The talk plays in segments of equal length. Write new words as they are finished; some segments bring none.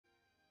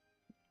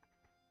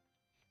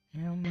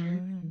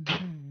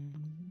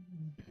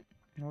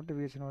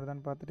Notification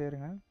வருதான்னு பார்த்துட்டே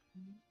இருங்க.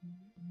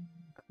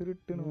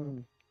 கிருட்டுன்னு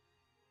வரும்.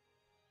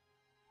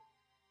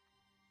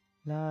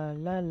 லா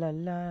லா லா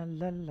லா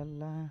லா லா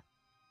லா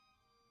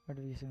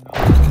நோட்டிஃபிகேஷன்.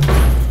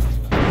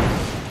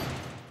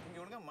 இங்க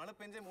ஒழுங்கா மழை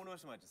பெஞ்சே 3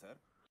 வருஷம் ஆச்சு சார்.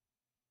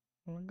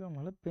 ஒழுங்கா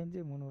மழை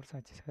பெஞ்சே 3 வருஷம்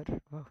ஆச்சு சார்.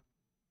 வா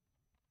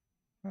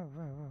வா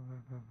வா வா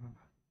வா வா.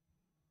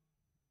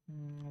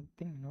 I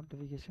think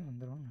notification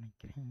வந்துரும்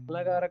நினைக்கிறேன்.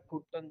 உலகார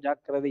கூட்டம்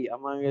ஜாக்கிரதை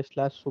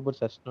among/super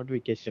search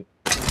notification.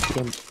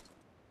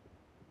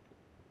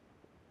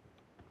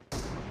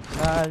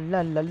 லா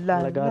லா லா லா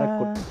உலகார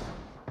கூட்டம்.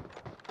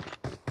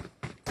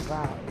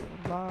 வா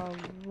வா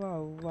வா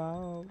வா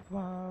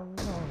வா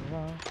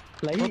வா.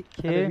 லைவ்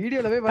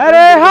வீடியோலவே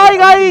அரே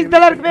ஹாய் गाइस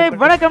எல்லாருக்குமே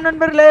வணக்கம்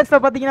நண்பர்களே. சோ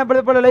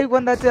பாத்தீங்கன்னா போல லைவ்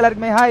வந்தாச்சு.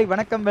 எல்லாருக்குமே ஹாய்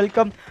வணக்கம்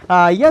வெல்கம்.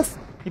 எஸ்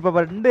இப்போ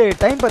வந்து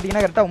டைம்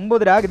பார்த்தீங்கன்னா கரெக்டாக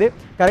 9 ஆகுது.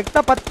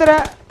 கரெக்டாக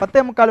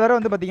 10:45 வரை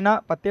வந்து பார்த்தீங்கன்னா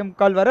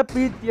 10:45 வரை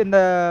இந்த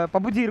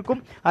பப்ஜி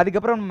இருக்கும்.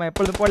 அதுக்கப்புறம் நம்ம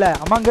எப்பொழுது போல்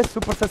அமாங் அஸ்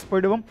சூப்பர் சஸ்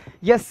போயிடுவோம்.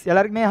 எஸ்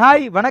எல்லாருக்குமே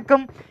ஹாய்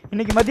வணக்கம்.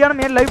 இன்னைக்கு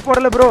மத்தியானம் ஏன் லைவ்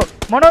போடலை ப்ரோ?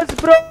 மனோஜ்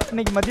ப்ரோ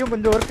இன்னைக்கு மதியம்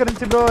கொஞ்சம் ஒர்க்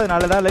இருந்துச்சு ப்ரோ,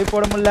 அதனால தான் லைவ்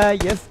போட முடியல.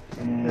 எஸ்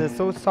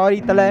ஸோ சாரி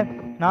தலை.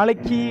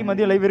 நாளைக்கு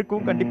மதியம் லைவ்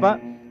இருக்கும் கண்டிப்பாக.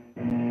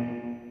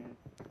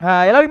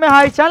 எல்லாருக்குமே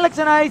hi.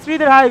 சான்லக்ஷன் hi,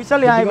 Sridhar hi,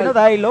 Vishal hi,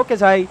 Vinod hi,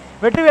 Lokesh hi,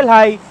 Vetrivel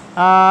hi,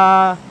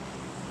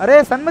 array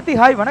Shanmathi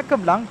hi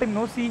வணக்கம். Long time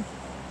nosy.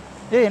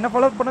 என்ன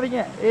ஃபாலோ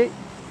பண்ணாதீங்க.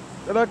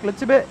 ஏதோ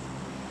கிளச்சு பே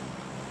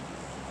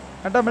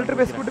அட்டா மிலிட்டரி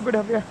பேஸ் கூட்டி போய்டு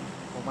அப்படியே.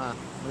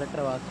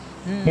 Military was.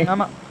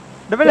 ஆமாம்.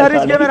 டபுள்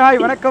ஹரிஷ் கேமர்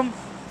ஹாய் வணக்கம்.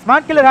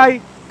 Smart killer hi.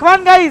 Come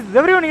on guys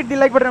everyone hit the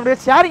like button. அப்படியே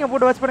ஷேரிங்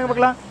போட்டு வாட்ச் பண்ணுங்க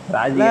பார்க்கலாம்.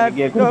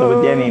 ராஜ்கேமிங் கொடுத்த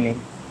பத்தியா நீ?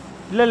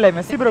 இல்ல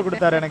மெஸ்ஸி ப்ரோ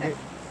கொடுத்தாரு எனக்கு.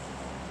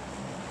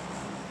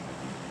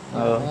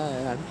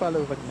 அன்ஃபாலோ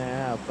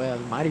பண்ணேன் அப்ப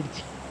அது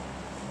மாறிடுச்சு.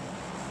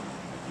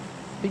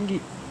 பிங்கி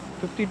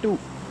 52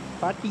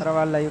 40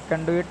 பரவாயில்ல. You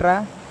can to it raw.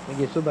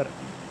 Okay super.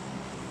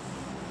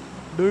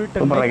 To it.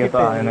 சூப்பரா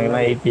கேட்டா எனக்கு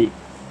 80.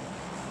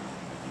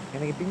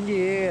 எனக்கு பிங்கி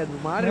அது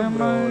மாறும்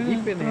ப்ரோ.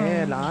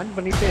 VPN ஆன்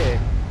பண்ணிட்டு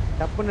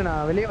டப்புன்னு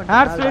நான் வெளிய வந்து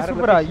ஹேர்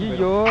சூப்பரா.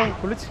 ஐயோ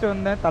குளிச்சிட்டு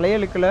வந்தேன்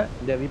தலையலுக்குல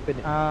இந்த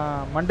VPN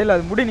மண்டையில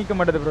அது முடி நிக்க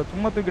மாட்டேது ப்ரோ.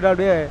 சும்மா தூக்கிட்டா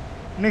அப்படியே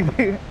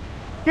நிக்கு.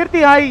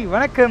 கீர்த்தி ஹாய்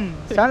வணக்கம்.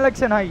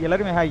 சான்லக்ஷன் ஹாய்.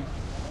 எல்லாருமே ஹாய்.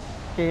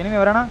 ஓகே இனிமே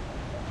வரானா?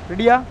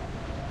 ரெடியா?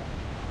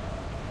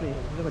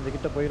 இன்னும் கொஞ்சம்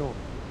கிட்ட போயிரும்.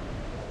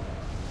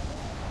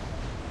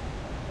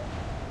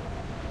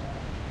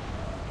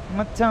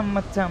 மச்சான்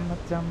மச்சான்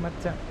மச்சான்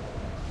மச்சான்.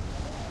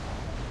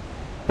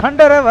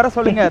 தண்டரை வர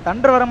சொல்லுங்க.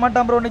 தண்டர் வர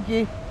மாட்டான் ப்ரோ இன்னைக்கு.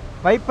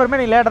 வைப்பருமே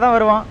நீ லேட்டாக தான்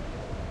வருவான்.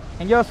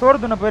 எங்கேயோ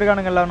சோறு துண்ண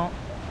போயிருக்கானுங்க எல்லாரும்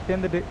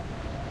சேர்ந்துட்டு.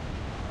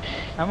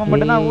 நம்ம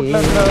மட்டும்தான்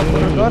வீட்டில்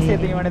ஒரு தோசை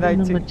ஏற்றிக்க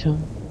வேண்டியதாகிடுச்சு.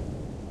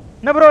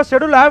 என்ன ப்ரோ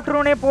ஷெடியூல்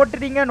ஆஃப்டர்நூனே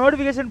போட்டுட்டீங்க,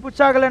 நோட்டிஃபிகேஷன்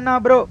புஷ் ஆகலைன்னா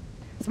bro?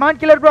 Smart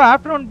killer bro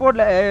afternoon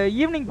போடல,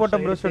 ஈவினிங்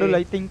போட்டோம் bro schedule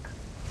I think.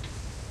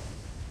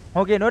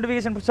 Okay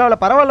notification push ஆகல.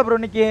 பரவாயில்ல ப்ரோ.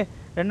 இன்னைக்கு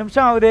 2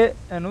 நிமிஷம் ஆகுது.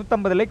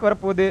 150 லைக்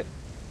வரப்போகுது.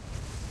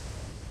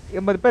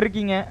 80 பேர்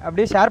இருக்கீங்க.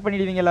 அப்படியே ஷேர்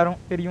பண்ணிடுவீங்க எல்லாரும்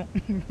தெரியும்.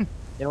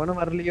 எவனும்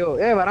வரலையோ?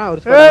 வரான் ஒரு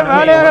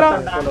மேலே வரான்.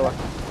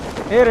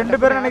 2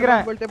 பேர்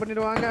நினைக்கிறேன். போல்ட்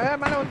பண்ணிடுவாங்க.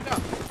 மேலே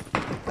வந்துட்டான்.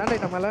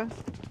 தாண்டிட்ட மேலே.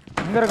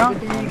 எங்க இருக்கான்?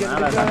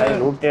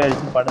 நான் ரூட்டே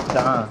அடிச்சு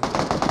படுத்துட்டான்.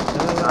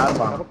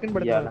 நார்மல் பக்கன்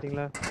படுத்து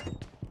பாத்தீங்களா?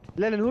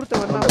 இல்ல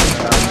 100 வந்தா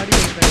ஆடி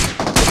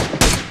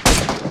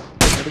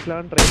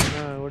அடிக்கலாம் ட்ரை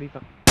பண்ணா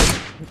ஓடிட்டான்.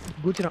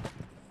 குச்சிரான்.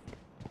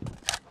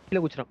 இல்ல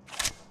குச்சிரான்.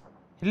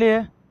 இல்லையே.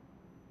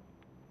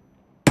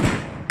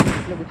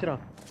 இல்ல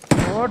குச்சிரான்.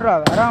 ஓடுறா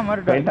வரா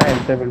மாதிரி ரைட்டா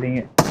எடுத்து பில்டிங்.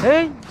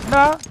 ஏய்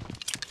இந்தா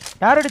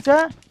யார் அடிச்சா?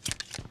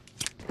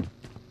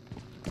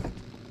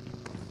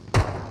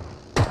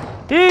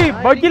 ஏய்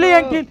பக்கில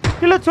என்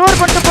கில்ல சோர்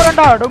பண்ணிட்டு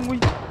போறான்டா. டோங்கு.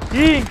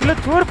 ஏய் கில்ல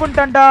சோர்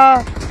பண்ணிட்டான்டா.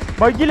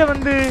 பக்கில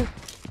வந்து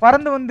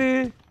பறந்து வந்து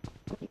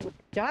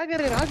क्या कर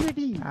रहे राज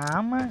बेटी?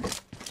 ஆமா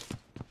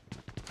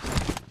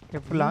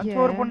எப்பலாம்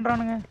சோர்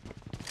பண்றானுங்க.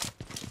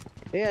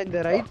 இந்த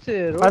ரைட்ஸ்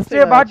ஃபர்ஸ்ட்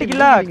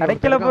பாட்டிக்கல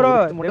கிடைக்கல ப்ரோ.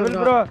 டெவில்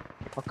ப்ரோ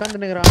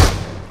உட்கார்ந்து நிக்கறான்.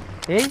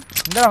 ஏய்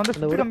இந்த வந்து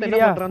சுத்தம்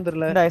மீடியா பண்றான்னு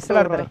தெரியல. இந்த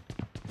எஸ்எல்ஆர் தரேன்.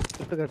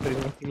 சுத்த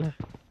காட்டுறீங்க பாத்தீங்களா?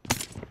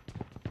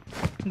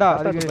 இந்த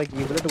அதுக்கு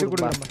பாக்கி புல்லட்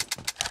கொடுங்க.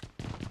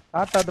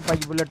 ஆட்டாத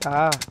பாக்கி புல்லட்டா?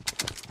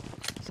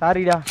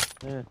 சாரிடா.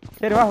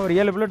 சரி வா ஒரு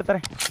 7 புல்லட்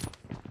தரேன்.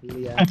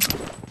 இல்லையா?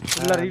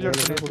 இல்ல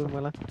ரீலோட் பண்ணி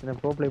கொடுங்கல. நான்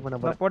ப்ரோ ப்ளே பண்ண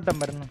போறேன்.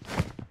 போட்டேன் பாருங்க.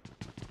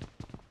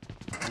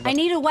 I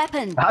need a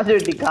weapon.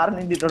 ராஜவேட்டி car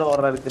நிந்திட்டோட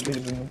ஓடுறாரு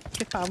திருப்பி.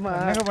 ஆமா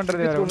என்ன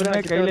பண்றது? ஒண்ணுமே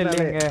கையில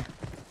இல்லங்க.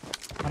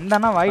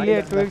 வந்தானா வாயிலே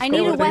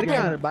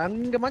இருக்கான்.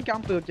 பங்கமா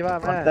கேம்ப் ஓகேவா?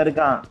 அவன்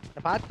இருக்கான்.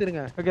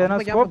 பாத்துருங்க. ஓகே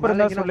நான் ஸ்கோப்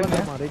இருந்தா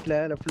சொல்லுங்க. ரைட்ல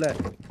லெஃப்ட்ல.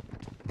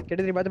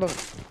 கெடுதி பாத்து பாங்க.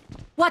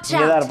 Watch out.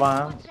 இங்கதான்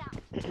இருப்பான்.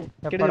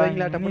 கெடுதி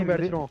வரீங்களா? டப்பு போய்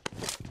அடிச்சிரோம்.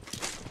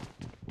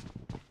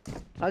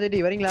 ஆஜேடி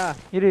வரீங்களா?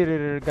 இரு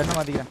கண்ண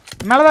மாத்திக்கிறேன்.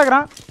 மேல தான்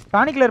இருக்கறான்.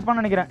 பானிக்ல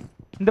இருப்பான்னு நினைக்கிறேன்.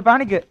 இந்த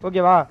பானிக்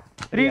ஓகேவா?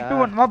 3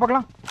 2 1 வா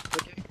பார்க்கலாம்.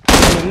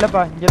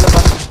 இல்லப்பா இங்க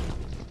இல்லப்பா.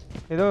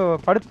 ஏதோ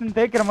படுத்து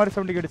தேய்க்கிற மாதிரி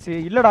சவுண்ட் கேடுச்சு.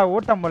 இல்லடா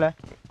ஓட்டம் போல.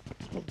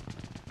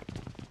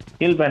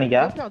 ஹீல்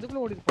பானிக்கா? அதுக்குள்ள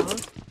ஓடி இருப்பான்.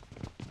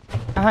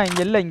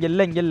 இங்க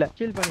இல்ல.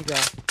 ஹீல் பானிக்கா?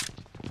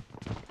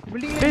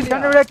 ப்ளீஸ்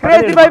கண்டுபிடி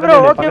Crazy bye bro.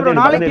 Okay bro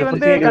நாளைக்கு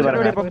வந்து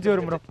கண்டுபிடி PUBG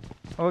வரும் ப்ரோ.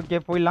 ஓகே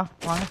போயிடலாம்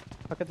வாங்க.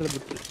 பக்கத்துல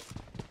புட்ஸ்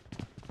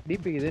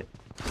டிபி இது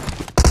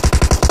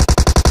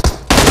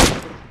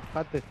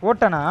பாத்து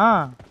ஓட்டனா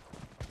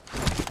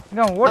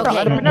இங்க ஓட்டம்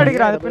அது பின்னாடி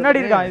இருக்கான், அது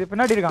பின்னாடி இருக்கான், இது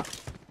பின்னாடி இருக்கான்.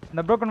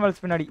 இந்த broken walls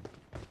பின்னாடி.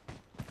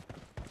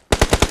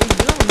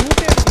 இதெல்லாம்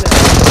லூட்டே எடுக்கல.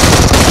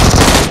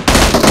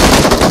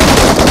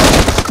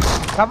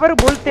 கவர்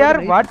बोलते यार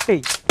வாட்டை.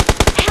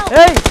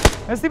 ஏய்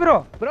மெஸ்ஸி ப்ரோ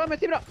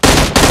மெஸ்ஸி ப்ரோ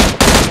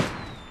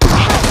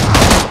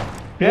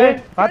ஏய்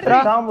பாத்ரா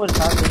சாம்பு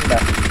சாப்பிடுடா.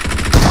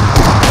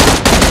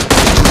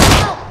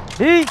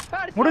 ஏய்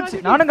முடிச்சு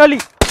நானும் காலி.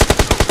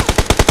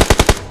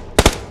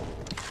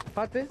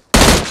 பாத்து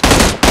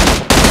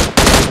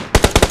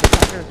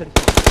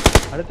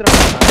அடுத்த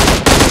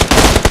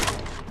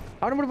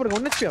அவன் மட்டும் பாருங்க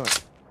 1 HP அவன்.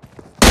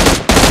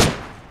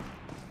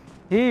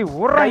 ஏய்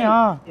ஓடுறாயா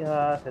யா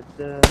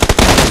செத்து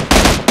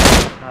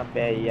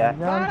அபேயா.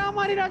 ஆடா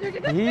மாரி ராஜு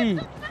கிட்ட. ஏய்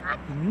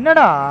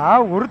என்னடா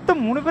ஒருத்த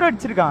 3 பேர்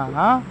அடிச்சிருக்கான்.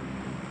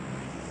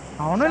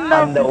 அவனும் இல்ல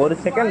அந்த ஒரு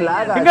செகண்ட்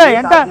லாக் எங்க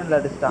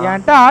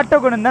என்கிட்ட ஆட்டோ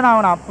கொண்டு இருந்தா நான்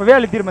அவனை அப்பவே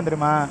அழுத்திருப்பேன்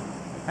தெரியுமா.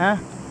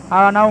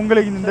 நான்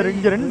உங்களுக்கு இந்த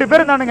இங்க 2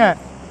 பேரும் தானுங்க,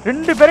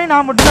 2 பேரையும்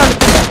நான் மட்டும் தான்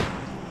அழுத்திருக்கேன்.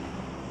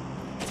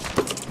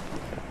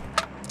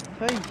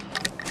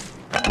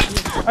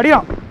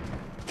 அடியான்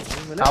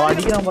அவன்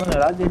அடிக்கிறான் பாருங்க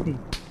ராஜேட்டி.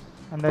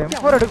 அந்த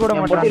M4 எடுக்க விட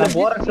பொட்டில மாட்டான்.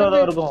 போரக்ஸ் ஓட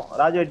இருக்கும்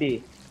ராஜேட்டி.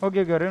 ஓகே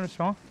ஓகே ஒரே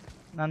நிமிஷம்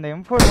நான் அந்த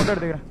M4 மட்டும்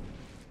எடுத்துக்கிறேன்.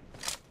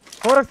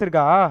 4x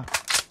இருக்கா?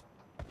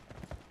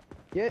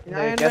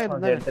 நான்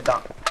என்ன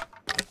எடுத்துட்டான்.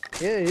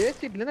 ஏ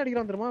சீட்ல இருந்து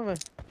அடிக்கிறான் தெரியுமா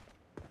அவன்.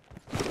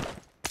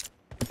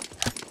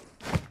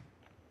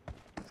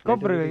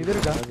 ஸ்கோப் இருக்கு, இது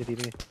இருக்கா?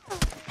 இருங்க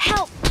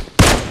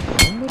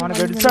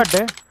அவனுக்கு ஹெட் ஷாட்.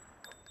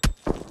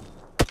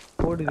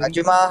 போடு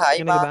ராஜ்மா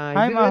ஹாய்மா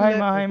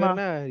ஹாய்மா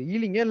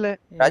ஹீலிங்கே இல்ல.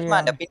 ராஜ்மா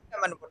அந்த பின்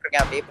கமெண்ட்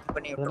போட்டுருக்கேன் அப்படியே பின்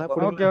பண்ணி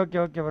விட்டுருங்க. Okay okay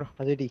okay bro.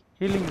 அதேடி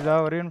healing இதா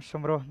ஒரே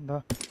நிமிஷம் ப்ரோ. இந்த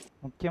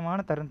முக்கியமான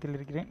தருணத்தில்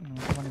இருக்கிறேன்.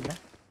 நான் பண்ணிக்கிறேன்.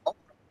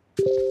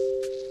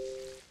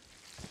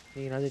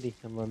 நீங்க ராஜேடி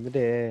நம்ம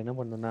வந்துட்டு என்ன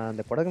பண்ணனும்னா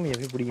அந்த படகை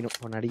எப்படி பிடிக்கணும்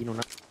அவன்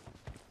அடிக்கணும்னா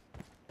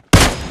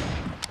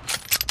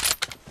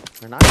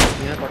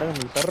நான் படகை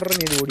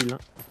சர்றன்னு ஏறி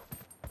ஓடிடலாம்.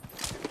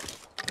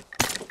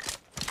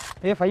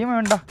 ஏய் ஃபையமா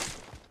வேண்டாம்.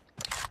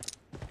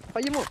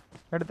 பையமோ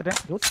எடுத்துட்டேன்.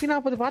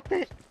 140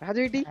 பார்த்தேன்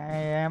ராஜேடி.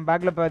 என்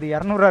பேக்ல பாதி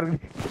 200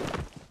 இருக்குது.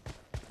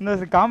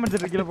 இந்த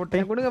காமெண்ட்ஸ் கீழ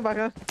போட்டேன். கொடுங்க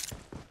பாக்க.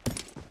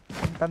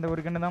 அந்த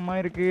ஒரு கண்ணு தான்மா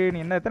இருக்கு. நீ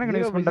என்ன எத்தனை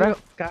கண்ணு யூஸ் பண்ற?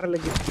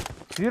 கார்லக்கு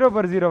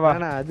 0/0 வா.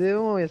 ஆனா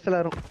அதுவும்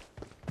SLR ம்.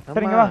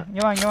 சரிங்க வா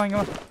இங்க வா இங்க வா இங்க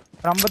வா.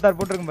 56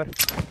 போட்டுருக்கேன் பாரு.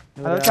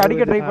 அத வச்சு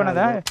அடிக்க ட்ரை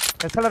பண்ணாத.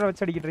 SLR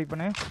வச்சு அடிக்க ட்ரை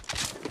பண்ணு.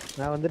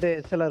 நான் வந்துட்டு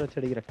SLR வச்சு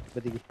அடிக்கிறேன்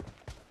இப்போதைக்கு.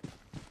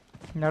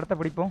 இந்த இடத்த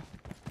பிடிப்போம்.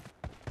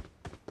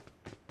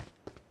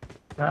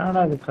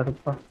 என்னடா இது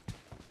கடுப்பா.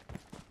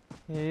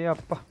 ஏய்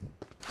அப்பா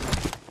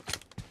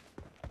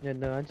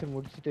இந்த மேட்ச்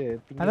முடிச்சிட்டு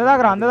அந்த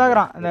தாக்குறான்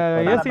அந்த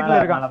ஏ சீட்ல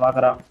இருக்கான். நான்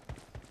பார்க்கறேன்.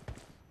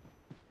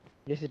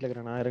 ஏ சீட்ல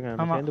இருக்கறேன் நான் இருக்கேன்.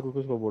 நான் சேர்ந்து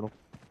குக்குஸ் போடுவோம்.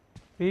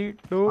 3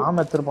 2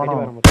 ஆமா எடுத்து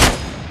போறோம்.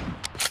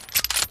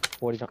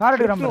 ஓடிட்டான். கார்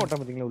எடுக்கறான் ஓட்ட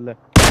பாத்தீங்களா உள்ள.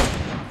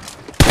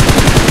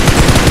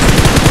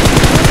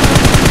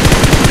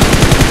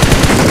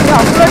 ஏய்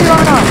அப்படி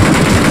வாடா.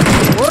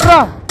 ஓடுறா.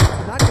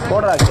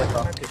 போடுறா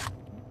கேட்டா.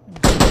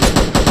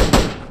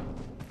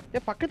 ஏ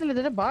பக்கத்துல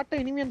என்ன பாட்ட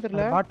இனிமேன்னு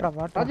தெரியல. பாட்றா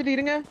ராஜிட்டு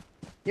இருங்க.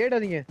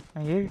 ஏடாதீங்க.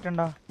 நான்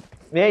ஏறிட்டேன்டா.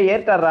 ஏய்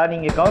ஏர்டா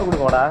நீங்க கவர்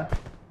கொடுங்கடா.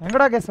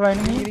 எங்கடா கேஸ்வா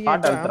நீ?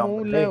 பாட்ட அழுத்துறான்.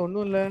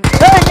 ஒண்ணும் இல்ல.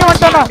 ஏய் இங்க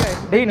வந்துடா.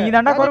 டேய் நீ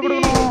தான்டா கவர்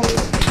கொடுக்கணும்.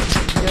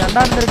 இங்க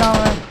தான்டா இருந்திருக்கான்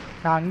அவன்.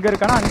 நான் அங்க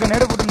இருக்கானா அங்க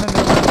நேடு போட்டு இருந்தேன்.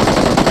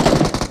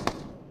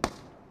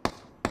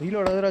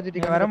 ரீலோட் ஆகுது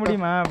ராஜிட்டு. வர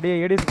முடியுமா? அப்படியே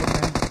ஏடிஸ்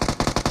போடுங்க.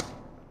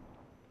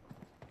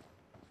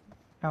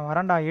 நான்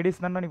வரேன்டா.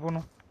 ஏடிஸ் தான்டா நீ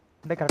போணும்.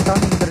 இந்த கரெக்ட்டா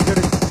இந்த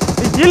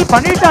ரெட் ஹீல்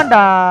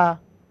பண்ணிட்டான்டா.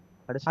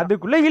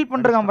 அதுக்குள்ள ஹீல்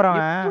பண்றான் பாரு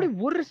அவன். எப்படி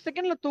ஒரு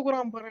செகண்ட்ல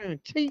தூக்குறான் பாரு.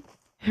 சீ.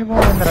 ஏவா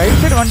இந்த ரைட்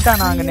சைடு வந்துட்டான்.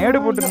 நான் அங்க நேடு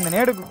போட்டு இருந்தேன்.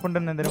 நேடு கொண்டு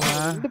வந்தேன் தெரியுமா?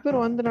 2 பேர்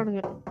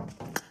வந்துட்டானுங்க.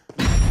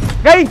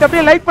 गाइस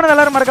அப்படியே லைக் பண்ணத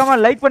எல்லாரும் மறக்காம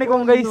லைக்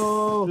பண்ணிக்கோங்க गाइस.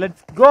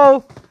 Let's go.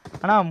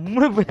 انا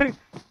 3 பேர்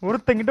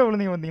ஒருத்தங்கிட்ட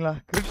விழுந்தீங்க பாத்தீங்களா?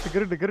 Grid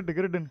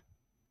 444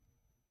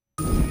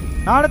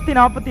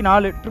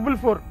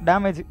 444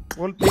 damage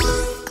whole play.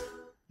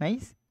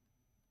 Nice.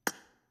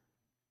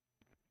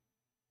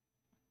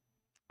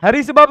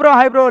 Hari Subha bro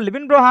hi bro.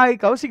 Live-in bro hi.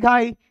 Kaushik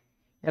hi.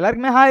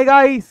 எல்லாருக்குமே ஹாய்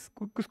गाइस.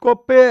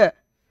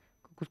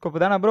 குஸ்கோப்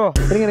தானா ப்ரோ?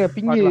 சரிங்க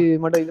பிங்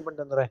மட்டும் இது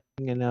பண்ணிட்டு வந்துறேன்.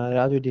 இங்க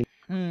ராஜுடி.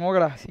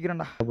 ஓகேடா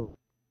சீக்கிரம்டா.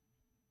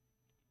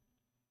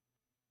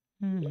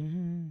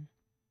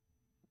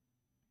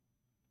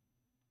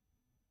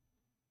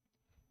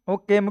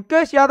 Okay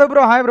Mukesh Yadav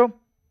bro hi bro.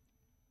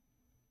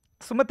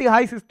 Sumathi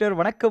hi sister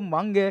வணக்கம்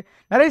வாங்க.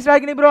 Naresh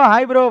Ragini bro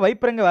hi bro.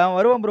 வைப்பறங்க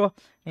வருவோம் ப்ரோ.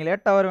 நீ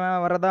லேட்டா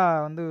வரதா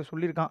வந்து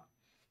சொல்லியிருக்கான்.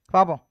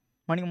 பாப்போம்.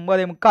 மணி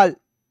 9:45.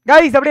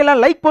 गाइस அப்படியே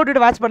எல்லாம் லைக்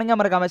போட்டுட்டு வாட்ச் பண்ணுங்க.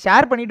 மறக்காம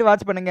ஷேர் பண்ணிட்டு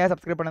வாட்ச் பண்ணுங்க.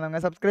 சப்ஸ்கிரைப் பண்ணாதவங்க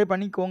சப்ஸ்கிரைப்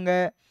பண்ணிக்கோங்க.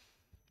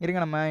 இருங்க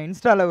நம்ம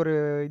இன்ஸ்டால ஒரு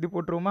இது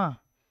போட்டுருவோமா?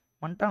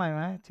 வந்துட்டானா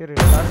இவன்? சரி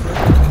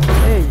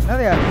ஏய்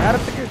என்னது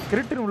நேரத்துக்கு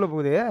கிரிட்டுன்னு உள்ள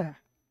போகுது.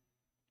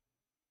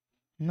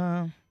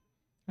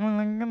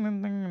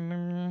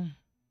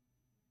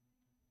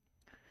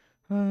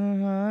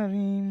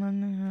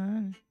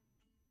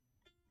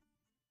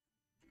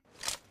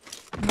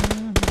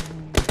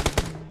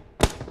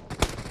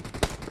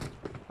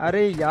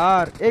 அரே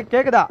யார்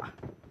கேக்குதா?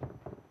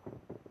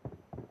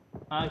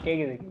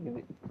 கேக்குது.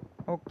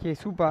 Okay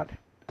super.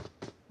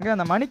 இங்க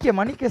அந்த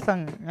மணிக்க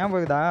சாங் ஞாபகம்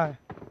இருக்குதா?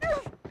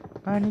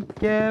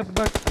 மணிக்க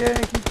பக்க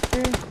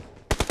ஹிட்டு.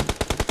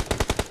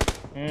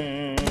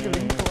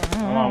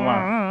 ஆமா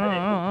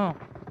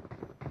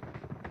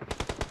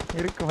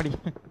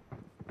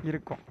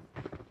இருக்கும்.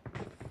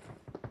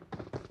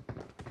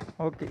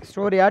 ஓகே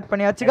ஸ்டோரி ஆட்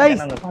பண்ணியாச்சு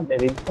गाइस.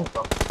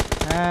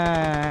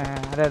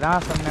 அத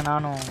நான் சொன்னேன்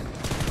நானும்.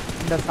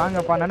 இந்த சாங்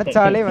அப்பா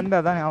நினைச்சாலே வந்து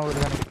அதான் ஞாபகம்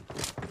வருது எனக்கு.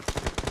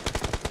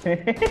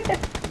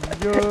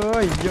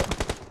 ஐயோ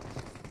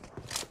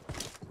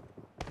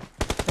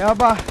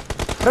ஏப்பா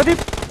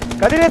பிரதீப்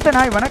கதிரேசன்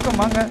ஹாய் வணக்கம்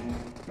வாங்க.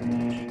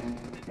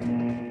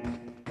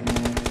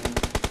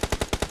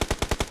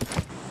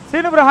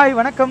 சீனு ப்ரோ ஹாய்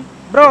வணக்கம்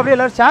ப்ரோ. அப்படியே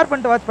எல்லாரும் ஷேர்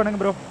பண்ணிட்டு வாட்ச் பண்ணுங்க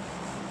bro.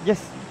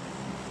 S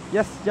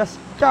S S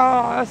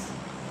sauce.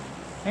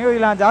 எங்க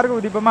குதிக்கலாம்? ஜார்க்கு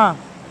குதிப்போமா?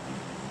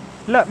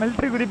 இல்ல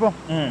மிலிட்டரி குதிப்போம்.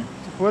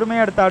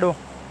 பொறுமையா எடுத்து ஆடுவோம்.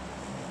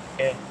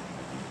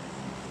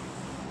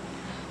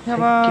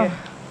 ஏப்பா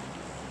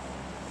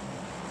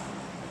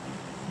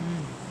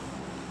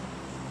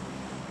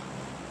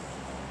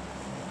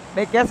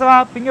டேய் கேசவா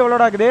பிங்க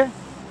எவ்வளோடா இருக்குது?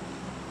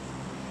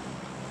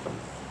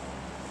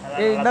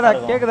 ஏய் இந்தடா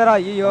கேக்குதடா?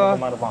 ஐயோ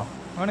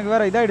அவனுக்கு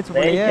வேற இதாயிடுச்சு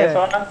போலயே.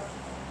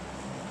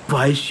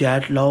 Voice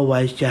chat love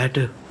voice chat.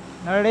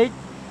 என்னடா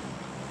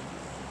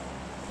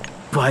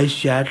voice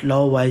chat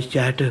love voice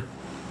chat.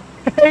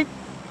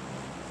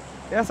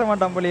 பேச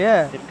மாட்டான் போலயே.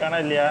 இருக்கானா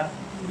இல்லையா?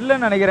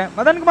 இல்லன்னு நினைக்கிறேன்.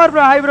 Madan Kumar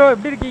bro hi bro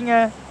எப்படி இருக்கீங்க?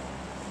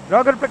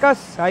 Rogor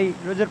Prakash hi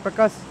Roger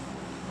Prakash.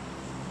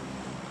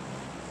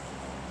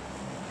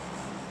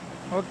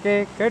 Okay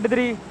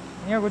கேட்டுதிரி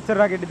நீங்க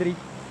குச்சறா கேட்டுதிரி.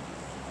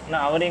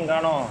 என்ன அவரையும்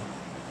காணோம்.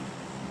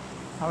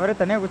 அவரே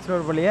தனியா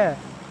குச்சறவர் போலயே.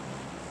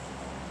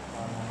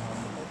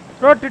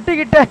 ப்ரோ டிட்டி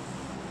கிட்ட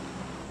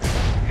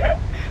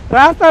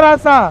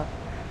ராசா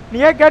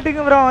நீயே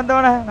கேட்டுங்க ப்ரோ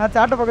வந்தவனே. நான்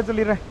சாட்ட பக்கம்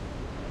சொல்லிடுறேன்.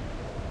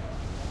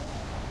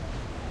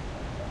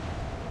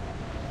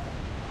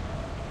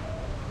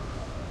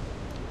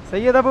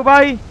 सैयद अबू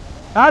भाई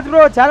राज ब्रो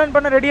चैलेंज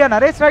பண்ண ரெடியா?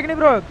 நரேஷ் ராகினி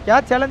ப்ரோ क्या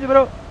चैलेंज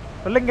ப்ரோ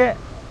சொல்லுங்க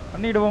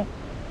பண்ணிடுவோம்.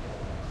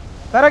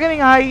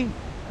 RajGaming hi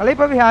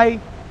கலைப்பவி hi.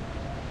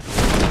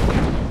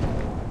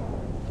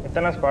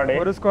 எத்தனை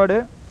ஸ்குவாட்?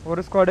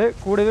 ஒரு ஸ்குவாட்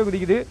கூடவே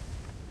குதிக்குது.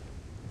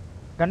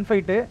 கன்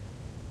ஃபைட்.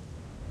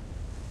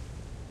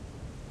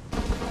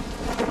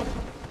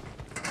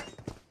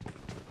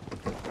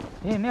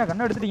 என்னையா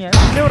கண்ணை எடுத்துட்டீங்க?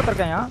 உள்ளே ஒருத்தர்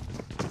இருக்காயா?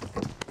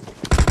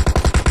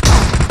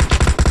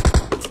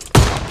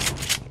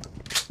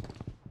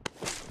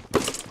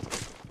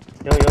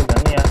 யோ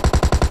கன்னியா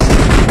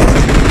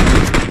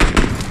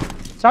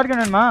ஷாட்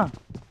கன் வேணுமா?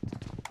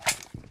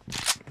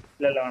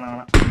 இல்ல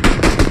வேணாம்.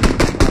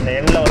 அந்த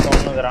எண்ட்ல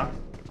ஒருத்தவனுக்குறான்.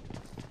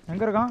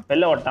 எங்க இருக்கான்?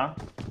 வெள்ள ஓட்டான்.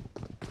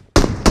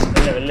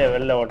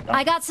 வெள்ள ஓட்டான்.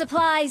 I got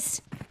supplies.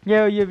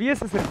 ये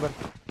VSS இருக்கு பாரு.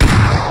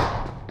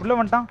 உள்ள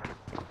வந்துட்டான்.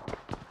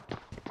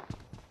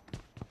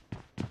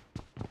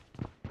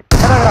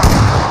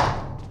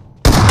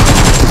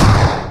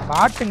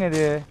 பாட்டுங்க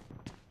இது.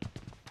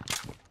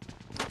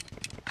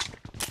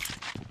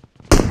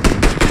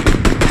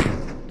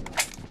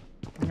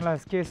 நீங்களா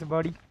எஸ்கேஸ்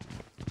பாடி.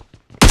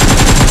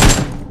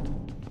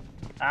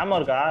 ஆமா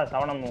இருக்கா?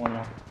 சவணம்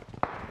கொஞ்சம்.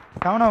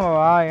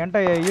 சவணமாவா? என்கிட்ட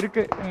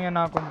இருக்கு.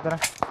 நான் கொஞ்சம்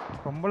தரேன்.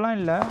 ரொம்பலாம்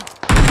இல்லை.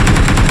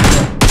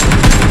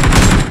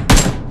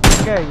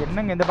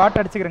 என்னங்க இந்த பாட்டு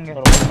அடிச்சுக்கிறேங்க.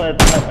 ஒரு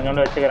 30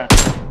 கொஞ்சோண்டு வச்சுக்கிறேன்.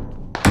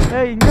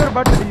 ஏய் இங்க ஒரு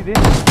பாட்டு அடிக்குது.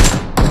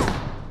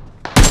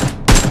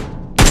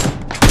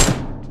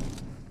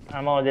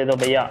 ஆமா ஏதோ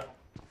பையா.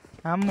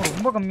 ஆமா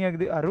ரொம்ப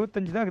கம்மியாகுது.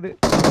 65 தான் இருக்குது.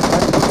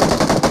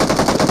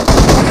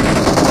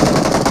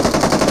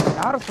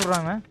 யாரை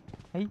சொல்றாங்க?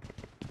 ஐ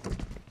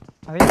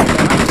அதே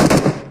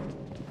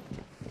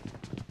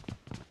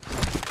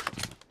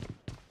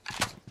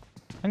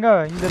எங்க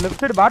இந்த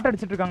லெஃப்ட் சைடு பாட்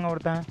அடிச்சிட்டு இருக்காங்க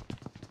ஒருத்தன்.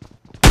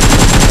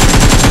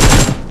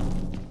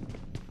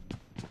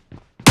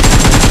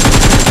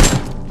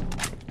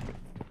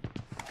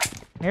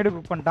 நேடு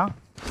புக் பண்ணிட்டான்.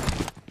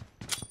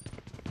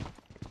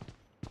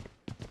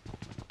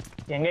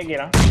 எங்க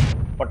கீறான்?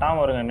 பொட்டாம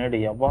வருங்க நேடு.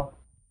 அப்பா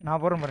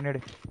நான் போறேன் பாரு.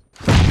 நேடு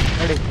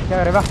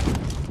கேக்குறே வா.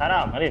 அரா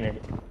மாதிரி நேடு.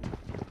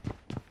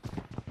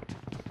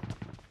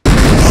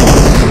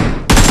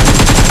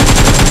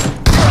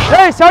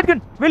 ஏய்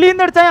ஷாட்கன் வெளிய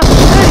இருந்து அடிச்சாயா?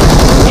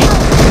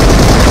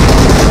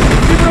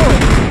 ப்ரோ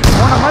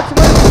போன மேட்ச்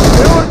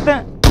மாதிரி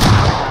ஒருத்தன்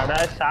அட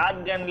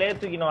ஷாட்கன்லயே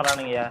தூக்கிட்டு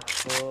வரானுங்க.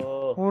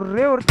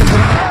 ஒரே ஒருத்தன்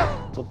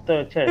குத்த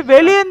வச்சு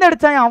வெளிய இருந்து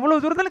அடிச்சாயா?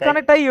 அவ்வளவு தூரத்துல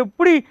கனெக்ட் ஆகி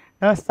எப்படி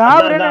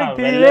சாவறேன்னு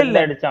எனக்கு தெரியவே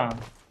இல்ல. அடிச்சான்.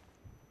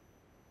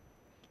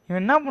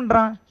 இவன் என்ன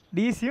பண்றான்?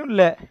 டிசியும்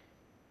இல்ல.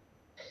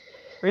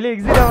 வெளிய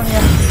எக்ஸிட் ஆவங்க.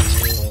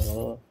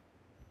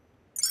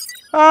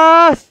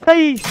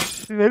 சை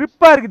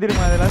வெறுப்பா இருக்கு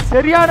தெரியுமா? அதெல்லாம்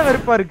சரியான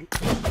வெறுப்பா இருக்கு.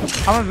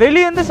 அவன்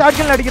வெளியே இருந்து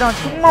ஷாட்கன்ல அடிக்கிறான்.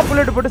 சும்மா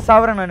புல்லட் போட்டு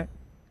சாவறேன் நானு.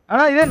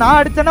 ஆனா இதே நான்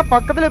அடிச்சேன்னா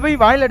பக்கத்துல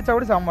போய் வாயில அடிச்சா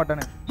கூட சாவ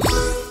மாட்டானு.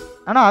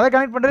 ஆனா அதை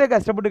கனெக்ட் பண்றதே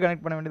கஷ்டப்பட்டு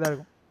கனெக்ட் பண்ண வேண்டியதா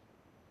இருக்கும்.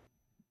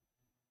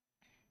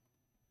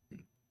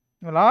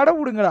 விளாட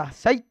விடுங்கடா.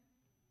 சை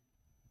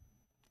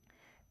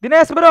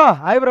தினேஷ் ப்ரோ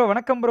ஹாய் ப்ரோ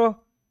வணக்கம் ப்ரோ.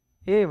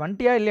 ஏய்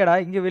வண்டியா இல்லையாடா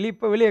இங்க வெளியே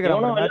இவனும் வெளிய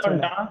இருக்கிறான்.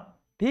 வந்துட்டான்.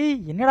 டேய்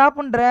என்னடா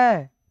பண்ற?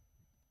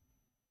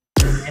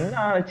 என்ன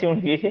ஆச்சு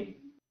உனக்கு?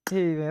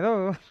 ஏய் இவன் ஏதோ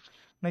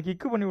நான்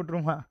கிக்கு பண்ணி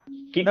விட்டுருமா?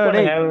 கிக்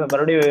பண்ணுங்க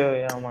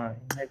மறுபடியும். ஆமா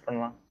இன்வைட்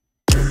பண்ணலாம்.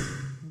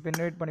 இப்போ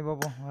இன்வைட் பண்ணி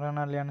பார்ப்போம்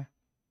வரானா இல்லையான்னு.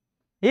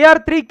 AR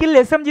 3 kill,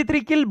 SMG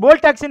 3 kill,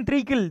 bolt action 3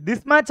 kill. This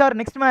match or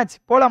next match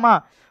போலாமா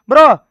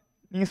ப்ரோ?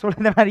 நீங்க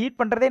சொல்றது நான் ரீட்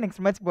பண்றதே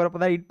நெக்ஸ்ட் மேட்ச் போறப்ப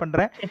தான் ரீட்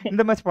பண்றேன்.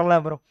 இந்த மேட்ச்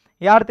பண்ணலாம் bro.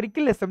 AR 3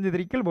 kill, SMG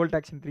 3 kill, bolt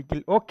action 3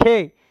 kill. Okay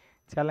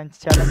challenge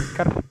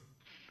கர்.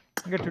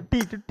 இங்க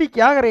டுட்டி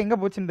கேகரே எங்க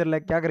போச்சுன்னு தெரியல.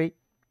 கேகரே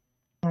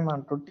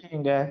நான் டுட்டி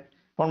இங்க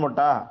ஃபோன்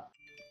போட்டா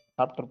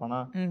சாப்பிட்டுருப்பானா?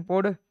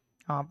 போடு.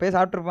 போய்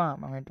சாப்பிட்டுருப்பான்.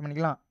 அவன் 8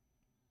 மணிக்கெலாம்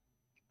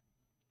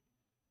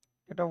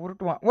கேட்டா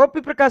உருட்டுவான்.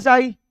 ஓபி பிரகாஷ்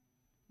ஆய்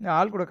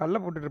ஆள் கூட கல்ல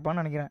போட்டுட்டு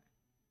இருப்பான்னு நினைக்கிறேன்.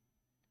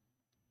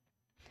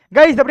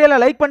 கைஸ் அப்படியே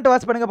லைக் பண்ணிட்டு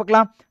வாட்ச் பண்ணுங்க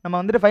பார்க்கலாம். நம்ம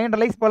வந்துட்டு 500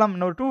 லைக்ஸ் போகலாம்.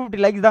 இன்னொரு 250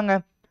 லைக்ஸ் தாங்க.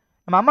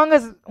 நம்ம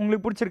அமாங்கஸ்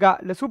உங்களுக்கு பிடிச்சிருக்கா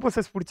இல்லை சூப்பர்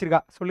செஸ் பிடிச்சிருக்கா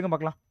சொல்லுங்க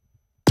பார்க்கலாம்.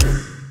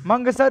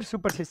 அமாங்கஸ் sir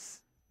super chess.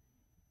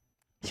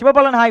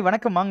 Sivabalan hi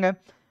வணக்கம் வாங்க.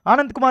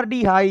 Anandkumar D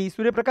hi.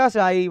 Suryaprakash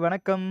hi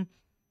வணக்கம்.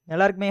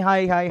 எல்லாருக்குமே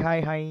ஹாய் ஹாய்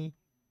ஹாய் ஹாய்.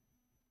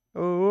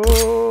 ஓஹோ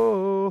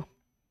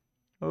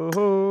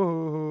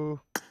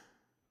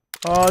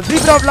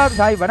ஜீப்ரா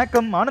விளாக்ஸ் ஹாய்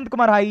வணக்கம்.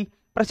 Anandkumar hi.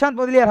 Prashanth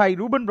Mudaliar hi.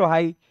 Ruban bro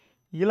hi.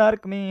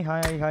 எல்லாருக்குமே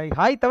ஹாய் ஹாய்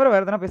ஹாய். தவிர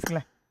வேறு எதனா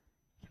பேசுங்களேன்.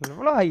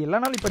 எவ்வளோ ஹாய் எல்லா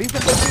நாளும் இப்போ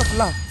ரீசெண்ட் டைம்ல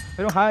ஃபுல்லாக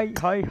வெறும் ஹாய்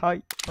ஹாய்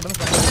ஹாய்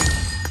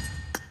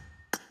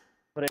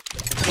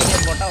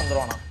போட்டா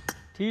வந்துருவானா?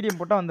 டிடிஎம்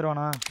போட்டால்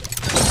வந்துடுவானா?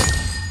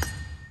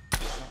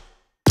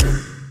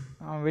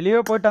 அவன் வெளியே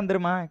போயிட்டு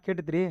வந்துருமா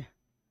கேட்டு திரி.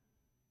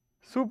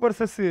 Super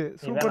chess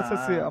super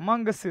chess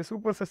அமாங்கஸ்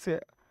super chess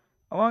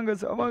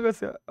அமாங்கஸ்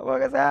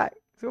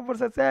super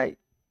chess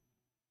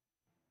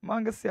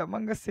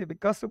அமாங்கஸ்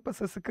because super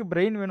செஸ்ஸுக்கு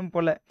brain வேணும்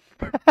போல.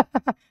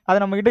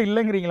 அது நம்மக்கிட்ட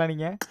இல்லைங்கிறீங்களா?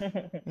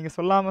 நீங்கள்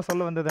சொல்லாமல்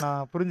சொல்ல வந்தது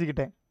நான்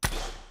புரிஞ்சுக்கிட்டேன்.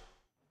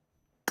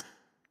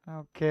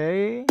 ஓகே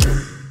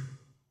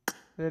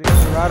சரி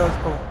வேற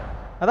போவோம்.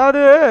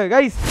 அதாவது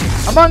கைஸ்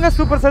அமாங்கஸ்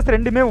சூப்பர் செஸ்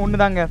ரெண்டுமே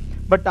ஒன்று தாங்க.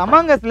 பட்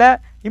அமாங்கஸில்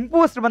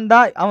இம்போஸ்ட்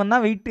வந்தால் அவன்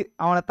தான் வெயிட்டு.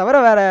 அவனை தவிர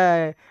வேறு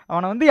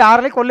அவனை வந்து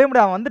யாராலையும் கொல்ல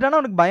முடியாது. அவன் வந்துட்டானா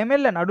அவனுக்கு பயமே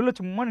இல்லை. நடுவில்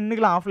சும்மா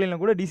நின்றுக்கலாம்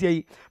ஆஃப்லைனில் கூட டிசிஐ.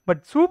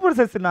 பட் சூப்பர்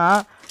செஸ்னா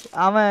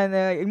அவன்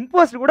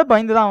இம்போஸ்ட் கூட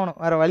பயந்து தான் ஆகணும்.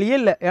 வேறு வழியே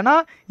இல்லை. ஏன்னா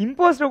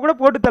இம்போஸ்டர் கூட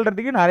போட்டு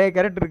தள்ளுறதுக்கு நிறைய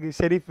கேரக்டர் இருக்குது.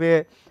 ஷெரீஃபு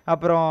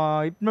அப்புறம்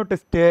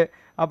ஹிப்னோட்டிஸ்ட்டு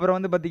அப்புறம்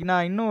வந்து பார்த்திங்கன்னா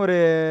இன்னும் ஒரு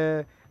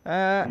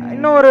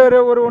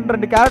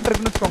 1-2 கேரக்டர்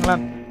இருக்குன்னு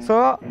வச்சுக்கோங்களேன். ஸோ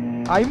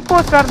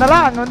இம்போஸ்டாக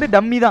இருந்தாலும் அங்கே வந்து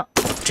டம்மி தான்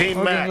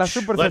ஓகேங்களா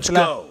சூப்பர்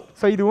செஸ்ஸில்.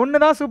 ஸோ இது ஒன்று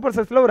தான் சூப்பர்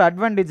செஸ்ஸில் ஒரு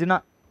அட்வான்டேஜ்னா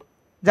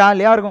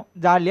ஜாலியாக இருக்கும்.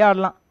 ஜாலியாக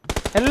ஆடலாம்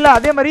எல்லாம்.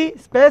 அதே மாதிரி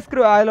ஸ்பேஸ்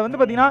க்ரூ அதில் வந்து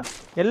பார்த்திங்கன்னா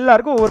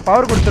எல்லாருக்கும் ஒவ்வொரு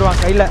பவர்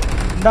கொடுத்துருவாங்க கையில்.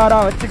 இந்தாடா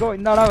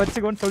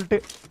வச்சுக்கோன்னு சொல்லிட்டு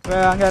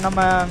அங்கே நம்ம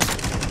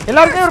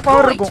எல்லாருக்குமே ஒரு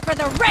பவர் இருக்கும்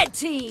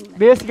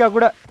பேசிக்காக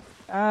கூட.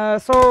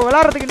 ஸோ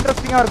விளாட்றதுக்கு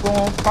இன்ட்ரெஸ்டிங்காக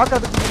இருக்கும்.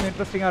 பார்க்குறதுக்கு கொஞ்சம்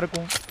இன்ட்ரெஸ்டிங்காக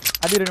இருக்கும்.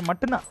 அது ரெண்டு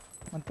மட்டும்தான்,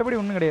 மற்றபடி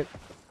ஒன்றும் கிடையாது.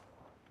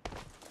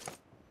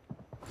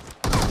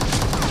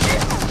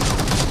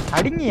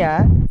 அடிங்கயா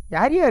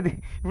யாரையா அது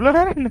இவ்வளோ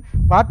நேரம்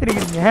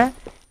பார்த்துருக்கீங்க?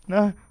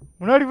 நான்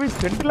முன்னாடி போய்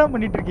ஸ்டெண்ட்லாம்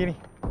பண்ணிட்டு இருக்கேன்.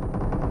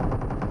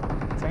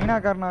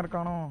 சைனாக்காரனா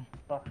இருக்கானோ?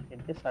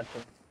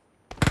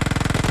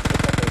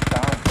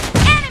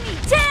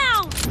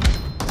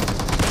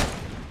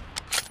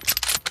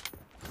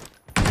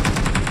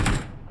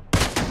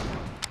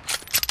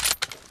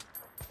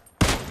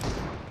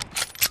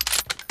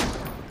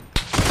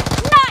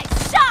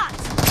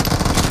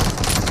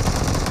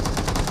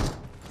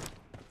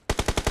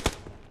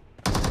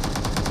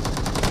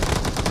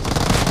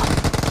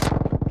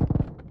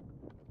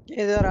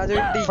 ஏதோ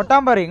ராஜவெட்டி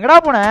பட்டாம்பாரு எங்கடா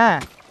போன?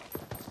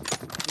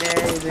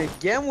 இது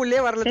கேம் உள்ளே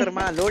வரல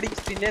தெரியுமா? லோடிங்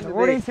ஸ்கிரீன்ல இருந்தது.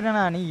 லோடிங்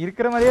ஸ்கிரீனா? நீ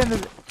இருக்கிற மாதிரியே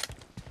இருந்தது.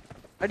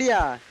 அடியா?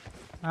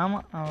 ஆமா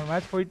அவன்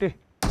மேட்ச் போயிட்டு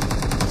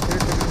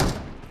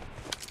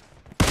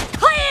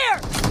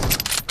கிளியர்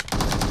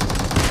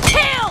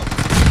கில்.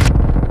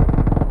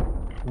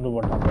 இந்த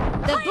போட்டான்.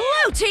 The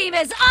blue team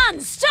is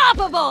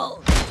unstoppable.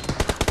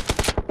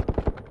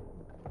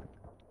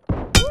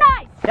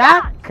 Nice. क्या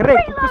करे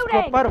कुछ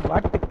प्रॉपर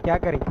व्हाट क्या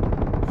करे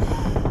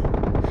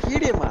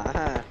ஈடியமா?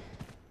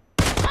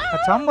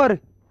 சாம்பார்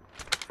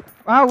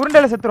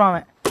உருண்டையில செத்துருவான்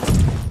அவன்.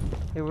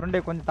 உருண்டை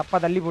கொஞ்சம் தப்பா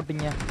தள்ளி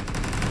போட்டீங்க.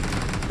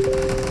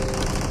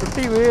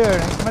 சுட்டி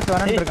நெக்ஸ்ட் மேட்ச்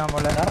வரேன்னு இருக்கான்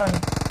போல.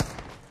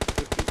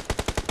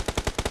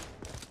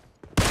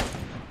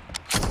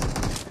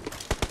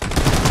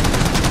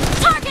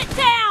 Target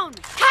down.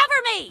 Cover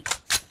me.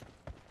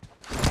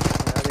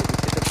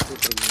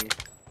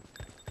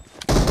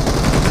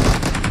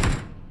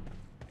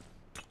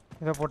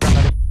 இதை போட்டாங்க.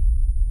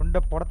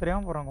 உருண்டை போட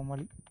தெரியாம போறான்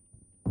கோமாளி.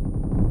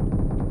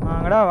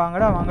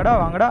 வாங்கடா.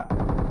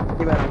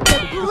 The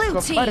blue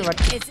team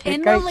is in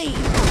the lead.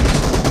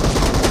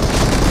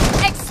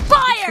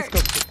 Expired.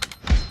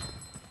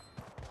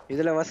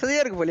 இதுல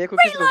வசதியா இருக்கு போலயே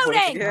குக்கிஸ்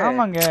போடுறதுக்கு.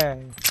 ஆமாங்க.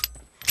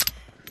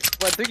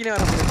 தூக்கினே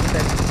வர முடியல.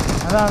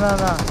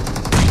 அதான்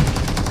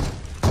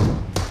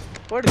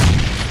போடு.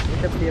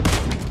 இந்த player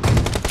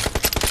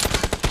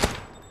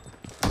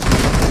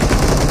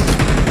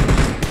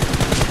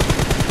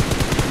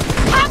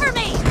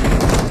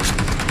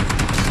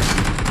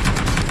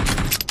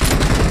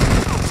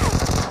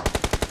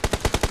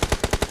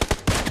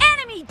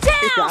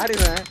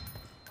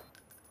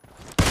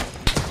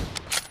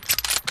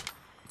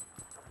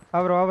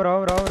over.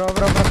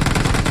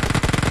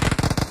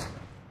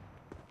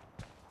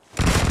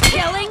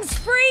 Killing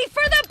spree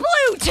for the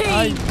blue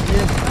team.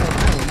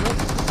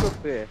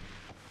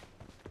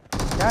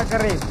 क्या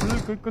कर रहे फुल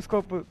क्विक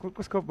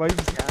स्कोप भाई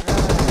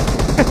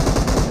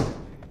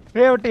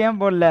வேவ்ட் ஏன்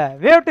போடல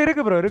வேவ்ட்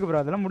இருக்கு ப்ரோ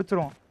அதெல்லாம்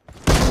முடிச்சிரோம்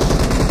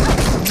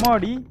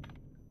அம்மாடி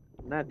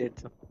என்ன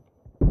டேட்ஸ்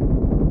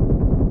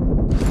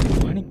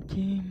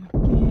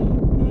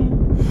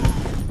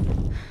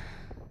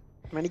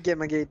மணிக்கே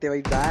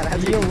வைடா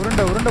ஐயோ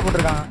உருண்டை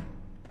போட்டுருக்காங்க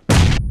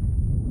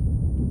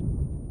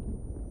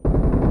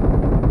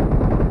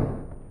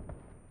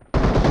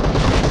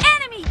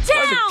Enemy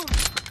down.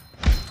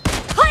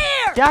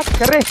 Clear. क्या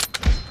कर रहे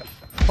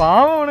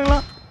பாவம் அவனுங்களா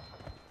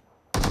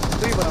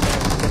தூக்கி போறாங்க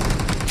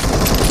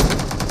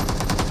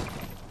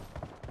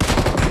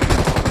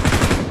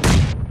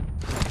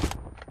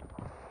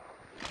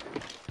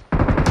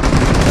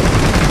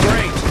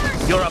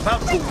You're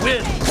about to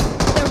win.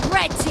 The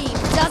red team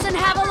doesn't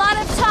have a lot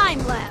of time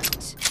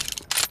left.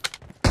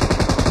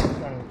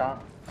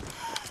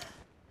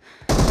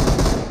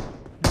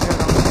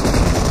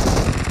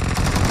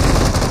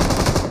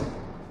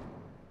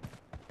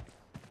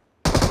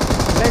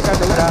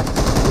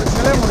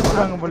 இவங்களே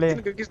முடிச்சிருவாங்க போலே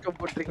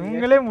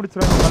இவங்களே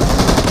முடிச்சிருவாங்க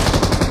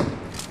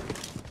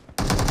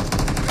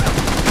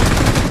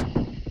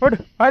போடு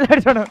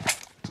அடிச்சானு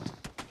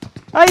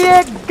ஐயே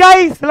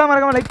गाइस எல்லாம்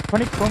மறக்காம லைக்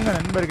பண்ணிக்கோங்க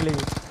நண்பர்களே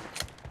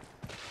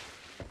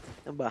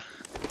அம்பா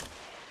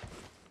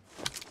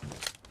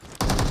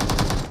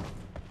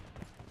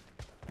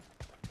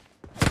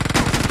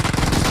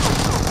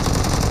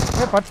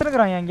ஏய்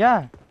படுத்துறாங்க எங்க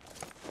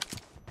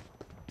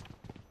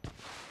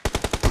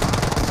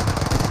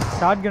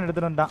ஷாட்கன்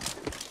எடுத்துட்டு வந்தான்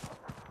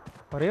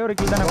ஒரே ஒரு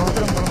கில் தான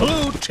கொடுத்துறோம்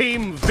Blue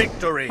team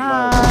victory.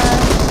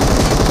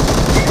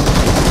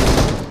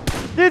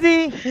 ஜிஜி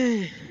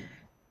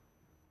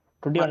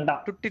குட்டி வந்தா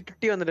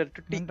டுட்டி வந்துடா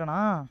டுட்டி வந்துட்டனா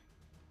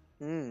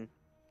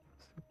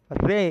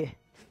அரே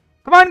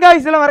கம் ஆன்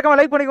गाइस எல்லாம் மறக்காம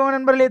லைக் பண்ணிக்கோங்க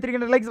நண்பர்களே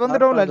 300 லைக்ஸ்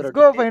வந்துட்டோம் லெட்ஸ்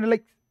கோ 500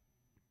 லைக்ஸ்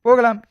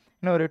போகலாம்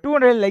இன்னும் ஒரு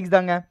 200 லைக்ஸ்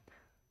தாங்க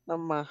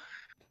அம்மா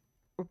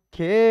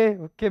okay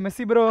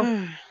Messi bro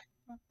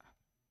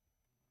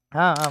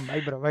bye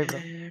bro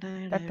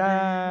Tata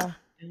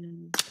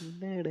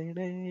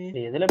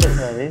எதுல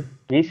பேசுறாரு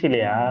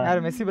வீசிலையா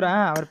யார் மெஸ்ஸி ப்ரோ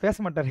அவர் பேச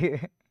மாட்டாரு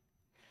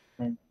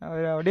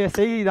அவர் அப்படியே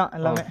செய்கை தான்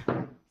எல்லாமே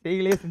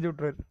செய்கையிலேயே செஞ்சு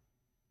விட்டுருவாரு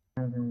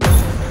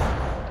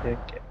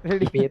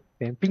ரெடி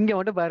பிங்க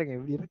மட்டும் பாருங்க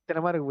இப்படி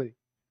வெறித்தனமா இருக்கு போது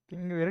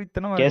பிங்க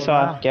வெறித்தனமா கேசவா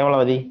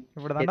கேவலவதி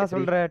இப்படி தான்டா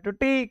சொல்ற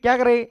டுட்டி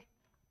கேக்குறே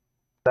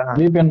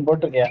VPN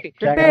போட்டுருக்கியா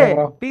டுட்டி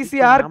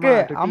பிசிஆர்க்கு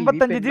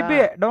 55 GB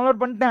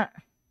டவுன்லோட் பண்ணிட்டேன்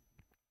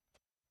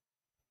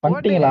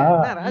பண்ணிட்டீங்களா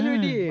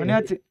ராஜுடி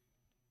பண்ணியாச்சு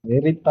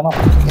வெறித்தனம்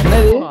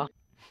என்னது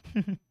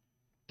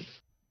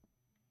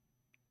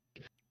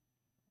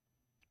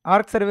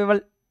ஆர்க்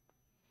சர்வைவல்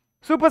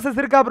சூப்பர்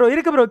சஸ் இருக்கா ப்ரோ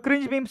இருக்கு ப்ரோ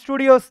கிரிஞ்ச் மீம்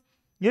ஸ்டுடியோஸ்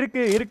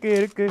இருக்கு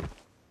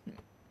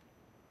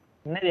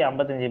என்னது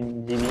 55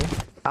 GB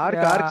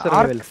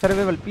arc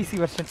survival PC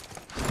version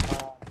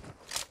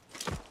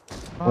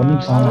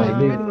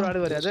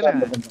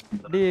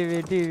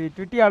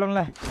ட்விட்டி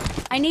ஆடும்ல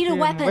I need a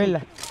weapon. மொபைல்ல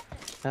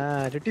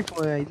டுட்டி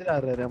இதுல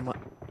ஆடுறாரு அம்மா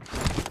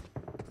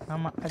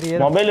ஆமா அது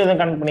மொபைல் எதுவும்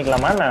கனெக்ட்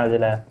பண்ணிக்கலாமா நான்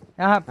அதுல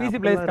பிசி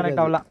பிளேஸ்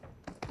கனெக்ட் ஆகலாம்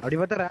அப்படி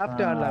பார்த்தா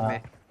ராப்ட் ஆடலாமே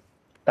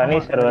தனி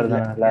சர்வர்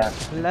தானல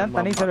இல்ல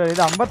தனி சர்வர்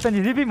இது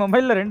 55 GB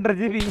மொபைல்ல 2.5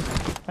 GB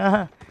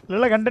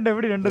நல்ல கண்டென்ட்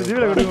எப்படி 2.5 GB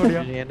ல கொடுக்க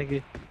முடியும் எனக்கு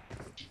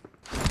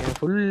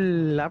ஃபுல்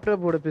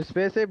லேப்டாப்போட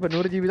ஸ்பேஸே இப்ப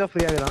 100 GB தான்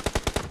ஃப்ரீ ஆகுறான்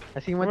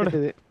அசிங்கமா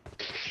தெரியுது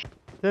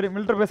சரி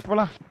மிலிட்டரி பேஸ்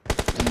போலாம்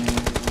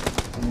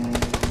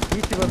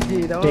ஈஸி பப்ஜி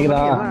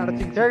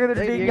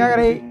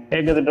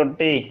கேக்குது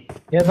டொட்டி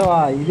ஏதோவா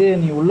இது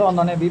நீ உள்ள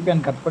வந்தோனே VPN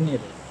கட்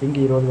பண்ணிடு இங்க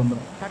 20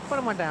 வந்துரும் கட்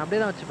பண்ண மாட்டேன் அப்படியே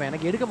தான் வச்சுப்பேன்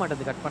எனக்கு எடுக்க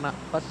மாட்டேங்குது கட் பண்ணா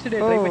ஃபர்ஸ்ட் டே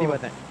ட்ரை பண்ணி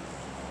பார்த்தேன்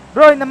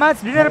ப்ரோ இந்த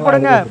மேட்ச் டினர்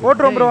போடுங்க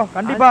போட்றோம் ப்ரோ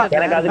கண்டிப்பா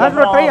நான்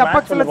ப்ரோ ட்ரை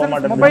அபாக்ஸ்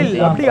லெசன்ஸ் மொபைல்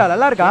அப்படியே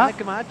நல்லா இருக்கா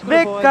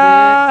வேக்கா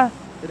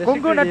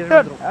Kongu nut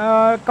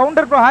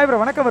counter bro hi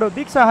bro வணக்கம் ப்ரோ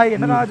தீக்ஷா ஹாய்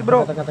என்ன ராஜ்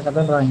ப்ரோ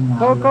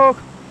கோகோ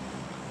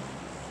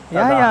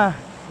யா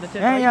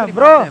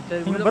ப்ரோ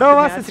நீங்க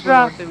ப்ரோவா சிஸ்டரா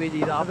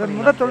அத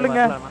முத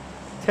சொல்லுங்க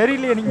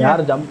சரியில்லையே நீங்க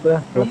யார் ஜம்ப்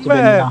ரொம்ப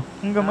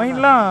உங்க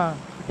மைண்ட்லாம்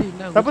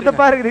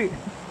தப்பா இருக்குது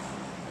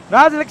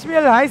ராஜலட்சுமி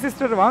ஹாய்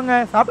சிஸ்டர் வாங்க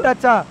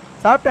சாப்பிட்டாச்சா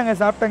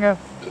சாப்பிட்டாங்க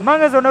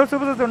அம்மாங்க சொன்னவர்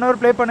சூப்பர் சஸ்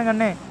சொன்னவர் ப்ளே பண்ணுங்க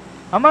அண்ணே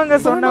அம்மாங்க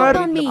சொன்னவர்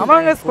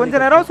அம்மாங்க கொஞ்ச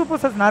நேரம்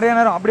சூப்பர் சஸ் நிறைய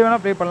நேரம் அப்படி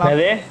வேணா ப்ளே பண்ணலாம்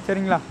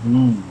சரிங்களா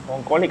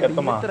உன் கோழி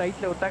கத்துமா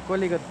ரைட்ல விட்டா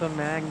கோழி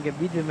கத்துனே இங்க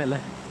BGMI ல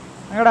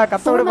எங்கடா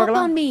கத்த விட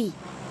பார்க்கலாம்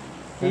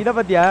இத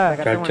பத்தியா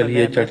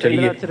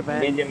चलिए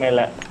BGMI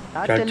ல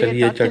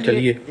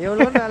चलिए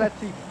எவ்வளவு நாள்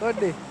ஆச்சு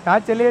போடு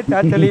சாச்சலியே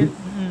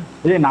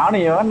ஏய்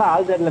நானும் எவன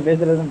ஆல் சைடுல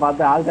பேசுறதுன்னு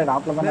பார்த்து ஆல் சைடு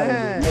ஆப்ல தான்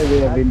இருக்கு இது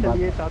அப்படினு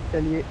பார்த்தேன்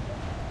சாச்சலியே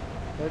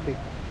போடு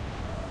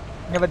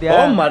இங்க பத்தியா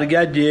ओ मर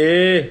गया जे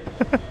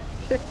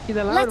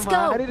இதெல்லாம் ஒரு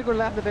மாதிரி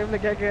இருக்குல்ல அந்த டைம்ல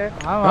கேக்க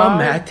ஆமா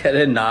मैं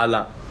तेरे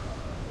नाला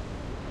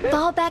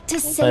Fall back to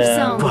safe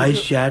zone.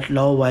 Voice chat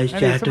low voice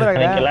chat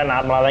எனக்கெல்லாம்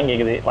நார்மலா தான்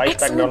கேக்குது வாய்ஸ்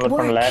பேக் டவுன்லோட்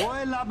பண்ணல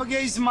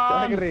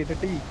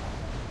டுட்டி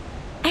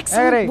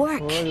Excellent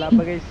work. ஓ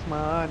லபகைஸ்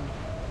மான்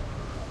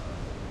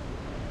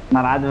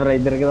நான் ராஜபுரம்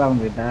இது இருக்குதா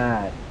உங்ககிட்ட?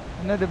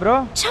 என்னது ப்ரோ?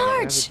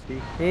 Charge.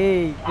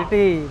 ஏய்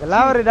கிட்டி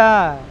இதெல்லாம் வருதா?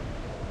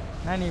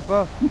 நான் இப்போ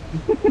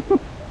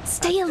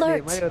Stay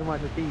alert. மாதிரி வருமா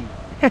சுட்டி?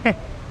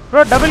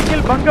 ப்ரோ டபுள்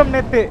கில் பங்கம்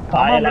நேத்து.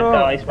 ஆமா வாயில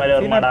ப்ரோ. வாய்ஸ் மாதிரி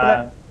வருமாடா.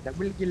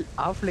 Double kill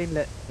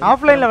ஆஃப்லைன்ல.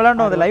 ஆஃப்லைன்ல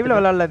விளையாண்டோம், அது லைவ்ல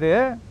விளையாடலது.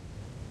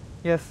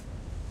 எஸ்.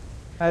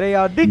 அரே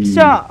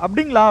அதிக்ஷா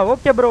அப்படிங்களா?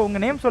 ஓகே ப்ரோ, உங்க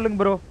நேம் சொல்லுங்க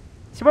ப்ரோ.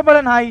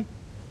 சிவபாலன் ஹாய்.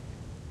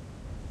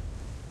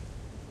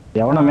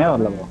 எவனுமே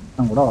வரல ப்ரோ.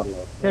 நான் கூட வரல.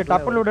 சரி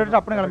டப்புல விட்டுட்டு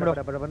டப்புன்னு கிளம்பிடுவோம்.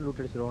 டப்பன்னு லூட்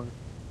அடிச்சிருவாங்க.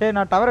 சரி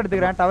நான் டவர்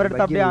எடுத்துக்கிறேன். டவர்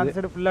எடுத்து அப்படியே அந்த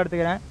சைடு ஃபுல்லா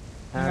எடுத்துக்கிறேன்.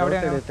 நீங்க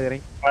அப்படியே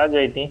எடுத்துறேன். ராஜ்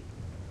ஐடி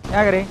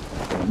யாகரே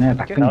என்ன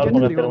டக்குன்னு டவர்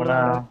பக்கத்துலனா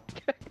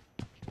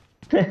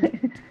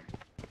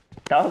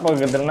டவர்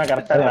பக்கத்துலனா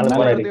கரெக்ட்டா மேல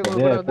நாலு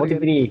இருக்குது.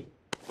 43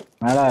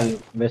 மேல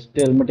வெஸ்ட்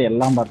ஹெல்மெட்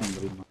எல்லாம் பார்த்தேன்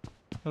தெரியுமா?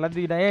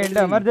 எல்லாத்துக்கிட்ட இந்த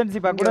எமர்ஜென்சி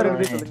பேக் கூட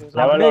இருக்குது.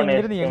 Level அப்படியே 1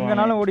 இங்க இருந்து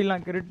எங்கனாலும்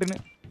ஓடிடலாம் கிரிட்டுன்னு.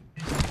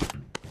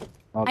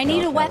 I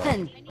need a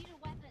weapon.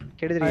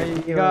 கெடுதிரி.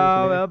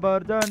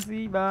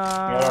 Emergency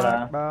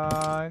back.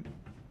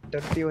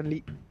 30 only.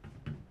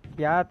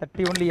 Yeah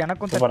 30 only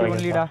எனக்கும் 30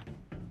 only டா.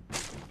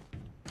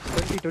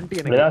 20 எனக்கு.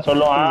 இப்படிதான்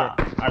சொல்லுவான்.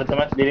 அடுத்த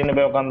மேட்ச் திடீர்னு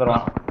போய்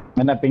உட்கார்ந்துருவான்.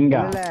 என்ன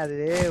பிங்கா? இல்ல அது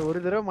ஒரு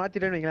தடவை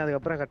மாத்திட்டேன்னு வைங்க அதுக்கு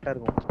அப்புறம் கரெக்ட்டா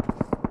இருக்கும்.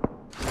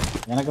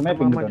 எனக்குமே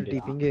பிங் 20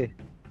 பிங்.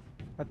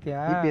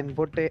 பாத்தியா? VPN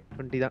போட்டு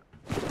 20 தான்.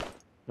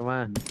 ஆமா.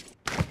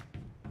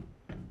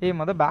 ஏய்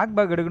மொத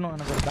பேக் எடுக்கணும்.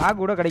 எனக்கு ஒரு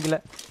பேக் கூட கிடைக்கல.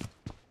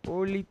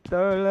 ஓலி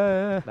தல.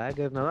 பேக்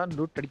இருந்தா தான்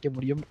லூட் அடிக்க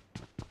முடியும்.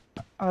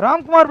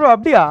 ராம்குமார் ப்ரோ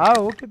அப்படியா?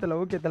 ஓகே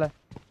தல.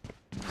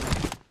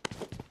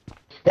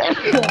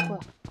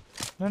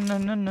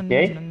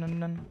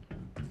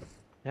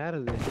 யார்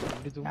அது?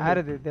 யார்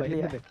இது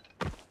தெரியல.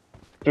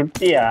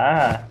 சுட்டியா?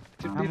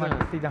 ஆமா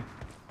சுட்டிதான்.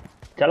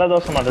 செல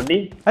தோசமா சுட்டி?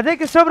 அஜய்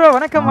கிருஷ்ணா ப்ரோ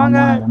வணக்கம் வாங்க.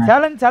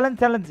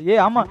 சேலஞ்ச்.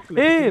 ஏய் ஆமா.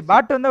 ஏய்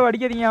பாட் வந்து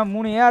அடிக்காதீங்க.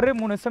 3 AR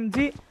 3 SMG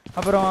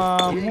அப்புறம்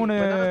 3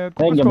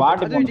 இங்க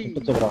பாட்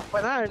போட்டு ப்ரோ.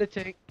 இப்பதான்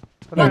அடிச்சேன்.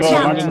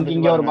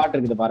 இங்க ஒரு பாட்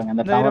இருக்குது பாருங்க.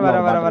 அந்த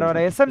டவர்ல வர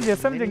SMG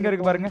எங்க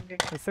இருக்கு பாருங்க.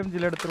 SMG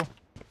ல எடுத்துறோம்.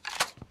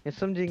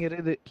 SMG இங்க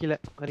இருக்குது கீழ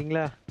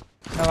வரீங்களா?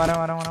 நான்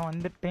வரேன்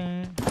வந்துட்டேன்.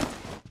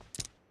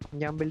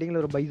 இங்க பில்டிங்ல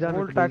ஒரு பைசான்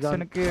வோல்ட்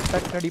ஆக்ஷனுக்கு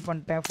டக் ரெடி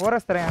பண்ணிட்டேன்.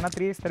 4S தரேன். ஆனா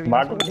 3S தருவீங்க.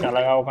 பாட்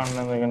அழகா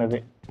உட்கார்ந்திருக்குனது.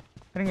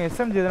 இருங்க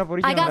SMG எதனா I got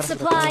பொறிக்க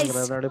supplies.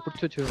 அதோட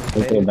புடிச்சு வச்சு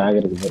பேக்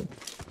இருக்குது.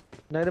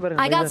 நான் இது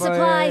I got பாருங்க.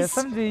 supplies.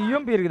 SMG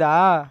UMP இருக்குதா?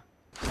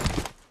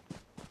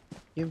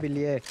 UMP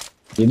இல்லையே.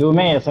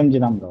 இதுவுமே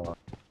SMG தான் ப்ரோ.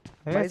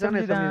 பைசான்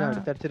SMG தான்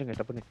எடுத்து அடிச்சிருங்க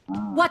டப்புன்னு.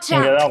 Watch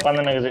இங்க out. தான்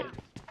உட்கார்ந்துனுக்குது.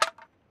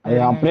 அது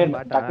அப்படியே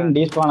டக்குன்னு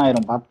டீஸ்பான்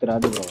ஆயிரும்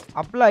பாத்துறாது ப்ரோ.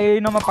 அப்பல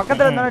நம்ம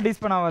பக்கத்துல இருந்தானே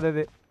டீஸ்பான்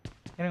ஆகாது.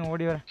 இருங்க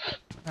ஓடி வரேன்.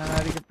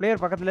 அதுக்கு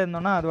பிளேயர் பக்கத்துல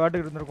இருந்தோம்னா அது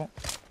வாட்டுக்கு இருந்திருக்கும்.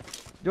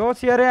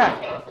 ஜோசியரே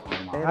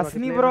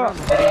அஸ்னி ப்ரோ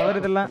அவர்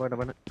இதெல்லாம்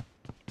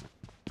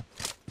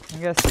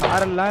இங்க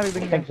ஸ்டார் எல்லாம்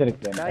இருக்குங்க.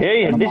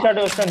 ஏய் ஹெட் ஷாட்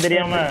வச்சேன்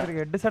தெரியாம.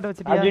 Head shot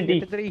வச்சிட்டியா? RGT.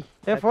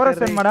 ஏய் 4S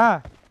வேணுமாடா?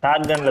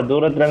 ஷாட் கன்ல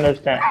தூரத்துல இருந்து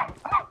வச்சேன்.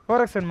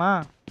 4S வேணுமா?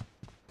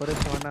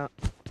 4S வேணா.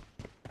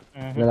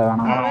 இல்ல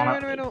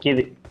வேணாம்.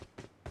 கிது.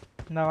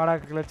 இந்த வாடா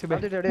கிளட்ச் பே.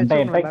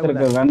 டெக்ஸ்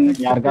இருக்கு வென்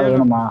யாருக்காவது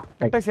வேணுமா?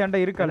 டெக்ஸ்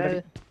என்கிட்ட இருக்கு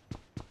ஆல்ரெடி.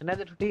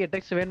 என்னது 20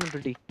 TX வேணும்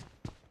 20.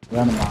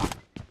 வேணுமா?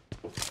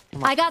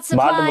 I got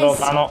pot bro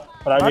supplies. காணோம்.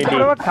 ராஜிடி.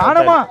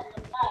 காணுமா?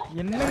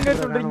 என்னங்க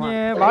சொல்றீங்க?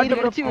 பாட்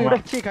ப்ரோ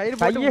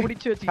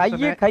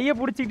கையை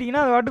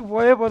புடிச்சிட்டீங்கன்னா அது வாட்டுக்கு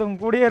போயே போதும்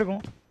கூடயே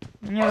இருக்கும்.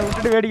 நீங்க அதை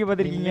விட்டுட்டு வேடிக்கை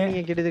பார்த்திருக்கீங்க.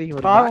 நீங்க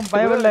கேட்டதீங்க. பாவம்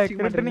பயவல்ல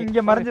கிரிட்டுன்னு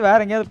இங்க மறைஞ்சு வேற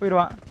எங்கயாவது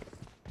போயிடுவான்.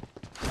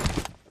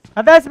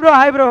 அதாஸ் ப்ரோ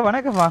ஹாய் ப்ரோ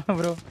வணக்கம் வாங்க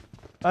ப்ரோ.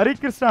 ஹரி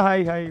கிருஷ்ணா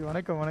ஹாய்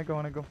வணக்கம்.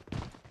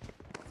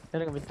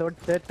 எனக்கு வித்தவுட்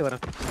தேர்ட்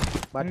வரேன்.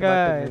 அங்க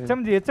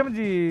HMG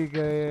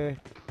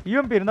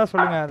UMP இருந்தா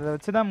சொல்லுங்க. அதை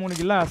வச்சு தான் 3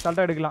 கில்ல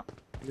அசால்ட்டா எடுக்கலாம்.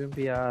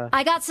 UMPயா?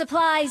 I got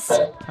supplies.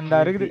 அந்த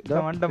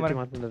இருக்குது வண்ட மாதிரி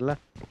மாத்துனதுல.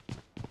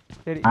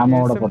 சரி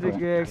ஆமாவோட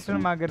SMG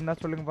எக்ஸ்டர்னல் மேக் இருந்தா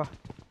சொல்லுங்கப்பா.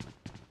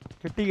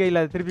 கிட்டி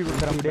கையில திருப்பி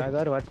கொடுத்துறேன் அப்படியே.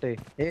 Other what.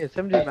 ஏய்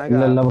SMG மேக்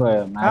இல்ல ப்ரோ.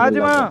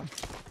 ராஜமா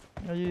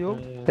ஐயோ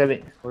சரி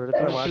ஒரு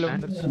இடத்துல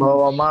வாட்.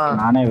 போவோமா?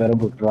 நானே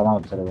வெறும் புட்ரா தான்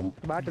வச்சிருக்கேன்.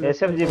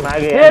 SMG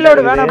make.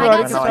 ஏலோடு வேணாம் ப்ரோ.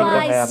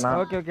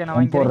 ஓகே நான்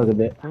M4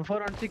 இருக்குது.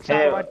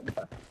 M416 what.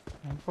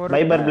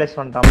 பைபர் பிளேஸ்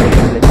பண்ணிட்டான்.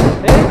 Fibre place.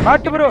 ஏய்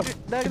பாட் ப்ரோ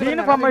இது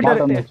யூனிஃபார்ம்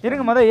ஆயிட்டாரு.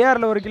 இருங்க மொத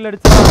ARல ஒரு கில்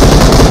அடிச்சு.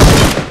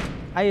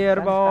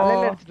 ஐயர் பா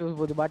தலையில அடிச்சிட்டு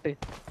போகுது பாட்.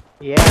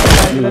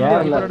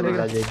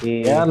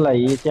 ஏர்ல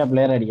ஈஸியா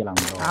பிளேயர் அடிக்கலாம்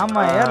ப்ரோ.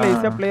 ஆமா ஏர்ல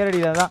ஈஸியா பிளேயர்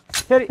அடிக்கலாம்.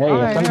 சரி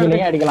SMG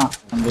லயே அடிக்கலாம்.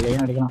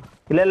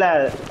 இல்ல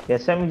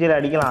SMG ல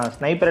அடிக்கலாம்.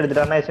 ஸ்னைப்பர்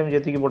எடுத்துட்டானா SMG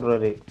தூக்கி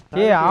போட்டுறாரு.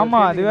 ஏய் ஆமா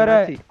அது வேற.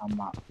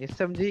 ஆமா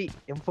SMG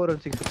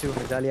M416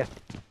 வச்சு ஜாலியா.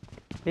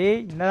 ஏய்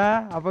என்னடா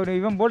அப்ப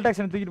இவன் போல்ட்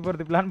ஆக்ஷன் தூக்கிட்டு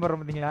போறது பிளான்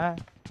பண்றோம் பாத்தீங்களா?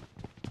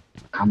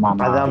 ஆமா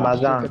அதான்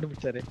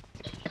கண்டுபிடிச்சாரு.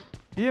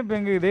 இப்போ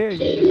எங்க இது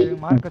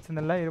மார்க்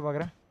வச்சிருந்தல இரு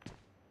பாக்குறேன்.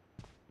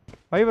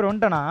 பைபர்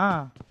வந்துட்டானா?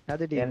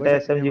 என்கிட்ட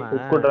SMG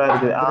குக்குட்ரா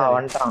இருக்கு.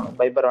 வந்துட்டான்.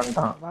 பைபர்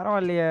வந்துட்டான்.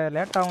 பரவாயில்லையே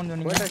லேட் ஆகும்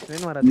சொன்னீங்க.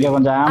 இங்க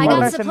கொஞ்சம் ஆமா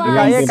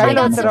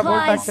கையில வச்சிர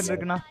போல்ட் ஆக்ஷன்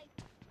இருக்குனா.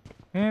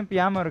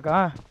 பியாம இருக்கா?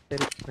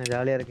 சரி நான்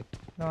ஜாலியா இருக்கு.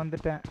 நான்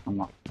வந்துட்டேன்.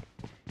 ஆமா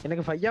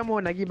எனக்கு ஃபையாமோ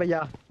நகி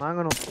பையா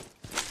வாங்கணும்.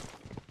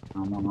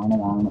 ஆமா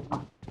நானும் வாங்கணும்.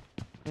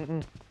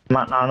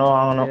 நானும்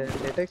வாங்கணும்.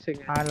 டெக்ஸ்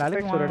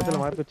ஒரு இடத்துல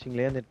மார்க்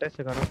வச்சிங்களே அந்த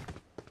டெக்ஸ் காணோம்.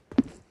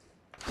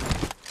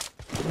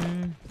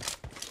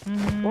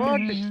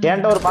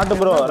 ஏன்ட்ட ஒரு பாட்டு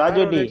ப்ரோ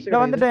ராஜோட்டி இத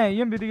வந்துட்டேன்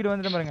யூஎம்பி தூக்கிட்டு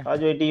வந்துட்டேன் பாருங்க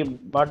ராஜோட்டி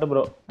பாட்டு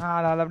ப்ரோ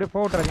அத அப்படியே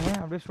போட்டுறீங்க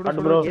அப்படியே சுடு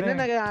பாட்டு bro.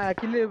 என்னென்ன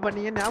கில்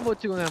பண்ணீங்க ஞாபகம்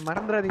வச்சுக்கோங்க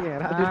மறந்துடாதீங்க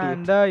ராஜோட்டி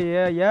இந்த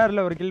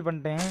ஏர்ல ஒரு கில்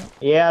பண்ணிட்டேன்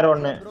ஏஆர்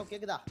 1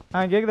 கேக்குதா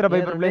கேக்குதுடா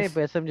பைப்பர் ப்ளே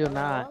இப்ப SMG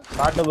ஒண்ணா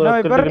பாட்டு ப்ரோ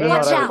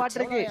Watch out. பாட்டு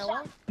இருக்கு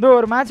இந்த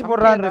ஒரு மேட்ச்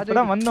போடுறாங்க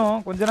இப்பதான் வந்தோம்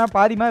கொஞ்ச நேரம்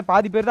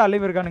பாதி பேர் தான்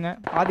அலைவ் இருக்கானுங்க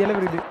பாதி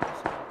அலைவ் இருக்குது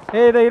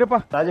ஏய் இத இருப்பா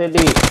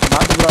ராஜோட்டி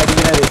பாட்டு ப்ரோ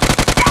அடிக்கிறாரு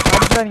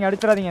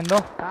அடிச்சிராதீங்க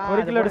இந்தோ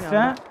ஒரு கில்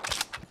அடிச்சிட்டேன்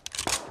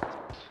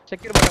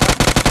செக்யூர்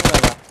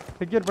பண்ணுடா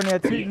செக்யூர்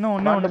பண்ணியாச்சு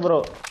இன்னும் பாட்டு ப்ரோ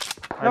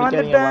நான்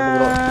அடிக்காதீங்க பாட்டு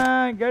ப்ரோ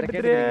வந்துட்டேன்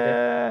கேட்டுட்டு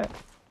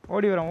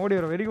ஓடி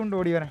வரேன் வெடிகுண்டு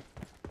ஓடி வரேன்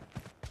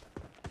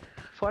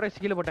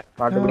ஃபாரஸ்ட் கீழ போட்டேன்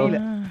பாட்டு bro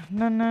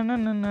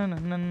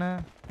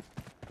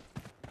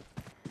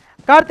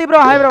Karthi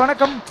bro hi bro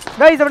வணக்கம்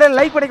गाइस அப்படியே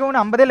லைக்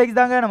பண்ணிக்கோங்க 50 லைக்ஸ்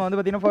தாங்க நம்ம வந்து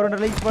பாத்தீங்கன்னா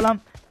 400 லைக்ஸ் போலாம்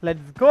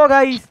லெட்ஸ் கோ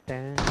गाइस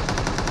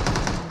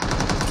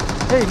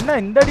ஏய் என்ன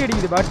இந்த அடி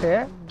அடிக்குது பாட்டு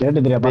கேட்டு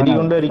தெரியா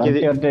வெடிகுண்டு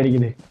அடிக்குது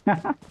அடிக்குது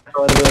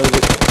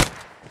வருது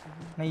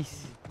நைஸ்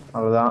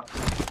அவ்வளவுதான்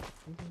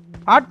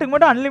ஆட்டுக்கு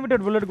மட்டும்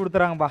அன்லிமிட்டட் புல்லட்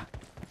கொடுத்துறாங்கப்பா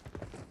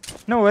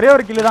இன்னும் ஒரே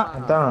ஒரு கில் தான்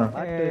அதான்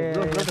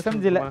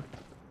SMG ல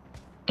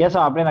கேசா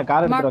அப்படியே நான்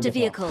கார் Marked a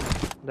எடுத்துட்டு vehicle.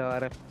 இந்த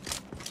வரேன்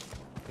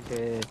ஓகே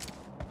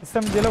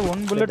SMG ல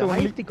 1 புல்லட்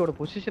ஒன்லி மைத்திக்கோட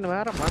பொசிஷன்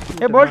வேற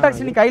மாத்தி ஏய் போல்ட்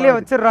ஆக்ஷன் நீ கையிலே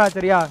வச்சிரறா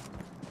சரியா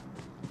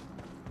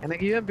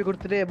எனக்கு UMP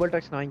கொடுத்துட்டு போல்ட்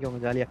ஆக்ஷன்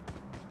வாங்கிக்கோங்க ஜாலியா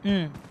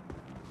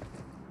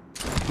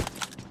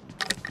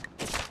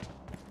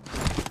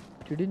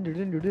டிடின்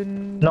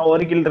இன்னும்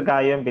ஒரு கில் இருக்கா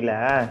ஐஎம்பில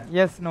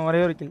எஸ் நான்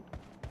ஒரே ஒரு கில்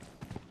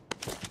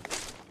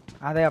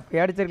அதை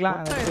அப்படியே அடிச்சிருக்கலாம்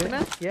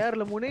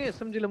ஏர்ல 3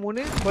 SMG ல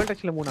 3 போல்ட்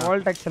ஆக்ஷன்ல 3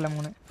 வால் டாக்ஸ்ல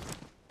 3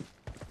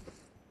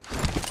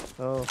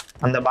 ஓ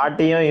அந்த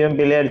பாட்டியும்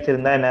ஐஎம்பிலே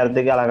அடிச்சிருந்தா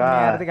நேரத்துக்கு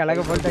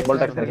அழகா போல்ட்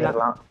டாக்ஸ்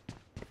அடிக்கலாம்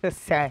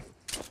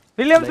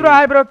Williams bro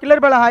hi bro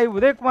killer பால ஹாய்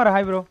உதயகுமார்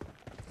ஹாய் ப்ரோ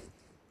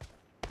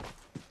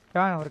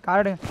வாங்க ஒரு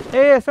கார்டு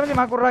ஏய் SMG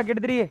மாக்குறா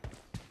கெடுத்துறீ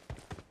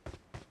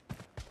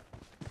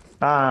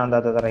அந்த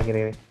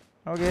தரக்கிறேன்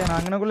ஓகே நான்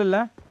அங்கனக்குள்ள இல்ல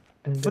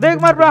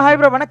உதயகுமார் ப்ரோ ஹாய்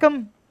ப்ரோ வணக்கம்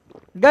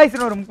गाइस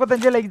இன்னொரு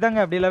 35 லைக் தாங்க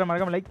அப்படியே எல்லாரும்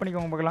மறக்காம லைக்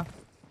பண்ணிக்கோங்க பார்க்கலாம்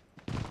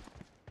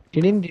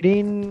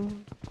டிடின்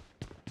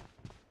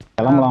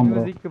கிளம்பலாம்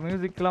ப்ரோ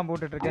மியூசிக்லாம்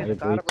போட்டுட்டு இருக்கேன்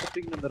கார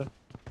படுத்துங்க வந்துறேன்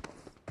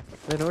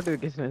இந்த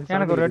நோட்டிஃபிகேஷன்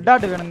எனக்கு ஒரு ரெட்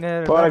டாட் வேணுங்க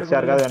 4x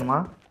யாருக்காவது வேணுமா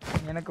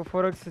எனக்கு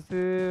 4x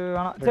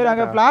வேணாம் சரி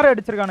அங்க ஃபிளார்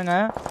அடிச்சிருக்கானுங்க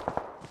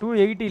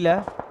 280 ல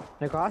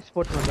எனக்கு காசு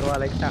போட்டு வந்துருவா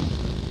லைட்டா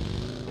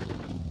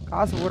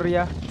காசு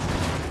போடுறியா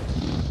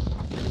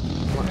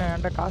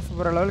என்கிட்ட காசு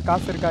போடுற லெவல்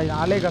காசு இருக்கா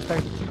நாளே காசு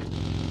ஆயிடுச்சு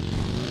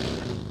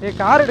ஏய்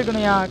கார்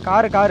எடுக்கணும்யா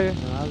கார் கார்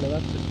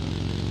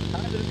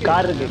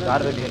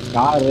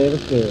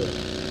இருக்கு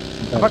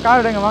அப்ப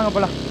கார் எடுங்க வாங்க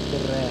போலாம்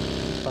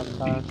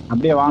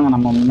அப்படியே வாங்க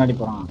நம்ம முன்னாடி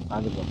போறோம்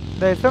அதுக்கு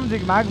இந்த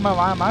SMGக்கு மேக்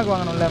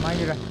வாங்கணும்ல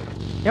வாங்கிடுறேன்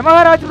எம்மா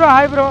Raj bro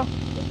hi bro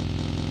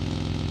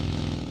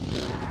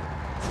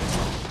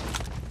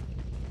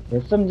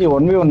SMG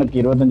 1v1க்கு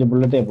 25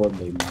 புல்லட்டே போதும்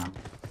தெரியுமா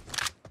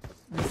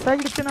மிஸ்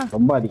ஆகிடுச்சுனா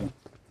ரொம்ப அதிகம்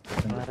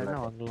என்ன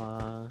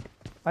வாங்கலாம்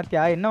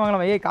பாத்தியா என்ன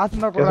வாங்கலாம் ஏய் காசு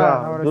இருந்தா கூட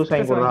நான் ஒரு ஜூஸ்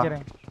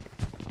வாங்கிக்கிறேன்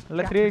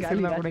இல்ல 3x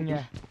இருந்தா கொடுங்க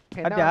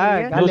பாத்தியா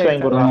ஜூஸ்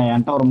வாங்கி கொடுங்க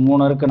என்கிட்ட ஒரு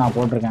 3 இருக்கு நான்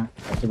போட்டுருக்கேன்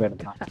வச்சு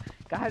போயிடலாம்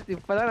காசு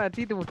இப்பதான் நான்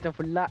தீத்து முடிச்சேன்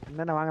ஃபுல்லா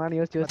என்னென்ன வாங்கலாம்னு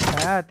யோசிச்சு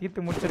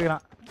தீத்து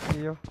முடிச்சிருக்கான்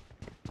ஐயோ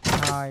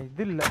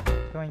இது இல்ல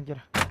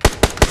வாங்கிக்கிறேன்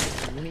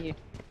நீங்க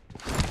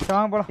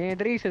வாங்க போலாம் ஏன்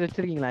 3x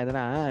வச்சிருக்கீங்களா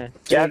இதெல்லாம்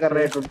क्या कर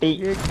रहे टुट्टी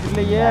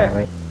இல்லையே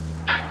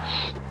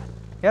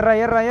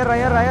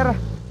ஏறா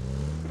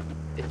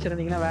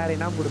வச்சிருந்தீங்கன்னா வேற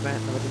என்ன கொடுப்பேன்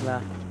பாத்தீங்களா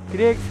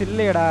 3x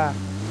இல்லையடா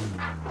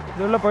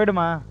இது உள்ள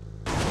போய்டுமா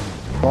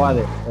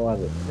போவாது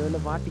இதுல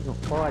மாட்டிக்கும்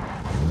போவாது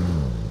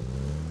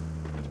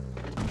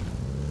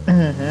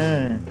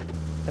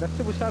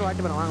ரெஸ்ட் புஷார்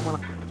வாட்டி பண்ண வாங்க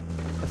போலாம்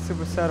ரெஸ்ட்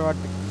புஷார்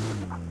வாட்டி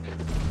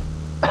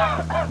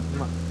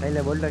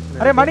கையில போல்ட்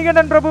ஆக்ஷன் அரே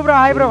மணிகண்டன் பிரபு ப்ரோ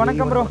ஹாய் ப்ரோ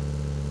வணக்கம் ப்ரோ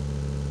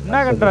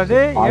என்ன கண்றது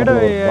ஏடு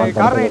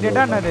கார்னர்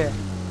டேட்டா என்னது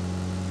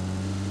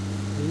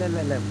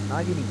இல்ல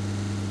நாகினி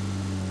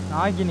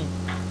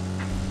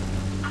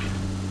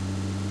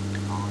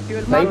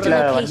ரைட்ல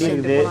வண்டி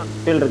இருக்குது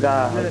ஃபீல் இருக்கா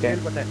ஓகே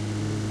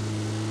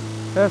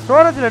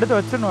ஸ்டோரேஜ்ல எடுத்து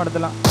வச்சிரணும்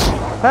அடுத்தலாம்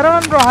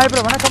சரவணன் ப்ரோ ஹாய்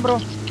ப்ரோ வணக்கம் ப்ரோ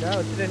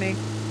வச்சிட்டேனே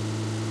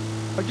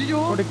அஜிஜோ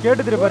ஒரு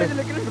கேட்டுது பாரு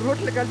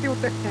ரோட்ல கழட்டி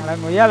விட்டேன் அட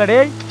மொய்யால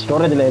டேய்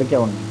ஸ்டோரேஜ்ல இருக்கே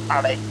ஒண்ணு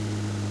அடே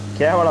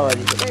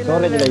கேவலவாதி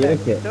ஸ்டோரேஜ்ல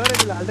இருக்கு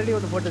ஸ்டோரேஜ்ல ஆல்ரெடி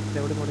ஒன்னு போட்டு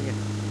வச்சிட்டேன் விடுங்க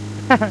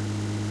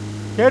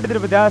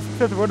கேட்டுது பாத்தியா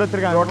 6 போட்டு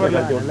வச்சிருக்காங்க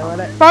நல்ல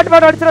வேளை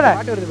பாட்டு அடிச்சிராத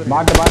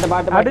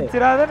பாட்டு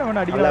அடிச்சிராத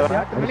ஒன்னு அடிக்கலாம்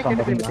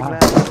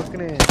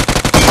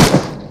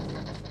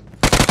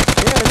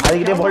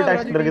அதுக்கிட்டே போல்ட்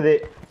ஆக்ஷன் இருக்குது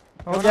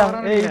ஓகே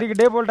ஏய் இதுக்கு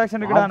டே போல்ட்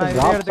ஆக்ஷன் இருக்குடா நான்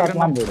இதே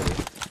எடுத்துக்கிறேன்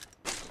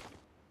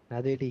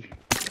அதேடி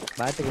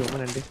பாட்டுக்கு ரொம்ப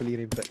நன்றி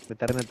சொல்லிக்கிறேன் இப்ப இந்த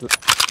தருணத்துல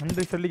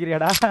நன்றி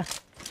சொல்லிக்கிறியாடா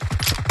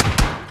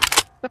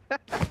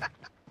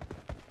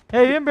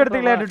ஏய் யூஎம்பி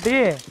எடுத்துக்கல டுட்டி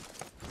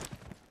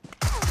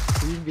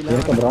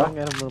இருக்கு bro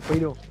நம்ம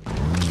போய்றோம்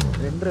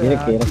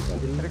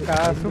இருக்கா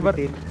super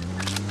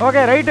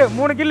okay right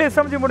 3 kill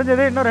SMG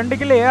முடிஞ்சது இன்னும்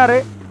 2 kill AR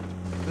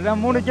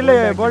 3 kill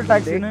bolt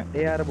action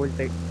AR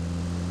bolt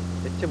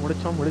வெச்சு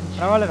முடிச்சோம் முடிஞ்சு.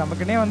 பரவாயில்ல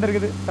நமக்குன்னே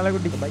வந்திருக்குது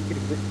தலைக்குட்டி. பைக்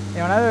இருக்குது.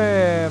 எவனாவது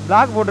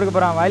பிளாக் போட்டுருக்க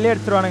போறான் வயலே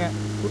அடிச்சிருவானுங்க.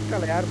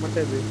 குட்கால யார்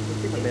மட்டது?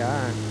 குட்டி மண்டையா?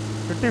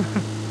 சுட்டி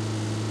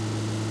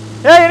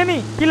ஏய் எனிமி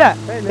கீழ.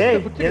 ஏய்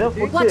ஏதோ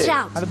Watch புடிச்சு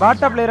out! அது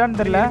பாட்டா பிளேயரான்னு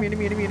தெரியல.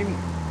 enemy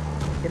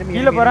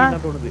கீழ போறேன்.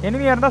 தான் தோணுது.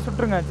 எனிமியா இருந்தா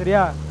சுட்டுருங்க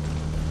சரியா?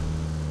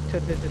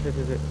 சரி.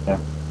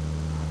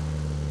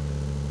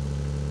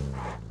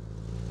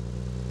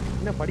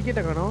 என்ன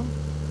படிக்கட்ட காணோம்?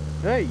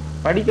 ஏய்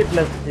படிக்கட்டுல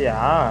இருந்துச்சியா?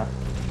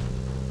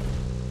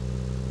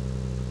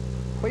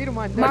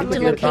 போயிருமா இந்த Mark the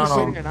இடத்துல location.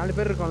 போயிருங்க. 4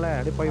 பேர் இருக்கோம்ல.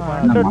 அப்படியே போய் பா.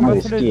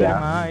 100%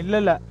 தெரியுமா?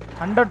 இல்ல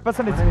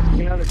 100%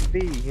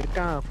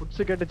 இருக்கான்.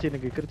 ஃபுட்ஸ் கேட்டுச்சு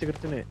எனக்கு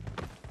கிறுச்சுன்னு.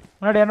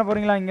 முன்னாடி என்ன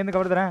போறீங்களா? இங்க இருந்து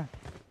கவர் தரேன்.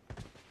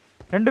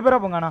 2 பேரா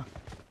போங்க அண்ணா.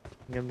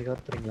 இங்க இருந்து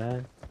கவர் தரீங்களா?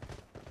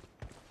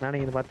 நானே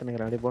இங்க பாத்து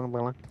நிக்கிறேன். அப்படியே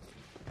போகலாம்.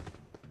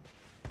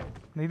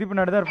 இது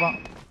பின்னாடி தான் இருப்பான்.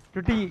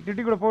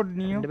 டுட்டி கூட போடு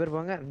நீயும். 2 பேர்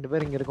போங்க. 2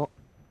 பேர் இங்க இருக்கோம்.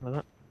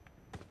 அதான்.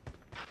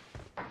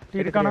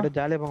 இருக்கானா?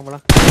 ஜாலியா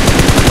போங்கலாம்.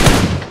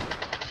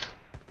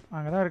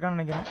 அங்கதான் இருக்கான்னு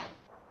நினைக்கிறேன்.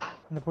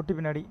 இந்த பொட்டி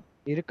பின்னாடி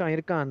இருக்கான்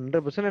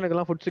 100%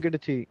 எனக்கெல்லாம் ஃபுட்ஸ்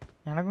கேட்டுச்சு.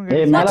 எனக்கும்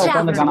ஏய் மேல Watch out.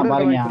 உட்கார்ந்திருக்கானா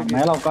பாருங்க.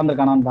 மேல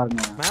உட்கார்ந்திருக்கானான்னு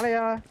பாருங்க.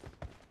 மேலயா?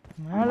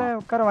 மேல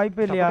உட்கார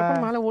வாய்ப்பே இல்லையா?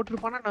 மேல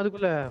ஓட்டிருப்பானா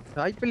அதுக்குள்ள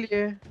வாய்ப்பு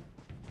இல்லையே.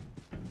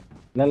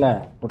 இல்ல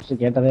புடிச்சு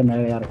கேட்டதே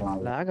மேலயா இருக்கலாம்.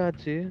 லாக்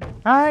ஆச்சு.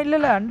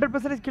 இல்ல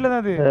 100% கீழ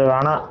தான் அது.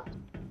 வேணா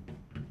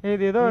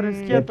இது ஏதோ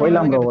ரிஸ்கியா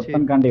போயிடலாம் ப்ரோ.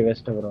 ஒருத்தன் காண்டி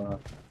வேஸ்ட் ப்ரோ.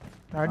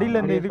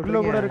 அடியில இந்த இதுக்குள்ள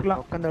கூட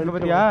இருக்கலாம். உட்கார்ந்து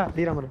பாத்தியா?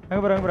 அடிராமர். அங்க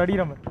பாரு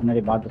அடிராமர்.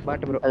 முன்னாடி பாட்டு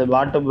பாட்டு ப்ரோ. அது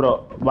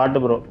பாட்டு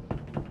ப்ரோ.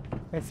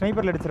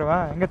 ஸ்னைப்பர்ல அடிச்சிரவா?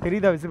 எங்க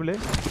தெரியுதா விசிபிள்?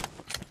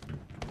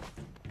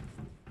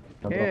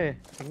 ஏய்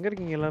எங்க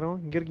இருக்கீங்க எல்லாரும்?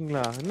 இங்க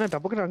இருக்கீங்களா? என்ன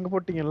டபக்குன்னு அங்க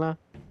போட்டீங்க எல்லாம்?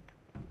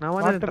 நான்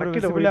வந்து வாட்டர்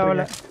ட்ரக்கில விசிபிள்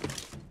ஆவல.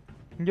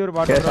 இங்க ஒரு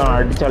பாட்டு. கேசா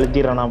அடிச்சு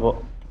அழுத்திறானா போ.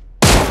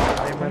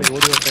 அதே மாதிரி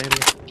ஓடி வரேன்.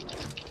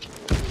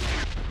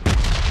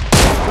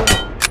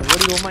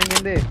 ஓடி ஓமா இங்க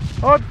இருந்து.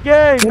 ஓகே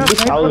இன்னும்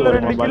ஸ்னைப்பர்ல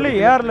 2 kill,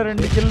 ஏஆர்ல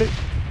 2 kill.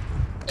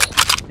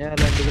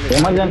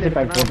 Emergency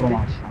back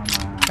போட்டுருமா?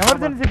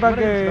 Emergency back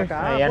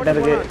என்கிட்ட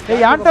இருக்கு.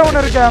 ஏய் யான்ட்ட ஒன்னு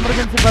இருக்கு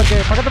எமர்ஜென்சி பேக்.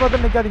 பக்கத்துல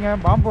பக்கத்துல நிக்காதீங்க.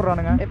 பாம்பு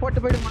போடுறானுங்க. ஏய்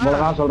போட்டு போய்டுமா?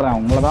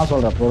 உங்கள தான்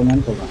சொல்றேன்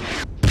பொறுமைன்னு சொல்றேன்.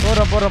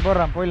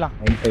 போறேன் போயிடலாம்.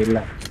 என்கிட்ட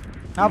இல்ல.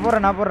 நான்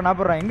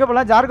போறேன். எங்க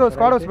போலாம்? ஜார்கோ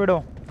ஸ்குவாட் ஹவுஸ்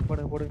போய்டும்.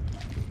 போடு.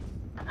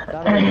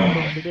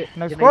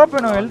 எனக்கு ஸ்கோப்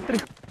வேணும். L3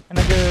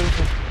 எனக்கு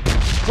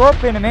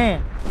ஸ்கோப் வேணுமே.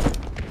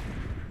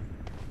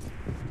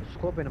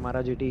 ஸ்கோப் என்ன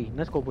மராஜிட்டி?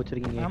 என்ன ஸ்கோப்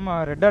வச்சிருக்கீங்க? ஆமா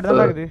ரெட் டாட்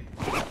தான் இருக்குது.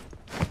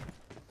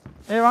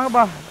 ஏய்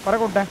வாங்கப்பா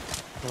பறக்க விட்டேன்.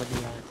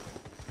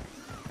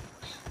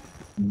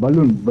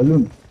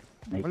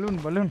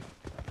 பலூன்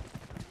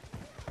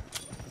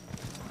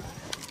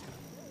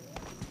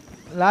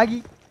லாகி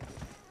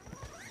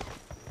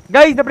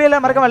गाइस அப்படியே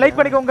எல்லாம் மறக்காம லைக்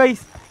பண்ணிக்கோங்க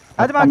गाइस.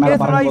 அதுமா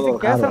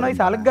கேசவ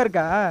நாய்ஸ் அழகா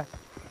இருக்கா?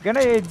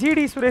 கணே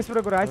ஜிடி சுரேஷ்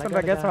ப்ரோ ஒரு ஆயிஸ்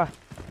பண்றா. கேசவா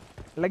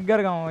அழகா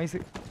இருக்கா அவன் voice.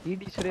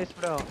 GT Suresh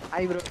bro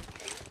hi bro.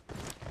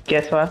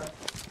 Keshava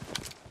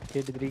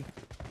கேட்குதுடி.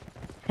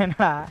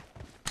 என்னடா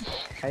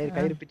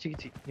கயிறு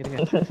பிச்சிக்கிச்சு. இருங்க.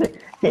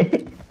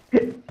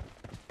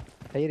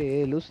 கயிறு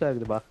லூஸ்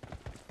ஆகுது பா.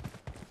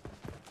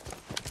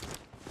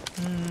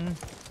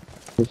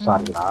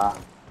 சாரிடா.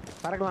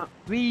 பறக்கலாம்.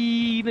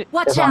 வீணு.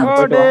 Watch out!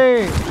 ஓடே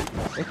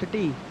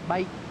FD by.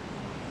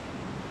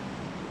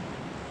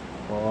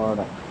 போட.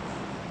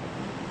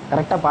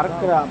 கரெக்ட்டா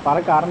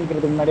பறக்க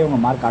ஆரம்பிக்கிறதுக்கு முன்னாடி உங்க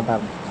மார்க் காட்ட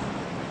ஆரம்பிச்சு.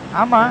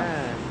 ஆமா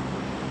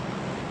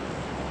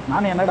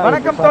நான் என்னடா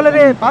வணக்கம்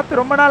தோழரே. பார்த்து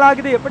ரொம்ப நாள்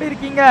ஆகுது. எப்படி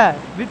இருக்கீங்க?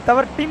 With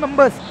our team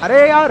members.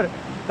 Array யார்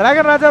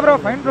டிராகன் ராஜா ப்ரோ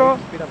ஃபைன் ப்ரோ.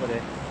 ஸ்பீடா போதே.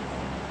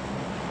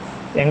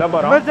 எங்க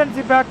போறோம்?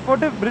 எமர்ஜென்சி பேக்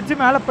போட்டு bridge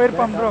மேல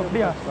போயிருப்பான் ப்ரோ.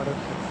 அப்படியே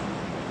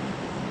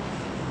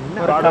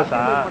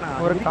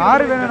ஒரு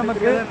கார் வேணும்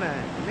நமக்கு.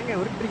 என்னங்க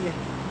உருட்டுறீங்க?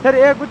 சரி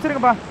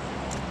குச்சிருங்கப்பா.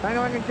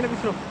 வாங்க கீழ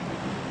பிஸ்றோம்.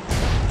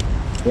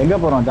 எங்க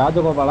போறோம்?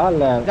 ஜார்கோபாலா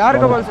இல்ல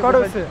ஜார்கோபால் ஸ்குவாட்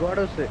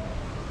ஹவுஸ்.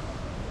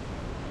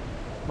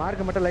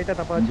 மார்க் மட்டும் லைட்டா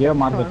தப்பா ஜியோ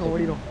மார்க் வச்சு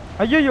ஓடிரும்.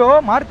 ஐயோ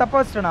மார் தப்பா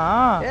வச்சிட்டனா?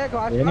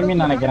 எனிமி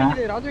நினைக்கிறேன்.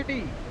 ராஜுட்டி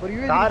ஒரு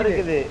யூஏவி கார்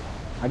இருக்குது.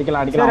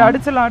 அடிக்கலாம். சரி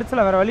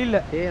அடிச்சலாம் வேற வழி இல்ல.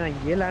 ஏய் நான்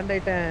இங்க லேண்ட்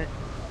ஆயிட்டேன்.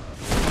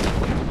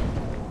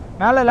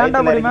 மேல லேண்ட்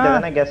ஆக முடியுமா?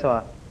 தானே கேசவா.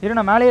 இரு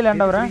நான் மேலேயே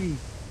லேண்ட் ஆவறேன்.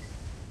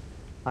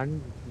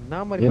 அண்ணா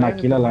மாதிரி நான்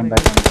கீழ லேண்ட்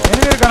ஆயிட்டேன்.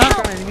 எனிமி இருக்கானா?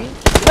 எனிமி.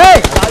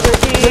 ஏய்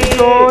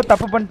ஐயோ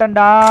தப்பு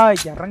பண்ணிட்டேன்டா.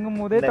 இறங்கும்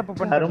போதே தப்பு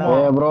பண்ணிட்டேன்.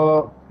 ஏய் ப்ரோ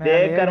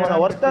டேய் கர்மனா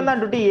ஒருத்தன்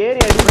தான் டுட்டி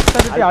ஏறி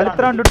அடி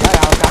அழுத்துறான் டுட்டி.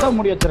 கதவு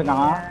மூடி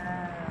வச்சிருக்கான்.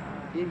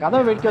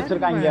 கதவு வெட்டி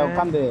வச்சிருக்கான் இங்க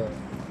உட்கார்ந்து.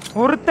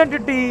 ஒருத்தன்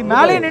டுட்டி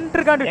மேலே நின்னுட்டு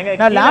இருக்கான். எங்க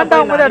நான் லேண்ட்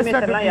ஆகும்போது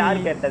அடிச்சான் எல்லாம் யார்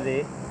டுட்டி. கேட்டது?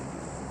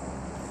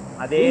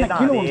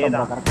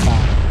 அதேதான். கரெக்ட்டா.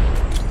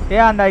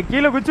 ஏய் அந்த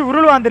கீழ குச்சி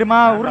உருளுவான்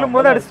தெரியுமா? உருளும்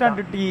போது அடிச்சான்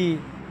டுட்டி.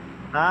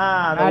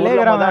 அந்த மேலே ஊர்ல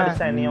இருக்கறான்.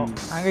 அடிச்சான் நீயும்.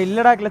 அங்க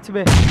இல்லடா கிளட்ச்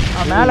பே.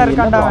 மேல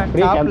இருக்கான்டா அவன்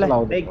டாப்ல.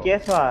 டேய்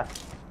கேசவா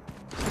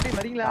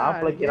வரீங்களா?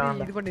 ஆப்லக்கிறான்.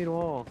 இது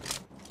பண்ணிடுவோம்.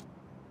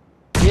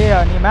 ஏய்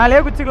நீ மேலேயே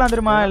குச்சிக்கலாம்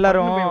தெரியுமா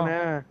எல்லாரும்?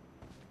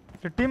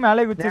 டுட்டி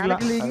மேலே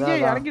குச்சிக்கலாம். இங்க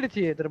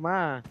இறங்கிடுச்சு தெரியுமா?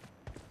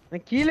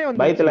 நான் கீழே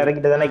வந்து பைக்ல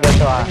இறக்கிட்டு தானே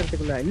கேசவா.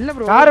 இல்ல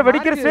ப்ரோ. கார்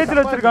வெடிக்கிற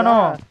ஸ்டேஜ்ல வச்சிருக்கானோ?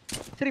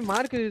 சரி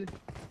மார்க்.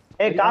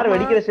 ஏய் கார்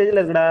வெடிக்கிற ஸ்டேஜ்ல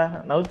இருக்குடா.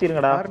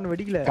 நவுத்திருங்கடா. கார்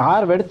வெடிக்கல.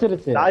 கார்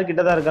வெடிச்சிருச்சு. கார்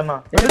கிட்ட தான் இருக்கேன்னா.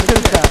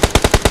 வெடிச்சிருச்சா?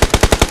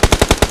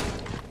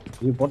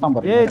 இது போட்டான்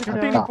பாருங்க. ஏய்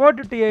சுட்டி நீ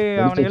போட்டுட்டு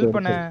அவனை ஹெல்ப்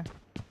பண்ண.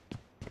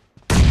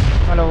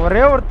 அவள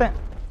ஒரே ஒருத்தன்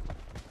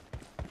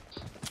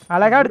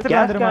அழகா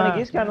அடிச்சிடலாம் தெரியுமா?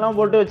 ஸ்கேன்லாம்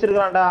போட்டு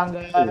வச்சிருக்கான்டா அங்க.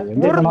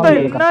 ஒருத்தன்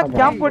என்ன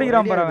கேம்ப்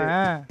அடிக்கிறான் பாரு அவன்.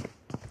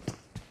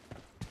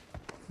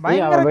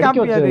 பயங்கர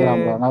கேம்ப் அது.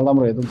 அதனால தான்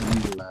ப்ரோ எதுவும் பண்ண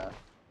முடியல.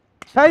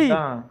 ஹை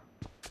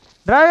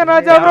டிராகன்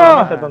ராஜா ப்ரோ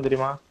செத்தம்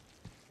தெரியுமா?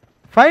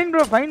 Fine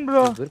bro fine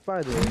bro. விருப்பா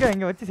இது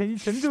இங்க வச்சு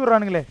செஞ்சு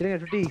விடுறானுங்களே. இருங்க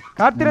சுட்டி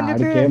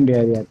காத்திரஞ்சிட்டு அடிக்கவே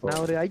முடியாது.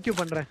 நான் ஒரு ஐக்யூ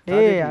பண்றேன்.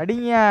 ஏய்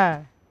அடிங்க.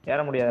 ஏற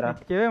முடியாதுடா.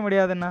 கேவே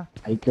முடியாதுன்னா.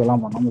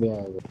 ஐக்கியலாம் பண்ண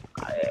முடியாது.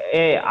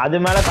 ஏய் அது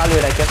மேல கால்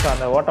வைடா கேஸ்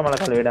அந்த ஓட்ட மேல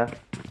கால் வைடா.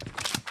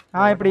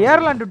 இப்படி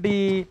ஏறலாம் டுட்டி.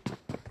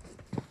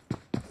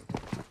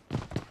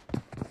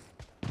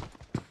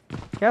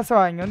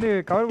 கேசவா இங்க வந்து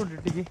கவர் போட்டு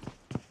டுட்டிக்கு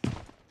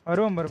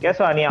வருவோம் பாரு.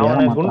 கேசவா நீ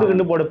அவனை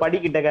குண்டு போடு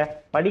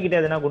படிக்கிட்ட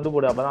எதுனா குண்டு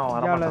போடு அப்பதான் அவன்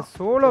யால வரமாட்டான்.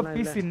 சோலோ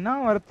பீஸ் என்ன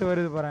வரத்து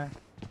வருது பாரு.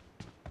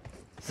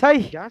 சை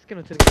கேஸ்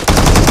கேன் வச்சிருக்கேன்.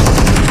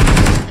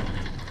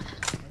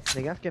 இந்த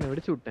கேஸ் கேனை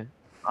வெடிச்சு விட்டேன்.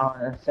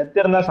 அவன் செத்து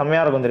இருந்தா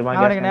செமையா இருக்கும் தெரியுமா?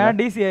 அவனுக்கு நேரா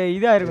டிசி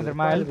இதா இருக்கும்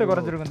தெரியுமா? ஹெல்த்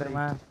குறைஞ்சிருக்கும்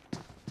தெரியுமா?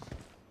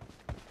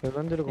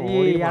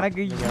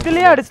 எனக்கு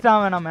இதுலயே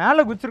அடிச்சிட்டான். நான்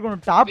மேல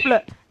குச்சிருக்கணும் டாப்ல.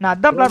 நான்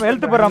அதான் பிளான்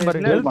ஹெல்த்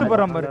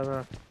போறான் பாரு.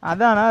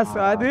 அதான்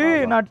அது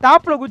நான்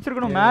டாப்ல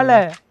குச்சிருக்கணும் மேல.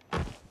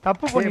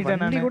 தப்பு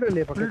பண்ணிட்டேன் நான். கூட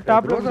இல்லையே பக்கத்துல.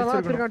 டாப்ல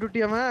குச்சிருக்கான்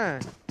டுட்டி அவன்.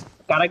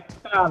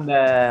 கரெக்ட்டா அந்த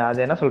அது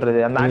என்ன சொல்றது?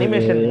 அந்த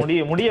அனிமேஷன்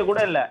முடிய கூட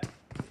இல்ல.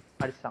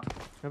 அடிச்சான்.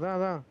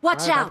 அதான்.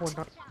 Watch out.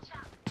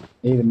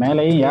 இது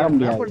மேலேயும் ஏற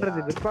முடியாது. என்ன பண்றது?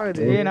 விருப்பா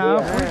இது. ஏய்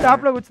நான் ஃபுல்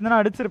டாப்ல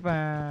குச்சிருந்தா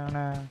அடிச்சிருப்பேன்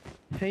நான்.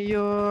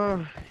 ஐயோ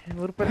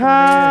ஒரு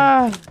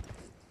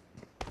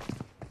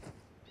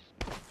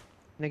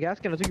இந்த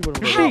கேஸ் கேன் தூக்கி போடு.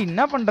 டேய்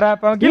என்ன பண்ற?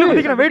 இப்ப அவன் கீழ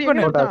குதிக்கணும் வெயிட்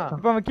பண்ணு.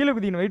 இப்ப அவன் கீழ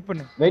குதிக்கணும் வெயிட்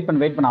பண்ணு. வெயிட்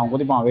பண்ணு அவன்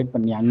குதிப்பான். வெயிட்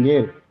பண்ணி அங்கேயே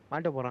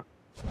மாட்ட போறான்.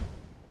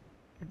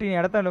 டேய்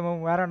இடத்துல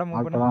வேற இடம் மூவ்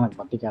பண்ணு. அதெல்லாம்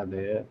எனக்கு பத்திக்காது.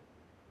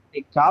 நீ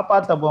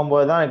காப்பாத்த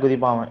போகும்போது தான் எனக்கு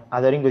குதிப்பான் அவன்.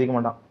 அது வரைக்கும் குதிக்க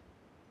மாட்டான்.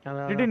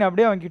 டேய் நீ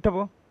அப்படியே அவன் கிட்ட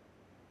போ.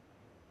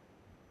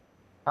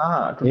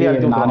 டுட்டி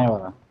அடிச்சு நானே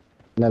வரேன்.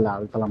 இல்ல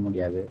அழுத்தலாம்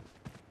முடியாது.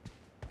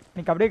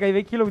 நீ அப்படியே கை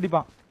வை கீழ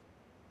குதிப்பான்.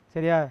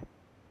 சரியா?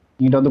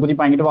 இங்கிட்ட வந்து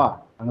குதிப்பான். இங்கிட்ட வா.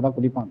 அங்கதான்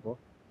குதிப்பான் இப்போ.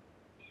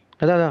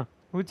 அதான்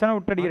ஊச்சனா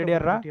விட்டு அடிக்க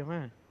ரெடியாறா?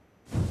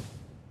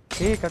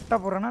 ஏய் கட்டா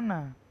போறானா என்ன?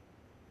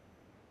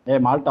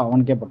 ஏய் மால்டா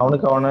அவனுக்கே போடு.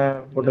 அவனே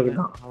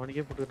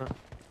போட்டுக்கிட்டான்.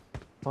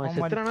 அவன்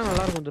செத்துறானா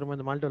நல்லா இருக்கும் தெரியுமா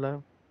இந்த மால்டோல?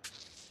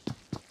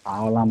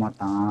 ஆவலாம்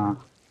மாட்டான்.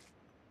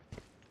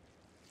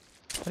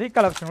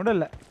 ரீகால் ஆப்ஷன் கூட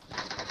இல்ல.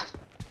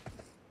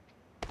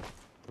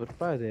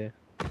 விருப்பா இது.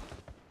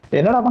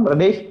 என்னடா பண்ற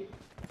டேய்?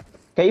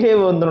 கையிலே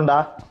வந்துரும்டா.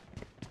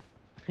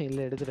 இல்ல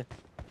எடுத்துறேன்.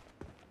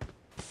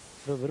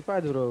 ப்ரோ விருப்பா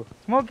இது ப்ரோ.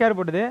 ஸ்மோக் யார்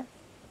போடுது?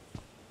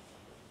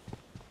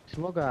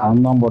 ஸ்மோக்கா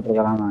அவன் தான்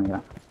போட்டுருக்கான்னு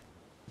நினைக்கிறேன்.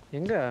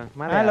 எங்க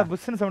மேல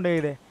புஷ்னு சவுண்ட்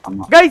கேக்குது.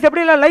 गाइस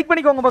எப்படி எல்லாம் லைக்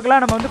பண்ணிக்கோங்க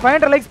பார்க்கலாம். நம்ம வந்து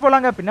 500 லைக்ஸ்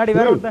போலாங்க. பின்னாடி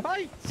வேற ஒருத்தன்.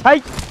 ஹை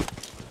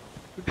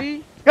குட்டி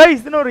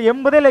गाइस இன்னும் ஒரு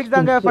 80 லைக்ஸ்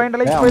தாங்க. 500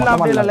 லைக்ஸ் போயிடலாம்.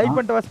 அப்படியே எல்லாம் லைக்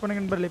பண்ணிட்டு வாட்ச்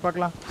பண்ணுங்க நண்பர்களே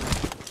பார்க்கலாம்.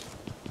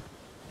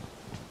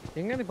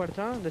 எங்க நீ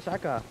படிச்சான் இந்த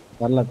ஷாக்கா?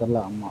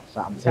 தெரியல அம்மா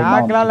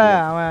ஷாக்லால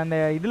அவன் அந்த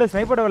இதுல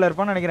ஸ்னைப்பர் வேல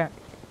இருப்பான்னு நினைக்கிறேன்.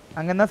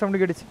 அங்க தான் சவுண்ட்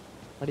கேட்டுச்சு.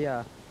 அடியா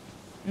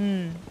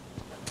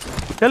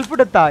செல்ஃப்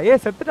டெத்தா?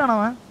 செத்துட்டானா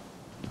அவன்?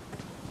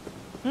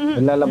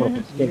 இல்ல ப்ரோ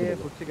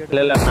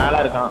இல்ல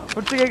மேல இருக்கான்.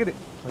 புடிச்சு கேக்குது.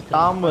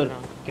 தாம்பர்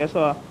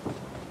கேசவா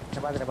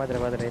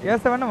பாத்துறேன்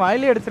கேசவன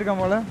வாயிலே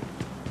அடிச்சிருக்கான் போல.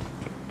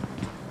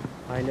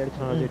 வாயிலே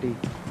அடிச்சான் டியூட்டி.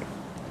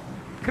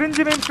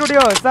 கிரிஞ்சி மீன்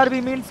ஸ்டுடியோ எஸ்ஆர்பி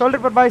மீன்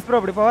சோல்டர் பர் பாய்ஸ்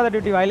ப்ரோ. அப்படி போகாத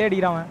டியூட்டி வாயிலே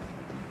அடிக்கிறான் அவன்.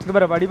 இங்க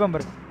பாரு அடிப்பான்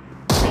பாரு.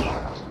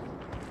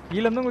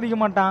 கீழ இருந்தும் குதிக்க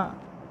மாட்டான்.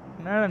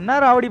 என்ன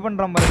ராவடி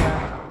பண்றான் பாருங்க.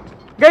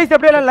 गाइस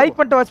அப்படியே எல்லாம் லைக்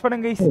பண்ணிட்டு வாட்ச்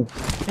பண்ணுங்க गाइस.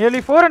 nearly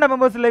 400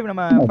 members live.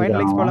 நம்ம 500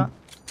 லைக்ஸ் போலாம்.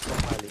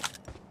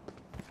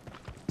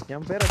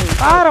 என் பேர்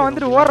பாற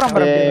வந்துட்டு ஓடுறான்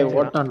பாரு.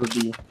 ஓட்டான்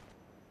டுட்டி.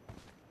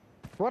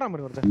 போறான்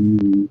பாரு ஒருத்தன்.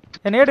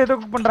 என்ன நேட் ஏதோ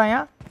குக்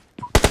பண்றான்யா?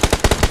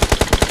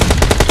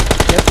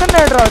 எத்தனை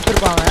நேட்ரா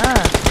வச்சிருப்பான்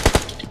அவன்?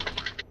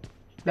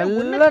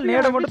 நல்ல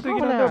நேட மட்டும்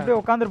தூக்கி வந்து அப்படியே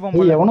உட்கார்ந்திருப்பான்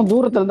போல. எவனோ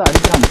தூரத்துல இருந்து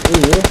அடிச்சான்.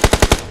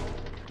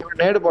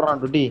 நேடு போறான்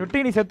டுட்டி. டுட்டி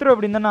நீ செத்துரு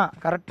அப்படி இருந்தானா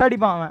கரெக்ட்டா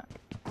அடிப்பான் அவன்.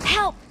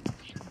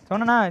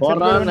 சொன்னனா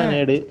போறான்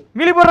நேடு.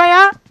 மீலி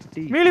போறான்யா?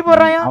 மீலி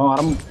போறான்யா?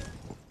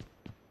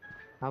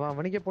 அவன்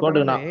அவனுக்கே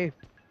போட்டுட்டான்.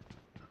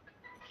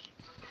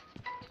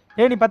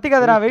 ஏய் நீ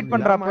பத்திக்காதடா வெயிட்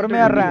பண்றா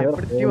பொறுமையா இருடா.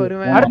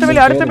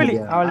 அடுத்த மிலி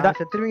அவள்தான்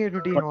செத்துருவீங்க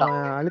டுட்டி.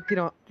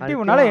 அழுத்திரான். டுட்டி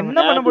உன்னால என்ன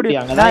பண்ண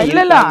முடியும்?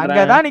 இல்ல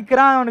அங்க தான்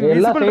நிக்கறான். அவனுக்கு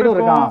விசிபிள்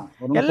இருக்கும்.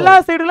 எல்லா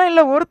சைடுலயும்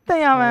இல்ல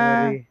ஒருத்தன்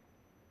அவன்.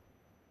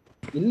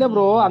 இல்ல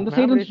ப்ரோ அந்த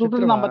சைடு சுட்டு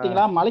இருந்தான்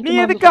பாத்தீங்களா? மலைக்கு நீ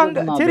எதுக்கு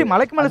அங்க சரி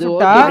மலைக்கு மேல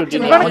சுட்டா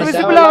இவனுக்கு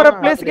விசிபிள் ஆவற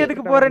பிளேஸ்க்கு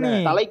எதுக்கு போற நீ?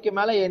 தலைக்கு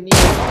மேல எண்ணி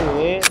வச்சு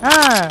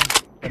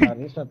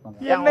ரீஸ்டார்ட் பண்ணு.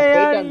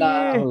 போயிட்டான்டா.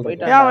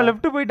 அவன்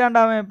லெஃப்ட்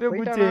போயிட்டான்டா அவன். எப்போ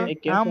குச்சி.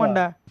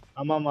 ஆமாடா.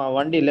 ஆமாமா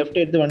வண்டி லெஃப்ட்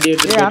எடுத்து வண்டி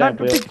எடுத்து ஆனா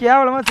டுட்டி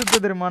கேவலமா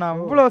சுத்து தெரியுமா? நான்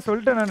அவ்வளவு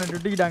சொல்லிட்டேன் நான்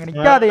டுட்டிக்கிட்டாங்க.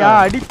 நிக்காதயா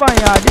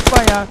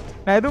அடிப்பாயா.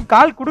 நான் எதுவும்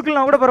கால்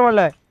குடுக்கலாம் கூட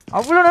பரவாயில்ல.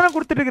 அவ்வளவு நேரம்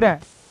கொடுத்துட்டு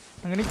இருக்கேன்.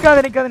 அங்க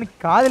நிக்காத நீ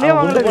காதுலயே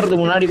வாங்கல. குண்டு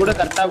போறதுக்கு முன்னாடி கூட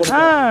கரெக்ட்டா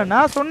கொடுத்தா.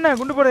 நான் சொன்னேன்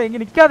குண்டு போட இங்க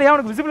நிக்காதயா.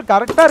 உனக்கு விசிபிள்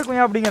கரெக்ட்டா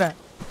இருக்கும்யா அப்படிங்கறேன்.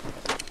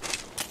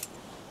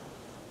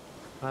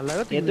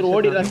 எதிர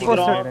ஓடிடலாம்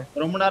சீக்கிரம்.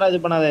 ரொம்ப நேரம்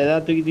இது பண்ணாத.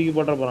 ஏதாவது தூக்கி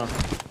போட்ற போறான்.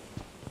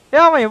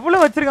 அவன்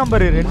எவ்வளவு வச்சிருக்கான்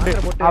பாரு 2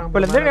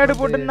 அப்பல இருந்தே நேடு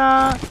போட்டுனா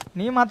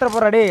நீ மாத்திர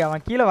போறா டேய்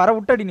அவன் கீழ வர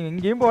விட்டடி நீ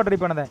எங்கேயும் போட ட்ரை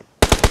பண்ணத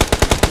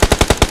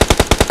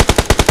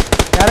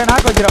யாரே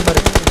நாக்கு வச்சிரான் பாரு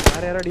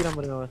யாரோ அடிக்கிறான்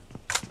பாருங்க அவன்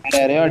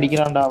யாரையோ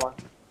அடிக்கிறான்டா அவன்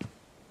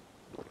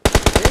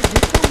ஏய்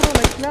ஜிப்பு ப்ரோ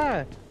லைக்ல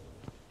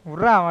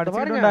உர்ரா அவன்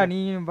அடிச்சிடுடா நீ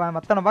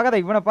மத்தன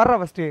பார்க்காத இவனை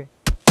பாறா ஃபர்ஸ்ட்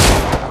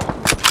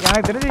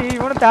எனக்கு தெரிஞ்சு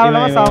இவனும்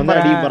தேவலாம சாவ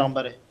அடிக்க போறான்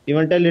பாரு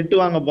இவன்ட்ட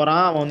லிட் வாங்க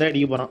போறான் அவன் வந்து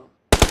அடிக்க போறான்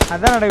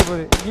அதான் நடக்க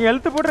போகுது நீ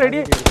எழுத்து போட்டு ரெடி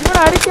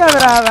இவனை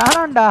அடிக்காதடா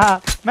வேணாம்டா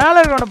மேல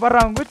இருக்கவனை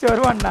பாறா அவன் குச்சி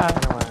வருவான்டா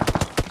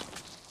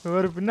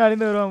ஒரு பின்னாடி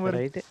இருந்து வருவான் பாரு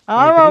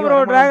ஆமா ப்ரோ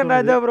டிராகன்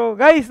ராஜா ப்ரோ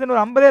गाइस இன்னும்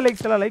ஒரு 50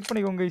 லைக்ஸ் எல்லாம் லைக்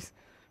பண்ணிக்கோங்க गाइस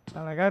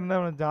அழகா இருந்தா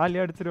அவன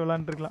ஜாலியா அடிச்சிட்டு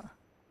விளையாண்டு இருக்கலாம்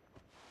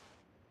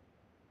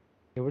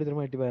எப்படி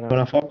திரும்ப எட்டி பாரு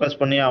அவன ஃபோக்கஸ்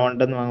பண்ணி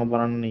அவன்ட்ட இருந்து வாங்க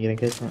போறான்னு நினைக்கிறேன்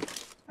கேஸ்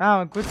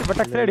அவன் குச்சி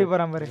பட்டக்ஸ்ல அடி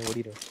போறான் பாரு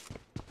ஓடிரு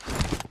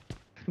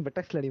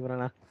பெட்டக்ஸ்ல அடி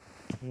போறானா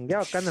இங்க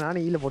உட்கார்ந்து நானே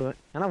ஈல போடுவேன்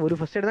ஆனா ஒரு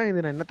ஃபர்ஸ்ட் எய்ட் தான்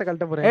இது நான் என்னத்த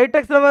கழட்ட போறேன்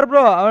 8x ல வர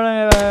ப்ரோ அவன்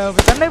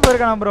சென்னை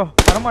போயிருக்கான் ப்ரோ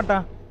வர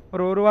மாட்டான்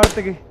ஒரு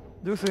வாரத்துக்கு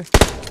ஜூஸ்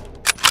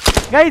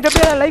गाइस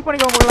அப்படியே லைக்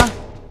பண்ணிக்கோங்க போலாம்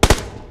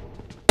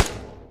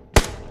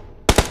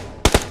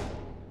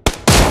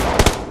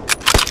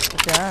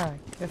ஓகே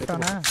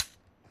கேஸ்டானா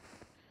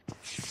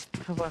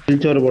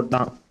ஃபில்ச்சர்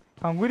போட்டான்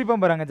அவன்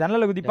குதிப்பான் பாருங்க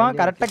ஜன்னல்ல குதிப்பான்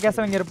கரெக்ட்டா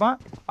கேஸ் வாங்கி இருப்பான்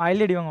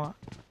ஆயில் அடி வாங்குவான்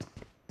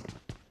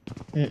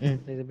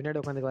இது பின்னாடி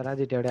உட்கார்ந்து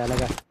ராஜிட்டி அப்படியே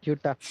அழகா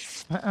கியூட்டா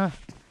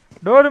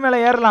டோர் மேல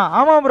ஏறலாம்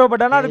ஆமா ப்ரோ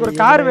பட் ஆனா அதுக்கு ஒரு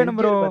கார் வேணும்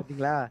ப்ரோ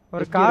பாத்தீங்களா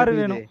ஒரு கார்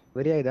வேணும்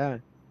வெரியாயிதா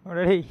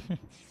டேய்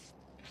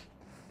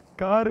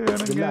கார்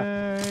வேணுங்க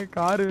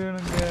கார்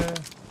வேணுங்க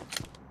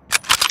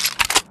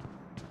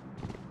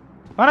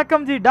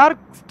வணக்கம் G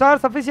dark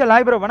stars official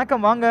hi bro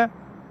வணக்கம் வாங்க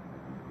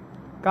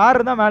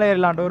கார் தான் மேல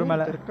ஏறலாம் டோர்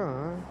மேல இருக்கான்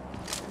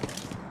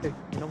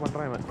என்ன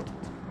பண்றான் இவன்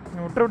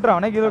விட்டுற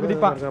அவனே கீழ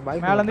குதிப்பான்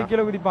மேல இருந்து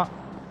கீழ குதிப்பான்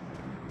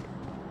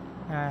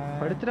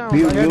படுத்துறான்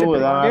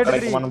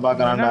கிடைக்குமான்னு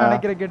பார்க்கறான்டா என்ன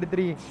நினைக்கிற கேட்டு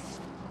 3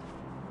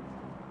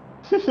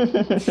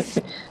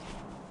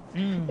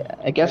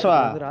 கேசவா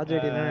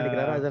ராஜேடி என்ன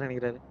நினைக்கிறாரு அதான்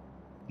நினைக்கிறாரு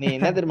நீ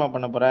என்ன தெரியுமா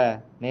பண்ண போற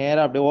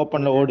நேரா அப்படியே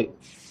ஓபன்ல ஓடு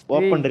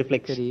ஓபன்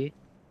ரிஃப்ளெக்ஸ் சரி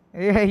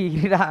ஏய்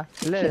இருடா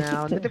இல்ல நான்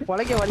வந்துட்டு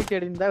கொலைக்க வலி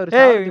தேடிந்தா ஒரு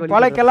ஏய்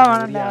கொலைக்கெல்லாம்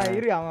வேணாம்டா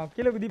இரு அவன்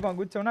கீழ குதிப்பான்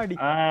குதிச்சவனா அடி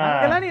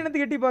அங்கலாம் நீ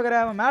என்னது கெட்டி பாக்குற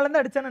அவன் மேல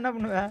இருந்து அடிச்சானா என்ன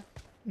பண்ணுவ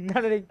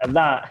என்னடா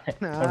அதான்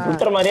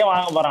புல்டர் மாதிரியே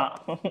வாங்க போறான்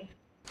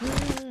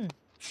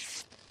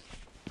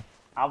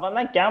அவன்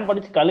தான் கேம்ப்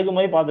அடிச்சு கழுகு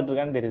மாதிரி பாத்துட்டு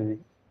இருக்கான்னு தெரியுது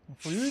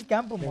ஃபுல்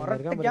கேம்ப்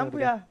மொரட்ட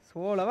கேம்ப்யா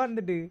சோலவா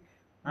இருந்துட்டு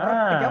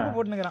மொரட்ட கேம்ப்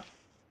போட்டுங்கறான்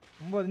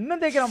ரொம்ப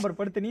இன்னும் தேய்க்கறான் பாரு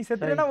படுத்து நீ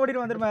செத்துறேனா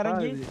ஓடிட்டு வந்துருமா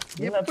இறங்கி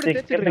எப்படி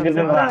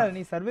தேய்ச்சிட்டு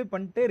நீ சர்வே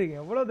பண்ணிட்டே இருக்கு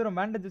எவ்வளவு தூரம்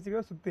பேண்டேஜ்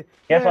வச்சுக்கோ சுத்து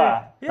கேசா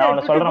நான்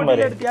உன்ன சொல்றேன்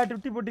பாரு எடுத்தியா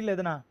 50 போட்டில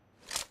எதனா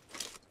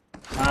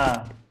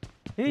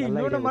ஏய்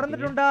இன்னொன்னு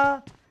மறந்துட்டோம்டா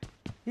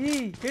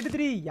ஏய்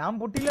கேட்டுத்ரி யாம்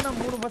பொட்டில நான்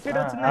 3 ஃபர்ஸ்ட் எய்ட்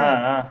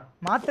வச்சிருந்தேன்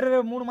மாத்திரை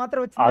 3 மாத்திரை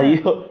வச்சிருந்தேன்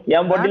ஐயோ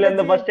யாம் பொட்டில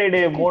இருந்து ஃபர்ஸ்ட் எய்ட்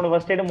 3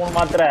 ஃபர்ஸ்ட் எய்ட் 3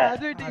 மாத்திரை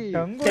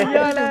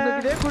டங்கோயால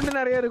உனக்குதே குண்டு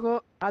நிறைய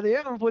இருக்கும் அதே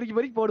அவன்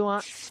பொறுக்கி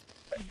போடுவான்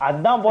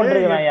அதான்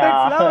போட்டுருக்கான்யா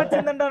எல்லாம்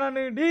வச்சிருந்தேன்டா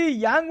நானு டேய்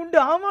யாங் குண்டு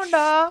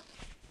ஆமாடா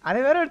அதை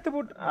வேற எடுத்து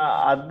போட்டு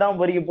அதான்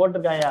பொறுக்கி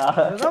போட்டுருக்கான்யா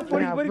அதான்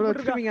பொறுக்கி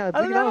போட்டுருக்காங்க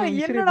அதனால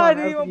என்னடா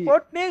இது இவன்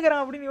போட்டுனே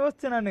இருக்கறான் அப்படினு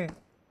யோசிச்சேன் நானு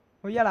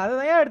ஒய்யால அத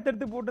தான்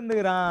எடுத்து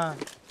போட்டுந்துக்கறான்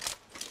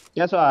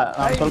கேசவா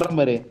நான் சொல்றேன்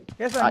பாரு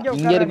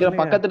இங்க இருக்கிற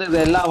பக்கத்துல இருக்க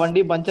எல்லா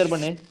வண்டியும் பஞ்சர்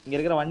பண்ணு இங்க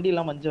இருக்கிற வண்டி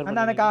எல்லாம் பஞ்சர்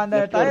பண்ணு அந்த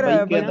டயர்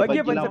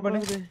பக்கிய பஞ்சர் பண்ணு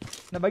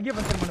இந்த பக்கிய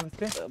பஞ்சர் பண்ணு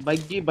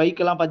ஃபர்ஸ்ட்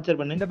பைக் எல்லாம் பஞ்சர்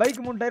பண்ணு இந்த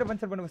பைக் 3 டயர்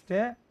பஞ்சர் பண்ணு ஃபர்ஸ்ட்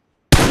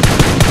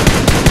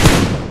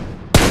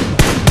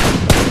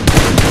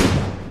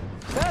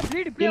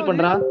ஃபீல்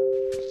பண்றா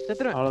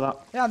செத்துறேன் அவ்வளவுதான்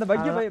ஏய் அந்த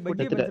பக்கிய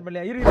பஞ்சர்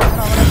பண்ணல இரு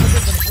அவன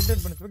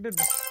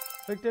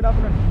ஸ்பெக்டேட் ஆஃப்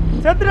பண்ணு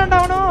செத்துறான்டா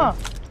அவனும்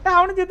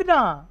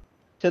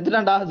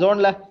செத்துட்டான்டா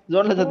ஜோன்ல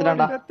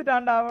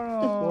செத்துட்டான்டா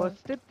அவனும்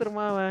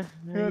செத்துறமா அவன்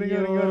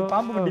ஒரு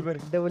பாம்பு குட்டி பாரு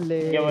டபுள்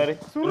இங்க பாரு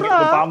சுறா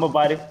பாம்பு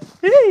பாரு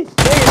ஏய்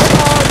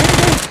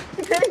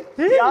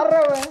யாரா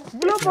அவன்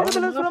இவ்ளோ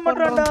பக்கத்துல சுட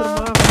மாட்டறான்டா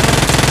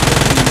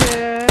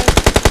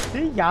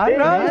ஏய்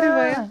யாரா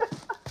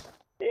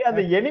ஏய்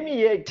அந்த எனிமி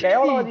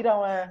கேவல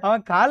வதிரான்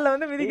அவன் கால்ல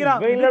வந்து மிதிக்கிறான்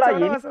இல்லடா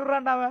அவன்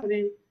சுடுறான்டா அவன்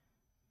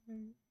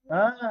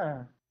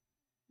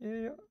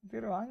ஐயோ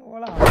திரு வாங்க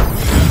போலாம்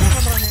என்ன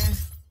பண்றானே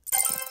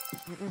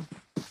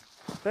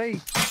டேய்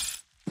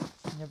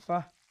எப்பா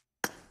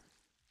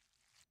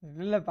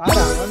இல்ல பாரு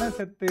அவன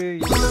செத்து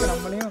இதுக்கு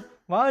நம்மளையும்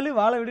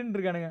வாழ விடுன்னு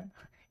இருக்கானுங்க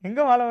எங்க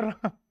வாழ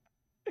வர்றான்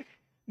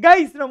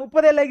गाइस நம்ம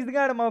 30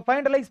 லைக்ஸ்ங்க நம்ம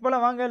 500 லைக்ஸ்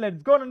போலாம் வாங்க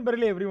லெட்ஸ் கோ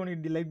நண்பர்களே everyone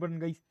hit the like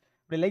button guys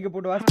அப்படியே லைக்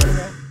போட்டு வாட்ச்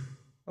பண்ணுங்க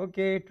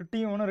ஓகே டுட்டி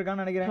ஒன்னு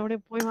இருக்கான்னு நினைக்கிறேன்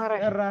அப்படியே போய்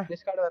மாறேன் ஏறா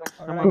டிஸ்கார்ட் வரேன்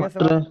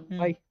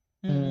பை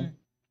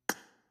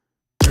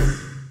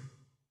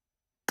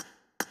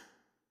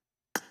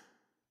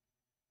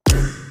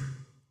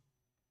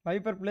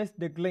வைப்பர் பிளேஸ்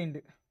டெக்லைன்ட்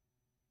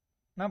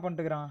என்ன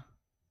பண்ணிட்டுக்கறான்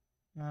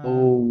ஓ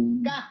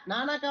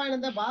நானாக்கா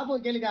இந்த பாபு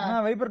கேளுங்க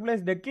வைப்பர்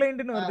பிளேஸ்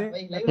டெக்லைன்ட்னு வருது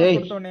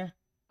கொடுத்தோனே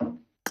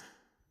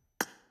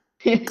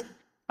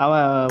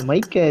அவன்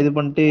மைக்க இது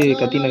பண்ணிட்டு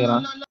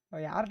கத்தினக்கறான்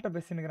யார்ட்ட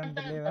பேசினக்கறான்னு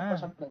தெரியல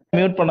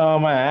மியூட்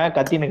பண்ணாம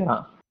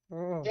கத்தினக்கறான் ஓ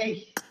டேய்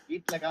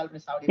வீட்ல கால்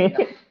பண்ணி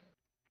சாவடிடா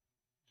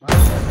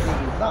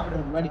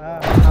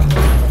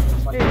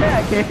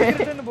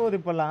போகுது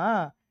இப்பெல்லாம்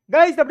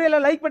கைஸ். அப்படியே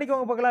எல்லாம் லைக்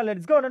பண்ணிக்கோங்க பார்க்கலாம்.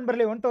 லெட்ஸ் கோ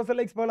நண்பர்களே, 1000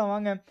 லைக்ஸ் போலாம்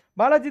வாங்க.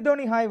 பாலாஜி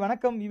தோனி ஹாய்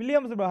வணக்கம்.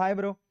 Williams bro hi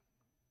bro.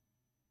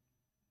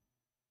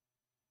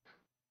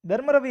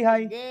 தர்மரவி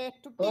hi.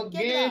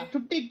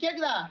 சுட்டி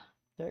கேக்குதா?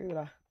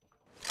 கேக்குதா?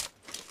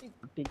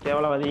 சுட்டி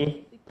கேவலவாதி.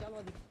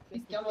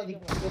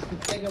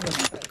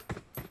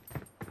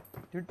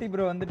 சுட்டி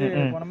ப்ரோ வந்துட்டு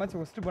போன மேட்ச்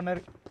ஹோஸ்ட்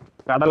பண்ணாரு.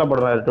 கடலை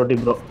போடுறாரு டோட்டி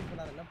ப்ரோ.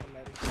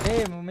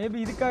 ஏய் மேபி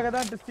இதுக்காக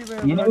தான் டெஸ்ட்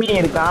இனிமே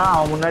இருக்கான்.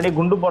 அவன் முன்னாடி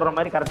குண்டு போடுற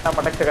மாதிரி கரெக்டா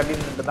பட்டக்ஸ் கட்டி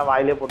நின்னுட்டு தான்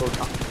வாயிலே போட்டு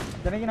விட்டான்.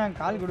 ஜனகி நான்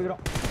கால்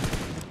குடுக்குறோம்.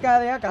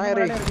 நிக்காதயா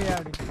கண்ணாடி இருக்கியா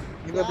அப்படி.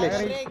 இங்க ப்ளே.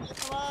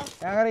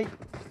 யாகரை.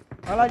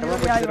 பாலாஜி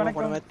தோனி ஹாய்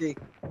வணக்கம்.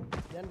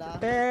 ஏண்டா?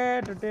 டே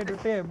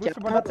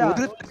பூஸ்ட் பண்ணாச்சா?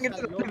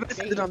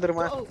 உதிர்ந்து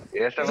வந்துருமா?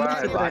 ஏசவா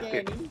பாத்து.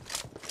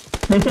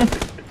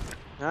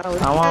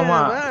 ஆமா ஆமா.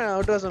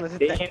 அவுட் வாஸ் ஒன்னு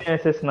சித்த.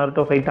 டிஎன்எஸ்எஸ்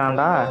நருட்டோ ஃபைட்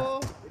ஆண்டா.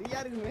 ஃப்ரீயா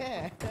இருக்குமே.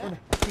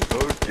 ஓ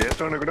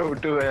கேசவன கூட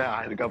விட்டுவே.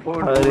 அதுக்கு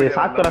அப்புறம் அது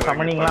சாக்குற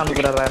சமனிங்லாம்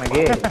அனுப்புறாரா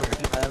எனக்கு.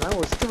 அதெல்லாம்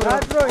ஒஸ்ட்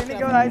ப்ரோ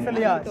இன்னைக்கு ஒரு ஹாய்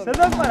சொல்லியா?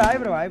 சதோஷ் ப்ரோ ஹாய்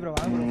ப்ரோ வாங்க ப்ரோ.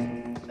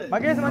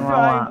 மகேஷ் மஞ்சு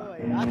ஹாய்.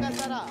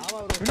 ஆகாசாரா ஆவா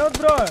ப்ரோ. வினோத்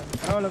ப்ரோ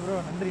பரவாயில்ல ப்ரோ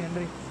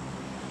நன்றி.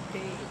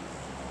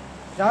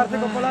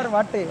 ஜார்ஜகோபோலார்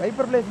வாட்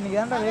வைப்பர் பிளேஸ் இன்னைக்கு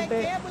ஏன்டா வெயிட்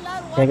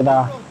கேக்குதா?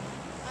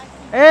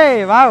 ஏய்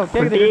வாவ்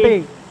கேக்குது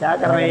டேய்.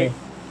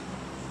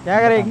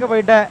 கேக்குறே எங்க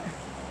போயிட்ட?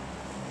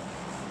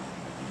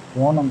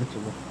 ஃபோன் வந்துச்சு.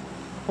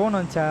 ஃபோன்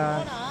வந்துச்சா?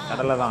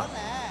 கடல தான்.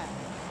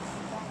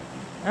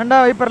 ஏன்டா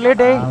வைப்பர்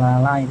லேட் ஏய்.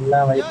 அதெல்லாம் இல்ல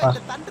வைப்பர்.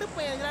 தண்டர்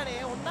பையன் எங்கடா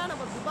ஒண்ணா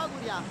நம்ம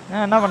துபாகுரியா?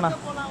 என்ன பண்ணா?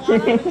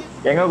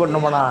 எங்க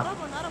கூட்டிட்டு போனா?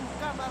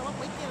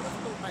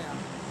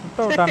 சுத்த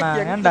விட்டானா?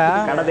 ஏன்டா?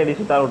 கடை தேடி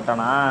சுத்தா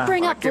விட்டானா?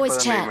 Bring up voice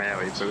chat.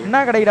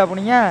 என்ன கடைக்குடா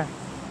போனீங்க?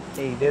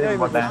 ஏய் இதே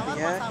தான் போட்டேன்.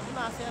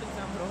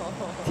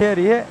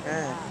 சரி.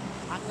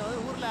 அங்க வந்து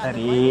ஊர்ல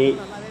சரி.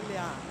 நல்லாவே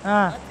இல்லையா? ஆ.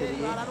 சரி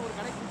வாடான்னு ஒரு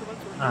கடைக்கு கூட்டி போய்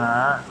சொல்றேன்.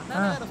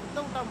 சுத்த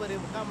விட்டான் பாரு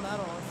 3/4 மணி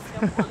நேரம்.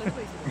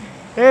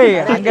 ஏய்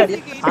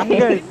அங்க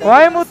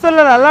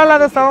கோயம்புத்தூர்ல நல்லா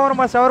இல்லாத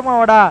ஷவர்மா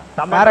வாடா.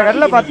 வேற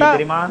கடையில பார்த்தா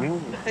தெரியுமா?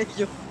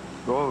 ஐயோ.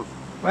 ஓ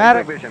வேற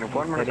பேஷன்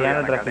ஃபோன் பண்ணி சரியான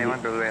சொல்றேன். traffic.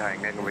 கடைவான் சொல்வே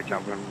எங்க போய்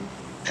சாப்பிடணும்.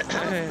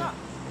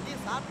 நீ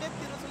சாப்பிட்டே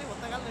தீர சொல்லி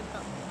ஒத்த கால்ல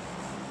நின்னுட்டான்.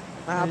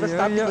 அப்ப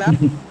ஸ்டாப்பிங்களா?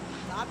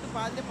 சாப்பிட்டு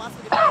பாதியிலே பாஸ்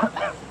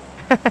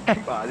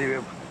அதுவே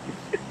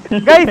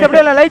கைஸ்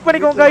அப்படியே லைக்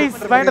பண்ணிக்கோங்க கைஸ்.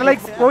 500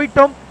 லைக்ஸ்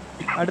போய்ட்டோம்.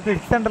 அடுத்து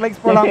 600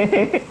 லைக்ஸ் போலாம்.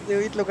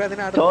 வீட்ல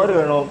உட்கார்ந்தேனா சோறு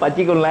வேணும்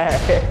பச்சிக்குள்ள.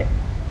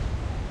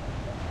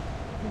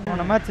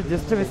 போன மேட்ச்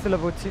ஜஸ்ட் மிஸ்ல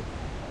போச்சு.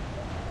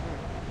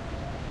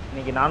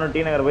 இன்னைக்கு நானும் டி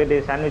நகர் போயிட்டு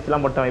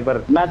சாண்ட்விச்லாம் போட்டேன் வைப்பர்.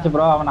 மேட்ச்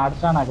ப்ரோ அவன்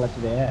அடிச்சானா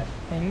கிளச்டே.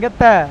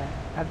 எங்கத்த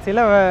சில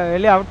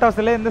வெளிய அவுட்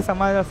ஹவுஸ்ல இருந்து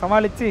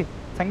சமாளிச்சு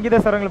சங்கீத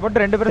சரங்களை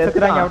போட்டு 2 பேரும்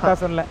செத்துறாங்க அவுட்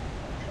ஹவுஸ்ல.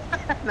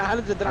 4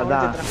 செத்துறான்.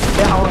 அதான்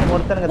டேய் அவன்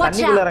ஒருத்தனுங்க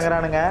தண்ணிக்குள்ள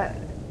இறங்கறானுங்க.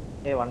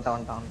 ஏய்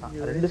வந்துட்டான்.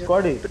 2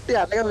 ஸ்குவாட். சுட்டி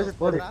அழகா பேச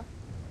போடு.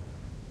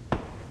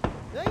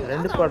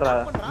 2 ஸ்குவாட்ரா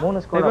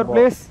 3 ஸ்குவாட். Wiper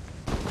please.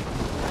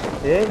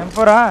 ஏய்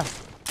M4 ஆ?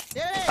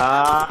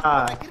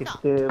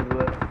 கிட்டு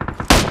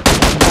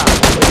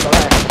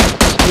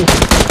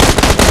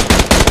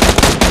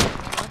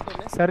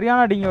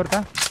சரியான அடிங்க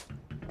ஒருத்தன்.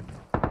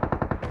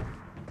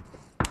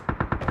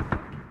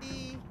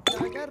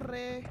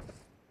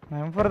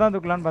 M4 தான்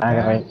தூக்கலான்னு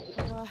பார்த்தேன்.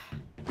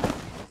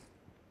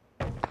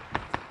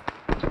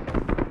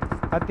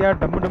 பாத்தியா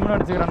டம்முன்னு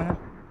அடிச்சுக்கறானுங்க.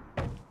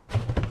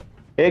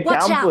 ஏய்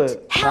கேம்ப்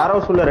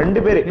யாரோஸ்ல 2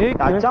 பேர்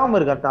அச்சாம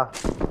இருக்கட்டா.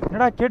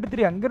 என்னடா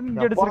கேட்டுத்ரி அங்க இருந்து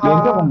இங்க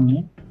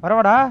அடிச்சிருக்கீங்க.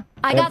 வரவாடா.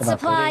 I got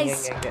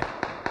supplies.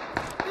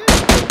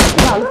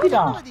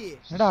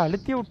 என்னடா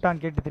அழுத்தி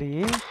விட்டான் கேட்டுத்ரி.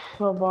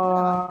 பாபா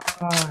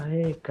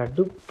ஏய்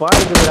கடுப்பா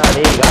இருக்குடா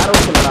டேய்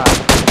யாரோஸ்லடா.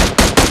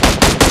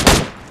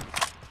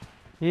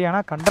 ஏய்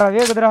انا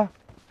கண்டராவே இருக்குடா.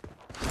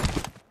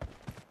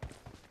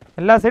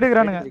 எல்லா சைடு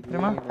இருக்கறானுங்க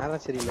தெரியுமா? நானா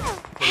சரியில்லை.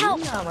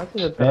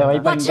 ஏய்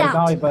வைப்பர் இங்க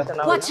இருக்கான் வைப்பர்.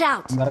 Watch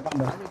out. இங்க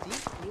இருக்கான்.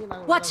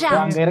 Watch out.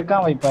 அங்க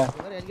இருக்கான் வைப்பர்.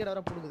 வேற எல்கேட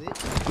வர புடுங்குது.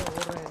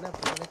 ஓடுற என்ன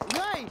பண்ணுது?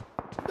 ஏய்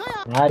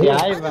யார்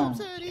யாய்வன்?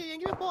 சரி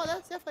எங்கவே போகாத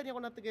சேஃப் ஏரியா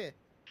கொண்டதுக்கு.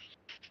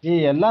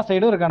 ஏய் எல்லா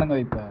சைடும் இருக்கானுங்க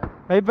வைப்பர்.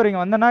 வைப்பர் இங்க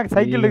வந்தனா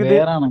சைக்கிள் இருக்குது.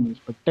 வேறானங்க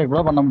ஸ்பெக்டேட்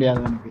கூட பண்ண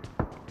முடியாது எனக்கு.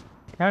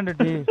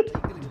 ஏன்டி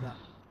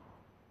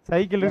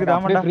சைக்கிள் இருக்குது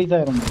ஆமாடா. ஃப்ரீஸ்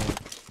ஆயிரும்.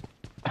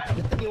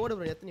 எத்தனை ஓடு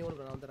ப்ரோ எத்தனை ஓடு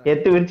ப்ரோ நான் வந்துறேன்.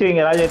 எத்து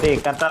விரிச்சுவீங்க ராஜேட்டி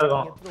கரெக்ட்டா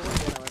இருக்கும்.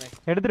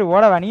 எடுத்துட்டு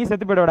ஓடவா நீ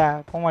செத்து போய்டடா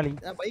கோமாளி.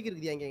 பைக்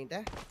இருக்குதியா என்கிட்ட?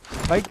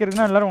 பைக்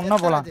இருக்குனா எல்லாரும் ஒண்ணா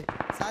போலாம்.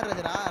 சார்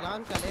ராஜரா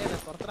ராங் காலே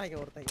நான் துரத்துறாங்க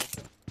ஒருத்தங்க.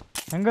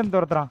 எங்க இருந்து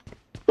துரத்துறான்?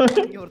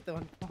 இங்க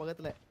ஒருத்தன்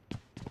பக்கத்துல.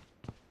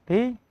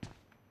 டேய்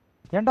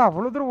ஏன்டா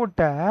அவ்வளவு தூரம்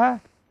ஓட்ட?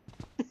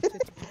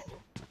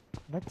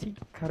 லட்சி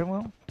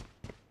கருமம்.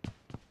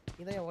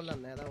 இதான்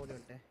ஓடலாம் நான் ஓடி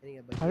வந்துட்டேன். நீங்க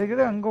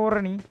அதுக்கு அங்க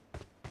ஓடுற நீ.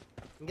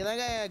 இங்க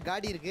தாங்க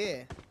காடி இருக்கு.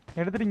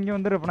 எடுத்துட்டு இங்க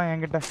வந்துரு அப்பனா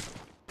என்கிட்ட.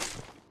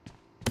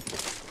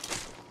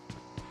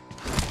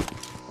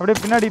 அப்படியே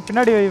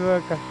பின்னாடி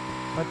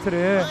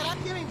வச்சிரு.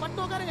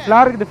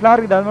 ஃப்ளார்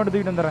இருக்குது அது மட்டும்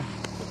தூக்கிட்டு வந்துறேன்.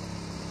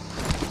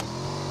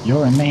 யோ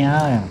என்னையா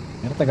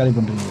நேரத்தை காலி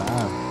பண்றீங்களா?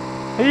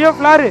 ஐயோ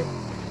ஃப்ளார்.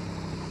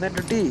 நான்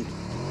டுட்டி.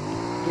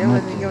 ஏன்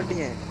நீங்க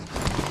வந்துட்டீங்க?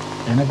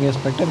 எனக்கு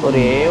ஸ்பெக்டர்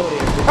ஒரே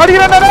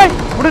அடிக்குறானே டேய்.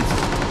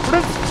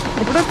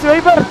 முடிச்சு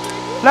வைப்பர்.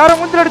 எல்லாரும்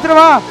மூஞ்சில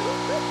அடிச்சிருவா.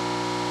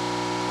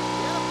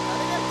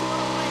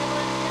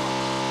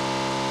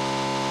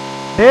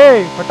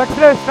 டேய்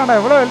பட்டாக்ஸ்ல வச்சிட்டான்டா.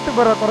 எவ்வளவு ஹெல்த்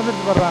போறா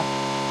குறஞ்சிட்டு போறா.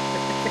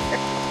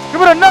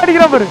 இவன் என்ன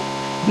அடிக்கிறான் பாரு.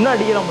 இன்னும்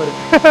அடிக்கிறான் பாரு.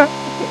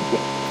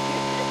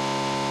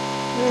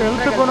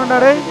 ஹெல்த் போணும்டா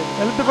டேய்.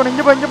 ஹெல்த் போடு.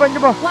 இங்க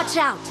போ. Watch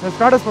out.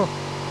 ஸ்குவாடஸ் போ.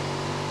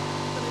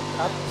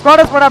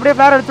 ஸ்குவாடஸ் போட அப்படியே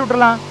ஃபிளேர் அடிச்சு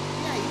விட்டுறலாம்.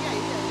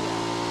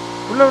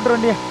 உள்ள விட்டுற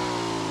வண்டியை.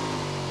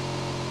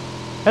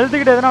 ஹெல்த்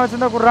கிட்ட எதனா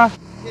வச்சிருந்தா குடுறா.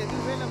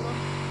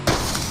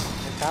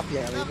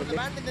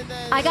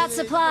 I got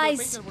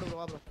supplies.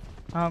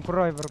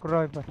 குடுறா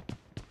வைப்பர்.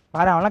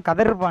 பாரு அவன்லாம்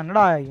கதறி இருப்பான்.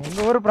 என்னடா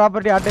எங்க ஊர்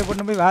ப்ராப்பர்ட்டி ஆட்டை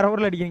போட்டு போய் வேற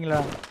ஊர்ல அடிக்கிறீங்களா?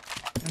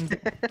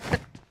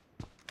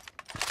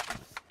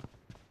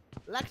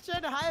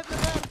 Lakshan hi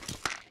brother.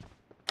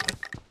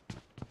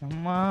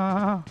 அம்மா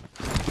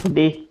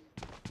டேய்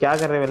क्या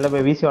कर रहे வெல்ல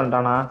போய் வீசி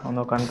வந்துட்டானா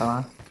வந்து உட்கார்ந்தானா.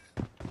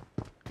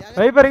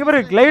 வைப்பர் இங்க பாரு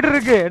கிளைடர்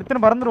இருக்கு.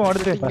 எடுத்துன்னு பறந்துருவோம்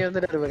அடுத்து. இங்க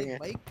வந்துட்டு பாருங்க.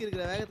 பைக்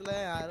இருக்கிற வேகத்துல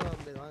யாரும்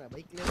வந்து வாங்க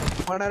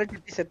பைக்லயே போனாரு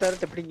கிட்டி செத்தாரு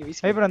தப்பிங்க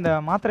வீசி. வைப்பர் அந்த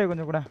மாத்திரை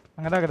கொஞ்சம் கூட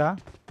அங்கதான் இருக்குடா.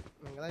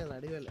 அங்கதான்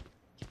நடுவே இல்ல.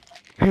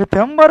 இது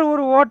தெம்பர்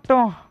ஒரு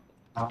ஓட்டம்.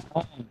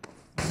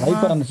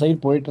 வைப்பர் அந்த சைடு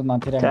போயிட்டு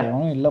இருந்தான்.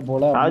 தெரியாம இல்ல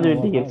போல. ராஜு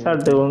வீட்டு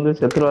ஹெட்ஷாட் வந்து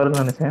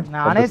செத்துருவாருன்னு நினைச்சேன்.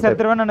 நானே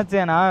செத்துருவேன்னு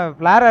நினைச்சேன். நான்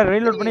ஃபிளார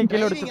ரீலோட் பண்ணி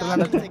கீழ அடிச்சிட்டேன்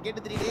நினைச்சேன்.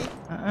 கேட்டு தெரியுதே.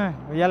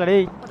 ஐயால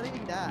டேய்.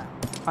 பண்றீங்கடா.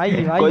 ஐய்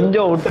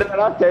கொஞ்சம்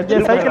விட்டுறடா.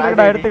 சைக்கிள்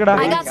இருக்கடா எடுத்துக்கடா.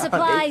 I got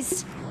supplies.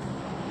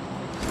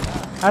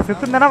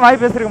 செத்துந்தனா வாய்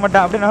பேசிருக்க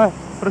மாட்டான். அப்படியே நான்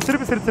ஒரு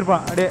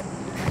சிரிச்சிருப்பான். அப்படியே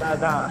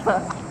அதான்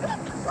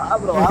வா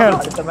ப்ரோ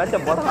அடுத்த மேட்ச்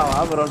போடலாம் வா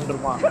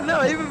ப்ரோன்றுமா. என்ன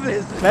வைப்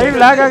பேஸ். லைவ்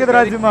லாக் ஆகுது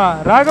ராஜுமா.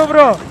 ராகவ்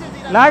ப்ரோ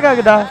லாக்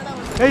ஆகுதா?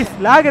 கைஸ்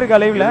லாக் இருக்கா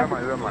லைவ்ல?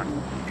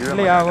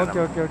 இல்லையா?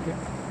 ஓகே.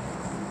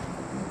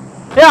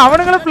 ஏய்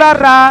அவனுங்களும்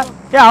ஃபிளார்ரா.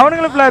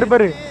 அவனுங்களும் ஃபிளார்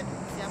பாரு.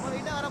 செம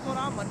வெயிட்டா வர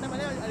போறான். மண்ண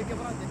மேலே அடிக்க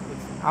போறான்.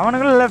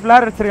 அவனுங்களும் இல்ல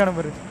ஃபிளார் அடிச்சிருக்கானு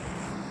பாரு.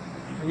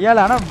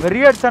 ஐயால ஆனா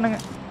வெறியா அடிச்சானுங்க.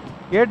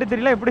 கேட்டு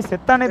தெரியல எப்படி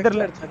செத்தானே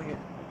தெரியல.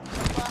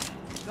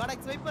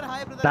 காடெக்ஸ் வைப்பர்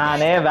ஹாய் பிரதர்.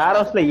 நானே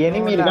வேர்ஹவுஸ்ல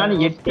எனிமி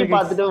இருக்கான்னு எட்டி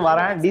பார்த்துட்டு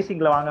வரேன்.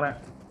 டீசிங்ல வாங்குறேன்.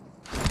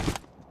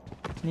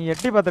 நீ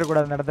எட்டி பாத்துற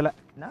கூடாது இந்த இடத்துல.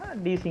 நான்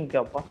டீசிங்க்கு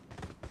அப்பா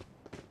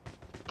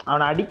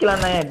அவனை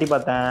அடிக்கலாம்னா எட்டி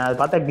பார்த்தேன். அது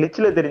பார்த்தா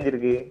கிளிச்ல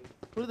தெரிஞ்சிருக்கு.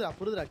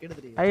 புரியுதுடா கேட்டு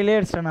தெரியுது. ஐலே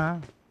அடிச்சானா.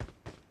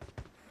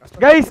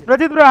 Guys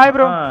Prajith bro hi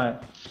bro.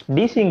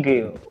 டீசிங்க்கு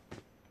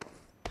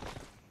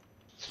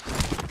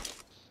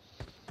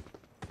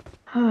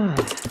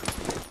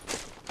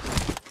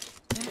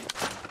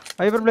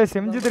wiper place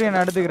MG3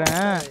 நான்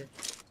எடுத்துக்கிறேன்.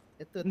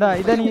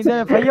 இத நீ இத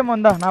 5M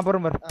வந்தா நான்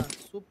போறேன் பாரு.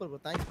 Super bro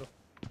thanks bro.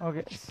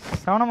 Okay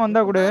 7M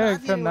வந்தா கூட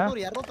எக்ஸ்ட்ரா இருந்தா.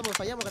 ஒரு 250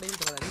 5M கடையில்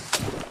தரேன்.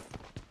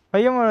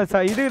 5M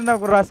இது இருந்தா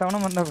குறா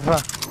 7M வந்தா குறா.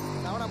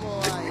 7M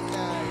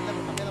இல்ல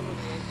கம்மியா தான்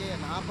போகுது.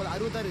 40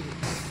 60 இருக்கு.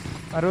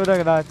 60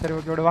 இருக்குடா. சரி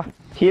ஓகே விடு வா.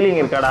 ஹீலிங்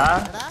இருக்காடா?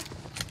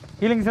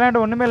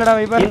 ஹீலிங்ஸ்லாம் ஒண்ணுமே இல்லடா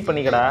வைபர். ஹீல்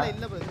பண்ணிக்கடா.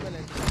 இல்ல ப்ரோ இல்ல.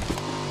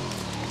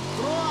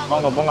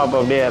 போங்க அப்ப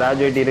அப்படியே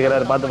ராஜு வெட்டி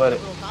இருக்கறாரு பாத்து பாரு.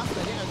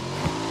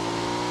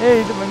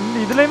 ஏய்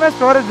இதுலயுமே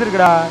ஸ்டோரேஜ்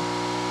இருக்குடா.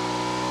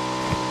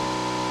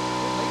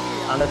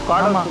 அந்த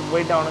ஸ்குவாட்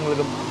போயிட்டு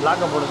அவங்களுக்கு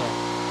பிளாக்க போடுங்க.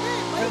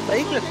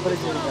 பைக்ல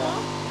ஸ்டோரேஜ் இருக்கா?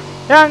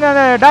 அங்க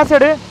அந்த டாஷ்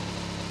எடு.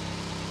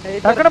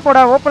 டக்குனு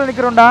போடா. ஓபன்ல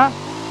நிக்கறோம்டா.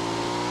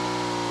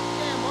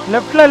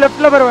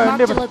 லெஃப்ட்ல பாரு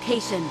வண்டி பாரு.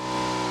 Location.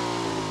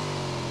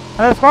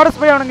 அந்த ஸ்குவாட்ஸ்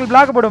போய் அவங்களுக்கு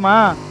பிளாக் போடுமா?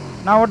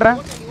 நான் ஓட்றேன்.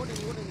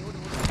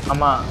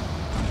 ஆமா.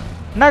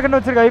 என்ன கண்ணு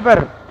வச்சிருக்க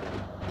wiper?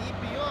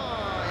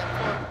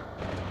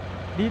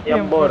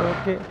 DPM DPM4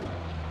 okay.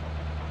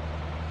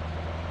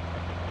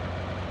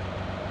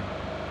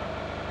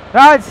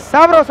 Raj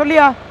சாப்ரோ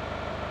சொல்லியா?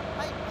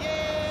 ये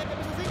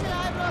mister Singh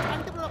hi bro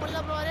continue bro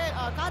பண்ணலாம் ப்ரோ. அரே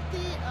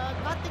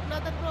கார்த்திக்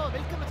நாதன் ப்ரோ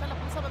வெல்கம் சேனல்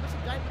புதுசா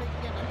மெம்பர்ஷிப் ஜாயின்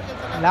பண்ணிருக்கீங்க. நன்றிகள்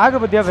சார்.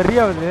 லாக் பத்தியா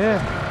வெறியாவுது.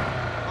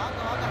 வாங்க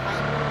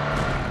ஹாய் ப்ரோ.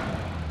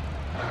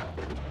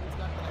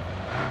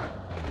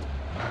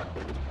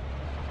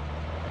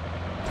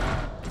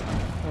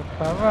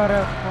 பவர்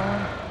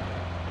ஃபோன்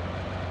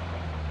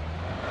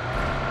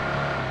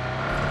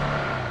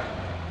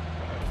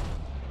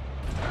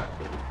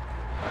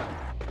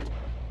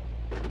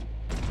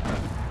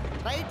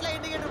ரைட்ல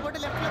இண்டிகேட்டர் போட்டு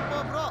லெஃப்ட்ல போ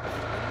ப்ரோ.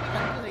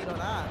 கன்ஃபியூஸ்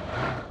ஆயிரோடா.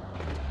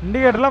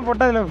 இண்டிகேட்டர்லாம்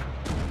போட்டா இதுல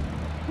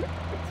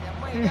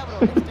செம்ம ஐடியா ப்ரோ.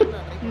 நெக்ஸ்ட் டைம்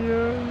நான் ட்ரை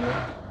பண்றேன்.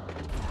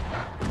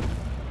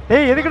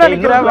 ஏய் எதுக்குடா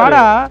நிக்கற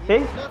வாடா.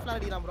 ஏய் ஸ்லோர் ஃபிளார்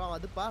அடிக்கிறான் ப்ரோ.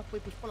 அதுப்பா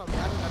போய் புஷ் பண்ணலாம்.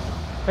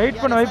 யாரும்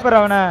வெயிட் பண்ணு வைப்பர்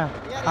அவனை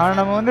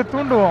நம்ம வந்து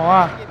தூண்டுவோம்.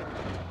 வா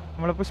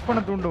நம்மள புஷ் பண்ண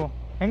தூண்டுவோம்.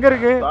 எங்க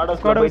இருக்கு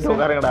ஸ்குவாட் போய்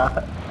உட்காருங்கடா.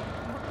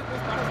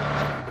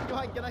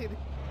 இங்கதான் இது.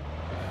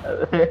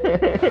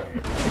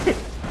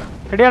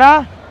 ரெடியாடா?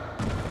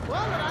 போ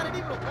நான்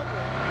ரெடி ப்ரோ.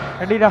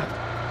 ரெடிடா.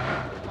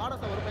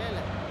 ஸ்குவாட்ஸ் ஒரு பையன்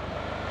இல்ல.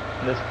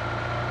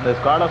 இந்த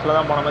ஸ்குவாட்ஸ்ல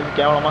தான் போன மாதிரி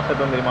கேவலமா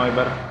செத்து வந்துருமா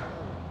வைப்பர்.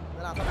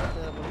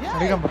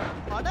 அடிகம்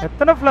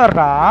எத்தனை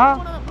ஃப்ளார்டா?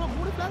 ப்ரோ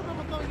 3 ஃபிளார் ப்ரோ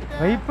மொத்தம்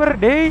கிட்ட. வைப்பர்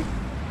டேய்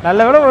நல்ல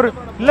வேளை ஒரு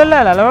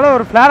இல்ல நல்ல வேளை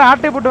ஒரு ஃப்ளார்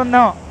ஆட்டை போட்டு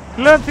வந்தோம்.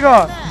 இல்ல வெச்சுக்கோ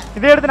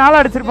இதே எடுத்து நாளா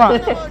அடிச்சிருப்பான்.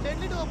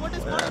 டெட்லி டூ போட்டு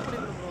ஸ்குவாட்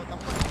பண்ணிரு ப்ரோ.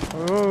 தப்பு.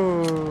 ஓ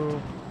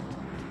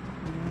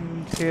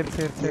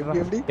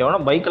சரி எவனோ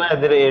பைக்லாம்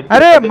எதிரே.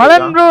 Array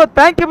மலன் bro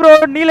thank you bro.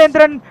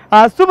 நீலேந்திரன்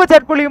super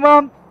chat மூலமா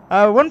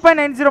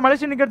 1.90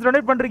 மலேசியன் டிக்கெட்ஸ்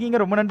டொனேட் பண்றீங்க.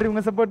 ரொம்ப நன்றி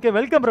உங்க சப்போர்ட்க்கு.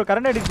 Welcome bro.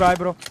 Current edit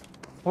bro.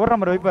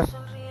 ஓடுறான் பாரு வைப்பர்.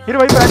 இரு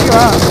வைப்பர் அடிக்க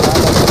வா.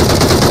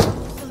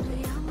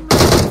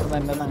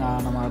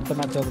 நம்ம அடுத்த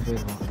மேட்சாவது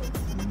போயிருக்கோம்.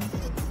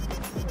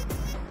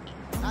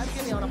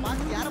 அவனை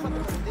பார்த்து யாரை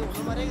பார்த்து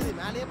உங்க மாதிரியே இருக்குது.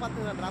 மேலேயே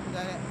பார்த்துக்கிறான்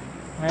டிராப்புக்காக.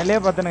 மேலேயே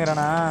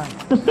பார்த்துனுக்குறானா?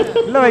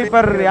 இல்ல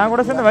வைப்பர் என்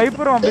கூட சேர்ந்து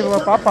வைப்பரும்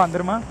அப்படி பாப்பான்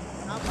தெரியுமா?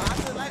 நான்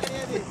பார்த்ததெல்லாம்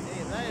கிடையாது.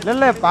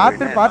 இல்ல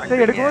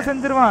பார்த்து எடுக்கவும்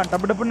செஞ்சிருவான்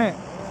டப்பு டப்புன்னு.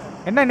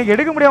 என்ன இன்னைக்கு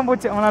எடுக்க முடியாம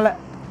போச்சு அவனால.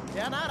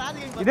 ஏன்னா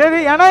ராஜ்கேமிங்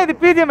இதே ஏன்னா இது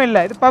பிஜிஎம் இல்ல,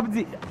 இது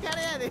பப்ஜி.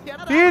 கிடையாது.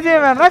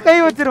 பிஜிஎம் வேணா கை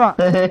வச்சிருவான்.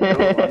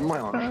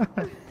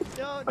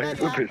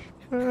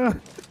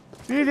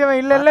 பிஜிஎம்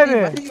இல்ல இல்ல இது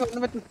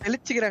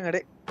தெளிச்சுக்கிறாங்க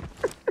டே.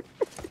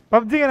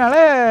 பப்ஜிங்கனால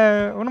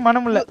ஒன்றும்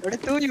மனம் இல்ல.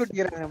 தூக்கி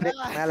விட்டுக்கிறாங்க அப்படியே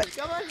மேல.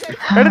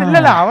 இல்ல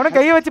இல்ல அவனை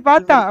கையை வச்சு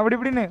பார்த்தான் அப்படி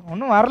இப்படின்னு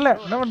ஒன்றும் வரல.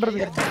 என்ன பண்றது?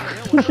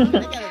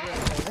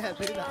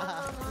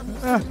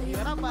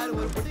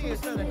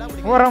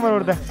 ஓராம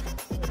ஒருத்தன்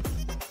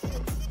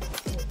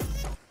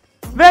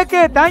வேக்கு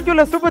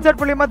தேங்க்யூல சூப்பர்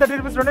சாட் மூலமா 30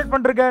 ரூபீஸ் டொனேட்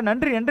பண்றீங்க.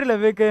 நன்றி நன்றில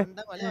வேக்கு.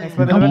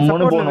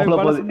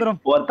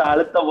 சுந்தரம் ஒருத்த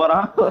அழுத்த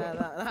போறான்.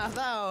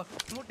 அதான்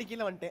மூட்டி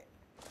கீழ வந்துட்டேன்.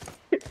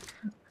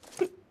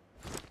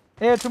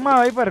 சும்மா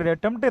வைப்பர்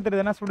டெம்ப்ட்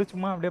ஏத்துறதுனா சுடு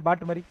சும்மா அப்படியே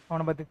பாட்டு மாதிரி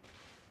அவனை பார்த்து.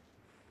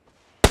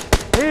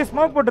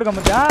 ஸ்மோக் போட்டுருக்க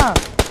மச்சா.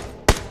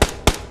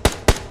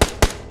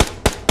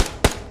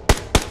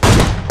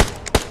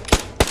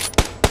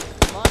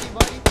 பாடி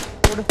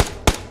போடு.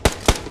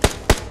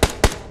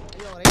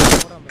 ஐயோ ரைட்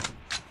போறான் பாரு.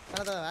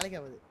 அதான் வேலைக்கு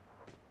ஆகுது.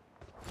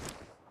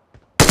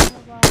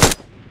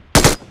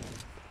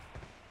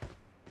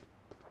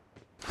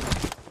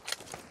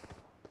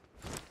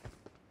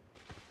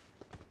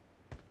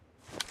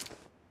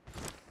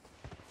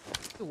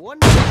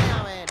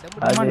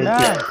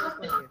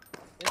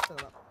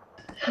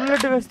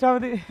 வேஸ்ட்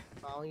ஆகுது.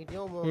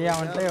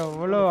 அவன்கிட்ட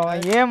எவ்வளோ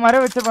அவன் ஏன் மர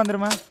வச்சு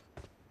வந்துருமா?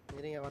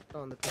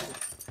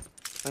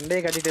 சண்டே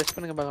கட்டி டெஸ்ட்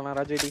பண்ணுங்க பார்க்கலாம்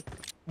ராஜேடி.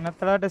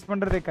 என்னத்தடா டெஸ்ட்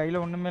பண்றது?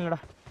 கையில ஒண்ணுமே இல்லடா.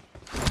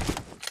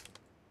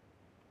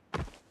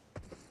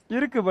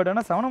 இருக்கு பட்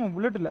ஆனா சவனமா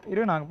புல்லட் இல்ல.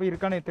 இரு நாங்க போய்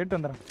இருக்கானே தேட்டு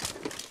வந்துறேன்.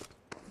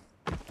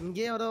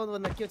 இங்கே ஏதோ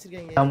வந்து நக்கி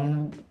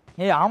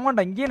வச்சிருக்காங்க.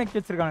 ஆமாடா இங்கேயே நக்கி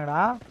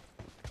வச்சிருக்காங்கடா.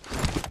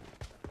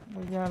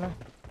 ஐயால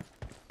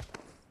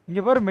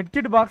இங்க பாரு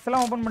மெட்கிட் பாக்ஸ்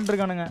எல்லாம் ஓபன்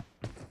பண்ணிருக்கானுங்க.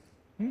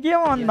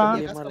 இங்கேயும் வந்தான்.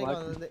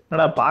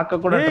 என்னடா பாக்க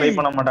கூட ட்ரை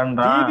பண்ண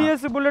மாட்டான்டா.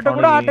 டிபிஎஸ் புல்லட்ட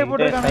கூட ஆட்டை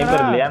போட்டுருக்காங்க.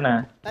 ஸ்னைப்பர் இல்லையானே?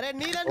 அரே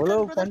நீலன் அவ்வளோ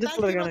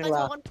பஞ்சத்துல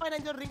இருக்கானுங்களா?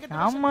 1.9 ரிங்கட்.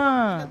 ஆமா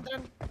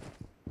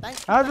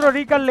ப்ரோ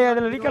ரீகால்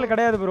அதுல ரீகால்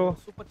கிடையாது ப்ரோ.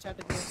 சூப்பர்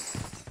சாட்டுக்கு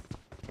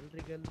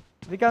நன்றிகள்.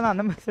 ரீகால் தான்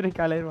அந்த மாதிரி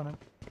recall ஏறுவானே.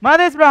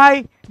 Madhesh bro hi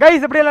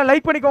guys அப்படியே எல்லாம்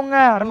லைக் பண்ணிக்கோங்க.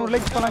 600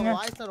 லைக்ஸ் பண்ணுங்க.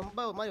 வாய்ஸ்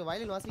ரொம்ப மாதிரி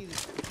வயலின் வாசிக்குது.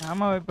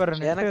 ஆமா வைப்பர்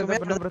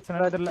எனக்கு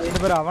பிரச்சனை இல்ல. இது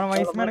பாரு அவன்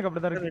வாய்ஸ்மே எனக்கு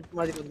அப்படி தான் இருக்கு. நெட்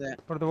மாதிரி வந்தேன்.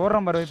 ஒருத்த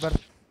ஓடுறான் பாரு வைப்பர்.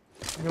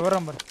 இங்க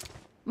ஓடுறான் பாரு.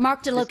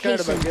 Marked a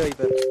location.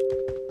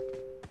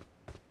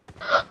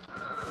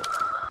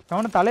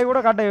 அவன தலை கூட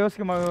காட்ட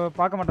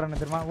பார்க்க மாட்டானே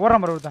தெரியுமா?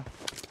 ஓடுறான் பாரு ஒருத்தன்.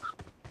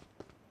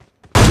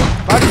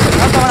 பாடி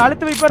அவன்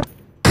அழுத்து வைப்பர்.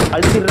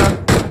 அழுத்திடுறான்.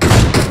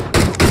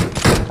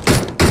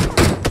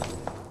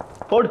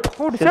 போடு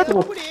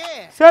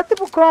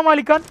செத்து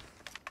கோமாளிகான்.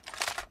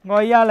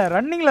 கோயால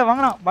ரன்னிங்ல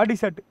வாங்குறான் பாடி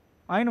ஷாட்.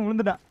 வாங்கிட்டு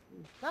விழுந்துட்டான்.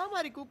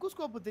 நாமாரி குக்கு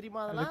ஸ்கோப்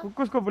தெரியுமா? அதெல்லாம்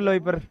குக்கு ஸ்கோப் இல்ல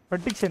wiper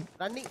prediction.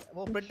 Running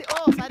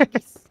sorry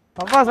kiss.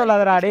 தப்பா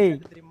சொல்லாதடா டேய்.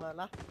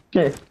 தெரியுமாடா?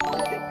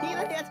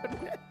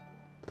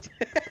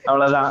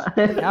 அவ்வளவுதான்.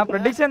 நான்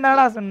ப்ரெடிக்ஷன்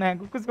தான்டா சொன்னேன்.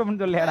 குக்கு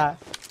ஸ்கோப்னு சொல்லியாடா.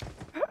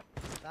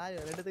 சாரி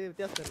ரெண்டுத்துக்கு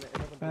வித்தியாசம் இல்ல.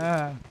 என்ன பண்றது?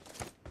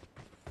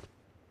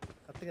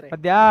 கத்துக்கறேன்.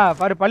 பத்தியா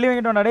பாரு பள்ளி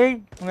வாங்கிட்டோம்டா டேய்.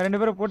 உங்க ரெண்டு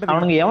பேரும் போட்டு.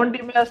 அவனுக்கு எவன்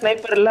டீம்ல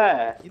ஸ்னைப்பர் இல்ல.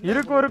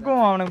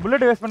 இருக்கும் அவனுக்கு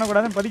புல்லட் வேஸ்ட் பண்ண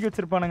கூடாதுன்னு பதுக்கி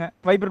வச்சிருப்பானுங்க.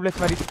 வைப்பர்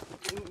பிளேஸ் மாதிரி.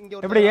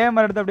 எப்படி ஏ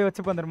மர எடுத்து அப்படியே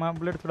வச்சு வந்துருமா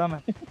புல்லட் சுடாம.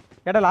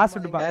 கேட்டா லாஸ்ட்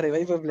விட்டுப்பான். யாரு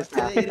வைப்பர் பிளேஸ்?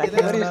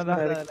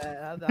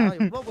 அதான்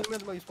இவ்ளோ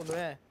பொறுமையா யூஸ்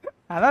பண்ணுவேன்.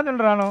 அதான்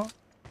சொல்றானோ.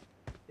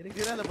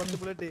 இருக்குடா அந்த 10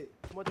 bullet.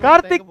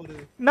 Karthik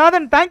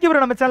Nathan thank you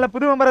bro. நம்ம சேனல்ல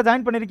புது மெம்பரா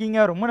ஜாயின் பண்ணிருக்கீங்க.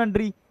 ரொம்ப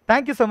நன்றி.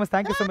 Thank you so much.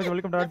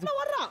 Welcome to Raj.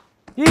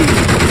 ஏய்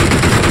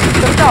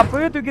இதெல்லாம்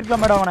அப்பவே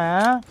தூக்கிருக்கலாம் மேடம் அவனை.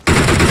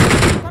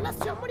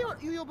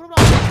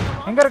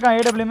 எங்க இருக்கான்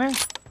ஏடபிள்யூமே?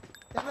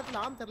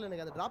 தெரியல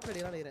எனக்கு அது டிராப்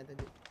ரெடியா நினைக்கிறேன்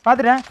தெரிஞ்சு.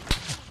 பாத்துறேன்.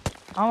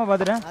 ஆமா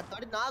பாத்துறேன்.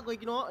 அடி நான்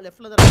கோய்க்கணும்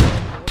லெஃப்ட்ல தான்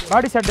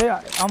பாடி ஷாட்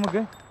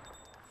ஆமுக்கு.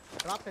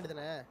 டிராப்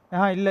எடுத்தனே.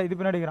 இல்ல இது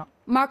பின்னாடி இருக்கறான்.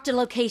 Marked a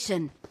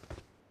location.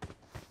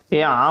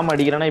 ஆம்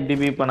அடிக்கறானா இப்படி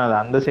பீப் பண்ணாத.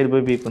 அந்த சைடு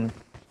போய் பீப் பண்ணு.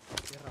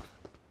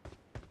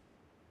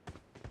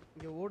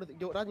 இங்க ஓடுது.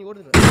 இங்க ராஜ்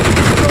ஓடுது.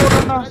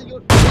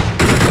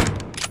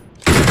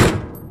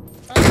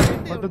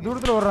 அந்த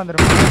தூரத்துல ஓடுறான்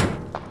தெரியுமா?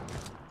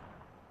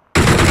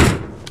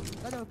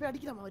 ராஜ் போய்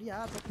அடிக்கலாமா வரியா?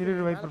 திரு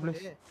வைப்பர்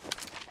ப்ளீஸ்.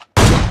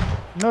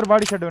 இன்னொரு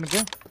பாடி ஷாட்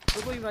உனக்கு.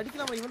 போய் இவன்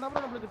அடிக்கலாமா? இவன் தான்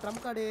நமக்கு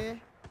ட்ரம் கார்டு.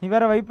 நீ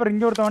வேற வைப்பர்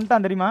இங்க ஒருத்தன்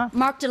வந்துட்டான் தெரியுமா?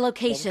 Marked a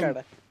location.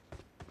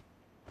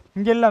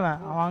 இங்க இல்ல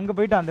அவன் அங்க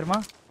போய்ட்டான் தெரியுமா?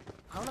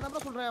 அவன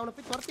தான் சொல்றேன். அவன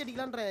போய் துரத்தி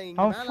அடிக்கலாம்ன்றேன்.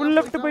 அவன் ஃபுல்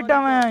லெஃப்ட்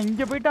போய்ட்டான்.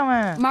 இங்க போய்ட்டான்.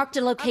 Marked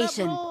a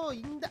location. bro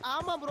இந்த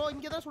ஆமா bro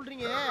இங்க தான்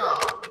சொல்றீங்க.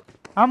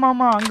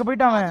 ஆமா அங்க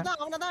போய்ட்டான்.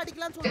 அவன தான்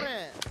அடிக்கலாம்னு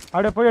சொல்றேன்.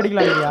 அப்படியே போய்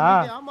அடிக்கலாம் இல்லையா?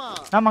 ஆமா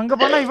நாம அங்க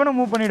போனா இவனும்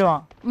மூவ்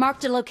பண்ணிடுவான்.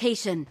 Marked a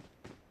location.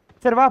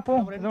 சரி வா போ.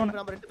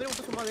 நம்ம ரெண்டு பேரும்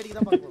விட்டு சும்மா வேடிக்கை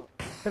தான் பார்ப்போம்.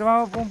 சரி வா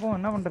போ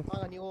என்ன பண்றது?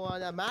 வாங்க நீ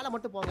மேல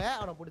மட்டும் போங்க.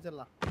 அவனை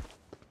பிடிச்சிரலாம்.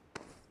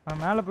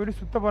 நான் மேலே போயிட்டு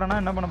சுத்த போறேன்னா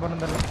என்ன பண்ண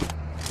போறேன்னு தெரியல.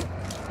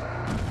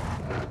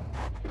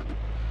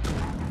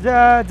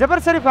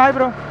 ஜபர் ஷரீஃப் ஹாய்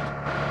ப்ரோ.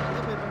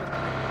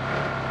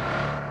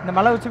 இந்த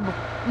மலை உச்சிக்கு போ.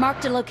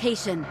 Marked a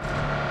location.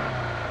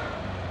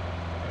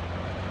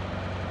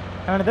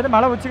 நான் தெரிஞ்ச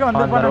மலை உச்சிக்கு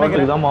வந்திருப்பான்னு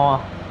நினைக்கிறேன்.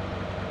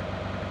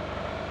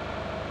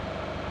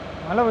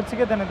 மலை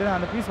உச்சிக்கே தானே தெரியும்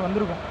அந்த பீஸ்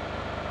வந்திருக்கும்.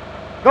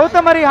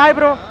 கௌதமரி ஹாய்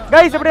ப்ரோ.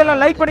 கைஸ் அப்படியே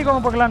எல்லாம் லைக்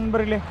பண்ணிக்கோங்க பார்க்கலாம்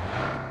நண்பர்களே.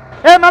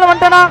 ஏய் மேலே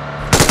வந்துட்டானா?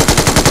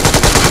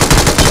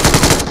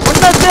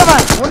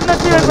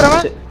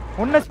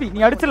 1 HP நீ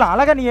அடிச்சலாம்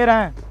அழகா நீ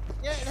ஏறேன்.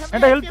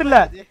 என்கிட்ட ஹெல்த் இல்ல.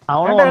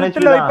 அவனோட ஹெல்த்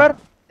இல்ல வைப்பர்.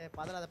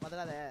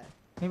 பதறாத.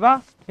 நீ வா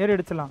ஏறி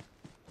அடிச்சலாம்.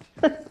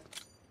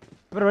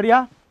 இவர் வரியா?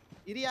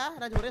 இரியா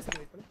ராஜ் ஒரே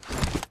செகண்ட் வெயிட் பண்ணு.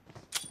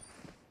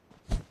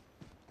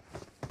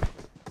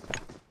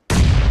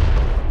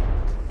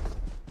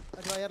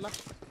 ராஜ் வா ஏறலாம்.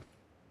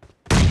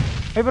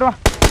 வைப்பர் வா.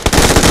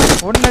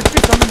 1 HP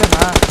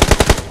சொன்னேன்னா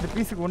இந்த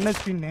பீஸ்க்கு 1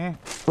 HP ன்னு.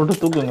 போட்டு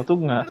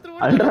தூக்குங்க.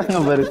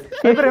 அல்றாங்க பாரு.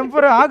 வைப்பர்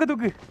M4 ஆக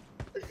தூக்கு.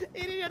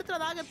 இரி எடுத்து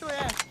ஆக எடுத்துவே.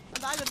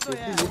 அந்த ஆக எடுத்துவே.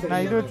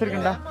 நான் இது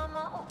வச்சிருக்கேன்டா.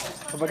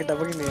 டபக்கு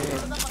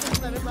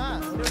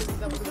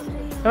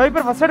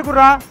வைப்பர் ஃபர்ஸ்ட் எய்ட்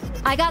குடுறா.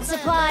 I got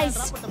supplies.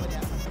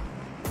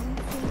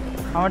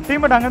 அவன்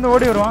டீம்மேட் அங்க இருந்து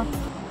ஓடி வருவான்.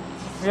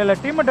 இல்ல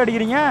டீம்மேட்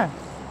அடிக்கிறீங்க.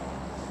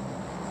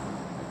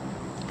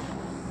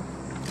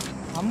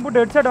 அம்புட்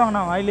ஹெட்ஷாட்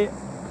வாங்குனா வாயிலே.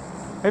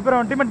 வைப்பர்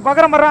அவன் டீம்மேட்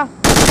பாக்குறான் மறா.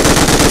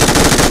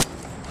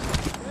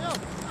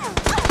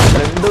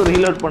 ரெண்டும்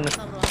ரீலோட் பண்ணு.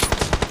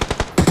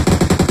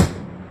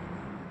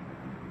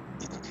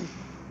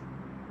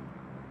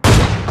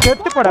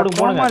 செத்து பட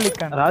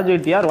போமாலிக்கான்.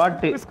 ராஜ் யார்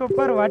வாட்டி? इसको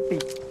पर वाटी.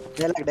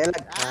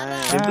 டயலாக்.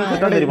 எப்படி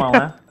செட்டா தெரியுமா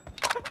அவன்?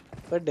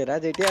 பட்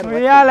ராஜ் யார்?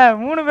 ஏயால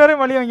மூணு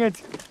பேரும் வலி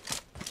வாங்கியாச்சு.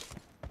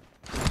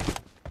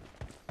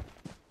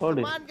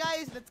 Come on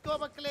guys, let's go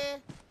மக்களே.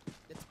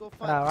 Let's go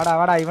for.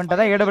 வாடா இவன்ட்ட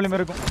தான் ஏடபிள்யூ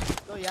இருக்கும்.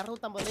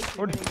 250 லைக்ஸ்.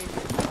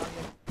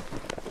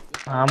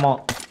 ஆமா.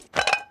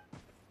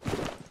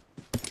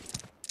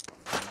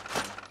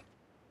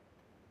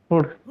 bro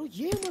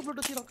ஏன்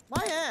போட்டு வச்சிரோ?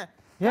 வாயே.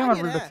 ஏன்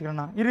போட்டு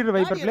வச்சிரனா? இரு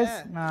வைப்பர் ப்ளீஸ்.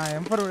 நான்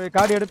M4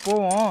 கார்டு எடுத்து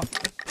போவோம்.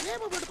 ஏன்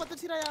போட்டு பத்து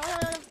வச்சிராயா?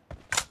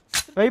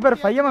 வைப்பர்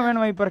 5M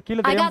வேணும் வைப்பர் கீழ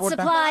தெரியாம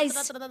போட்டேன்.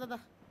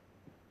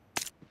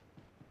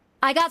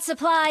 I got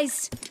supplies.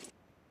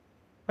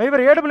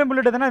 Wiper AW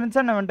bullet தான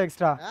இருந்துச்சா என்ன வந்து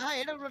எக்ஸ்ட்ரா?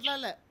 ஏடபிள்யூ புல்லட்லாம்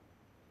இல்ல.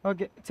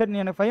 ஓகே சரி நீ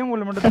எனக்கு 5M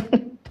புல்லட் மட்டும் தா.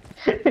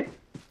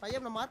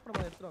 5M ல மார்க்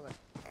பண்ண எடுத்துறோங்க.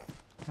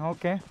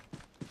 ஓகே.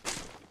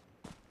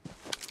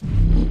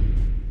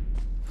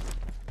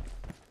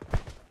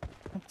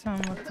 மச்சான்.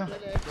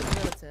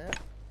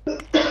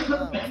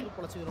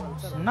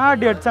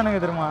 நாடி அடிச்சானுங்க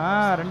தெரியுமா?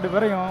 ரெண்டு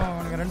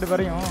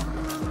பேரையும்.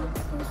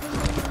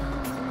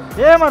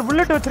 ஏமார்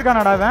புல்லட்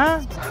வச்சிருக்கானடா அவன்.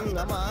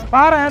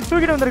 பாரு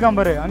தூக்கிட்டு வந்திருக்கான்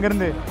பாரு அங்க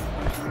இருந்து.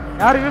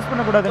 யாரும் யூஸ்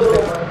பண்ண கூடாதுன்னு.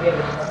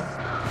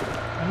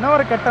 என்ன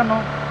ஒரு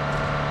கெட்டணும்.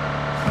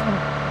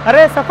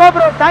 Array Safa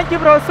bro thank you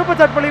bro super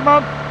chat மூலமா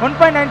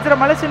 1.90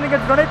 மலேசியன்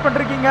ரிங்கட் டொனேட்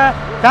பண்றீங்க.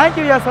 Thank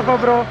you yeah Safa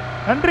bro.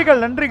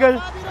 நன்றிகள்.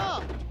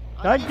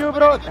 Thank you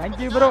bro.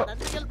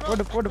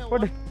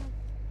 போடு.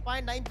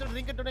 0.93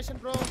 ரிங்கட் டொனேஷன்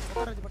ப்ரோ.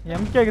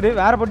 எம் கேக்குது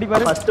வேற பொட்டி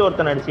பாரு. ஃபர்ஸ்ட்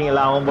ஒருத்தன்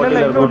அடிச்சீங்களா அவன்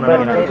பொட்டில இருக்கணும்.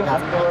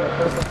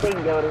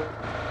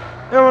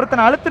 ஏய்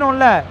ஒருத்தன்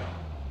அழுத்தணும்ல.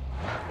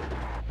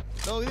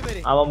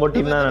 அவன்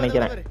பொட்டின்னு தான்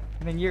நினைக்கிறேன்.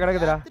 இங்க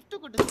கிடக்குதுடா. திட்டு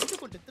குட்டு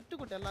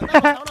எல்லாம்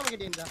சவுண்ட்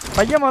கேட்டீங்களா?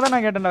 பையன் மொத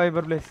நான் கேட்டேன்டா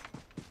வைப்பர் ப்ளீஸ்.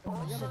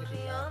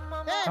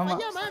 ஏய்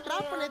பையன் மேல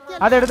டிராப் பண்ணி எத்தியா.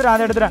 அதை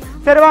எடுத்துறேன்.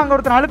 சரி வா அங்க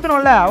ஒருத்தன்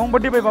அழுத்தணும்ல அவன்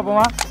பொட்டி போய் பாப்போம்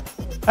வா.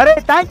 Array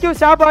thank you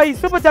ஷாபாய்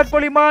super chat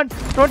போலிமான்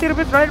 20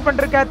 rupees donate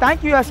பண்றீங்க.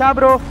 Thank you yeah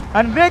ஷாப்ரோ.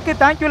 And wake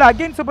thank you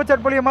again super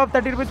chat போலிமா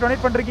 30 rupees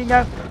donate பண்றீங்க.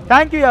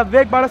 Thank you yeah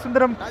wake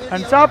Balasundaram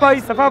and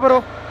ஷாபாய் Safa bro.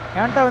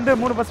 என்கிட்ட வந்து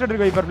 3%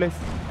 இருக்கு வைப்பர் ப்ளீஸ்.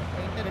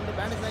 ரெண்டு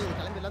பேண்டேஜ் தான் இது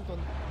கிளம்பிடலாம்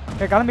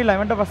தோணுது. கிளம்பிடலாம்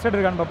இவன்ட்ட ஃபர்ஸ்ட் எய்ட்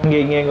இருக்கான்னு பாப்போம்.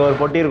 இங்க ஒரு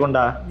பொட்டி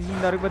இருக்கும்டா.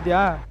 இந்த இருக்கு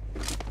பாத்தியா?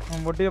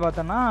 அவன் பொட்டியை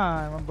பார்த்தனா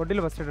அவன்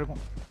பொட்டியில ஃபர்ஸ்ட் எய்ட்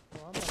இருக்கும்.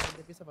 ஆமா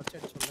இந்த பீஸ் ஃபர்ஸ்ட்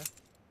எய்ட் சொல்றேன்.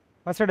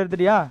 ஃபர்ஸ்ட் எய்ட்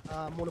எடுத்துட்டியா?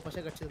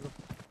 3% கட்சிது.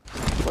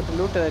 போட்டு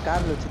லூட்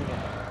கார்ல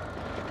வச்சிருக்கேன்.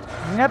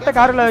 இன்னத்த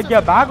கார்ல வைக்க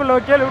பேக்குல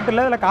வைக்க லூட்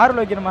இல்ல இதுல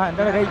கார்ல வைக்கணுமா?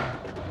 இந்த டேய்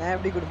நான்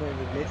எப்படி குடுப்பேன்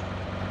please.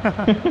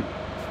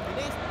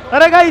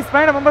 Array guys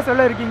final members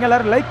எல்லாம் இருக்கீங்க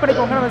எல்லாரும் லைக்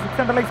பண்ணிக்கோங்க. நம்ம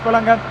 600 லைக்ஸ்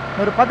போலாங்க.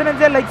 ஒரு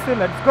 15 லைக்ஸ்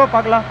லெட்ஸ் கோ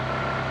பார்க்கலாம்.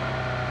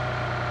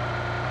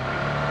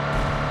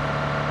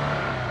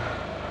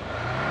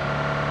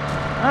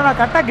 நான்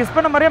கரெக்டா கெஸ்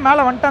பண்ண மாதிரியே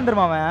மேல வந்துட்டான்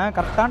தெரியுமா அவன்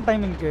கரெக்டான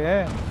டைமிங்க்கு.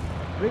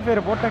 ஃப்ரீ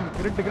ஃபயர் போட்டேன்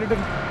கிரிட்டு.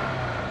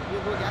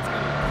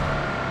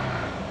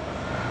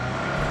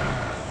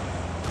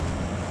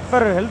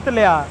 பர் ஹெல்த்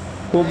இல்லையா?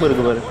 கூப்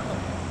இருக்கு பாரு.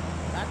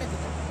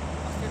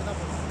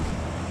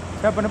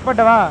 அப்ப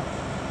நிப்பட்டவா?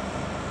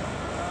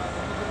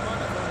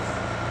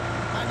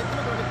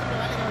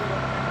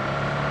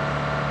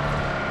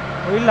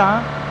 இல்ல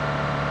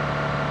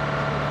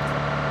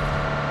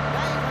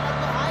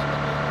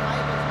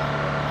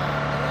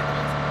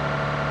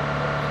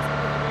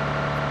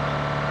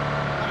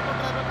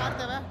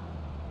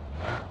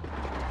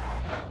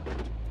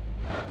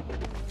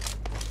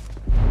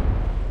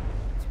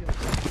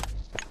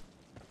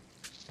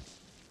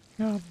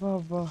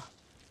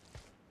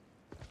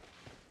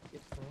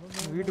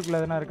வீட்டுக்குள்ள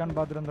எதனா இருக்கான்னு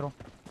பாத்துட்டு வந்துரும்.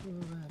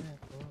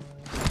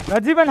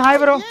 Rajeevan hi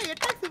bro.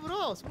 8x bro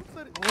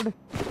super. ஓடு.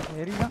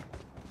 சரிடா.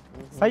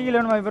 சைக்கிள்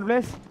வேணுமா wiper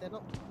place?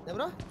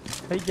 Bro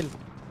cycle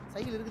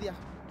இருக்குதியா?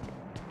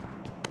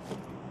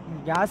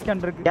 Case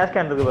can இருக்கு. கேஸ்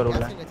கேன் இருக்கு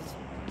பாருங்க.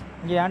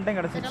 இங்க ஏன்ட்ட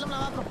கிடைச்சு.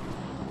 கிளம்பலாம் வா ப்ரோ.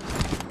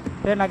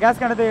 சரி நான் கேஸ்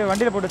கேன் எடுத்து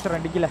வண்டியில போட்டு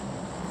வச்சிரேன் டிக்கில.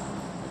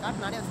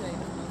 காட் நானே வச்சிரேன்.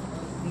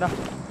 இந்தா.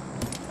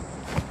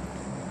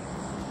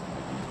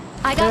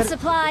 I got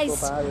supplies.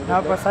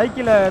 நான் இப்ப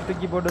சைக்கிளை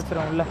தூக்கி போட்டு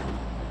வச்சிரேன் உள்ள.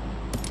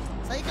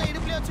 சைக்கிள்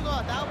இடுப்புல வச்சுக்கோ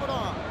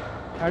தேவைப்படும்.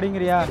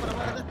 அடிங்கறியா?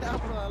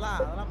 தேவைப்படும்ல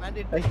அதெல்லாம்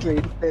மேண்டேட். சைக்கிள்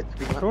இடுப்புல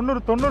வச்சிருக்கீங்க.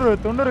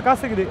 90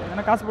 காசு இருக்குது.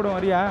 என்ன காசு போடுவோம்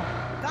வரியா?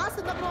 காசு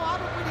இந்த ப்ரோ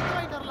ஆர்டர் போய் இது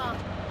வாங்கிட்டு வரலாம்.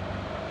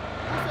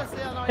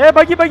 ஏய்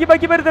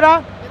பக்கி வருதுடா.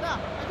 ஏதா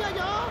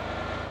ஐயோ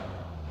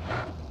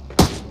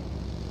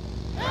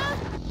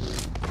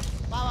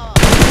வா வா வா.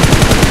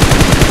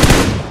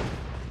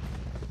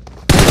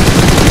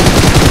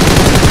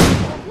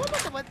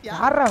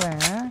 யாரா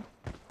அவன்?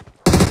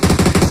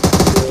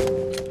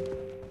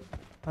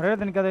 ஒரே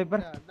தனிக்காத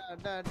வைப்பர்.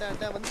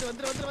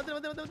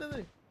 வந்து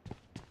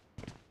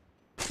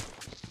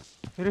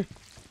இரு.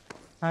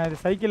 நான் இது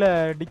சைக்கிளை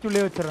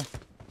டிக்குள்ளே வச்சிடறேன்.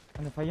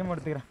 அந்த பையன்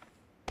எடுத்துக்கிறேன்.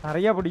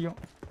 நிறைய பிடிக்கும்.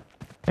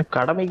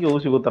 கடமைக்கு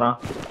ஊசி குத்துறான்.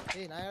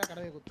 ஏய் நான் ஏன்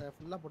கடமை குத்தேன்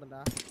ஃபுல்லா போடுடா.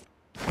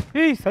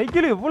 ஏய்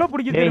சைக்கிள் எவ்வளவு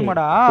பிடிக்கும்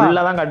தெரியுமாடா?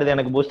 ஃபுல்லா தான் காட்டுது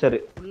எனக்கு பூஸ்டர்.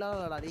 ஃபுல்லா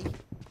இல்லடா டேய்.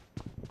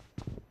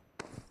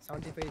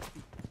 75 HP.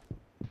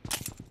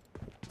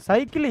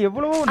 சைக்கிள்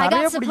எவ்வளவு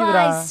நிறைய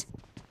பிடிக்குதுடா.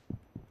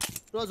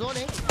 ப்ரோ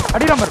ஜோனே.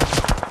 அடி நம்பர்.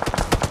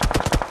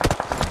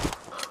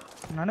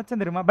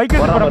 நினைச்சேன் தெரியுமா? பைக்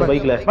எடுத்து போறான்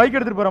பாரு. பைக்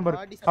எடுத்து போறான் பாரு.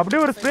 அப்படியே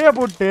ஒரு ஸ்ப்ரேய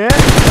போட்டு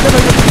இந்த பைக்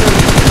எடுத்து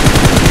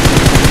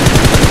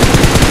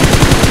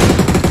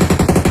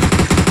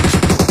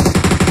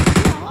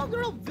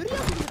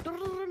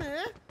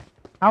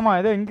ஆமா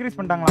ஏதோ இன்கிரீஸ்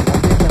பண்ணிட்டாங்களா?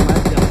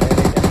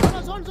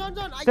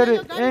 சரி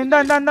இந்த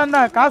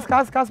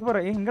காசு போற.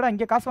 எங்கடா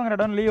இங்க காசு வாங்குற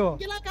இடம் இல்லையோ?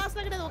 இங்கலாம்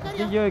காசுலாம் கிடையாது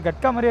உட்காரியா. ஐயோ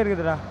கட்கா மாதிரியே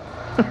இருக்குதுடா.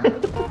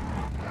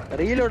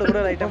 ரீலோட் கூட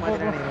ரைட்டா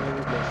மாத்திரானே.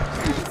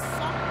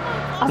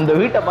 அந்த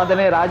வீட்டை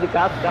பார்த்தனே ராஜ்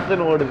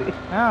காசுன்னு ஓடுது.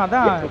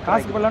 அதான்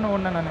காசு போடலான்னு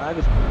ஓடுனேன் நான். அது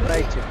சூப்பரா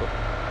ஆயிடுச்சு இப்போ.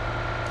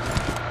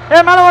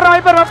 ஏய் மேல வர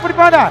வைப்பர் அப்படி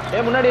போடா.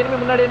 ஏய் முன்னாடி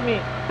enemy.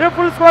 ஏய்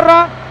ஃபுல் ஸ்கோர்ரா.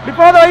 இப்படி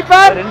போடா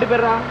வைப்பர். ரெண்டு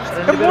பேர்ரா.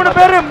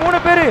 மூணு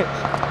பேரு.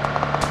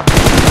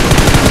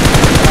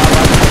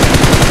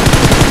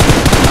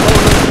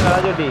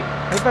 ராஜோட்டி.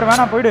 வைப்பர்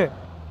வேணாம் போய்டு.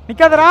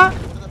 நிக்காதடா.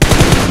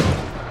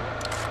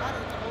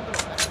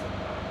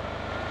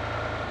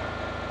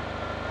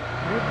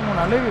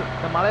 அழகு.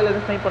 இந்த மலையில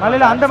இருந்து ஸ்னைப் பண்ணா.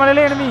 மலையில அந்த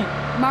மலையில enemy.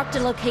 Marked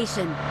a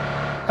location.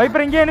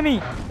 Wiper இங்க enemy.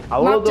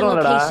 அவ்வளவு தூரம்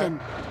இல்லடா.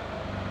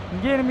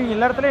 இங்க enemy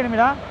எல்லா இடத்துலயும்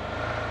enemyடா.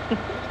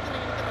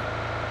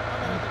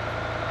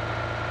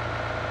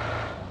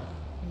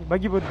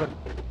 பக்கி போடு பாரு.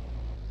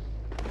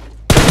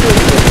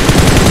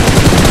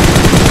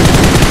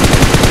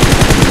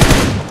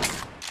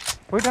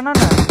 போய்ட்டானா?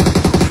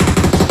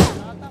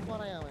 நான்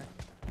போறேன் அவன்.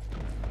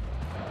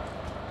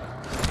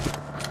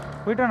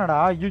 போய்ட்டானடா.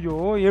 ஐயோ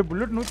ஏ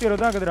புல்லட்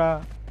 120 தான் இருக்குதுடா.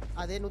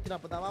 அதே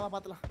 140 வா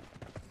பாத்தலாம்.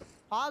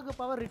 பாகு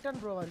பவர் ரிட்டர்ன்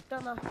ப்ரோ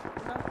ரிட்டர்னா.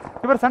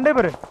 இவர் சண்டே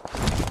பாரு.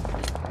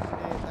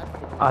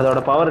 அதோட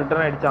பவர்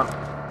ரிட்டர்ன் ஆயிடுச்சான்.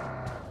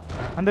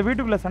 அந்த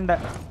வீட்டுக்குள்ள சண்டை.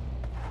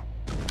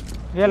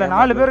 ஏல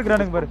 4 பேர்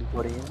இருக்கறானுங்க பாரு.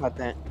 போறீங்க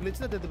பார்த்தேன்.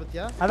 கிளிட்ச்ல தெத்து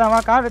பத்தியா? அதான் வா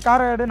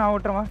கார் எடு நான்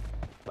ஓட்றேன் வா.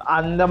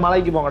 அந்த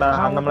மலைக்கு போங்கடா.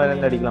 அந்த மலையில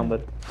இருந்து அடிக்கலாம்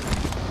பாரு.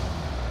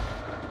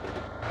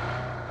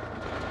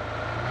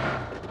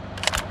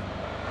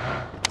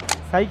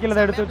 சைக்கிள்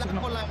தான் எடுத்து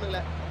வச்சுக்கணும்.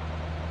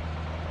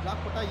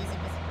 லாக் போட்டா ஈஸி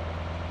பீஸ்.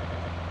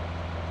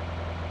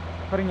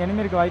 பாருங்க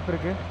enemy இருக்க வாய்ப்பு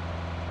இருக்கு.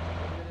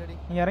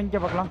 நீங்க இறங்கிக்க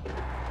பார்க்கலாம்.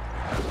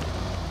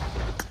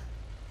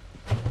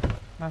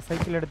 நான்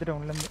சைக்கிள் எடுத்துட்டேன்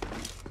உள்ள இருந்து.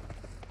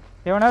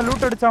 எவனா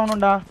லூட்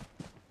அடிச்சாவணும்டா.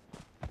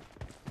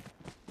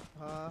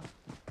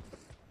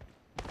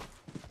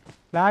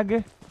 லாக்.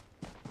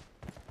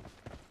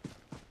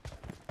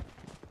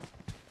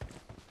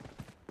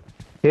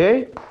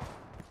 ஏய்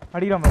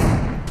அடிக்கலாம் பாரு.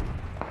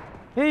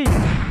 ஏய்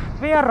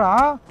வேறா.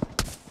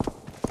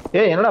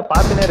 ஏய் என்னடா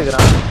பாத்துனே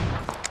இருக்கறான்.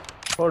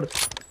 போடு.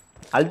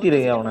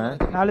 அழுத்திடுங்க அவனை.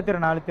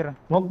 அழுத்திறேன்.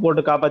 ஸ்மோக்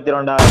போட்டு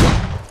காப்பாத்திரோம்டா.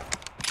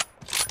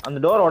 அந்த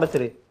டோர்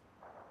உடைச்சிரு.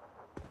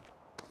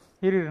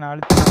 இரு நான்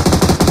அழுத்திறேன்.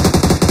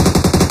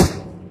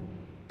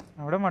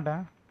 நான் விட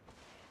மாட்டேன்.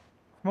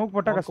 ஸ்மோக்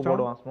போட்டா கஷ்டம்.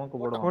 ஸ்மோக்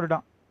போடுவான்.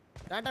 போடுடான்.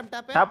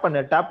 டாப்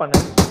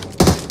பண்ணு.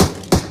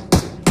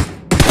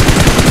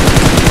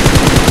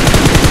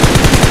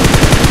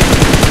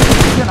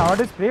 நான்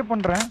ஆல்ரெடி ஸ்ப்ரே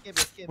பண்றேன்.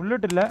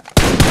 புல்லட் இல்ல.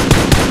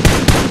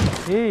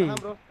 ஏய்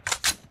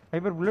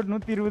ஹைப்பர் புல்லட்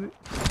 120.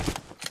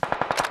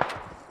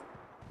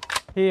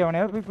 ஏய் அவனை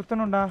யார் போய்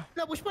குத்தணும்டா.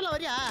 இல்ல புஷ் பண்ணல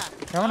வரியா?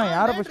 எவனா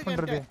யார புஷ்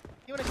பண்றது?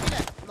 இவனை கீழ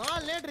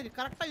 4 லேட் இருக்கு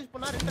கரெக்ட்டா யூஸ்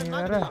பண்ணா ரிட்டர்ன்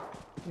ஆகுது.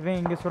 இவன்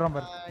இங்க சுறான்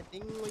பாரு.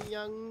 டிங்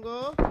யங்கோ.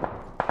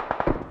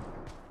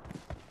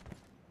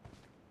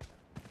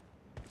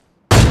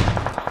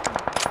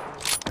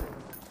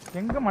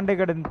 எங்க மண்டை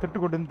கட திட்டு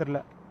கொட்டுன்னு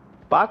தெரியல.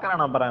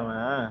 பாக்கறானா பரம.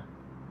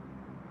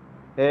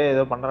 ஏய்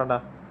ஏதோ பண்றான்டா.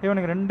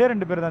 இவனுக்கு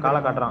ரெண்டு பேர் தான் கால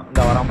காட்றான்.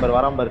 இந்த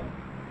வராம் பாரு.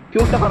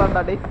 கியூட்டா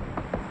பண்றான்டா டேய்.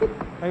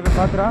 ஐபர்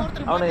பாத்துறா.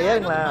 அவனை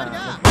ஏறுங்களா.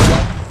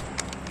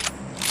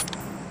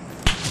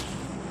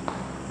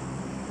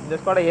 இந்த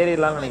ஸ்குவாட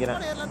ஏறிடலாம்னு நினைக்கிறேன்.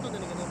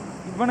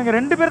 இவனுங்க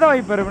 2 பேர் தான்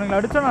வைப்பர். இவனுங்க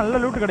அடிச்சா நல்ல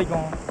லூட்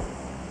கிடைக்கும்.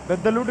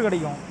 பெத்த லூட்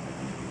கிடைக்கும்.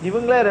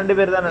 இவங்களே 2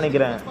 பேர் தான்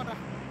நினைக்கிறேன்.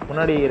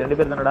 முன்னாடி 2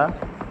 பேர் தானடா?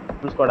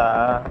 ஃபுல் ஸ்குவாடா?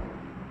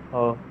 ஓ.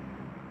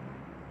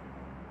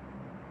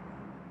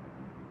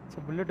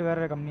 புல்லட்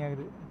வேற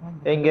கம்மியாகுது.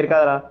 இங்க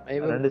இருக்காதடா.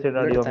 2 சைடு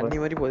அடி வாங்க.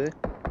 தண்ணி மாதிரி போகுது.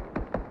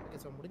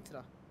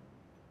 முடிஞ்சுடா.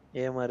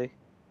 ஏ மாரு.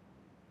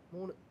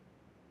 3.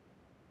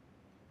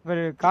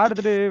 இவர் கார்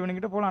எடுத்துட்டு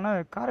இவனுக்கிட்ட போலாம். ஆனா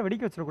காரை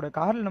வெடிக்க வச்சிட கூடாது.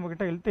 கார்ல நம்ம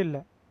கிட்ட ஹெல்த் இல்ல.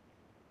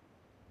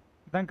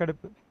 இதான்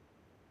கடுப்பு.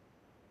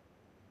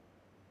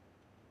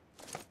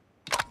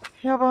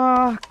 யாவா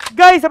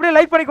गाइस அப்படியே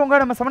லைக் பண்ணிக்கோங்க.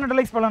 நம்ம 700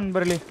 லைக்ஸ் போலாம்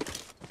நண்பர்களே.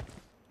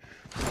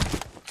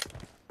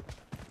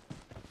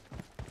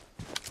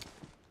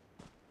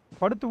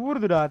 படுத்து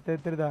ஊறுதுடா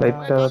தெரியுதா?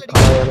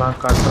 காயெல்லாம்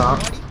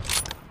காட்றான்.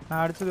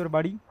 நான் அடிச்சது ஒரு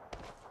பாடி.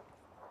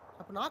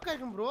 அப்ப நாக்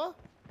ஆயிடும் ப்ரோ.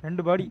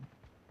 2 பாடி.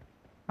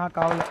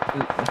 காவல.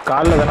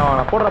 கால்ல தான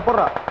வாடா.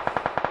 போடுறா.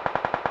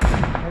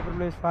 ஹைப்பர்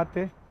பிளேஸ்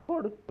பாத்து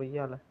போடு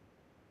பொய்யால.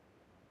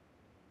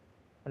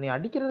 நீ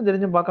அடிக்கிறது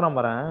தெரிஞ்சு பார்க்கறான்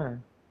பாரு.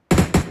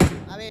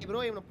 அவே ப்ரோ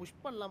இவனை புஷ்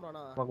பண்ணலாம்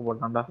ப்ரோனா. ஸ்மோக்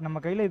போட்டான்டா. நம்ம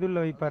கையில இது இல்ல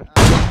வைப்பர்.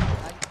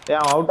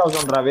 ஏன் out of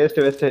ஜோன்டா.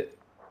 Waste.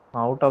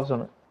 Out of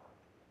zone.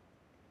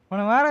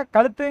 உன வேற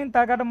கழுத்தையும்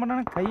காட்ட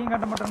மாட்டானே, கையும்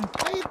காட்ட மாட்டானே.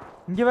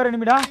 இங்க வேற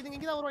எனிமிடா.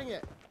 இங்க தான் வருவாங்க.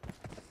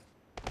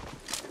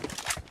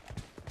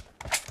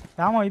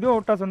 ஆமா இது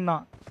அவுட் ஆஃப் ஜோன்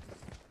தான்.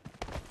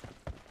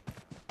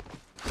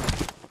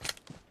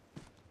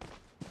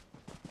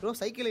 ப்ரோ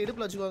சைக்கிள்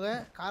இடுப்புல வச்சுக்கோங்க.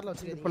 கார்ல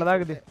வச்சுக்கோங்க. இப்பலதான்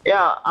இருக்குது.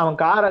 ஏன் அவன்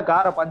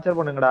காரை பஞ்சர்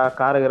பண்ணுங்கடா.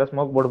 காரை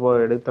ஸ்மோக்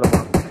போடு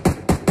எடுத்துறமா.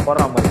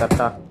 போறான் பாரு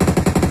கரெக்ட்டா.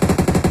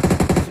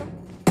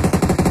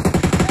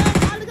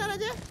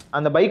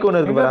 அந்த பைக் ஒன்னு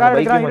இருக்கு பாரு. அந்த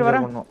பைக் பஞ்சர்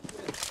பண்ணனும்.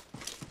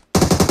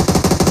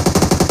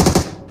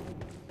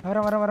 வர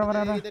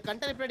இது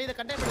கண்டெய்னர்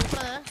பின்னாடி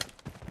விட்டுறாத.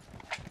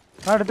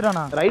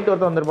 எடுத்துட்டானா? ரைட்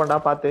ஒருத்த வந்திருப்பான்டா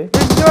பாத்து.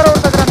 இங்க வர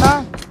ஒருத்தக்கறான்டா.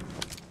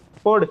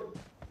 போடு.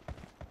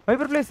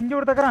 வைப்பர் பிளேஸ் இங்க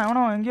ஒருத்தக்கறான்.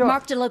 அவனோ எங்கயோ.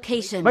 Marked a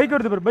location. பைக்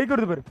வருது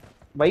பாரு.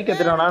 பைக்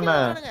எடுத்துறானா என்ன?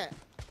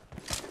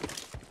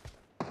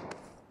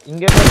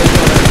 இங்க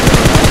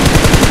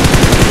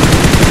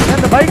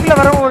இந்த பைக்ல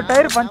வர ஒரு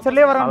டயர்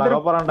பஞ்சர்லயே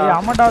வரான்டா. ஏய்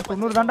ஆமாடா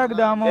 90 தான்டா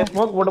இருக்குது. ஆமா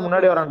ஸ்மோக் போட்டு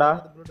முன்னாடி வரான்டா.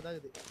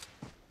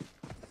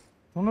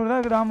 90 தான்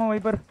இருக்குது. ஆமா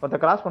வைப்பர். ஒருத்த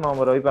கிராஸ் பண்ணுவான்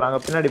பாரு வைப்பர். அங்க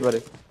பின்னாடி பாரு.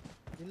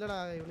 இல்லடா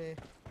இவனே.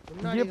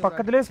 இங்க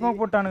பக்கத்துலயே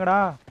smoke போட்டானுங்கடா.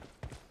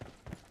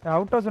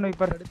 Out of zone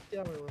wiper.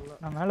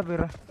 நான் மேல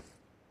போயிறேன்.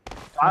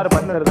 கார்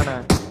பஞ்சர் தானே.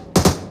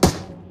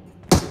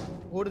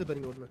 ஓடுது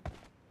பாருங்க ஓடுது.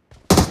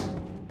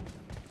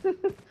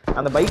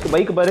 அந்த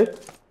பைக் பாரு.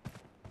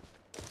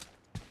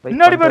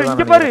 பின்னாடி பாரு.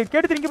 இங்க பாரு.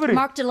 கேட்டு இங்க பாரு.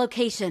 Marked a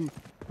location.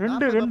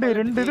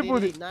 2 இது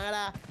போகுது.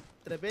 நாடா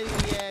இത്ര பேர்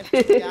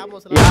இங்க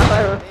ஆமோஸ்ல.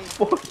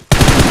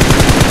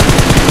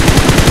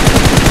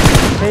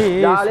 ஏய்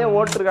ஜாலியா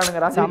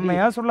ஓட்டிருக்கானுங்க.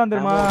 செம்மையா சொல்லலாம்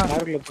தெரியுமா?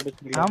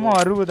 ஆமா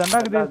 60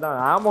 தான்டா இருக்குது.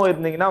 ஆமோ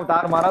இருந்தீங்கன்னா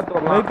தாறுமாறா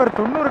தோறலாம். வைப்பர்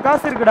 90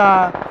 காசு இருக்குடா.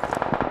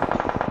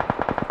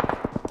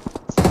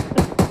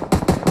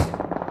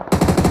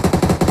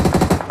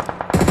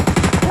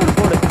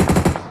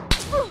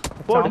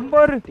 போடு.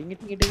 நம்பர் டிங்கி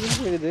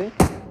போகுது.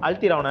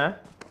 அல்டிராவன.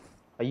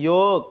 ஐயோ.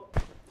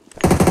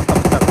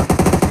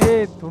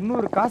 ஏய்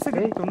 90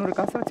 காசுக்கு 90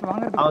 காசு வச்சு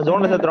வாங்குறது. அவன்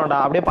ஜோன்ல செத்துறான்டா.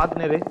 அப்படியே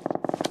பாத்துனே இரு.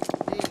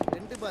 ஏய்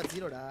 2 பார்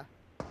 0டா.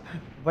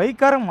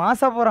 பைக்காரன்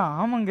மாசா போறான்.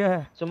 ஆமாங்க.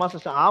 சும்மா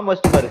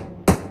ஆமஸ்ட் பாரு.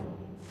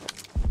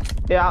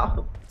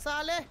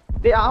 சாலே.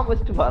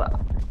 ஆமஸ்ட் பாரா.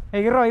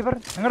 ஏய் ஹீரோ வைப்பர்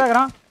எங்கடா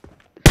இருக்கறான்?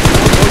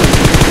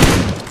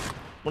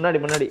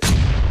 முன்னாடி.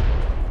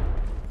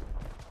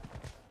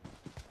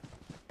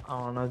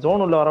 அவன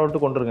ஜோன் உள்ள வர விட்டு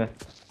கொண்டுருங்க.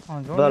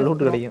 அவன்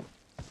லூட் கிடைக்கும்.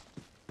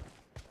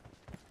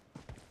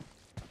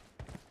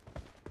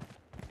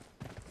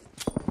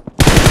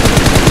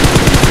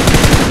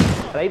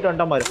 ரைட்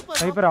வந்துட்டா பாரு.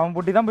 வைப்பர் அவன்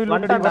பொட்டி தான் போய்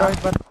லூட் அடி போறான்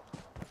வைப்பர்.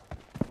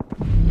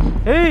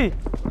 ஏய்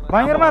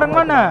பயங்கரமா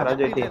ரங்கண்ணா.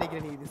 ராஜேட்டி.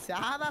 இது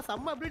சாதா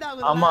செம்ம அப்டேட்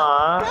ஆகுது. ஆமா.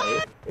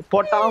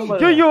 போட்டாம்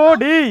பாரு. ஐயோ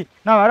டேய்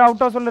நான் வேற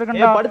அவுட் ஆஃப் சொல்ல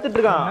இருக்கேன்டா. ஏய் படுத்துட்டு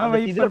இருக்கான்.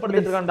 இதுல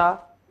படுத்துட்டு இருக்கான்டா.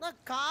 நான்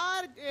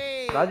கார்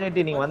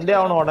ராஜேட்டி நீங்க வந்தே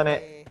அவன உடனே.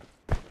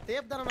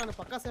 சேஃப் தான நான்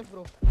பக்கா சேஃப்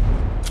ப்ரோ.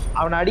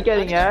 அவனை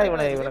அடிக்காதீங்க.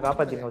 இவனை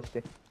காப்பாத்திங்க ஃபர்ஸ்ட்.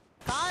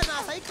 கார்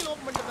நான் சைக்கிள்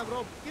ஓபன் பண்ணிட்டேன்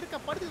ப்ரோ. கிறுக்க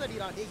படுத்து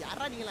அடிடா. டேய்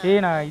யாரா நீங்களா?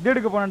 ஏய் நான் இது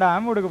எடுக்க போனடா.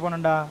 ஆமோ எடுக்க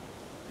போனடா.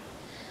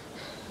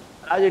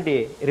 ராஜேட்டி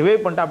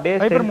ரிவைவ் பண்ணிட்டு அப்படியே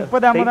வைப்பர்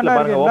 30 ஆமா தான்டா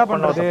இருக்கு. என்ன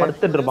பண்றது?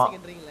 படுத்துட்டு இருப்பான்.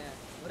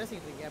 ஒரே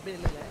செகண்ட் இருக்கீங்க. அப்படியே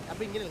இல்லங்க.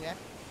 அப்படியே இங்க இல்லங்க.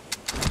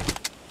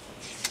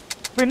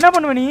 இப்போ என்ன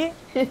பண்ணுவ நீ?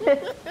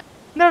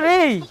 என்ன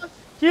டேய்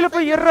கீழ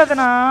போய்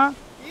ஏறறதனா?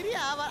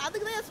 இரியா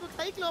அதுக்கு தான்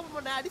சைக்கிள் ஓபன்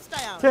பண்ண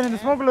அடிச்டாயா? சரி இந்த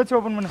ஸ்மோக்ல வச்சு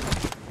ஓபன் பண்ணு.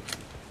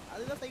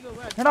 அதுதான் சைக்கிள்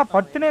ஓபன். என்னடா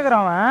பட்டுனே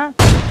இருக்கறான் அவன்.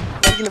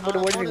 சைக்கிள்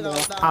போட்டு ஓடிடுங்க.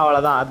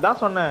 அவ்வளவுதான்.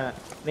 அதான் சொன்னேன்.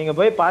 நீங்க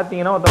போய்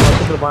பாத்தீங்கன்னா ஒருத்தன்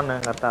படுத்துட்டு இருப்பான்னு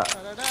கரெக்ட்டா.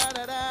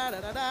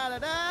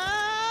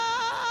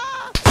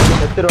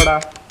 செத்துறடா.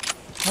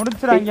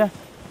 முடிச்சிராங்க.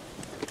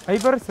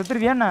 வைப்பர்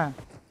செத்துறியா என்ன?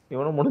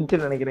 இவனும்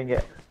முடிஞ்சிரு நினைக்கிறீங்க.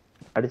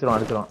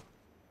 அடிச்சிரும்.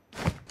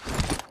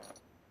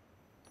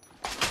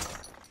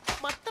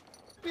 மட்ட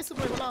பீஸ்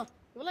ப்ரோ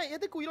இவலாம்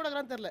எதுக்கு உயிரோட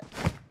இருக்கறான்னு தெரியல.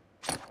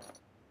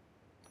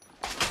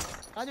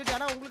 ராஜேட்டி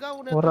அண்ணா உங்களுக்காக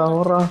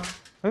ஓரா.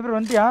 வைப்பர்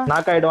வந்துயா?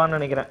 நாக் ஆயிடுவான்னு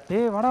நினைக்கிறேன்.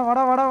 ஏய் வாடா.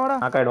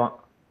 நாக் ஆயிடுவான்.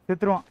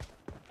 செத்துருவான்.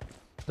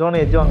 ஜோன்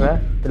எட்ஜ் வாங்க.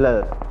 இல்ல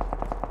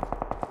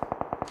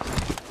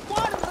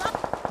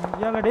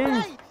ஐயால டேய்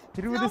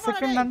 20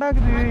 செகண்ட்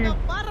நண்டாக்குது.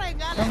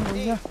 பாறேங்க.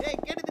 டேய்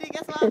கேட்டுறீ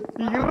கேஸ்வா.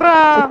 இருடா.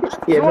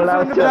 என்னடா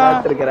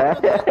வச்சிருக்கற?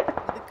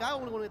 இதுக்கா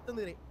உங்களுக்கு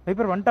எத்தந்துறீ.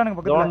 வைப்பர் வந்துட்டானுங்க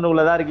பக்கத்துல. ஜோன்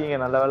உள்ள தான் இருக்கீங்க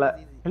நல்ல வேளை.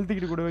 ஹெல்த்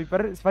கிட் கொடு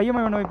வைப்பர். ஸ்வையமா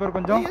வேணும் வைப்பர்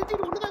கொஞ்சம். ஹெல்த்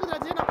கிட் ஒண்ணுதான்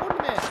ராஜே நான்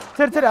போடுமே.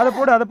 சரி அத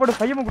போடு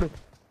ஸ்வையமா கொடு.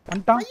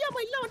 வந்துட்டான். ஐயாமா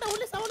இல்ல வண்டா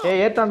ஒன்லி 7.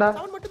 ஏய் ஏட்டான்டா.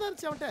 7 மட்டும் தான்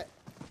இருந்துச்சு அவன்ட்ட.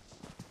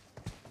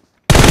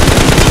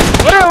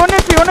 ஒரே 1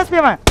 HP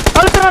அவன்.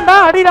 அழுத்துறான்டா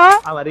அடிடா.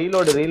 அவன்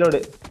ரீலோட்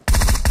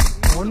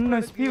 1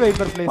 HP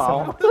வைப்பர் ப்ளேஸ்.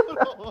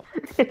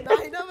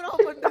 நான் என்ன ப்ரோ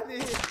பண்றது?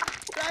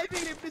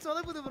 டைப்பிங் இப்படி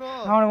சொதப்புது ப்ரோ.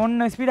 அவன் 1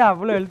 HP டா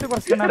அவ்வளவு ஹெல்த்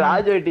குறச்சனா.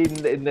 ராஜோட்டி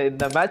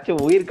இந்த மேட்ச்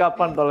உயிர்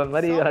காப்பான் தோழன்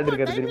மாதிரி விளையாடி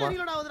இருக்காரு தெரியுமா?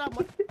 ரீலோட் ஆவுதுடா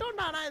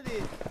மட்டும்டானா இது.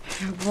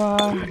 வா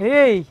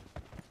டேய்.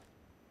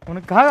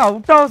 உனக்காக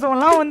அவுட்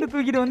ஹவுஸ்லாம் வந்து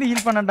தூக்கிட்டு வந்து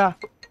ஹீல் பண்ணடா.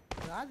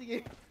 ராஜிகே.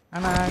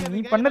 ஆனா நீ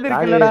பண்ணது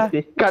இருக்குலடா.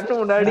 கண்ணு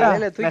முன்னாடி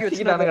தூக்கி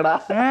வச்சிட்டானுங்கடா.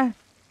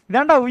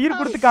 இதான்டா உயிர்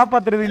கொடுத்து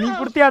காப்பாத்துறது. நீ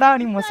குடுத்தியாடா?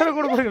 நீ மசல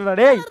கூட கொடுக்கறடா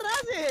டேய்.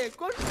 ராஜே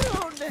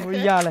கொன்றுடா.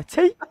 ஒய்யால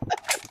சை.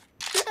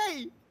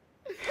 டேய்.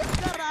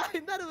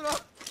 இந்தாரு ப்ரோ.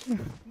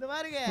 இந்த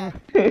பாருங்க.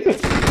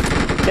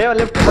 ஏய்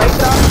லெஃப்ட்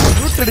ரைட்டா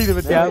ரூட் அடிக்குது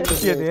பத்தியா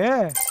புடிச்சது.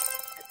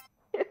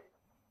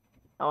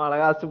 அவன்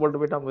அழகா அச்சு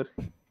போட்டு போய்ட்டான் பாரு.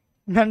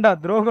 என்னடா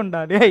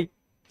துரோகம்டா டேய்.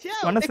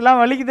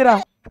 மனசுலாம் வலிக்குதுடா.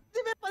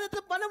 இதுவே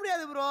பதத்தை பண்ண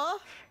முடியாது ப்ரோ.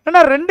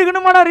 என்னடா 2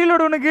 கணமாடா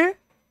ரீலோட் உனக்கு?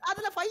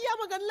 அதுல 5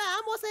 ஆமா கன்ல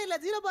ஆமோஸே இல்ல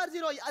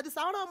 0/0. அது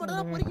 7 ஆமா மட்டும்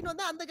தான் பொறுக்கிட்டு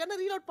வந்தா அந்த கன்ன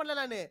ரீலோட் பண்ணல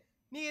நானு.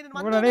 நீ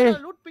வந்து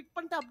லூட் பிக்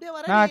பண்ணிட்டு அப்படியே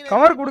வர. நான்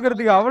கவர்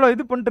கொடுக்கிறதுக்கு அவ்வளவு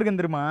இது பண்ணிட்டு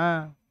இருக்கேன் தெரியுமா?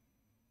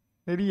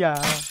 சரியா?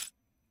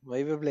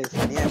 வைவே பிளேஸ்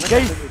நீ என்ன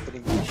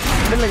சொல்றீங்க?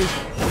 இல்ல गाइस.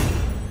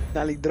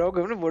 நாளைக்கு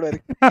துரோகம்னு போடுவாரு.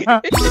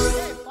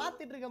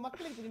 பாத்துட்டு இருக்க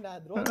மக்களுக்கு தெரியும்டா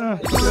துரோகம்.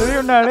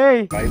 தெரியும்டா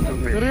டேய்.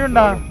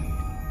 தெரியும்டா.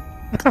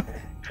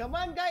 Come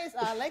on guys,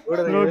 like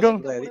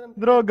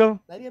துரோகம்.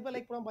 நிறைய பேர்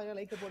லைக் பண்ணாம பாருங்க,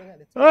 லைக் போடுங்க.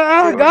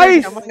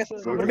 गाइस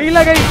முடியல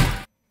गाइस.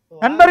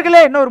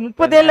 நண்பர்களே இன்னும் ஒரு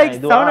 37 லைக்ஸ்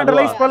 700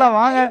 லைக்ஸ் போலாம்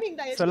வாங்க.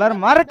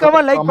 எல்லாரும்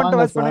மறக்காம லைக் பண்ணிட்டு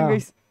வாட்ச் பண்ணுங்க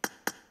guys.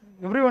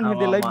 Everyone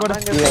hit the like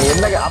button.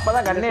 என்ன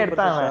அப்பதான் கண்ணே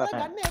எடுத்தாங்க.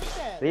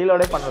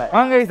 ரீலோடே பண்ணல.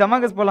 வாங்க गाइस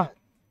அமாங்கஸ் போலாம்.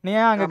 நீ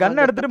அங்க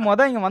கன் எடுத்துட்டு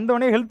இங்க வந்த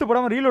உடனே ஹெல்த்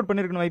போடாம ரீலோட்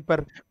பண்ணிருக்கணும்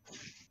வைப்பர்.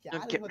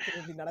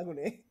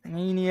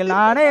 நீ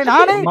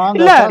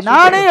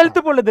நானே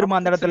ஹெல்த் போடல தெரியுமா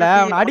அந்த இடத்துல.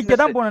 அவன் அடிக்க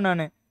தான் போனேன்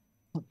நானு.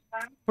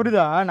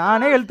 புரியுதா?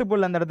 நானே ஹெல்த்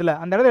போடல அந்த இடத்துல.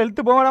 அந்த இடத்துல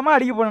ஹெல்த் போடாம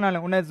அடிக்க போனேன் நானு.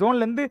 உன்னை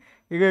ஜோன்ல இருந்து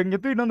இங்க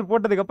தூக்கிட்டு வந்து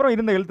போட்டதுக்கு அப்புறம்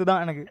இருந்த ஹெல்த்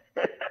தான் எனக்கு.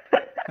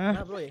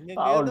 ப்ரோ எங்க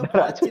கேது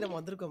பாச்சிரம்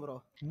வந்திருக்கோம் ப்ரோ.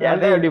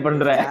 ஏன்டா இப்படி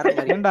பண்ற?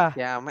 ஏன்டா?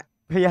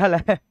 யால.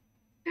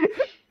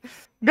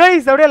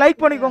 गाइस அப்படியே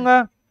லைக் பண்ணிக்கோங்க.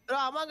 Bro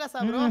அமாங்கஸ்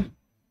bro.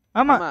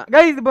 ஆமா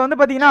गाइस இப்போ வந்து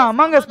பாத்தீங்கன்னா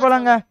அமாங்கஸ்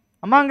போலாங்க.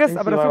 அமாங்கஸ்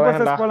அப்புறம் சூப்பர்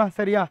செஸ் போலாம்.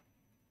 சரியா?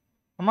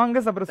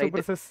 அமாங்கஸ் அப்புறம்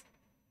சூப்பர் செஸ்.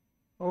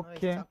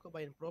 ஓகே.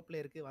 சாக்கோபைன் ப்ரோ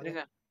பிளேயருக்கு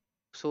வாங்க.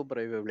 Super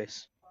வைவே place.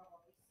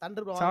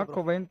 Thunder bro.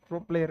 சாக்கோபைன் bro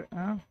player.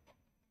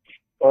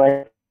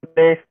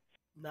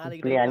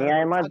 நாளைக்கு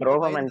அநியாயமா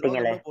துரோகம்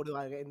பண்ணிட்டீங்களே.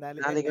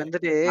 நாளைக்கு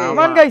வந்துட்டு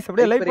கமான் गाइस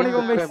அப்படியே லைக்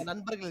பண்ணிக்கோங்க गाइस.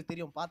 நண்பர்களுக்கு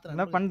தெரியும் பாத்துறேன்.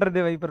 என்ன பண்றது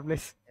வைப்பர்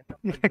பிளேஸ்.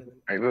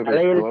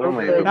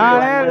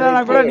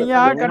 நான் கூட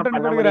நீயா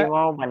கண்டென்ட் கொடுக்குற.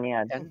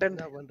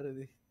 கண்டென்ட்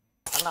பண்றது.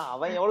 அண்ணா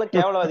அவன் எவ்வளவு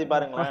கேவலவாதி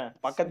பாருங்களேன்.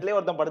 பக்கத்துலயே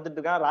ஒருத்தன் படுத்துட்டு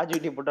இருக்கான். ராஜ்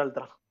வீட்டி போட்டு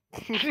அழுத்துறான்.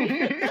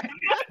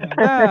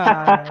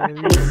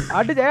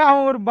 அடிச்சே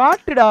அவன் ஒரு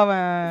பாட்டுடா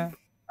அவன்.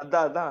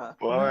 அதான்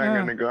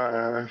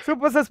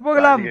சூப்பர் செஸ்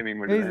போகலாம்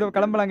गाइस. இதோ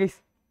கிளம்பலாம் गाइस.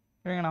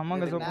 இருங்க நான்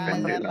அம்மாங்க ஓபன்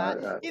பண்றேன்.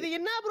 இது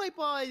என்ன ப்ரோ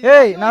இப்போ?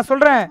 ஏய் நான்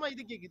சொல்றேன்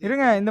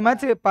இருங்க. இந்த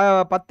மேட்ச்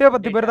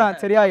 10 பேர் தான்.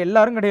 சரியா?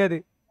 எல்லாரும் கிடையாது.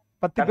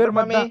 10 பேர்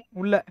மட்டும்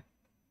உள்ள.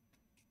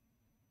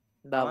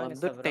 நான்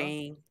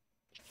வந்துட்டேன்.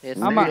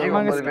 ஆமா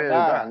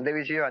அந்த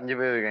விஷயம் 5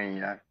 பேர்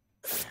இருக்காங்க.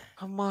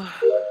 அம்மா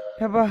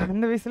ஏப்பா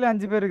இந்த வயசுல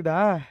 5 பேர் இருக்குதா?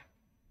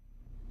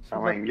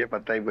 ஆமா இங்கே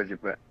 10 ஆயி போச்சு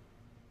இப்ப.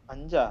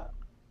 5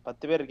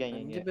 10 பேர்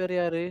இருக்காங்க. 5 பேர்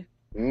யாரு?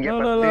 இங்க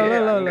 10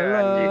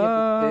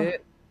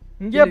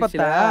 இங்கே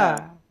 10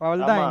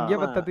 அவள்தான். இங்கே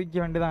 10 தூக்கி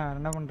வேண்டியதான்.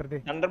 என்ன பண்றது?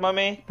 தண்டர்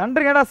மாமே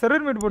தண்டர்ங்கடா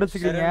சர்வர் மீட் போட்டு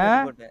வச்சிருக்கீங்க.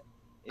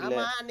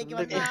 ஆமா அன்னைக்கு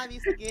வந்தா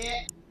வீஸ்க்கு.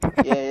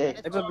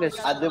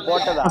 அது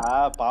போட்டதா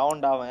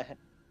பாவண்டா அவன்.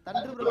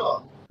 Thunder bro.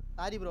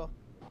 Sorry bro.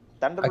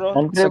 Thunder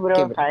bro.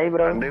 Hi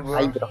bro.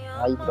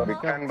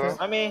 விக்ரான் bro.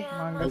 மாமே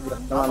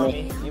மாமே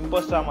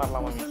இம்போஸ்டரா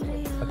மாறலாம் மாமே.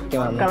 ஓகே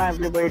மக்களா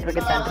எப்படி போயிட்டு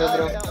இருக்கு தண்டர்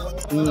ப்ரோ?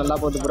 நல்லா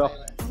போகுது ப்ரோ.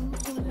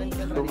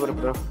 Super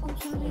bro.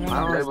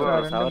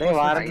 அவரே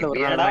வாரத்துல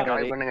ஒரு நாள்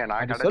ட்ரை பண்ணுங்க.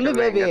 நான் கடை சொல்லு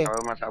பேபி.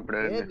 சவர்மா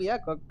சாப்பிடு. பேபியா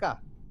கொக்கா.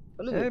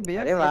 சொல்லு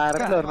பேபியா. அரே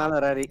வாரத்துல ஒரு நாள்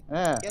வராரு.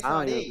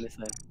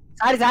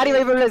 Sorry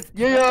வைவே place.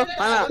 ஐயோ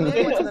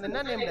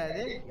என்ன நேம்டா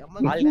இது?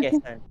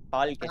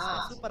 பால் கேஸ்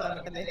சூப்பர்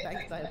ரமட்டனே.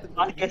 தேங்க்ஸ்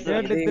பால் கேஸ்.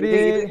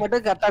 இது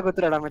மட்டும் கரெக்ட்டா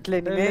குத்துறடா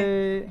மெட்ல இனிமே.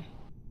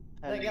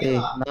 ஏய்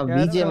நான்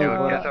BGMI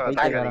போறேன்.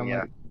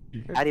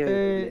 Array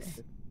வைவே place.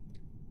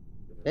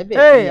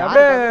 ஏய்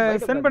அப்படியே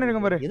சென்ட்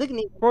பண்ணிருங்க பாரு. எதுக்கு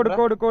நீ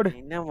கோடு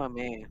என்ன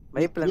மாமே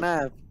வைப்லனா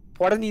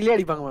பொடனிலே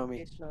அடிப்பாங்க மாமே.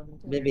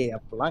 பேபி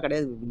அப்பலாம்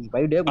கிடையாது. நீ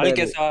 5 டே பால்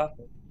கேஸா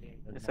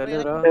சொல்லு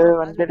ப்ரோ.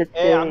 வந்துடுச்சு.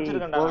 ஏய்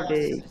அம்ச்சிருக்கடா.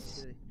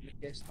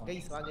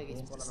 गाइस வாங்க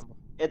गाइस போலாம் நம்ம.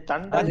 ஏ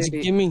தண்டர்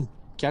गेमिंग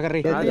क्या कर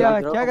रही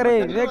क्या कर रहे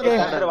देख के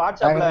தண்டர்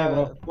வாட்ஸ்அப்ல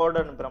கோட்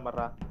அனுப்புறேன்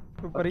பாறா.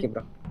 சூப்பர்.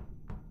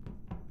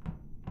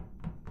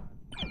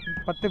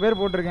 10 பேர்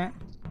போட்டிருக்கேன்.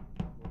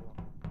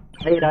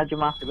 டேய்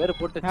ராஜுமா 10 பேர்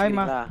போட்டு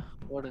ஹாய்மா.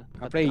 போடு.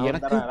 அப்படியே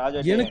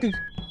எனக்கு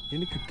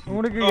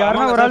உங்களுக்கு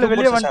யாரா ஒரு ஆள்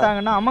வெளிய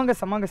வந்துட்டாங்கன்னா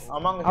அமங்கஸ்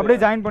அப்படியே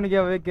ஜாயின்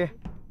பண்ணிக்க வைக்க.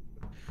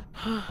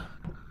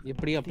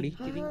 எப்படி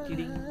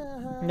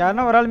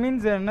யாரா ஒரு ஆள்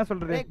மீன்ஸ் என்ன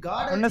சொல்றது?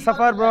 ஒன்னு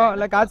சஃபார் ப்ரோ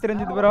இல்ல காத்து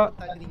ரஞ்சித் ப்ரோ.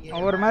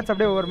 ஒரு மேட்ச்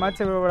அப்படியே ஒரு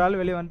மேட்ச் ஒரு ஆள்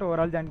வெளிய வந்துட்டு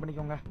ஒரு ஆள் ஜாயின்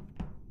பண்ணிக்கோங்க.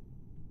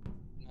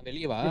 நான்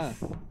வெளிய வா.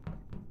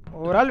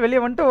 ஒரு ஆள் வெளிய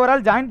வந்துட்டு ஒரு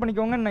ஆள் ஜாயின்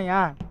பண்ணிக்கோங்க.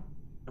 என்னையா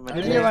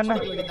வெளிய வண்ண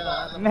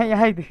என்னையா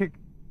இது?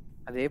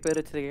 அதே பேர்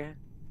வச்சிருக்கீங்க.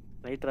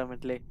 ரைட்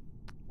ராமெட்லே.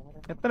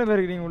 எத்தனை பேர்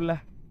இருக்கீங்க உள்ள?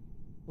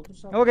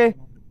 ஓகே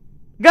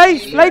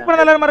गाइस லைக்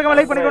பண்ண எல்லாரும் மறக்காம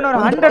லைக் பண்ணிக்கோங்க.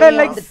 100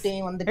 லைக்ஸ்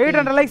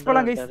 800 லைக்ஸ்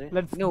போலாம் गाइस.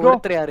 Let's go.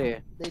 ஒருத்தர் யாரு?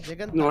 டேய்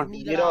ஜெகன்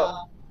ஹீரோ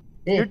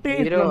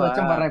ஹீரோ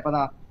மச்சான் பாறா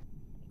இப்பதான்.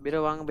 பீரோ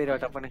வாங்க பீரோ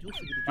டப்பனே.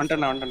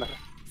 வந்துட்டேன்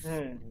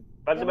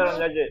 10 பேர்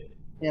வந்தாச்சு.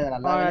 ஏய்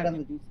நல்லா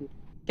வந்து ஜூஸ்.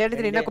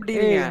 கேட்டிட்டு என்ன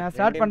குடிறீங்க? நான்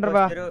ஸ்டார்ட்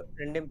பண்றேன்.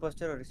 2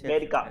 இம்போஸ்டர் ஒரு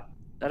டேரிகா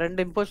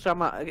 2 இம்போஸ்டர்.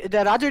 ஆமா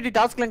இது ராஜு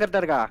டாஸ்க்லாம்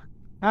கரெக்ட்டா இருக்கா?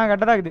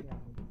 கரெக்ட்டா இருக்குது.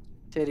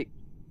 சரி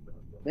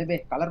பேபே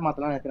கலர்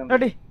மாத்தலாம் நினைக்கிறேன்.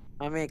 ரெடி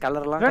ஆமே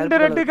கலர்லாம் ரெண்டு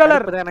ரெட்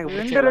கலர்.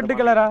 ரெண்டு ரெட்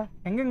கலரா?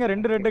 எங்கங்க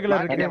ரெண்டு ரெட் கலர்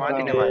இருக்கு?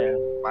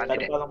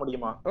 மாத்திட்டேன்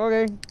முடியுமா? Okay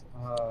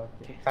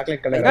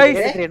chocolate colour. गाइस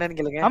என்னன்னு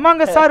கேளுங்க.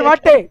 அமங்க சார்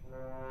வாட்டே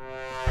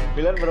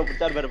வில்லன் ப்ரோ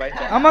புத்தார் பேர் பை.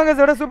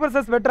 அமங்கஸோட சூப்பர்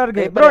சஸ் பெட்டரா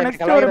இருக்கு ப்ரோ.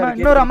 நெக்ஸ்ட் ஒரு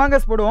இன்னொரு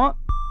அமங்கஸ் போடுவோம்.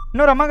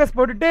 இன்னொரு அமங்கஸ்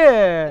போட்டுட்டு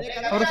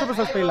ஒரு சூப்பர்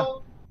சஸ் போயிடலாம்.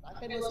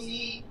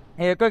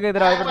 எக்கோ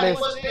கேக்குதுடா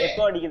ப்ளீஸ்.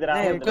 எக்கோ அடிக்குதுடா.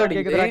 எக்கோ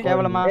கேக்குதுடா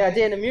கேவலமா. ஏய்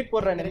அஜய் என்ன மியூட்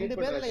போடுறேன். ரெண்டு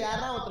பேர்ல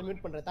யாரா ஒருத்தர்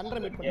மியூட் பண்ற? தண்டரை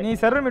மியூட் பண்ற. நீ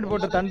சர்வர் மியூட்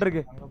போட்டு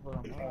தண்டருக்கு.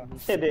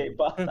 டேய்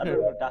பா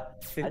தண்டர் போட்டா.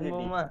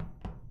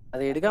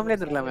 அது எடுக்காமலே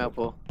இருக்கலாமே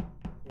அப்போ.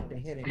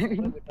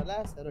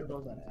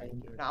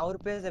 நான் அவர்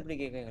பேச எப்படி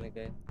கேக்குங்க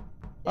உங்களுக்கு?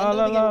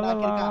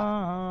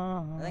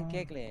 அதான்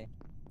கேக்கல.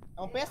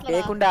 அவன் பேசல.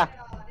 கேக்குண்டா.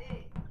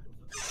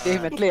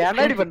 டேய் மெட்ல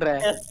ஏன்டா பண்ற?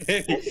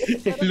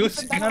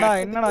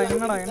 என்னடா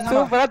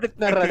சூப்பரா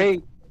திட்னறடா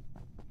டேய்.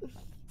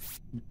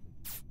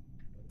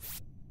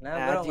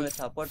 நான் ப்ரோ உங்களுக்கு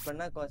சப்போர்ட்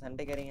பண்ணா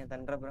சண்டைக்கறீங்க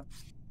தண்டற ப்ரோ.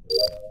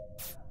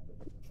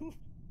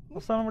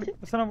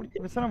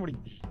 விசன முடி.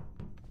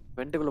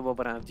 வெண்டுக்குள்ள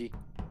போறேன் அஜி.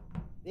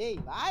 டேய்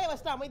வாயை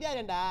வச்சிட்டு அமைதியா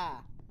இருடா.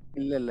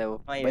 இல்ல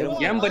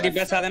கேம் பத்தி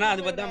பேசாதேனா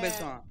அது பத்தி தான்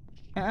பேசுவான்.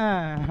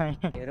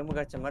 எறும்பு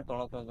கடிச்ச மாதிரி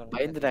தொண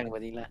பயந்துட்டாங்க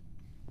பாத்தீங்களா?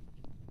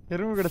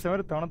 எறும்பு கடிச்ச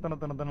மாதிரி தொண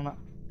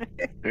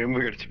எறும்பு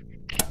கடிச்சு.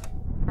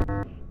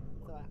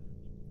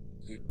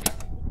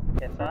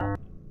 கேசா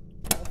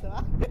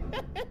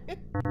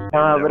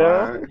ப்ரோ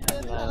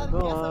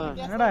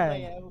என்னடா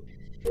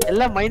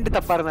எல்லாம் மைண்ட்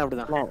தப்பா இருந்தா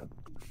அப்படிதான்.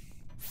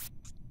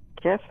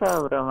 கேசா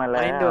ப்ரோ மேல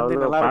மைண்ட் வந்து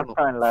நல்லா இருக்கும்.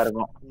 நல்லா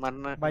இருக்கும்.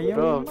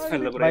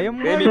 பயம்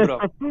பேபி ப்ரோ.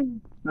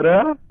 ப்ரோ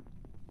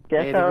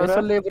கேசா ப்ரோ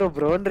சொல்லே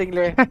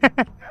ப்ரோன்றீங்களே.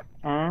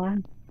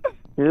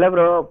 இல்ல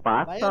ப்ரோ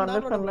பாஸ்ட்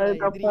வந்து சொன்னது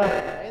தப்பா.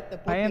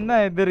 பயம்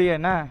தான்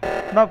எதிரியேனா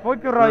நான்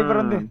போக்கிடுறா இப்ப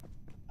வந்து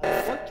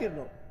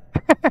போக்கிடணும்.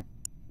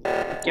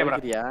 கேமரா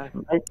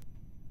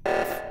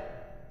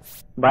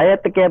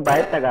பயத்துக்கே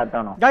பயத்தை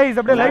காட்டணும். गाइस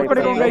அப்படியே லைக்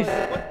பண்ணிக்கோங்க गाइस.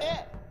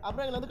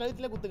 அப்புறம் இங்க வந்து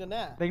கழுத்துல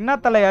குத்துங்கண்ணே. என்ன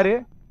தலை யாரு?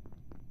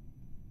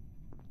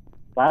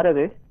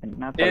 யாரது?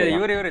 என்ன தலை? ஏய்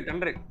இவரே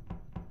தண்டர்.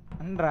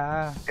 அன்றா.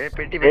 ஏய்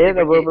பெட்டி ஏய்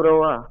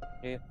ப்ரோவா.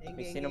 ஏய்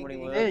மிஷின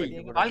முடியுமா? ஏய்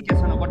கால்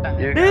கேஸ்ன போட்டா.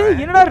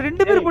 டேய் என்னடா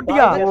ரெண்டு பேர்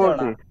போட்டியா?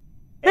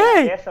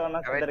 ஏய் கேசவனா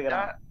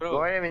செத்துறான்.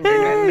 கோய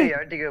விஞ்சின் வந்து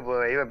யாட்டிக்கு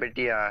இவ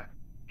பெட்டியா.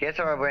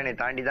 கேசவா போய் நீ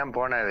தாண்டி தான்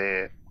போனது.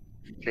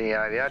 சரி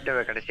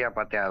யாட்டவே கடைசியா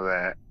பார்த்தேன் அவ.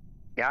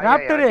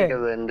 ராப்டர்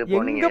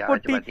எங்க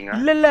போட்டி?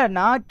 இல்ல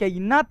நான்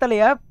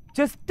இன்னாத்தலைய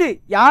ஜஸ்ட்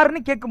யாருன்னு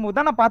கேக்கும்போது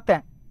தான் நான்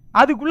பார்த்தேன்.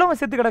 அதுக்குள்ள அவன்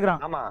செத்து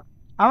கிடக்குறான். ஆமா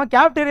அவன்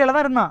கேப்டேரியால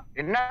தான் இருந்தான்.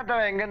 இன்னாத்தவ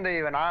எங்க இந்த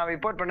நான்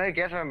ரிப்போர்ட் பண்ணது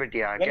கேசவன்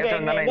பெட்டியா.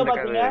 கேசவன் தான இந்த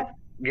கதை.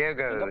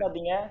 எங்க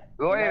பாத்தீங்க?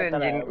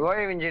 கோய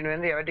விஞ்சின்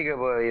வந்து யாட்டிக்கு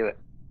இவ.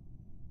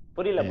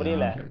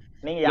 புரியல.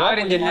 நீங்க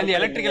லோயர் இன்ஜின் வந்து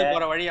எலக்ட்ரிக்கல்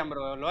போற வழி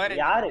ப்ரோ. லோயர்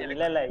யாரு?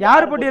 இல்ல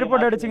யார் போட்டி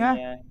ரிப்போர்ட் அடிச்சீங்க?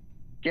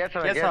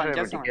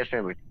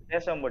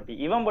 கேசவன் பொட்டி.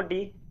 இவன்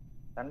பொட்டி.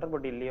 தண்டர்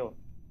பொட்டி இல்லையோ?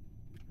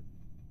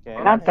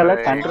 நான் தல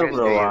கண்ட்ரோல்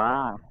ப்ரோவா.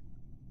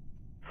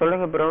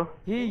 சொல்லுங்க ப்ரோ.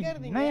 ஏய்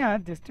என்னயா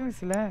ஜஸ்ட்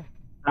மிஸ்ல.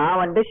 நான்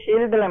வந்து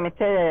ஷீல்ட்ல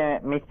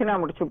மிஷினா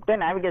முடிச்சுட்டு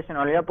நேவிகேஷன்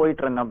வழியா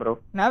போயிட்டு இருந்தேன் ப்ரோ.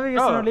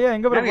 நேவிகேஷன் வழியா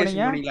எங்க ப்ரோ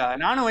போறீங்க?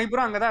 நானும்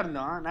வைப்ரோ அங்க தான்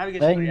இருந்தோம்.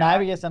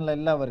 நேவிகேஷன்ல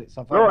இல்ல அவர்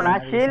சஃபா. ப்ரோ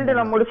நான்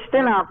ஷீல்ட்ல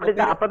முடிச்சிட்டு நான்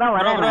அப்படிதான் அப்பதான்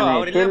வரேன்.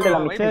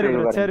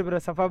 ஷீல்ட்ல சரி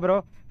ப்ரோ சஃபா ப்ரோ.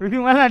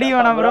 ரிவ்யூ மேல அடி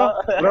வேணாம் ப்ரோ.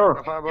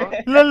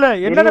 இல்ல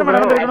என்ன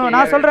நடந்துருக்கணும்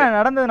நான் சொல்றேன்.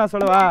 நடந்தது நான்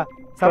சொல்லவா?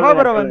 சஃபா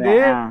ப்ரோ வந்து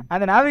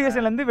அந்த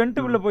நேவிகேஷன்ல இருந்து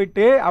வென்ட்டுக்குள்ள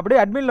போயிட்டு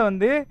அப்படியே அட்மின்ல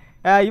வந்து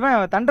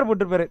இவன் தண்டர்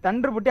போட்டுருப்பாரு.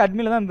 தண்டர் போட்டு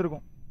அட்மின்ல தான்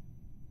இருந்திருக்கும்.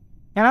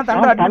 ஏன்னா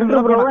தண்டர்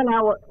அட்மின் ப்ரோ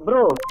நான் ப்ரோ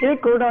ஸ்டில்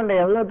கூட அந்த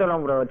எவ்வளவு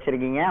தூரம் ப்ரோ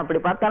வச்சிருக்கீங்க? அப்படி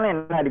பார்த்தாலும்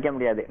என்ன அடிக்க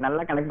முடியாது.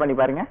 நல்லா கனெக்ட் பண்ணி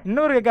பாருங்க.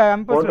 இன்னொரு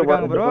இம்போஸ்டர்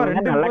இருக்காங்க ப்ரோ.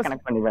 ரெண்டு நல்லா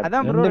கனெக்ட் பண்ணி பாருங்க.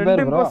 அதான் ப்ரோ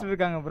ரெண்டு இம்போஸ்டர்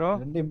இருக்காங்க ப்ரோ.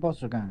 ரெண்டு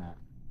இம்போஸ்டர் இருக்காங்க.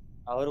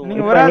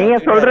 நீங்க ஒரு நீங்க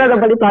சொல்றத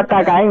படி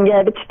பார்த்தாக்கா இங்க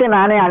அடிச்சிட்டு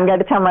நானே அங்க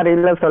அடிச்ச மாதிரி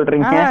இல்ல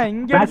சொல்றீங்க.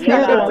 இங்க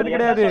அடிச்சது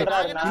கிடையாது.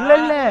 இல்ல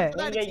இல்ல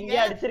நீங்க இங்க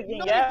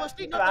அடிச்சிருக்கீங்க,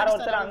 வேற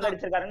ஒருத்தர் அங்க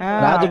அடிச்சிருக்காருன்னு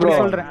ராஜு ப்ரோ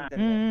சொல்றேன்.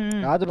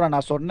 ராஜு ப்ரோ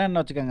நான்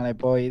சொன்னேன்னு வச்சுக்கோங்களேன்,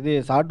 இப்போ இது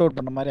சார்ட் அவுட்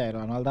பண்ண மாதிரி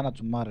ஆயிரும். அதனால தான் நான்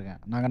சும்மா இருக்கேன்.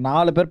 நாங்க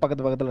 4 பேர்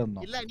பக்கத்து பக்கத்துல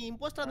இருந்தோம். இல்ல நீ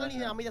இம்போஸ்டர் இருந்தா நீ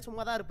அமைதியா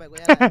சும்மா தான் இருப்ப.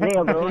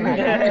 நீங்க ப்ரோ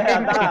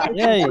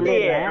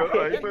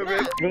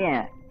நீங்க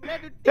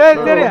சரி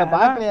சரி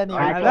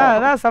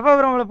அதான் சபா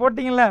ப்ரோ உங்களை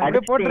போட்டீங்கல்ல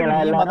அப்படியே போட்டுருங்க.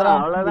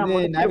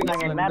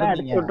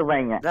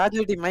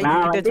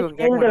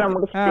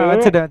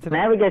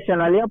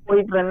 நேவிகேஷன் வழியா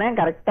போயிட்டு இருந்தேன்,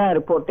 கரெக்டா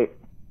ரிப்போர்ட்.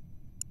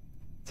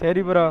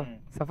 சரி ப்ரோ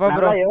சபா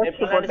ப்ரோ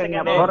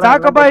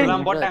சாக்கோபாய்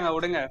போட்டாங்க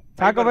விடுங்க.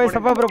 சாக்கோபாய்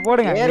சபா ப்ரோ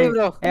போடுங்க.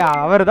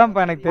 அவர்தான்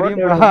எனக்கு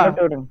தெரியும் ப்ரோ,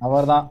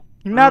 அவர்தான்.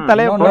 என்ன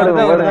தலைய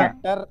போடுறது அவர்தான்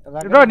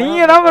ப்ரோ.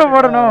 நீங்க தான் ப்ரோ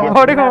போடணும்.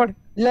 போடுங்க.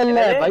 இல்ல இல்ல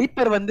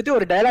வைப்பர் வந்துட்டு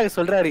ஒரு டயலாக்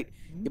சொல்றாரு.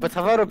 இப்ப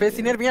சவாரோ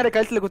பேசினே இருப்பீங்க,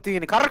 கழுத்துல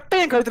குத்துவீங்க. கரெக்டா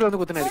என் கழுத்துல வந்து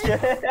குத்துனாரு.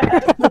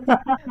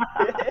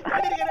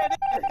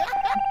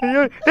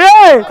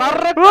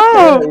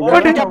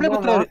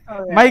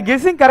 My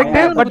guessing correct.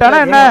 பட் ஆனா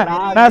என்ன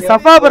நான்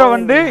சஃபா ப்ரோ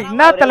வந்து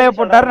என்ன தலைய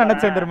போட்டாருன்னு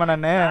நினைச்சேன் தெரியுமா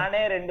நானு.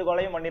 நானே 2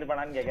 கொலையும்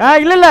பண்ணிருப்பானான்னு கேக்குறேன்.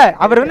 இல்ல இல்ல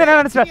அவர் வந்து என்ன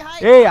நினைச்சார்,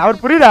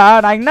 அவர் புரியுதா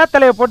நான் என்ன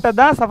தலைய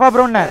போட்டதுதான் சஃபா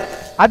ப்ரோன்னு.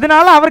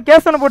 அதனால அவர்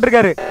கேஸ் ஒன்னு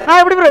போட்டிருக்காரு. நான்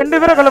எப்படி ப்ரோ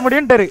 2 பேரை கொல்ல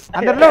முடியும்ட்டாரு.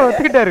 அந்த இடத்துல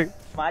ஒத்துக்கிட்டாரு.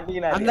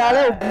 அந்த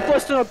ஆளு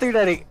இம்போஸ்டர்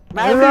ஒத்துக்கிட்டாரு.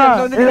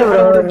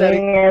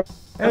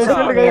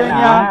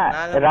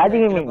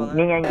 ராஜகேமிங்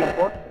நீங்க இங்க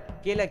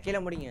கீழ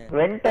முடிங்க.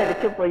 வெண்ட்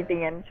அடிச்சு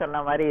போயிட்டீங்கன்னு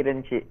சொன்ன மாதிரி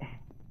இருந்துச்சு.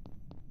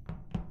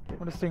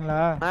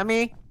 முடிச்சிட்டீங்களா மாமி?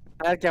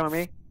 நல்லா இருக்கியா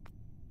மாமி?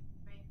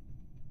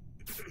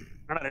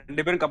 ஆனா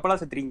 2 பேரும் கப்பலா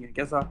செத்துறீங்க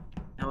கேசா.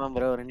 ஆமா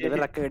ப்ரோ 2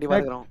 பேரும் லக்க அடி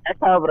பாக்குறோம்.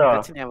 கேசா ப்ரோ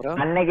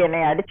அன்னைக்கு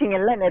என்னை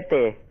அடிச்சீங்கல்ல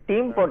நேத்து,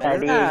 டீம் போட்டு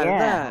அடிங்க.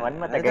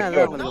 வன்மத்தை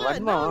கேட்க உங்களுக்கு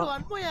வன்மம்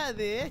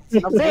வன்மயாது.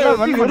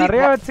 வன்மம்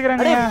நிறைய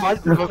வச்சுக்கறாங்க.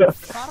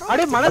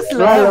 அடே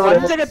மனசுல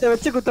வஞ்சகத்தை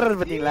வச்சு குத்துறது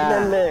பாத்தீங்களா?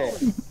 இல்ல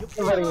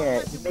பாருங்க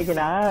இன்னைக்கு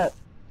நான்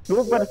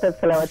சூப்பர்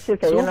செட்ஸ்ல வச்சு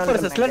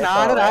சூப்பர் செட்ஸ்ல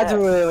நானும் ராஜு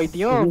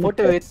வைத்தியம்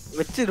போட்டு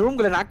வச்சு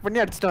ரூம்குள்ள நாக்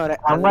பண்ணி அடிச்சிட்டு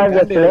வரேன். அம்மா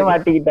கத்துல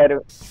மாட்டிக்கிட்டாரு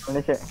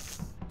மனுஷன்.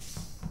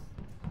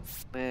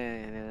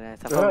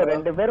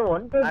 2 பேரும்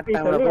 1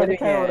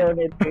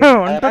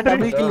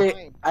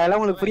 அதெல்லாம்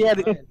உங்களுக்கு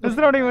புரியாது.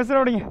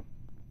 மிஸ்ரவுடிங்க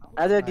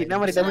அதாட்டி என்ன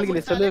மாதிரி டபுள்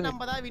கில் சொல்லுங்க.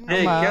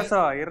 ஏய்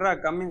கேசா இறா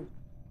கம்மி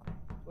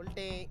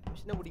சொல்டே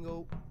மிஷின புடிங்கோ.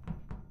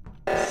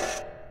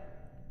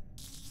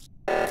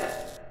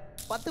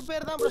 10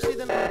 பேர் தான் ப்ரோ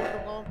சீசன்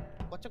போட்டுறோம்.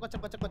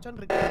 கொச்சன்னு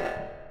இருக்கு.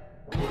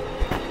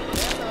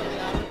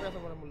 யாரும் பேச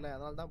முடியல,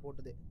 அதனால தான்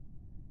போட்டுது.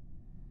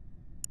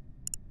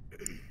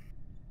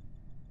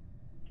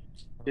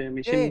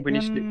 Mission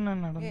finished.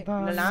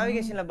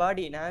 நேவிகேஷன்ல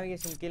பாடி,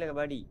 நேவிகேஷன் கீழ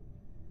பாடி.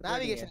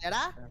 நேவிகேஷன்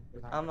ஏடா?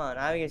 ஆமா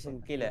நேவிகேஷன்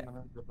கீழ.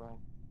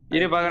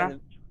 இரு பாக்குறேன்.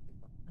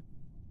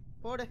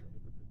 போடு.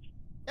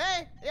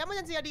 ஏய்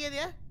எமர்ஜென்சி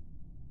அடிக்குது.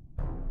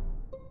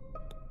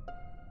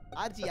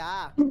 ஆர்ஜியா?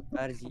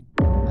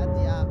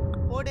 ஆர்ஜியா.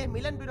 போடு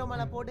மிலன் பீரோ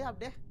மேல போடு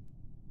அப்படியே.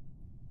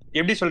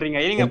 எப்படி சொல்றீங்க?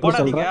 நீங்க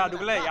போடாதீங்க.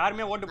 அதுக்குள்ள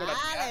யாருமே ஓட்டு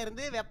போடாதீங்க. மேல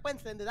இருந்து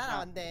வெப்பன்ஸ்ல இருந்து தான்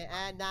நான் வந்தேன்.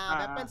 நான்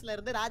வெப்பன்ஸ்ல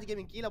இருந்து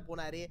ராஜ்கேமிங் கீழ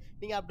போனாரு.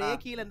 நீங்க அப்படியே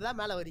கீழ இருந்து தான்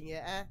மேல வரீங்க.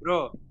 ப்ரோ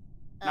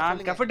நான்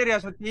கஃபெட்டரியா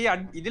சுத்தி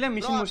இதுல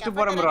மிஷன் முடிச்சிட்டு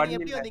போறேன் ப்ரோ.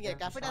 எப்படி வந்தீங்க?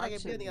 கஃபெட்டரியா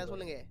எப்படி வந்தீங்க அத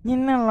சொல்லுங்க.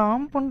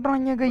 என்னலாம்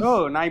பண்றாங்க गाइस? ப்ரோ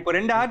நான் இப்போ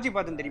 2 ஆர்ஜி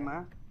பார்த்தேன் தெரியுமா?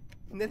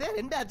 என்னதே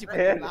 2 ஆர்ஜி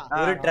பார்த்தீங்களா?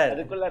 உருட்றாரு.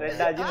 அதுக்குள்ள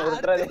 2 ஆர்ஜின்னு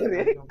உருட்றாரு.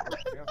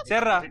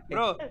 சரிடா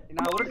ப்ரோ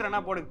நான்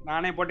உருட்றேனா போடு.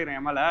 நானே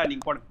போட்டுறேன் மேல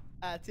நீங்க போடு.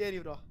 சரி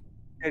ப்ரோ.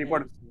 சரி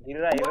போடு.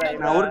 இருடா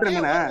நான்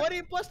உருட்றேனே. ஒரு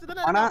போஸ்ட்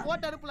தான நான்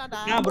போட்டு அனுப்பலாம்டா.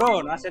 நான் ப்ரோ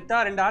நான் செத்தா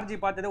 2 ஆர்ஜி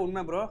பார்த்தது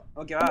உண்மை ப்ரோ.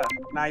 ஓகேவா?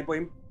 நான் இப்போ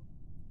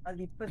அது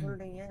இப்ப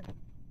சொல்றீங்க.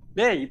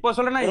 டேய் இப்போ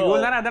சொல்றேனா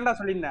இவ்வளவு நேரம் அதான்டா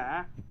சொல்லிருந்தேன்.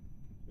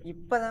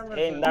 இப்பதான்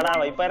ஏய் இந்தடா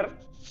வைப்பர்.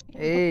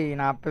 ஏய்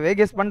நான் அப்பவே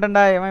கெஸ்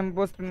பண்ணிட்டேன்டா இவன்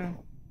இம்போஸ்ட்னு.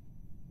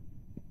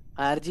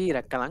 ஆர்ஜி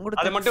ரக்கலாம்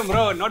கொடுத்து. அத மட்டும்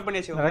ப்ரோ நோட் பண்ணி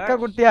வச்சுக்கோங்க. ரக்க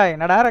குட்டியா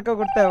என்னடா ரக்க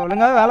குட்ட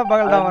ஒழுங்கா வேலை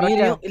பார்க்கலடா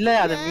மீறியும் இல்ல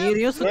அத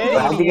மீறியும்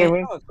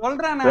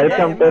சொல்றேன்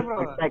welcome to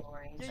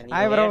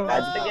hi bro.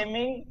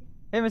 Gaming.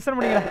 ஏய் மிஸ்டர்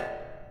முடிங்கடா.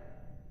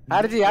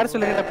 ஆர்ஜி யார்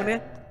சொல்லுங்க டப்புனே?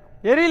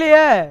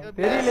 தெரியலையே.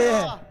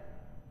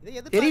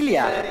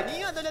 தெரியலையா?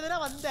 நீங்க அதுலதான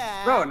வந்த.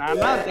 ப்ரோ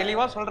நான்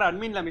தெளிவா சொல்றேன்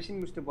அட்மின்ல மிஷன்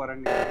முடிச்சிட்டு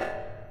போறேன்னு.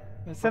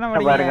 மிஸ்டர்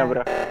முடிங்க பாருங்க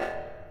ப்ரோ.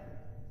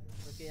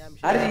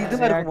 ஆர்ஜி இது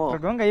இருக்குமோ?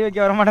 கை வைக்க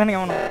வர மாட்டானே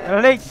அவனோ.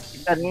 டேய்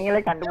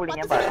நீங்களே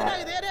கண்டுபிடிங்க பாருங்க.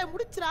 இதே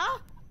முடிச்சடா.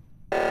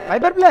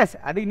 வைபர் பிளஸ்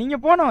அது நீங்க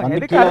போணும்.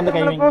 எதுக்கு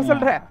அடுத்தவங்கள போக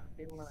சொல்ற?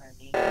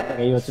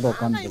 கை வச்சிட்டு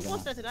உட்கார்ந்து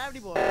இம்போஸ்டர் நான்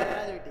எப்படி போறேன்?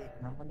 ராஜவிட்டி.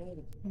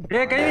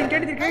 டேய் கைவிங்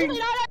கேட்டிரு.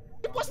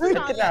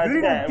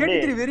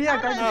 கேட்டிரு வெரியா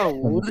காணா.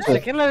 ஒரு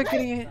செகண்ட்ல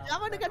வைக்கிறீங்க.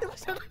 அவன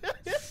கண்டுபிடிச்சா.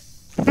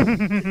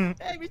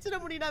 ஏய் மிச்சன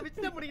முடிடா.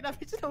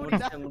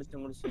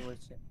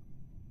 முடிச்சு.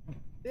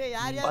 டேய்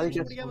யார்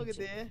முடிக்காம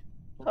இருக்குது?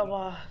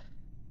 ஆமா.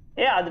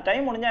 ஏய் அது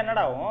டைம் முடிஞ்சா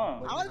என்னடா ஆகும்?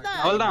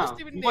 அவள்தான்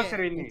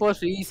இம்போஸ்டர் வின்.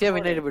 இம்போஸ்டர் ஈஸியா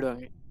வின் ஆயிட்டு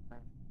போய்டுவாங்க.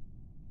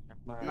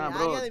 நான்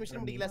ப்ரோ யாரே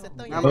மிஷன் முடிக்கல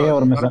செத்தவங்க. அப்படியே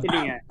ஒரு மிஷன்.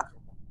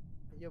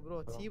 ஐயோ ப்ரோ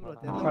சீ ப்ரோ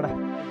தெரியல.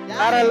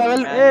 வேற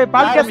லெவல். ஏய்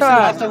பால் கேசவா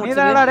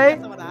நீதானடா டேய்?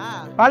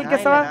 பால்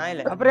கேசவா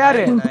அப்புறம்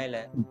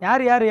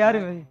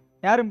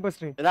யாரு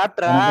இம்போஸ்டர்?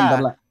 ராப்டரா.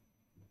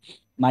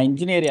 நான்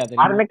இன்ஜினியர் அது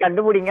யாருன்னு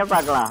கண்டுபிடிங்க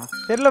பார்க்கலாம்.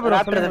 தெரியல ப்ரோ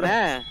தானே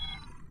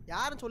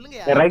யாரும்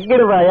சொல்லுங்க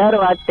ரக்கெடு பாயார்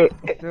வாட்டு.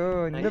 ஐயோ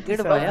இந்த ரக்கெடு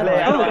பீஸ் பாயார்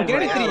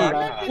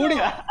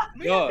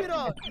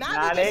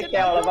நானே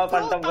கேவலமா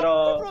பண்ணிட்டேன் ப்ரோ.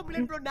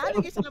 ப்ரோ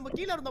நேவிகேஷன் நம்ம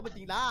கீழ இருந்தோம்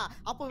பாத்தீங்களா?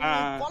 அப்ப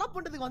கொலை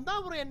பண்றதுக்கு வந்தா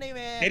ப்ரோ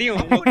என்னைவே. தெரியும்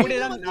உங்க கூட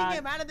தான்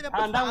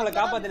நான் தான் உங்களை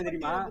காப்பாத்துறேன்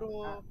தெரியுமா?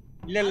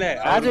 இல்ல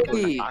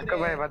ராஜடி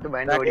அக்கபாய பார்த்து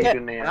பயந்து ஓடிட்டு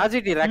இருந்தேன்.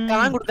 ராஜடி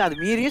ரெக்கலாம் கொடுத்தா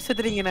அது மீறியே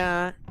செத்துறீங்கனா.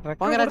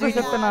 போங்க ராஜடி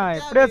செத்தனா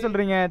எப்படியே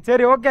சொல்றீங்க?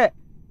 சரி ஓகே.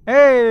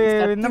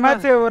 ஏய் இந்த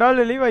மேட்ச் ஒரு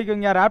ஆள் லீவ்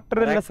ஆயிக்கோங்க.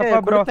 ராப்டர் இல்ல சப்பா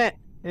ப்ரோ.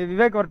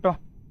 விவேக் வரட்டும்.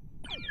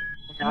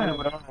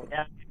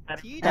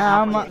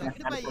 ஆமா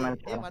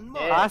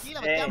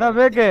நான்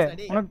வேக்கு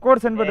உனக்கு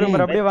கோட் சென்ட் பண்றேன்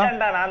ப்ரோ அப்படியே வா.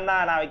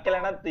 நான்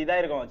வைக்கலனா இதா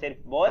இருக்கும். சரி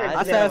போர்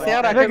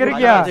வேக்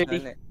இருக்கியா?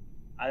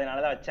 அதனால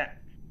தான் வச்சேன்.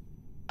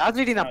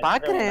 ராஜடி நான்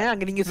பாக்குறேன்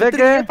அங்க நீங்க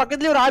சுத்துறீங்க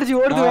பக்கத்துலயே ஒரு ஆர்ஜி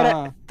ஓடுது வேற.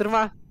 திரும்ப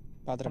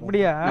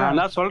அப்படியே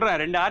நான் சொல்றேன்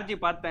 2 ஆர்ஜி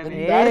பார்த்தேன்.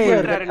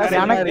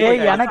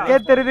 எனக்கே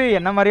தெரியுது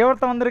என்ன மாதிரியே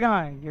ஒருத்தன்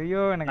வந்திருக்கான்.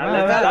 ஐயோ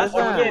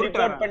எனக்கு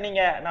ரிப்போர்ட்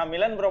பண்ணீங்க. நான்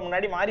மிலன் ப்ரோ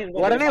முன்னாடி மாறி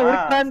இருக்கேன். உடனே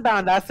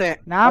உருட்டான்டான் தாசே.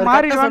 நான்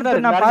மாறி வந்து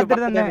நான்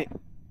பாத்துட்டு இருந்தேன்.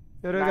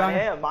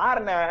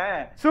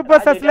 மாறனேன்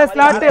சூப்பர் சஸ்ல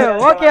ஸ்லாட்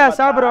ஓகே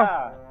சா ப்ரோ.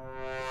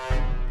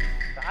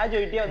 ராஜு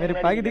கிட்டே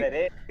வந்து பாக்குது.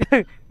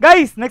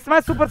 Guys next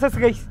match super சஸ்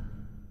guys.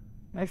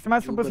 Next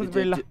match super சஸ்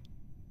போயிடலாம்.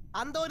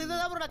 அந்த ஒரு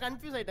இதுதான் ப்ரோ நான்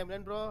கன்ஃபியூஸ் ஆயிட்டேன்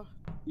மிலன் ப்ரோ.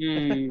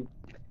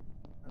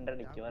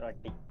 100 வர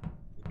வட்டி.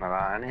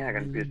 நானே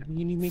கன்ஃபியூஸ்.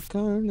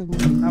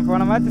 நான்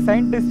போன மேட்ச்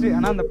சயின்டிஸ்ட்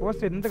ஆனா அந்த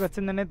போஸ்ட் எந்த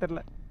வச்சிருந்தேனே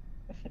தெரியல.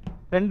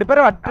 ரெண்டு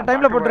பேரும் அட்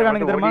டைம்ல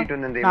போட்டுருக்கானுங்க தெரியுமா?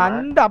 நான்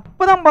அந்த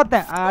அப்பதான்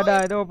பார்த்தேன். ஆடா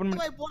இத ஓபன்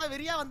பண்ணி போன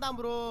வெறியா வந்தான்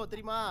ப்ரோ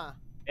தெரியுமா?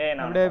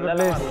 நான்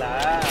வரல.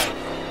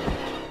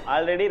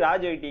 ஆல்ரெடி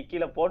ராஜு கிட்ட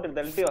கீழ போட்டு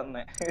தள்ளிட்டு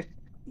வந்தேன்.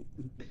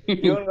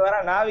 இவங்க வர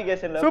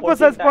நேவிகேஷன்ல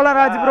சூப்பர் சஸ் போலாம்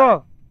ராஜ் ப்ரோ.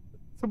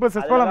 சூப்பர்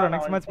சஸ் போலாம் ப்ரோ.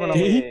 நெக்ஸ்ட் மேட்ச் போலாம்.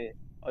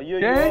 ஐயோ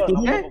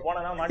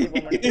போனா மாட்டி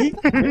போறேன்.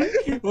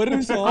 ஒரு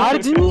நிமிஷம்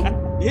ஆர்ஜி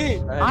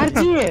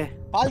ஆர்ஜி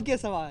பால்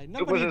கேசவா என்ன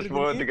பண்ணிட்டு இருக்கீங்க?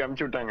 போறதுக்கு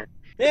அனுப்பிச்சு விட்டாங்க.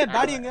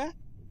 பாடி எங்க?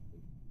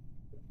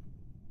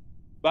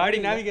 பாடி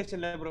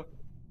நேவிகேஷன்ல ப்ரோ.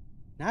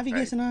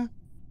 நேவிகேஷனா?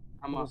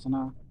 ஆமா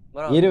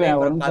இருவே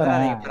ஒரு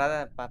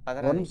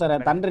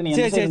நிமிஷம் தண்டர் நீ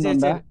என்ன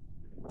செய்யறீங்க?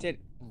 சரி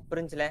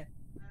புரிஞ்சல.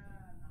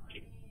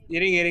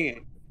 இருங்க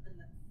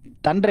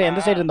தண்டர்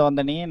எந்த சைடு இருந்து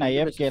வந்த நீ? நான்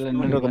ஏஎஃப்கேல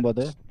நின்னு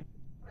இருக்கும்போது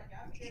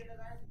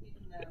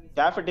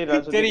கேஃபெட்டீரியா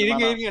சரி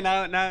இருங்க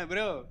நான்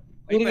ப்ரோ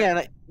இருங்க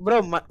ப்ரோ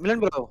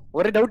மிலன் ப்ரோ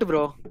ஒரே டவுட்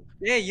ப்ரோ.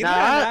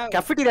 இருங்க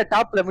கேஃபெட்டீரியா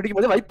டாப்ல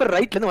முடிக்கும்போது வைப்பர்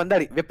ரைட்ல இருந்து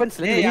வந்தாரு.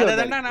 வெப்பன்ஸ்ல இருந்து வெளிய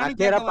வந்தாரு. நான்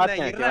கிளியரா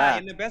பார்த்தேன்.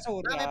 என்ன பேச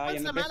விடுறா?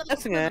 என்ன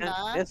பேசுங்க.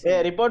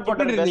 ரிப்போர்ட்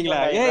போட்டு இருந்தீங்களா?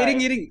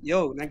 இருங்க யோ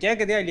நான்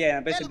கேக்குதே இல்லையா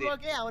நான் பேசுறது?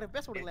 ஓகே அவரே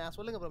பேச விடுங்க.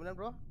 சொல்லுங்க ப்ரோ மிலன்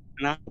ப்ரோ.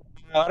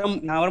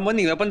 நான் வரும்போது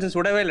நீங்க வெப்பன்ஸ்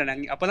சுடவே இல்ல.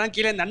 அப்பதான்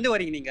கீழ நந்து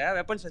வரீங்க. நீங்க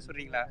வெப்பன்ஸ்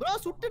சுடுறீங்களா? ப்ரோ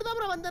சுட்டுட்டு தான்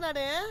ப்ரோ வந்தேன்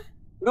நானே.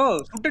 ப்ரோ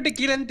சுட்டுட்டு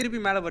கீழ இருந்து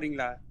திருப்பி மேல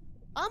போறீங்களா?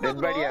 ஆமா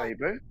டெட் பாடியா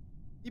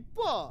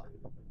இப்போ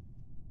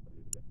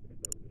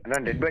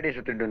அதான் டெட் பாடியை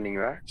சுத்திட்டு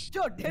வந்தீங்களா?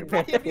 Joe dead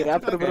body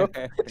raptor bro.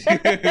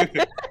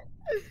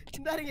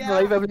 இந்தாருங்க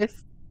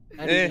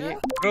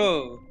bro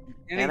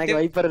எனக்கு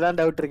வைப்பர் தான்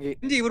டவுட் இருக்கு.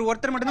 இவர்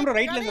ஒருத்தர் மட்டும் தான் ப்ரோ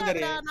ரைட்ல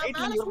இருந்தாரு.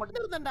 ரைட்ல இருந்து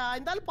மட்டும் இருந்தான்டா.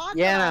 இந்தால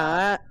பாத்து ஏனா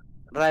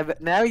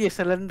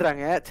நேவிகேஷன்ல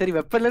இருந்தாங்க. சரி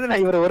வெப்பன்ல இருந்து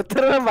நான் இவர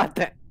ஒருத்தர் தான்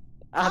பார்த்தேன்.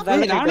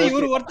 நானே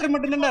இவர் ஒருத்தர்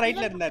மட்டும் தான்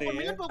ரைட்ல இருந்தாரு.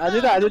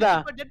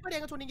 அதுதான் டெட் பாடி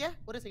எங்க சொன்னீங்க?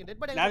 ஒரு செகண்ட்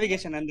டெட் பாடி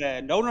நேவிகேஷன் அந்த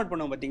டவுன்லோட்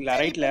பண்ணுவோம் பாத்தீங்களா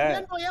ரைட்ல?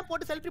 ஏன்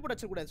போட்டு செல்ஃபி போட்டு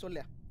வச்சிர கூடாது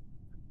சொல்லு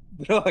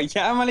ப்ரோ.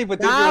 யாமலே இப்ப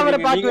நான் அவரை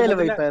பார்க்கவே இல்ல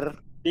வைப்பர்.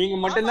 நீங்க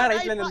மட்டும் தான்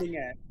ரைட்ல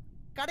இருந்தீங்க.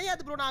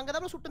 கிடையாது ப்ரோ. நான் அங்க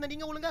தான் சுட்டுனேன்.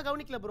 நீங்க ஒழுங்கா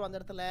கவனிக்கல ப்ரோ அந்த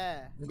இடத்துல.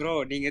 ப்ரோ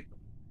நீங்க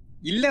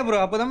இல்ல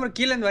ப்ரோ அப்பதான் ப்ரோ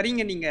கீழ இருந்து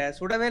வரீங்க. நீங்க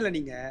சுடவே இல்ல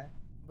நீங்க.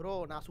 ப்ரோ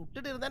நான்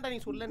சுட்டுட்டு இருந்தேன்டா. நீ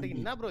சொல்லன்றீங்க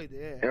என்ன ப்ரோ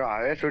இது?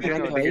 அவரே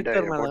சுட்டு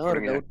வைப்பர் மேல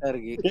ஒரு டவுட்டா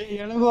இருக்கு.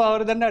 எனக்கும்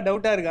அவர்தான்டா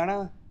டவுட்டா இருக்கு. ஆனா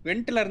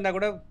வென்ட்ல இருந்தா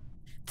கூட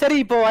சரி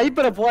இப்போ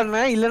வைப்பரை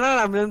போடுறேன். இல்லனா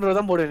நான் மிலன் ப்ரோ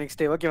தான் போடுவேன் நெக்ஸ்ட்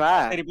டே. ஓகேவா?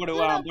 சரி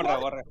போடுறா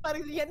வரேன்.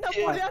 என்ன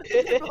போடுறியா?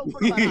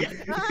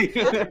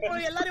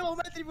 எல்லாரும்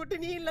ஒவ்வொரு திருப்பி போட்டு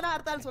நீ இல்லனா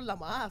அடுத்த ஆள்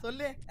சொல்லலாமா?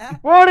 சொல்லு.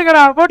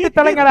 போடுங்கடா போட்டு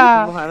தலங்கடா.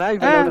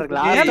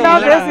 என்னடா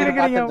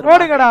பேசிறீங்க?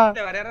 போடுங்கடா.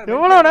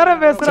 எவ்வளவு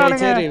நேரம்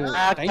பேசுறானுங்க.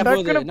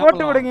 டக்குனு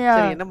போட்டு விடுங்க.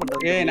 சரி என்ன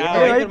பண்றது? நான்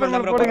வைப்பர்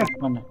மேல போடுங்க.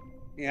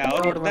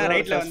 அவர் தான்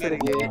ரைட்ல வந்தாரு.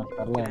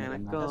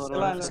 எனக்கு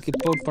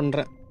ஸ்கிப் அவுட்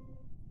பண்றேன்.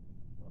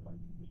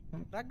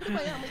 ரக்கட்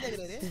பையன்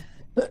அமைதியாகிறாரு.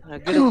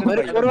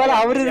 ஒருவேளை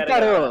அவர்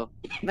இருக்காரோ?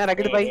 என்ன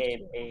ரக்கட் பை?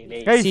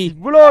 गाइस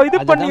இவ்ளோ இது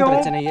பண்ணியும்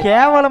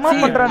கேவலமா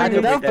பண்றானுங்க.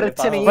 அதுதான்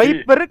பிரச்சனை.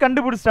 வைப்பர்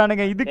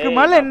கண்டுபிடிச்சானுங்க. இதுக்கு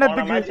மேல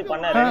என்னத்துக்கு? மேட்ச்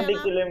பண்ண ரெண்டு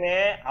கிலுமே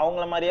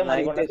அவங்கள மாதிரியே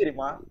மாறி கொண்டு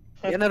தெரியுமா?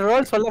 என்ன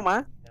ரோல் சொல்லுமா?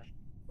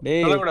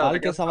 டேய்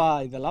பால் கேசவா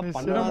இதெல்லாம்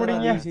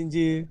பண்ணாதீங்க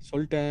செஞ்சு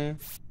சொல்லிட்டேன்.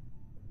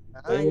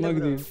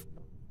 என்னங்குது?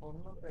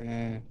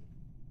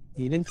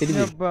 இதென்ன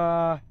தெரியுமா?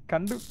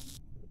 கண்டு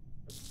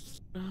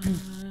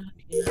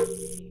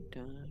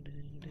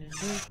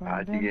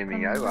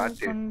RajGaming யார்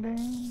வாட்?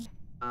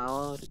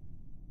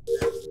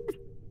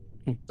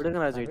 விடுங்க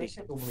ராஜு.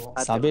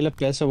 சபையில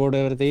பேச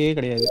ஓடுறதே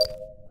கிடையாது.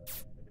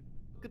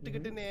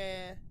 கிட்டுக்கிட்டுனே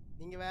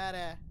நீங்க வேற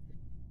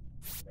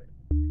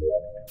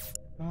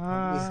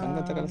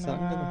சங்கத்தக்கற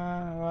சங்க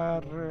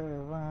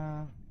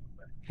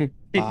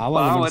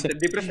பாவம்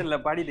டிப்ரஷன்ல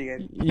பாடிட்டீங்க.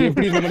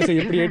 எப்படி இந்த மனுஷன்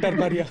எப்படி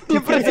ஏட்டார் பாரியா?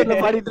 டிப்ரஷன்ல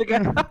பாடிட்டு இருக்க.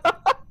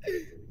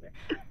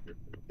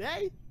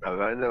 டேய்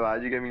அதாவது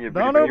RajGaming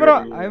தானோ ப்ரோ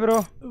ஹாய் ப்ரோ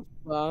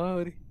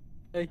வாரி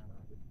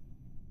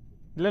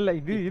இல்ல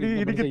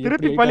இதுக்கு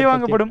திருப்பி பழி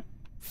வாங்கப்படும்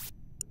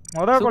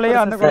முத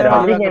கொலையா அந்த கொலையா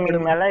RajGaming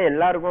மேல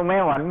எல்லாருக்குமே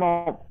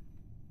வன்மம்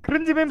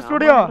cringey meme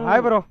studio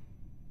hi bro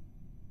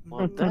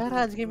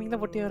RajGaming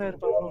தான் போட்டி வராரு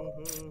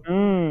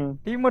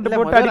டீம் மட்டும்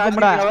போட்டு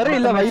அடிக்கும்டா அவரே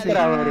இல்ல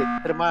வைக்கறா அவரே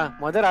தெரியுமா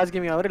முத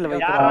RajGaming அவரே இல்ல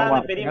வைக்கறா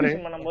யாராவது பெரிய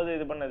மிஷன் பண்ணும்போது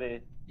இது பண்ணது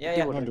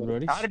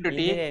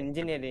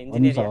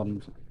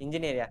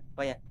இன்ஜினியரியா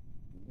பையன்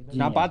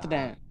நான்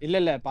பாத்துட்டேன்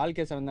இல்ல பால்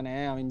கேஸ் வந்தானே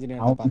அவன்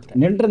இன்ஜினியர்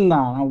பாத்துட்டேன் நின்று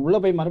இருந்தான் நான் உள்ள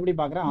போய்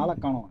மறுபடியும் பாக்குறேன் ஆளை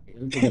காணோம்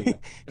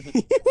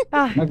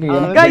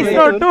गाइस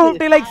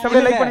 250 லைக்ஸ்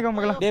அப்படியே லைக் பண்ணிக்கோங்க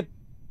மக்களே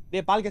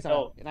டேய் பால் கேஸ்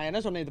நான்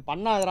என்ன சொன்னேன் இது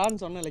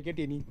பண்ணாதடான்னு சொன்னல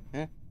கேட்டியே நீ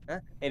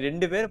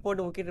ரெண்டு பேர்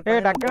போட்டு முக்கிட்டு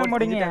டேய் டக்கல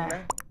மோடிங்க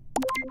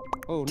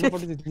ஓ இன்னும்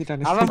போட்டு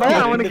திட்டிட்டானே அவன்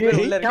பையன் அவனுக்கு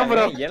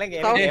கேமரா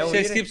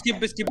எனக்கு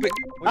ஸ்கிப்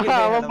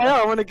அவன்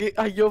பையன் அவனுக்கு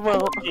ஐயோ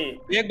பாவம்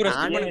ஏக் ப்ரோ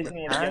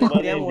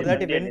ஒரு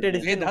தாட்டி வெண்ட்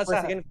அடிச்சு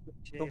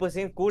 30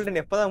 செகண்ட் கூல்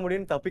டன் எப்பதான்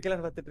முடியும்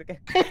தப்பிக்கலாம்னு பார்த்துட்டு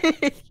இருக்கேன்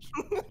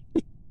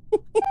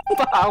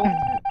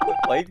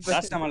பைக்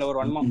ராஸ்டமால ஒரு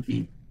வன்மம்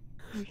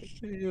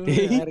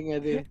யாருங்க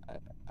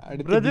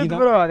அது பிரஜித்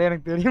ப்ரோ அது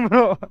எனக்கு தெரியும்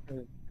ப்ரோ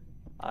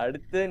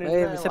அடுத்து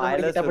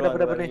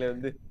நின்னு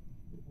வந்து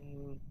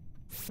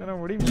சரி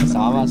முடியும்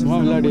சாவாசமா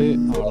விளையாடு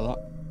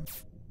அவ்வளவுதான்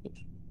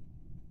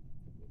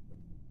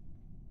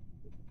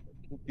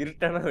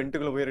இருட்டான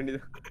வெண்ட்டுக்குள்ள போய்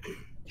வேண்டியது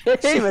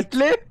ஏய்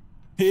வெட்ல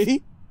ஏய்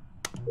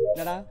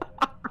என்னடா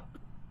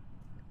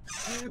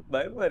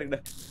பயமா இருக்குடா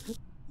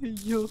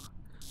ஐயோ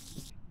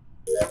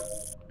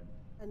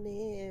அனே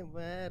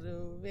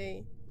வருவே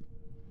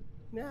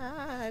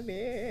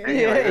நானே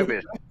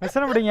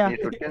மெசன முடிங்க நீ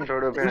சுட்டேன்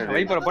சோடு பேர்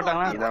வைப்பர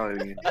போட்டாங்களா இதான்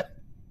வருவீங்க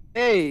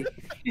ஏய்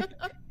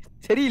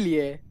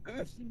சரியில்லையே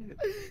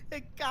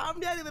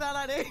காமெடியா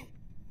இருக்குடா டேய்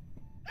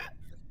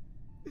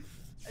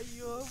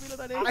ஐயோ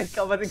வீலடா டேய்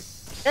கவரிங்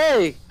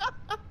ஏய்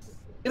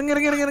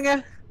இருங்க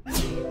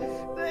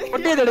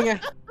பொட்டி எடுங்க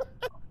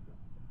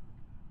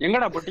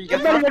எங்கடா பொட்டி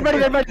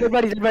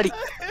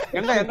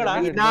எங்கடா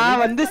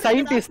நான் வந்து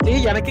சயின்டிஸ்ட்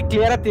எனக்கு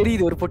கிளியரா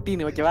தெரியுது ஒரு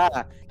பொட்டின்னு ஓகேவா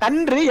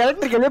கன்று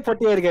எலக்ட்ரிக்கலே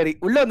பொட்டியா இருக்காரு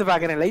உள்ள வந்து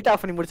பாக்குறேன் லைட்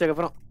ஆஃப் பண்ணி முடிச்சதுக்கு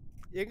அப்புறம்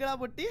எங்கடா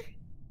பொட்டி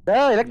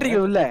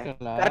எலக்ட்ரிக்கல் உள்ள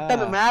கரெக்ட்டா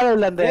அந்த மேல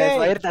உள்ள அந்த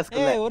வயர்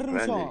டாஸ்க்ல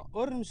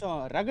ஒரு நிமிஷம்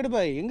ரகட்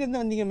பாய் எங்க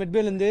இருந்து வந்தீங்க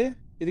மெட்பேல இருந்து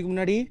இதுக்கு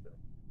முன்னாடி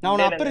நான்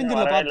உன்னை அப்பர்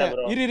இன்ஜின்ல பார்த்தேன்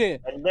இரு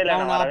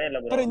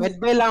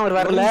மெட்பேலாம் அவர்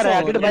வரல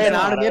ரகட் பாய்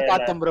நானுமே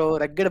பார்த்தேன் ப்ரோ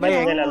ரகட் பாய்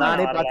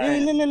நானே பார்த்தேன்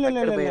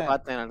இல்ல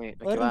பார்த்தேன் நானே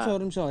ஒரு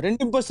நிமிஷம்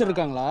ரெண்டு இம்போஸ்டர்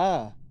இருக்காங்களா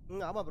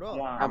ஆமா ப்ரோ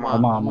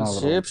ஆமா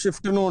ஷேப்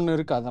ஷிஃப்ட்னு ஒன்னு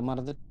இருக்கு அத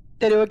மறந்து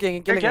சரி ஓகே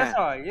கேளுங்க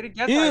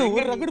ஏய்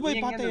ஒரு ரகட்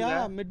பாய் பாத்தையா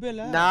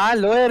மெட்பேல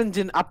நான் லோயர்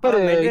இன்ஜின் அப்பர்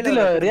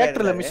இதுல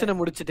ரியாக்டர்ல மிஷனை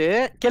முடிச்சிட்டு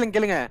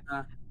கேளுங்க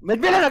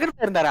மெட்பேல ரகட்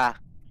பாய் இருந்தாரா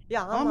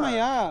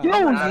ஆமாயா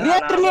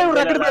ரியாக்டர்ல ஒரு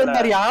ரகட் பாய்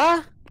இருந்தாரியா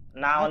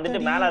நான் வந்துட்டு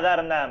மேல தான்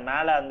இருந்தேன்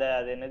மேல அந்த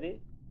அது என்னது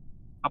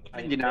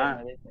இன்ஜினா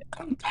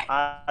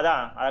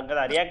அதான்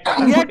அங்கதான்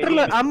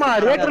ரியாக்டர்ல ஆமா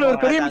ரியாக்டர்ல ஒரு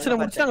பெரிய மிஷனை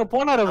முடிச்சு அங்க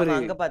போனாரு அவரு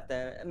அங்க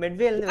பார்த்தேன்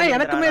மெட்வேல இருந்து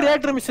எனக்குமே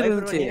ரியாக்டர் மிஷன்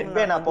இருந்துச்சு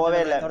மெட்வே நான்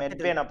போவே இல்ல எங்க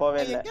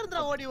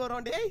இருந்துடா ஓடி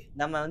வரோம் டேய்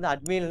நம்ம வந்து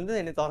அட்மின்ல இருந்து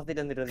என்ன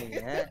துரத்திட்டு வந்துட்டு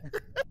இருந்தீங்க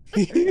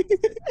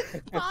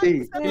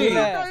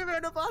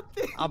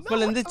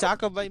அப்பல இருந்து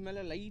சாக்கோ பாய்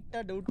மேல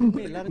லைட்டா டவுட்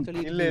இருக்கு எல்லாரும்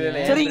சொல்லி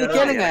இல்ல சரி இங்க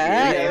கேளுங்க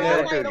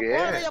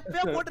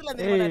எப்பவே போட்டுல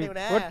நீ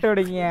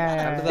போட்டுடுங்க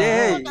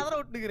கதற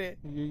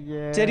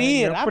விட்டுக்கிறேன் சரி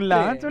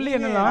அப்பலாம் சொல்லி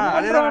என்னலாம்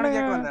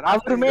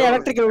அவருமே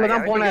எலக்ட்ரிக்கல் உள்ள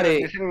தான் போனாரு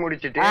மிஷன்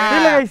முடிச்சிட்டு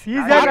இல்ல गाइस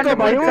ஈஸியா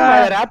கண்டுபிடிச்சா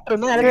ராப்டர்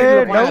வந்து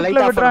எலக்ட்ரிக்கல்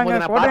டவுட்ல விட்றாங்க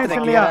போட்டேன்ஸ்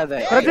இல்லையா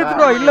பிரஜித்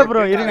ப்ரோ இல்ல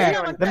ப்ரோ இருங்க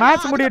இந்த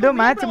மேட்ச் முடியட்டும்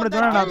மேட்ச்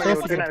முடிஞ்சோனா நான்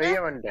பேசுறேன் நான்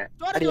வெளிய வந்துட்டேன்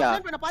அடியா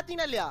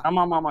பாத்தீங்களா இல்லையா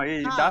ஆமா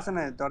ஏய்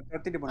தாசனை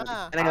துரத்திட்டு போனாரு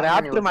எனக்கு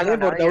ராப்டர் மேலே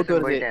ஒரு டவுட்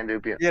வருது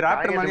ஏய்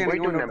ராப்டர் மேலே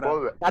போயிட்டு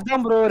போக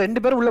அதான் ப்ரோ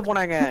ரெண்டு பேரும் உள்ள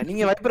போனாங்க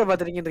நீங்க வைப்பரை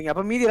பாத்துறீங்கன்றீங்க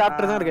அப்ப மீதி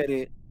ராப்டர் தான் இருக்காரு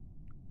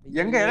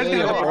எங்க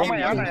எலக்ட்ரிக்கல்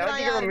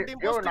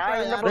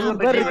ரெண்டு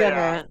பேர்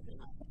இருக்காங்க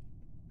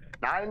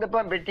நான்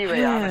இந்தப்பா பெட்டி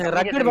வையா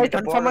ரக்கட் பாய்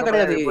கன்ஃபார்மா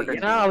கிடையாது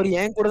ஏன்னா அவர்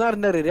ஏன் கூட தான்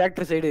இருந்தாரு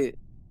ரியாக்டர் சைடு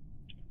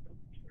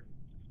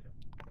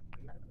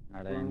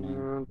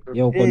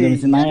யோ கொஞ்சம்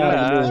மிஷன் நான்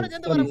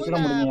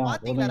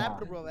பாத்தீங்களா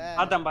ராப்டர் ப்ரோவே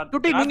அதான்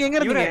டுட்டி நீங்க எங்க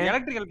இருந்தீங்க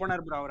எலக்ட்ரிக்கல்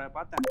போனாரு ப்ரோ அவரை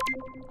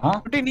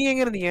பார்த்தேன் டுட்டி நீங்க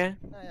எங்க இருந்தீங்க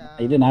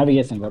இது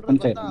நேவிகேஷன்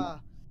வெப்பன் சைடு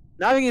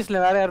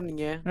நாவிகேஷன்ல வேற யார்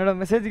நீங்க என்னோட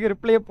மெசேஜ்க்கு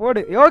ரிப்ளை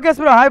போடு யோகேஷ்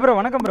ப்ரோ ஹாய் ப்ரோ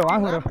வணக்கம் ப்ரோ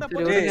வாங்க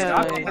ப்ரோ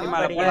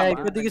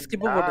இப்போதைக்கு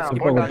ஸ்கிப் போட்டு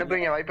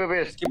அனுப்புங்க வைப்பே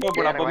பேஸ் ஸ்கிப்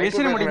போடு அப்ப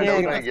மிஷன்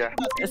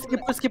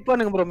முடிங்க ஸ்கிப்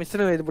பண்ணுங்க ப்ரோ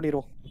மிஷன் இது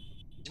பண்ணிரோம்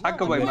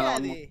சாக்கோ பாய்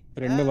மேல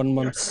ரெண்டு 1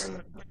 months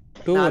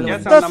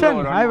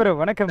 2 ஹாய் ப்ரோ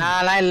வணக்கம்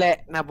நான்லாம் இல்ல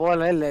நான்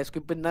போல இல்ல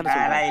ஸ்கிப் தான்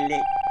சொல்றேன் இல்ல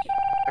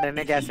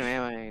என்ன கேஸ்மே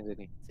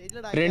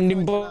ரெண்டு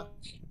இம்போ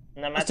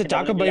ஃபர்ஸ்ட்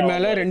சாக்கோ பாய்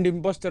மேல ரெண்டு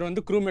இம்போஸ்டர்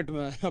வந்து க்ரூமேட்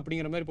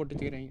அப்படிங்கற மாதிரி போட்டு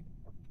வச்சிருக்காங்க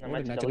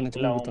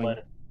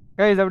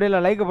गाइस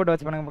அப்படியே லைக் போட்டு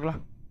வாட்ச் பண்ணுங்க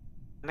பார்க்கலாம்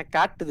எனக்கு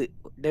காட்டுது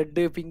ரெட்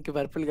பிங்க்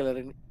பர்பிள்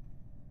கலர்னு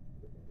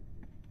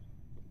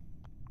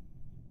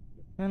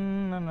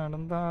என்ன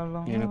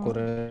நடந்தாலும் எனக்கு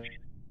ஒரு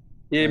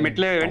ஏய்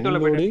மெட்ல வென்ட்ல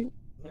போய்டு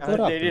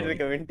தேடிட்டு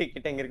இருக்க வெண்ட்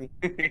கிட்ட எங்க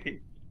இருக்கு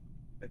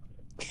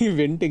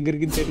வெண்ட் எங்க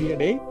இருக்குன்னு தெரியல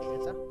டேய்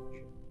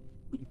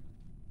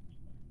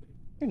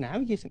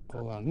நேவிகேஷன்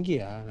ஓ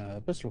அங்கேயா நான்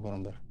வெப்பன்ஸ்ல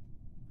போறேன் பாரு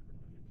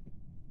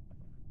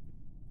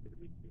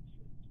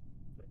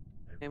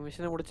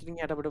மிஷனை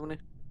முடிச்சிட்டீங்க அடபடபுன்னு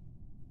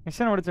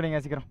மிஷனை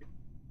முடிச்சிடுங்க சீக்கிரம்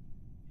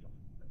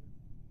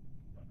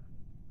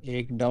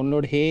एक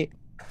डाउनलोड है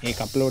एक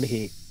अपलोड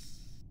है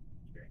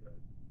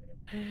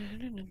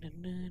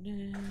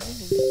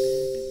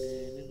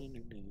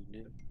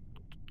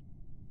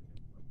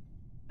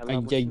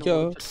ஐயோ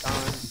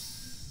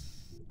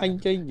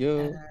ஐயோ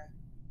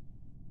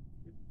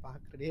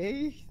பாக்குறே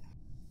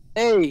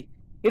ஏய்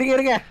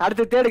இருங்க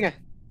அடுத்து தேடுங்க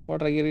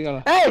போட்றங்க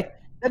இருங்க ஏய்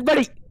டெட்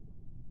பாடி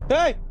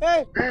ஏய்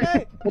ஏய்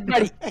ஏய் டெட்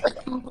பாடி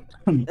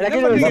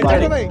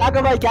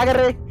காக்க भाई क्या कर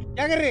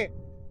रहे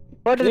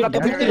போட்டு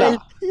பக்கத்துல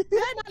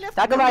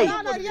காக்க भाई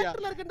நான்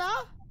ரியாக்டர்ல இருக்கேன்டா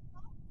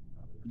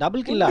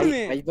டபுள் கில்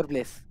ஹைப்பர்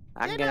பிளேஸ்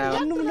அங்க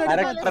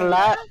கரெக்டர்ல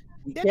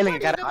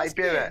கேளுங்க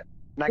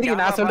ஐபிஏ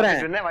நான் சொல்றேன்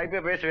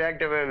வைபே பேஸ்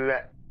ரியாக்டிவ் இல்ல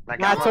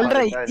நான்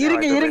சொல்றேன்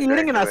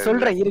இருங்க நான்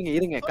சொல்றேன்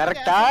இருங்க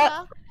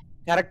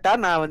கரெக்டா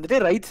நான் வந்துட்டு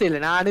ரைட் சைடுல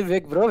நானு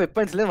விவேக் ப்ரோ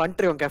வெப்பன்ஸ்ல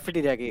வந்துறோம்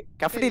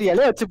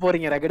கஃபெடீரியால வச்சு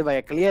போறீங்க ரகட்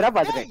பாய் கிளியரா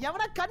பாத்துட்டேன்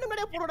எவனா கண்ணு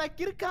முன்னாடியே போடுடா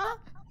கிறுக்கா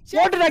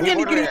போட்டு அங்க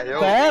நிக்கிறீங்க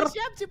சார்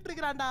ஷேப் ஷிஃப்ட்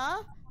இருக்கறான்டா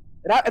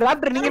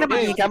ராப்டர் நீங்க என்ன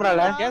பண்ணீங்க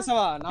கேமரால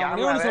கேசவா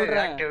நான் ஒன்னு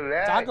சொல்றேன்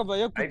சாக்க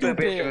பாய் குத்தி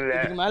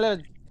இதுக்கு மேல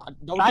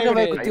சாக்க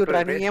பாய் குத்தி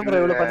விட்றா நீங்க ஏன்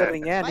ப்ரோ இவ்வளவு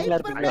பண்றீங்க நீங்க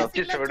இருப்பீங்க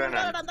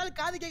இருந்தாலும்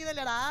காது கேக்குதா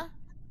இல்லடா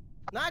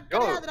நான்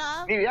கிடையாதுடா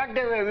நீ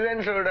ரியாக்டிவ்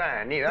இல்லன்னு சொல்றேன்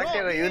நீ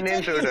ரியாக்டிவ்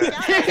இல்லன்னு சொல்றேன்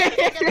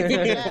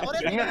ஒரே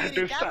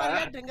கேமரா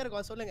ரியாக்ட் எங்க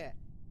இருக்கும் சொல்லுங்க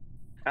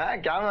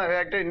கேமரா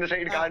ரியாக்டிவ் இந்த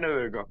சைடு கார்னர்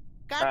இருக்கும்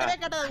காட்டவே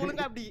காட்டாத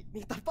ஒழுங்கா அப்படி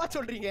நீ தப்பா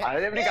சொல்றீங்க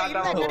அது எப்படி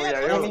காட்டாம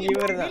போவியா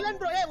மிலன்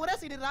ப்ரோ ஒரே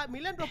சைடுடா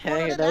மிலன் ப்ரோ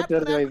டவுட்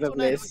வருது வைபர்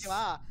பிளேஸ்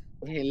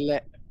இல்ல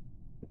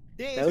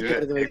டவுட்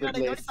வருது வைபர்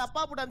பிளேஸ்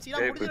தப்பா போடாம சீனா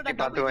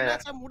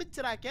முடிச்சிரடா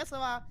முடிச்சிரா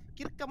கேசவா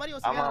கிறுக்க மாதிரி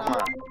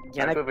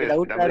யோசிக்கிறா எனக்கு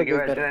டவுட்டா இருக்கு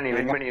வைபர் நீ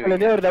வின்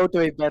பண்ணிடுவீங்க ஒரு டவுட்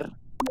வைபர்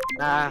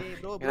நான்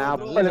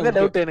அப்பல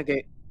டவுட் எனக்கு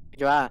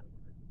ஓகேவா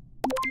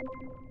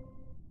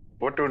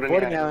போட்டு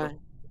விடுங்க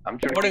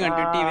போடுங்க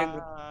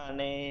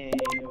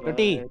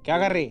டட்டி क्या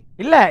कर रहे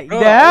இல்ல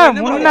இத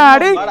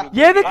முன்னாடி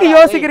எதுக்கு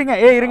யோசிக்கிறீங்க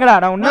ஏய் இருங்கடா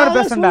நான் இன்னொரு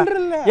பேசறேன்டா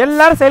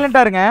எல்லாரும்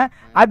சைலண்டா இருங்க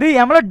அது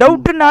எமல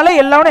டவுட்னால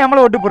எல்லாரும்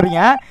எமல ஓட்டு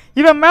போடுறீங்க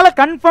இவன் மேல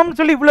கன்ஃபார்ம்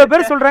சொல்லி இவ்வளவு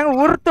பேர் சொல்றாங்க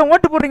ஒருத்தன்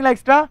ஓட்டு போடுறீங்களா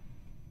எக்ஸ்ட்ரா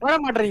போட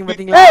மாட்டறீங்க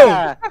பாத்தீங்களா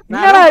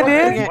என்னடா இது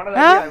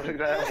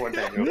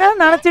என்ன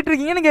நினைச்சிட்டு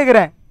இருக்கீங்கன்னு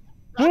கேக்குறேன்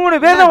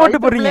 3 பேர் தான் ஓட்டு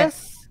போடுறீங்க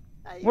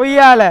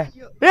ஒய்யால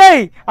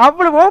ஏய்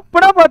அவ்வளவு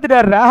ஓப்பனா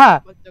பாத்துட்டாருடா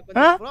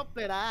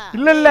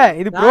இல்ல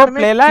இது ப்ரோ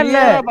பிளேலாம் இல்ல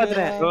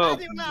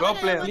ப்ரோ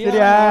பிளே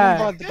சரியா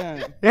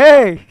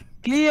ஏய்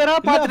கிளியரா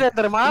பாத்துட்டேன்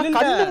தெரியுமா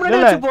கண்ணு முன்னாடி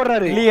வச்சு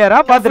போறாரு கிளியரா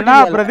பாத்துட்டா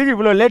அப்புறம் எதுக்கு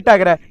இவ்ளோ லேட்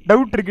ஆகுற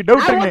டவுட் இருக்கு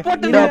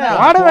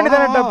பாட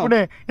வேண்டியதானே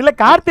டப்புனு இல்ல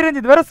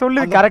கார்த்திரஞ்சித் வேற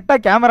சொல்லுது கரெக்ட்டா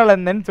கேமரால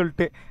இருந்தேன்னு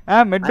சொல்லிட்டு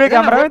மெட்பே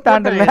கேமராவே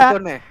தாண்டல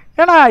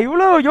ஏனா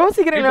இவ்ளோ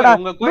யோசிக்கிறீங்களடா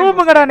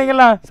நூபுங்கடா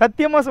நீங்கலாம்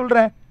சத்தியமா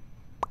சொல்றேன்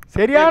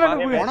சரியான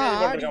போனா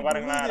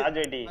பாருங்க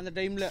ராஜேடி அந்த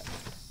டைம்ல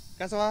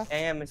கசவா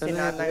ஏய் மிஷின்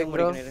நான் தாங்க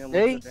முடிக்கணும்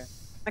டேய்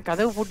என்ன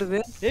கதவு பூட்டுது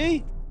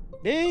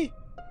டேய்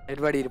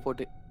எட்வாடி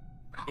ரிப்போர்ட்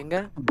எங்க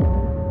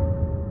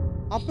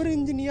அப்பர்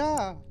இன்ஜினியா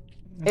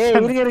ஏய்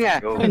இருங்க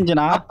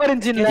இன்ஜினா அப்பர்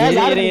இன்ஜின்ல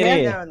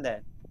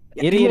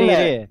இரு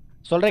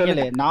சொல்றேன்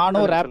கேளு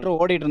நானும் ராப்டர்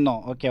ஓடிட்டு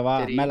இருந்தோம் ஓகேவா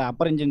மேல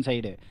அப்பர் இன்ஜின்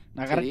சைடு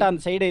நான் கரெக்ட்டா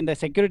அந்த சைடு இந்த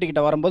செக்யூரிட்டி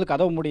கிட்ட வரும்போது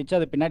கதவு மூடிச்சு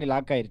அது பின்னாடி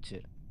லாக் ஆயிருச்சு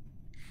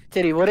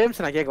சரி ஒரே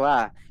நிமிஷம் நான் கேட்கவா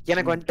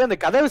எனக்கு வந்துட்டு அந்த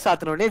கதவு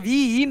சாத்தின உடனே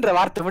விஇன்ற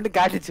வார்த்தை மட்டும்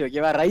காட்டுச்சு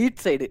ஓகேவா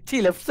right side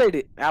left side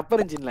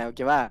Appar இன்ஜின்ல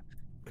ஓகேவா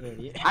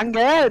அங்க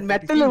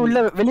மெட்டல்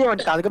உள்ள வெளியே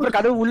வந்துட்டான் அதுக்கப்புறம்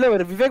கதவு உள்ள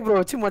ஒரு விவேக் ப்ரோ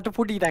வச்சு மட்டும்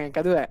பூட்டிக்கிட்டாங்க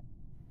கதவை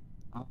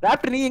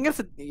ராப்டர் நீங்க எங்க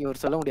ஒரு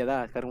சொல்ல முடியாதா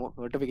கருமம்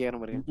விட்டு போய் கேக்குற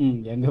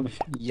பாருங்க எங்க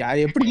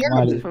எப்படி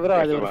ப்ரோ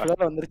அது ஒரு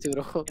ஃப்ளோல வந்துருச்சு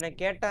ப்ரோ என்ன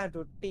கேட்டா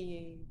டுட்டி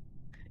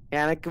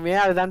எனக்குமே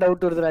அதுதான்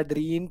டவுட் வருதுடா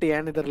த்ரீன்ட்டு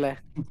ஏன்னு தெரியல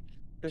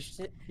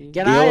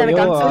ஏனா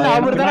எனக்கு கன்சர்ன்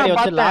அவர்தான்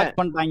வச்சு லாக்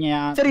பண்ணிட்டாங்க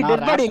சரி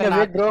டெட் பாடி எங்க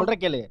வெயிட் ப்ரோ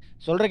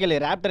சொல்ற கேளு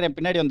ராப்டர் என்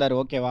பின்னாடி வந்தாரு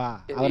ஓகேவா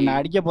அவர் நான்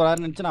அடிக்க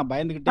போறாருன்னு நினைச்சு நான்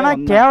பயந்துக்கிட்டே ஆனா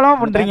கேவலமா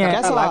பண்றீங்க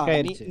லாக்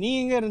ஆயிருச்சு நீ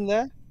எங்க இருந்த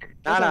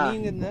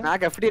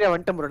நான் கஃபெடீரியா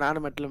வந்துட்டேன் ப்ரோ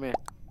நானும் மட்டுமே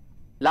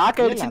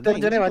லாக் ஆயிருச்சு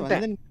தெரிஞ்சனே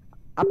வந்துட்டேன்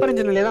அப்பர்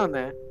இன்ஜின்லயே தான்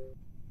வந்தேன்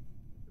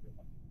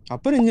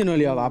அப்பர் இன்ஜின்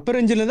வழியாவா அப்பர்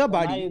இன்ஜின்ல தான்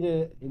பாடி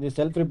இது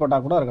செல்ஃப் ரிப்போர்ட்டா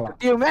கூட இருக்கலாம்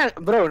ஐயோமே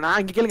ப்ரோ நான்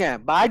இங்க கேளுங்க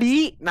பாடி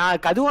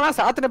நான் கதுவெல்லாம்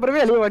சாத்தின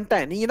பிறவே வெளிய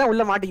வந்துட்டேன் நீங்க தான்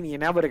உள்ள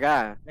மாட்டீங்க ஞாபகம் இருக்கா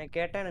நான்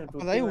கேட்டா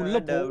எனக்கு அதான் உள்ள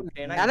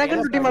எனக்கு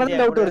டுட்டி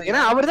மேல டவுட் வருது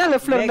ஏனா அவர் தான்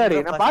லெஃப்ட்ல இருந்தாரு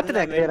நான்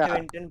பாத்துட்டேன் கிளியரா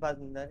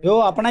யோ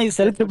அப்பனா இது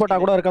செல்ஃப் ரிப்போர்ட்டா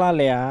கூட இருக்கலாம்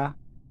இல்லையா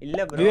இல்ல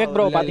ப்ரோ விவேக்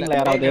ப்ரோ பாத்தீங்களா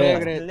யாராவது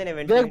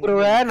விவேக்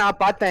ப்ரோவை நான்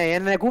பார்த்தேன்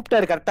என்ன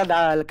கூப்பிட்டாரு கரெக்ட்டா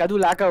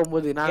கதவு லாக்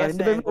ஆகும்போது நான்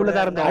ரெண்டு பேரும் உள்ள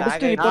தான் இருந்தோம்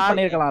அடிச்சு ரிப்போர்ட்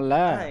பண்ணிருக்கலாம்ல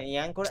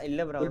ஏன் கூட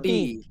இல்ல ப்ரோ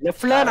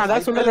லெஃப்ட்ல நான்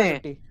தான் சொல்றேன்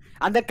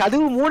அந்த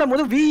கதவு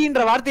மூடும்போது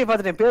வின்ற வார்த்தையை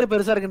பார்த்துட்டேன் பேரு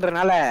பெருசா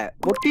இருக்குன்றனால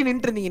ஒட்டி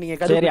நின்று இருந்தீங்க நீங்க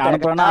கதவு சரி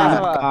அனுப்புறேனா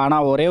ஆனா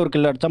ஒரே ஒரு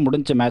கில் அடிச்சா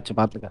முடிஞ்ச மேட்ச்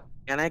பாத்துக்க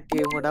எனக்கு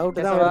உங்க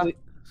டவுட் தான் வருது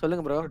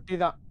சொல்லுங்க ப்ரோ டுட்டி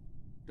தான்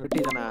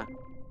டுட்டி தானா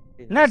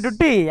என்ன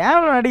டுட்டி ஏன்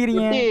இவ்வளவு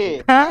நடிக்கிறீங்க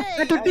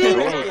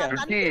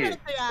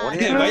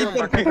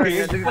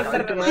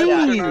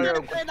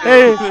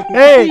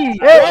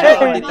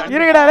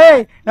இருங்கடா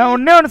டேய் நான்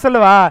ஒண்ணே ஒண்ணு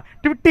சொல்லவா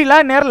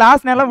டுட்டிலாம் நேரம்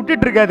லாஸ்ட் நேரம்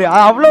விட்டுட்டு இருக்காது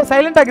அவ்வளவு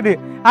சைலண்டா இருக்குது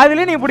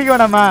அதுலயே நீ பிடிக்க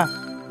வேணாமா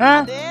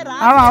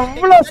அவன்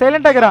அவ்வளவு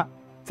சைலண்டா இருக்கிறான்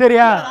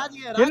சரியா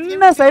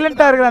என்ன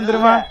சைலண்டா இருக்கிறான்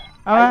தெரியுமா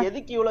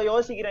எதுக்கு இவ்வளவு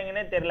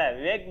யோசிக்கிறாங்கன்னே தெரியல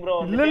விவேக் ப்ரோ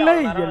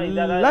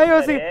இல்ல எல்லாம்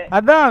யோசி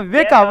அதான்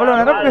விவேக் அவ்வளவு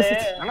நேரம்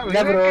பேசிச்சு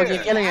ப்ரோ நீ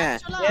கேளுங்க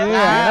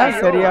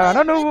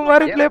சரியான நூபு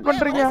மாதிரி ப்ளே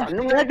பண்றீங்க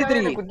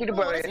குத்திட்டு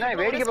போற என்ன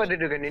வேடிக்கை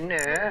பார்த்துட்டு இருக்க நின்னு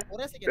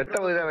வெட்ட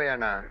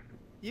உதவையானா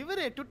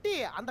இவரு டுட்டி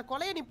அந்த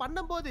கொலையை நீ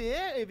பண்ணும்போது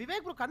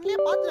விவேக் ப்ரோ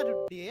கண்ணிலே பாத்துற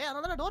டுட்டி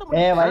அதனால டோர்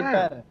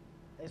வைப்பர்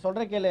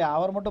சொல்ற கேளு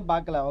அவர் மட்டும்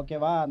பார்க்கல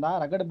ஓகேவா அந்த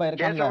ரகடு பாய்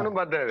இருக்காங்க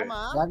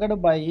ரகடு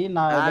பாய்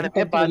நான்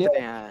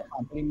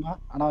தெரியுமா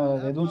ஆனா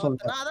எதுவும்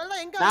சொல்றேன்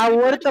நான்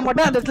ஒருத்த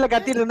மட்டும் அந்த இடத்துல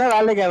கத்திட்டு இருந்தா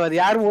வேலைக்கு ஆகாது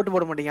யாரும் ஓட்டு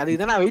போட மாட்டீங்க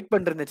அதுக்கு தான் நான் வெயிட்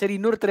பண்றேன் சரி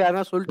இன்னொருத்தர்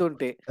யாரா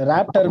சொல்லிட்டு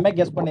ராப்டருமே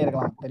கெஸ்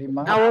பண்ணிருக்கலாம்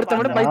தெரியுமா நான்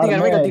ஒருத்த மட்டும்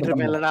பைத்தியக்காரமே கத்திட்டு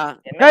இருப்பேன் இல்லடா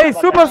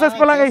गाइस சூப்பர் சஸ்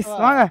போலாம் गाइस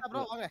வாங்க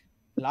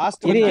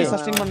லாஸ்ட்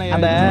சஸ்டெயின் பண்ண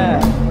அந்த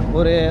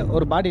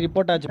ஒரு பாடி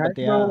ரிப்போர்ட் ஆச்சு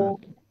பாத்தியா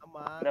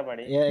ஆமா இந்த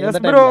பாடி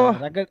எஸ் ப்ரோ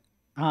ரகட்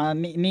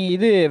நீ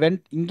இது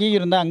இங்கேயும்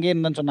இருந்தா அங்கேயும்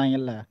இருந்தான்னு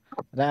சொன்னாங்கல்ல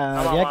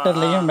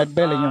ரியாக்டர்லயும்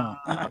மெட்பேலையும்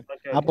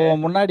அப்போ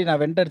முன்னாடி நான்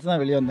வெண்ட் அடிச்சு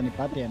தான் வெளியே வந்தேன் நீ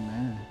பாத்தியா என்ன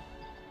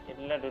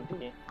இல்ல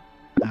டுட்டி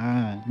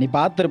நீ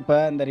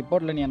பாத்திருப்ப இந்த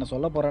ரிப்போர்ட்ல நீ என்ன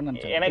சொல்ல போறேன்னு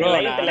நினைச்சேன்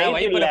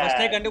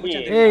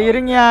ஏய்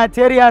இருங்கயா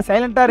சரியா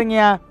சைலண்டா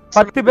இருங்கயா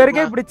 10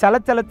 பேருக்கே இப்படி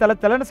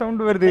சலன்னு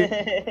சவுண்ட் வருது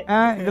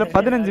இதுல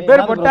 15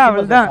 பேர் போட்டா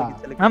அவள்தான்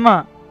ஆமா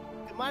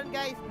கம் ஆன்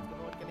गाइस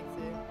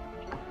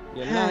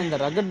எல்லாம் இந்த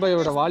ரகட்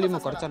பாயோட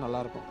வால்யூம் குறைச்சா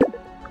நல்லா இருக்கும்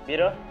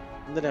பீரோ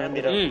இந்த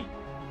பீரோ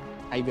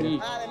ஹை பீரோ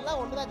அதெல்லாம்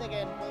ஒண்ணுதான்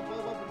ஜெகன்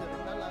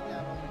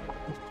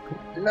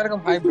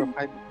எல்லாருக்கும் ஹை ப்ரோ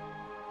ஹை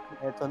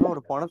சொன்ன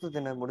ஒரு பணத்து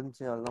தின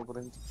முடிஞ்சு அதெல்லாம்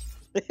புரிஞ்சு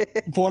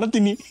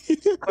பொணத்தினி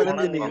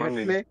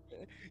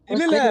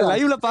இல்ல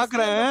லைவ்ல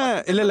பாக்குறேன்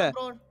இல்ல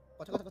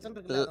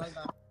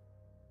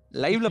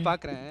லைவ்ல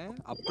பாக்குறேன்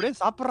அப்படியே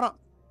சாப்பிடுறான்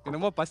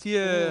என்னமோ பசிய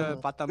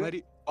பார்த்த மாதிரி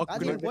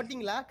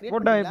போட்டிங்களா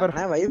போட்டா வைப்பர்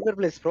நான் வைப்பர்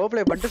ப்ளேஸ் ப்ரோ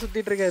ப்ளே பண்ணிட்டு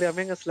சுத்திட்டு இருக்காரு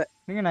அமேங்கஸ்ல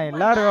நீங்க நான்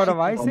எல்லாரோட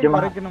வாய்ஸை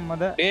குறைக்கணும்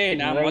டேய்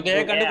நான்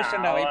முதல்ல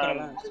கண்டுபிடிச்சேன்டா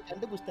வைப்பர்லாம்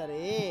கண்டுபிடிச்சாரே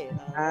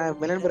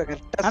மிலன் ப்ரோ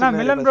கரெக்ட்டா ஆனா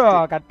மிலன் ப்ரோ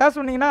கரெக்ட்டா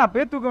சொன்னீங்கன்னா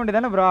அப்பவே தூக்க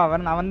வேண்டியதானே ப்ரோ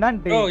அவன் தான்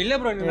ப்ரோ இல்ல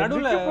ப்ரோ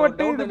நடுவுல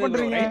போட்டு இது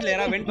பண்றீங்க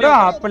ப்ரோ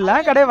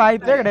அப்பலாம் கிடையாது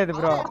வாய்ப்பே கிடையாது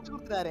ப்ரோ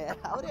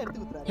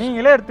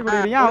நீங்களே எடுத்து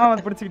கொடுக்குறீங்க அவன்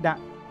வந்து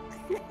பிடிச்சிட்டான்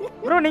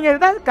ப்ரோ நீங்க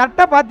இதான்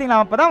கரெக்டா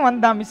பாத்தீங்களா அப்பதான்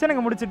வந்தான்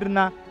மிஷனுக்கு முடிச்சிட்டு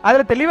இருந்தான்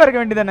அதுல தெளிவா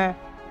இருக்க வேண்டியதானே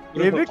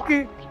எதுக்கு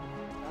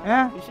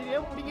விஷயமே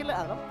முடியல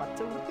அதான்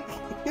பச்சை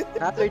ஊத்தி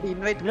ராத்வைட்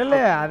இன்வைட் இல்ல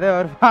அத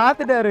அவர்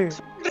பாத்துட்டாரு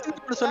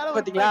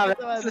பாத்தீங்களா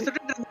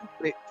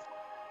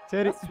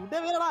சரி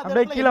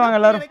அப்படியே கீழ வாங்க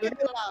எல்லாரும்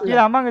கீழ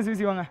அம்மாங்க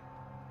சிசி வாங்க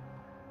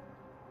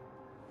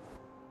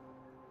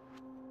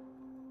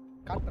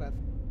காட்றாரு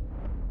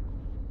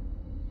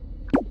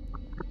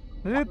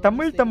இது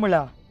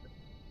தமிழா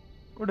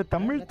ஒரு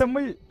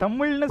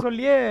தமிழ்னு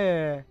சொல்லியே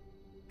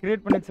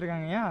கிரியேட் பண்ணி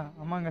வச்சிருக்காங்கயா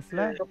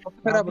அம்மாங்கஸ்ல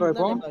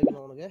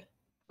உனக்கு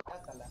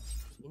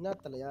என்ன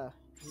தலையா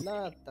என்ன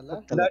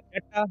தல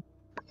கேட்டா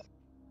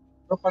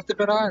 10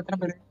 பேரா எத்தனை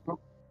பேர்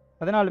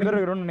 14 பேர்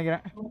இருக்கறோம்னு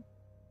நினைக்கிறேன்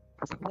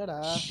என்னடா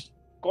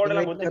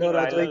கோடல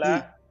முத்துறா இல்ல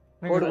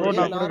கோட்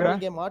நான்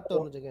கொடுக்குறேன் மாட்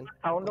வரும் ஜெகன்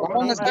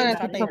அவங்க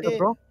ஸ்டார்ட் ஆயிட்டு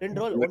ரெண்டு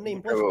ரோல் ஒன்னு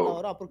இம்போஸ் பண்ண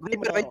வரும்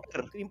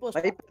அப்புறம்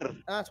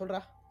இம்போஸ்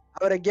சொல்றா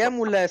அவர கேம்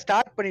உள்ள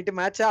ஸ்டார்ட் பண்ணிட்டு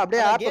மேட்ச்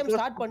அப்படியே கேம்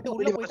ஸ்டார்ட் பண்ணிட்டு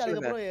உள்ள போயிட்டு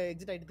அதுக்கு அப்புறம்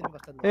எக்ஸிட் ஆயிட்டு திரும்ப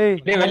ஃபர்ஸ்ட் ஏய்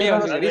டேய் வெளிய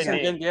வந்து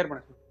ரீசன்ட் கேம் கிளியர்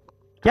பண்ணு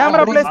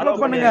கேமரா ப்ளேஸ் ஸ்லோ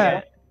பண்ணுங்க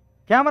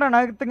கேமரா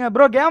நகர்த்துங்க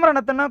ப்ரோ கேமரா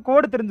நத்தனா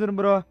கோட் தெரிஞ்சிரும்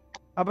ப்ரோ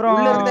அப்புறம்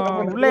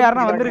உள்ள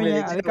யாரனா வந்துருவீங்க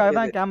அதுக்காக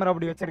தான் கேமரா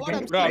அப்படி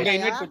வச்சிருக்கேன் ப்ரோ அப்படியே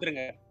இன்வைட்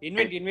கொடுத்துருங்க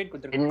இன்வைட்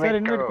கொடுத்துருங்க சரி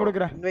இன்வைட்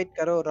கொடுக்குறேன் இன்வைட்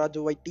கரோ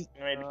ராஜு வைட்டி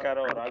இன்வைட்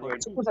கரோ Raju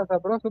வைட்டி super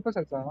sir bro super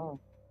sir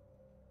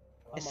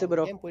yes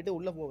bro game போயிட்டு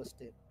உள்ள போ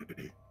ஃபர்ஸ்ட்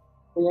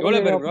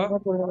எவ்வளவு பேர் ப்ரோ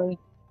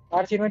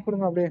ஆர்சி இன்வைட்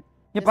கொடுங்க அப்படியே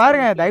இங்க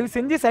பாருங்க தயவு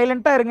செஞ்சு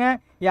சைலண்டா இருங்க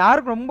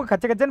யாருக்கும் ரொம்ப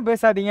கச்சன்னு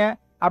பேசாதீங்க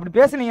அப்படி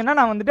பேசுனீங்கன்னா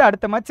நான் வந்துட்டு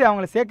அடுத்த மேட்ச்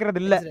அவங்கள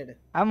சேர்க்கறது இல்ல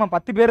ஆமா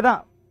 10 பேர்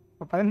தான்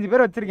 15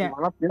 பேர் வச்சிருக்கேன்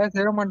நான்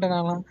செய்ய மாட்டேன்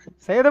நான்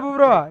சேதபு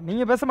ப்ரோ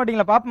நீங்க பேச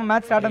மாட்டீங்களா பாப்போம்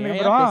மேட்ச் ஸ்டார்ட்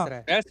ஆனதுக்கு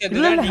அப்புறம்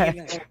இல்ல இல்ல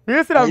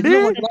பேசுற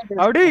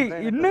அப்படி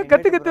இன்னும்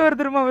கத்து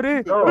வருதுமா அவரு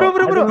ப்ரோ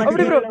ப்ரோ ப்ரோ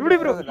அப்படி ப்ரோ இப்படி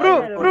bro bro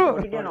bro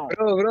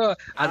bro bro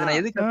அத நான்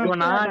எதுக்கு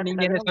கத்துவேனா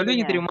நீங்க என்ன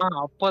சொல்லுவீங்க தெரியுமா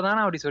அப்பதான்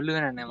நான் அப்படி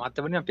சொல்லுவேன் நான்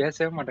மத்தபடி நான்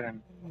பேசவே மாட்டேன்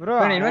ப்ரோ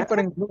இன்வைட்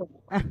பண்ணுங்க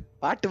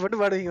பாட்டு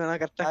பாடுவீங்க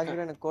நான் கரெக்ட்டா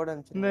எனக்கு கோட்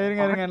அனுப்பிச்சு இந்த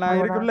இருங்க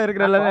நான் இதுக்குள்ள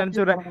இருக்கிற எல்லாரும்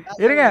அனுப்பிச்சுறேன்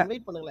இருங்க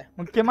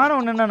முக்கியமான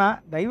ஒண்ணு என்னன்னா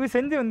தயவு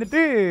செஞ்சு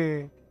வந்துட்டு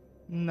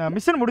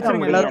மிஷன்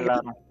முடிச்சிருங்க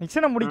எல்லாரும்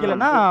மிஷனை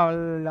முடிக்கலன்னா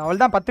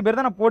அவள் தான் 10 பேர்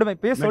தான் நான் போடுவேன்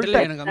இப்பயே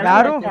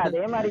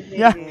சொல்லிட்டேன்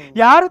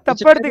யாரும்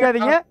தப்பா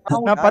எடுத்துக்காதீங்க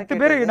நான் 10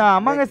 பேர் நான்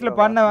அம்மாங்கஸ்ல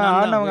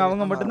ஆடினவங்க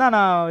அவங்க மட்டும் தான்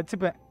நான்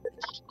வச்சுப்பேன்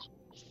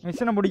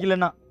மிஷனை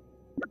முடிக்கலன்னா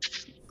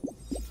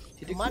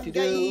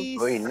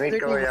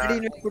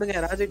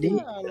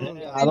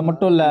அது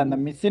மட்டும் இல்ல அந்த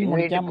மிஷன்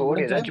முடிக்காம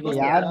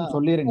யாரும்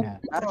சொல்லிருங்க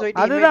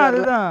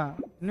அதுதான்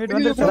இன்வைட்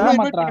வந்துருச்சா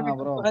மாட்டறாங்க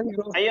ப்ரோ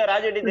ஐயோ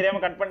ராஜேடி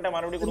தெரியாம கட் பண்ணிட்டேன்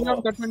மறுபடியும் கொடுங்க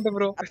கட் பண்ணிட்டேன்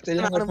ப்ரோ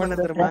தெரியாம கட்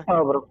பண்ணிட்டேன் ப்ரோ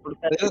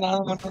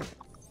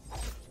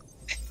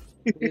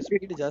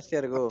ஸ்பீட் ஜாஸ்தியா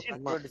இருக்கோ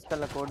ஆமா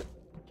டிஸ்கார்ட்ல கோட்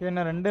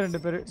என்ன ரெண்டு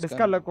பேர்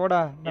டிஸ்கார்ட்ல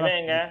கோடா இவன்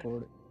எங்க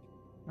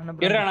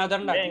இருடா நான்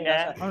தரேன்டா எங்க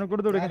அவனை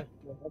கொடுத்து விடுங்க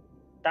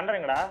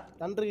தண்டறங்கடா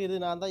தண்டருக்கு இது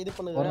நான் தான் இது ஒரு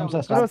பண்ணுறேன்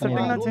நிமிஷம் ப்ரோ ஸ்டார்ட் பண்ணி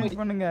செட்டிங்லாம் சேஞ்ச்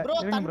பண்ணுங்க ப்ரோ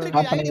இருங்க ப்ரோ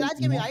தண்டருக்கு ஐடி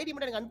ராஜ்கேமிங் ஐடி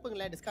மட்டும் எனக்கு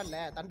அனுப்புங்களே டிஸ்கார்ட்ல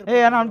தண்டருக்கு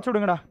ஏய் என்ன அனுப்பிச்சு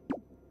விடுங்கடா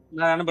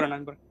நான்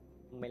அனுப்புறேன்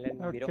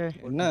ஓகே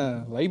என்ன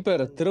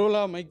வைப்பர்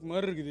திருவிழா மைக்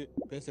மாதிரி இருக்குது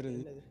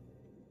பேசுறது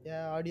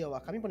ஆடியோவா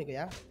கம்மி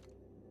பண்ணிக்கோயா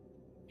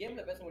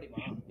கேம்ல பேச முடியுமா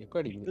எக்கோ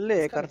அடிக்குது இல்ல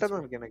கரெக்ட்டா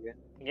தான் இருக்கு எனக்கு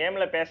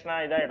கேம்ல பேசினா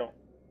இதாயிடும்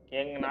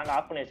நாங்க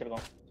ஆஃப் பண்ணி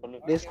வச்சிருக்கோம் சொல்லு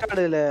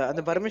டிஸ்கார்ட்ல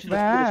அந்த permission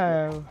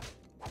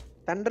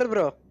Thunder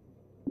bro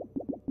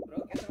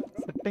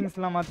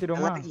செட்டிங்ஸ்லாம்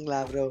மாத்திடுவோமா மாத்திக்கீங்களா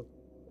bro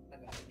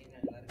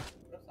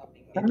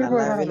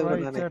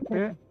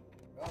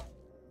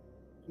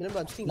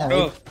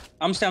bro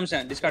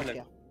அம்ஸ்டர் டிஸ்கார்ட்ல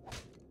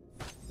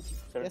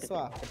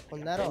பேசுவா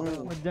கொஞ்ச நேரம்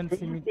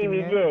எமர்ஜென்சி மீட்டிங்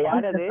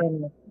யார் அது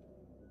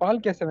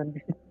பால் கேசவன்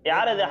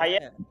யார் அது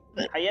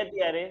ஹயாத்தி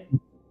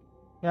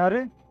யாரு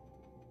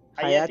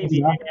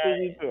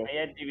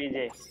ஹயாத்தி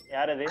விஜய்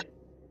யார் அது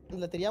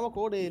இல்ல தெரியாம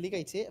கோட் லீக்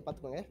ஆயிச்சு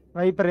பாத்துக்கோங்க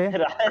வைப்பரே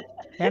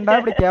ஏன்டா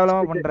இப்படி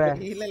கேவலமா பண்ற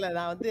இல்ல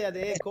நான் வந்து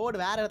அது கோட்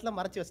வேற இடத்துல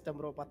மறைச்சு வச்சிட்டேன்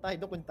ப்ரோ பார்த்தா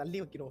இன்னும் கொஞ்சம் தள்ளி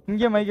வைக்கிறோம்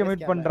இங்க மைக்க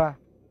மியூட் பண்றா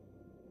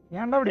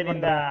ஏன்டா இப்படி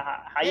பண்ற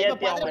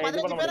ஹயாத்தி அவங்க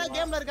 15 பேரா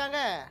கேம்ல இருக்காங்க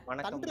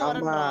தண்டர்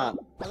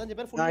வரணும் 15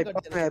 பேர்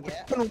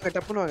ஃபுல் கட்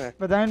டப்புனு வாங்க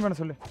இப்ப ஜாயின் பண்ண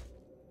சொல்லு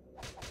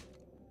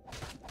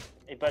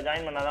இப்ப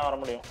ஜாயின் பண்ணா தான் வர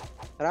முடியும்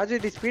ராஜு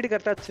டி ஸ்பீட்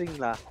கரெக்ட்டா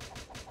வச்சிருக்கீங்களா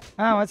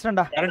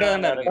வச்சிட்டேன்டா கரெக்ட்டா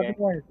தான்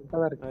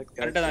இருக்கு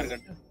கரெக்ட்டா தான் இருக்கு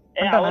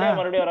அவரே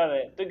மறுபடியும் வராரு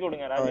தூக்கி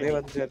விடுங்க ராஜு அவரே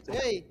வந்து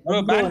ஏய் ப்ரோ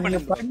பேன் பண்ணு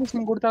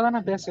பர்மிஷன் கொடுத்தா தான்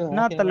நான் பேசுவேன்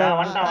நான் தல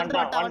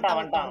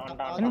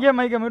வந்துட்டான் இங்க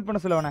மைக்க மியூட்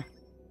பண்ண சொல்ல அவனே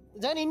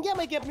ஜான் இந்தியா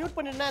மைக் மியூட்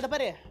பண்ணிடுனா அத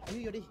பாரு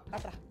ஐயோடி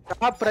காட்றா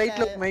டாப்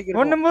ரைட்ல மைக்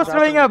இருக்கு ஒன்னு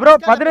இம்போஸ்டர் வைங்க ப்ரோ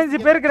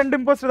 15 பேருக்கு 2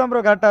 இம்போஸ்டர் தான்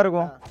ப்ரோ கரெக்ட்டா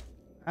இருக்கும்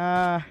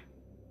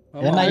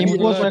ஏன்னா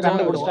இம்போஸ்டர்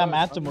கண்டுபிடிச்சா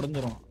மேட்ச்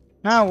முடிஞ்சிரும்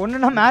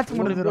ஒண்ணுனா மேட்ச்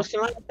முடிஞ்சிரும்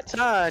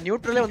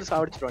நியூட்ரலே வந்து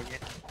சாவடிச்சிடுவாங்க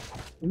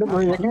இல்ல ப்ரோ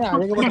ஏங்க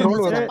அதுக்கு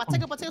ட்ரோல் வர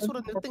பச்சை சூர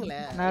நிறுத்துங்களே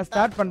நான்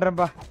ஸ்டார்ட்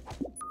பண்றேன்பா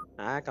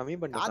கம்மி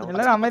பண்ணு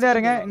எல்லாரும் அமைதியா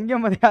இருங்க இங்க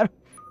யாரும்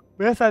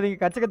பேசாதீங்க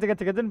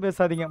கச்சன்னு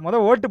பேசாதீங்க முத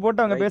ஓட்டு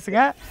போட்டு அவங்க பேசுங்க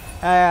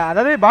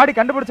அதாவது பாடி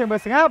கண்டுபிடிச்சவங்க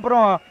பேசுங்க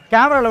அப்புறம்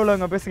கேமரால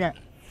உள்ளவங்க பேசுங்க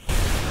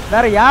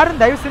வேற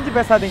யாரும் தயவு செஞ்சு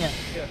பேசாதீங்க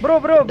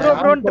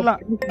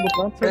ப்ரோன்ட்டுலாம்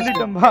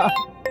சொல்லிட்டோம்பா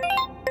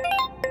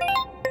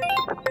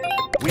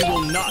We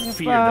will not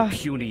fear the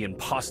puny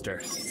imposter.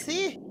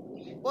 See?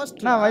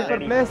 நான்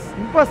வைப்பர் ப்ளேஸ்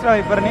இம்போஸ்டர்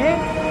வைப்பர் நீ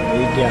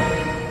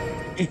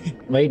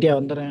வெயிட்டியா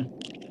வந்துறேன்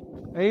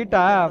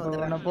வெயிட்டா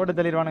அப்ப போட்டு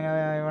தள்ளிடுவானுங்க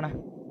இவனை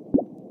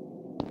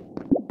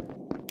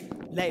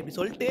இல்ல இப்படி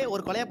சொல்லிட்டு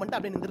ஒரு கொலைய பண்ணிட்டு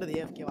அப்படியே நின்றுறது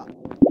ஏஃப்கேவா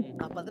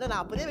அப்பதான்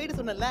நான் அப்பவே வெயிட்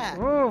சொன்னேன்ல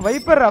ஓ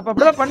வைப்பர் அப்ப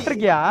அப்படியே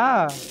பண்ணிருக்கியா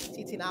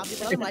சீ நான் அப்படி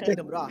பண்ணாம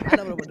மாட்டிட்டேன் ப்ரோ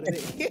என்ன ப்ரோ பண்றது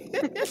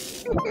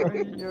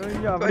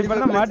ஐயோ அப்படி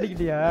பண்ணா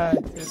மாட்டிக்கிட்டியா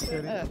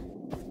சரி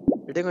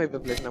விடுங்க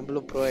வைப்பர் ப்ளேஸ்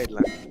நம்மளும் ப்ரோ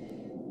ஆயிடலாம்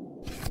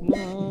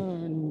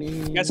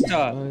கெஸ்டா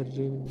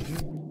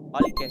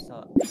ஆல் கேஸா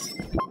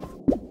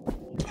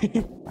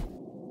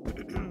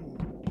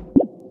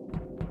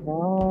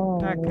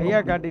கையா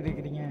காட்டிட்டு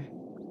இருக்கீங்க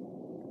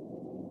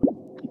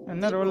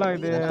என்ன ரோல்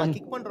ஆகுது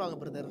கிக் பண்றாங்க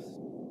பிரதர்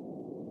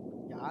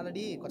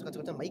யாரடி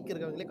கொச்ச மைக்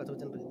இருக்கவங்களே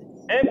கொச்சன்னு இருக்குது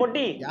ஏய்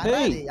பொட்டி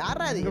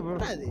யாரா அது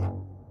எப்படா அது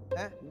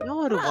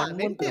இன்னொரு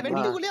 1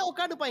 வெண்டிக்குள்ளே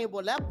உட்கார்ந்துப்பாங்க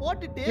போல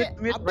போட்டுட்டு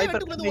அப்படியே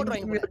வெண்டிக்குள்ள வந்து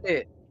ஓடுறாங்க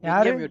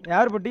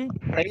யார் பொட்டி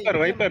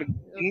வைப்பர்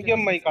இங்க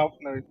மைக் ஆஃப்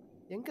பண்ணு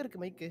எங்க இருக்கு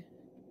மைக்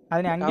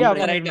அது நீ அங்கேயே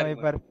ஆஃப் பண்ணிடணும்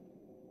வைப்பர்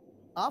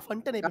ஆஃப்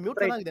பண்ணிட்டேன் இப்ப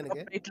மியூட்ல தான் இருக்குது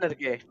எனக்கு ரைட்ல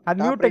இருக்கு அது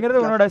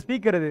மியூட்ங்கிறது உன்னோட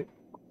ஸ்பீக்கர் இது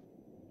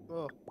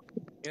ஓ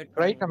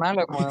ரைட்ல மேல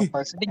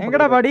இருக்கும்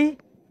எங்கடா பாடி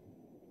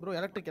ப்ரோ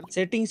எலக்ட்ரிக்கல்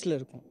செட்டிங்ஸ்ல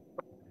இருக்கும்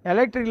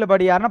எலக்ட்ரிக்கல்ல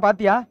பாடி யாரனா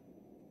பாத்தியா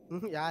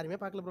யாருமே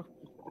பார்க்கல ப்ரோ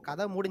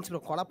கதை மூடிச்சு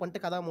ப்ரோ கொலை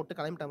பண்ணிட்டு கதை மூட்டு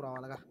கிளம்பிட்டான் ப்ரோ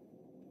அழகா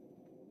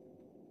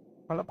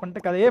கொலை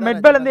பண்ணிட்டு கதை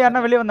மெட்பேல இருந்து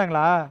யாரனா வெளிய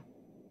வந்தாங்களா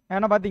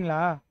யாரனா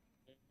பாத்தீங்களா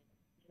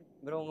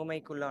ப்ரோ உங்க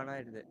மைக் உள்ள ஆனா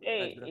இது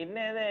ஏய்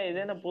இது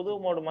என்ன புது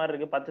மோட் மாதிரி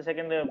இருக்கு 10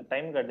 செகண்ட்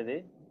டைம் காட்டுது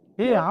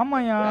ஏய்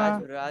ஆமாயா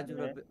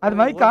அது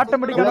மைக்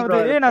ஆட்டோமேட்டிக்கா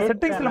வருது நான்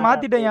செட்டிங்ஸ்ல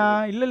மாத்திட்டேன்யா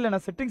இல்ல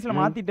நான் செட்டிங்ஸ்ல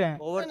மாத்திட்டேன்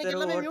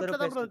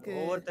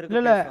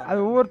இல்ல அது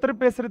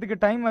ஒவ்வொருத்தரும் பேசுறதுக்கு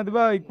டைம்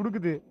அதுவா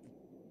குடுக்குது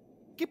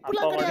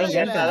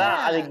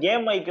அது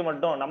கேம் மைக்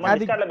மட்டும் நம்ம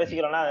டிஸ்கார்ட்ல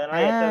பேசிக்கிறோம்னா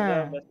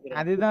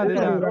அதுதான்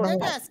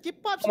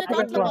ஸ்கிப் ஆப்ஷன்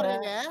காட்டல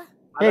பாருங்க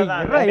ஏய்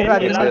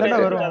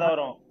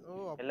வரும்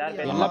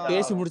எல்லாம்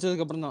பேசி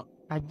முடிச்சதுக்கு அப்புறம் தான்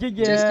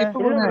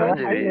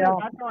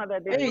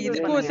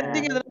இதுக்கு ஒரு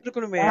செட்டிங் எதனா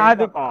இருக்கணுமே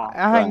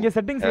இங்க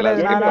செட்டிங்ஸ் இல்ல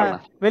நான்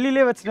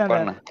வெளியிலே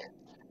வச்சிட்டேன்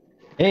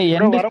ஏய்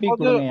end speak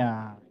கொடுங்கயா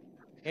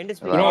end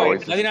speak bro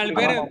 14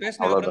 பேர்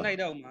பேசின அப்புறம் தான்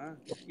இதாகுமா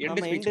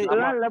எண்ட் ஸ்பீக்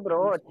இல்ல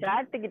ப்ரோ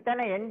சாட் கிட்ட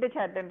தான எண்ட்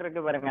சாட்ன்னு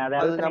இருக்கு பாருங்க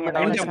அது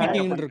நம்ம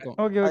ஸ்பீக்கிங் இருக்கும்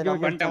ஓகே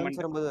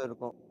ரொம்ப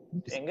இருக்கும்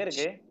எங்க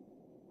இருக்கு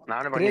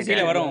நானே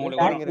கீழ வரும்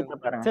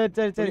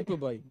உங்களுக்கு சரி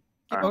பாய்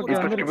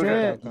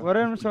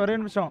ஒரே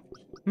நிமிஷம்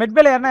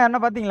மெட்பேல யாரனா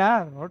பாத்தீங்களா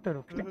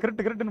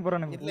கிரிட்டுன்னு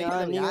போறானுங்க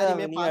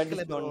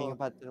நீங்க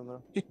பாத்துங்க bro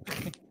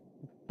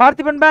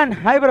Parthiban pan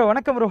hi bro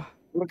வணக்கம் ப்ரோ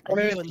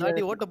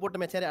நாட்டி ஓட்ட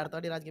போட்டுமே சரி அடுத்த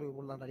வாட்டி ராஜ்கேமிங்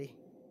போடலாம் டாடி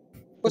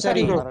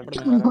சரி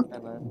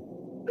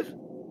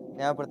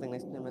ஞாபகப்படுத்துங்க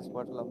நெக்ஸ்ட் மேட்ச்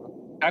போடலாம் ப்ரோ.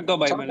 சாக்கோ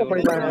பாய் மேல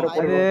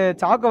அது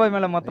சாக்கோ பாய்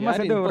மேல மொத்தமா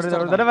சேர்த்து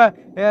ஒரு தடவை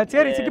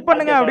சரி ஸ்கிப்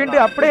பண்ணுங்க அப்படின்ட்டு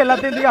அப்படியே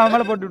எல்லாத்தையும் தூக்கி அவன்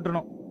மேல போட்டு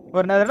விட்டுறணும்.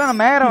 ஒரு தடவை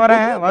நான் மேயற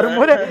வரேன்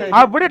வரும்போது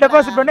அப்படியே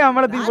டெபாசிட் பண்ணி அவன்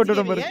மேல தூக்கி போட்டு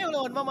விடும் பாரு. ஏன்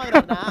இவ்வளவு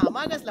வன்மமாகறானா?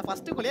 அமாங்கஸ்ல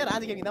ஃபர்ஸ்ட் கோலியே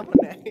ராஜ்கேமிங் தான்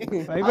பண்ணேன்.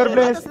 வைபர்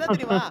பிளேஸ்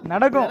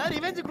நடக்கும். நான்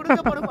ரிவெஞ்ச்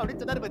கொடுக்க போறோம் அப்படி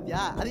சொன்னாரு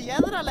பாத்தியா? அது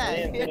எதனால?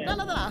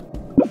 என்னால தான்.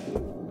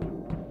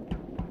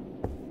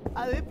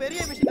 அது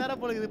பெரிய மிஷினாரா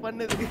போலுது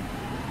பண்ணுது.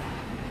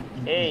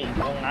 ஏய்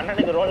உங்க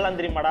அண்ணனுக்கு ரோல்லாம்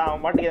தெரியுமாடா?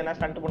 அவன் பாட்டுக்கு எதனா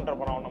ஸ்டண்ட் பண்ற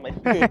போறான் அவன மாதிரி.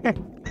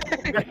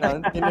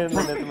 நான் சின்ன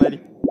இந்த மாதிரி.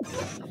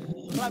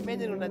 நான்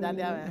மேஞ்சனுடா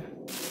ஜாலியாவே.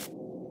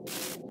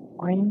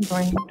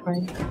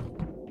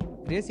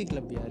 ரேசி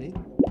கிளப் யாரு?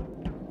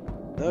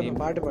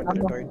 பாட்டு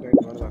பாட்டு டாய் டாய்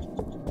வரலாம்.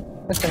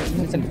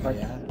 இன்னசென்ட்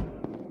பாயா?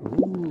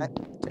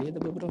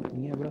 சையத் ப்ரோ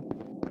நீங்க ப்ரோ.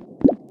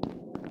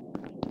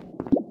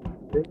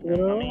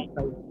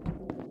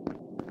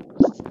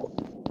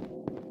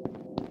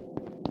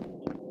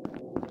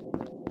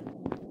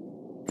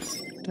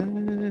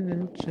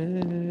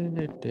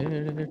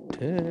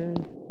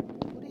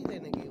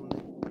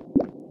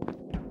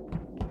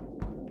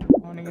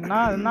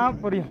 நான்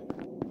புரியும்.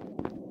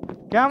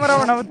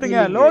 கேமராவை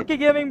நவுத்துங்க. லோக்கி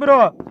கேமிங் ப்ரோ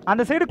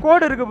அந்த சைடு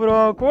கோடு இருக்கு ப்ரோ.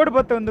 கோடு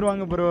பத்து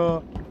வந்துருவாங்க ப்ரோ.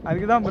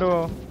 அதுக்கு தான் ப்ரோ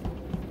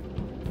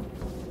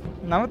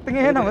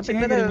நவுத்துங்க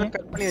நவுத்துங்க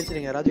கட் பண்ணி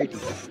வச்சிருங்க ராஜ்வீட்டி.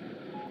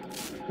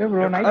 ஏ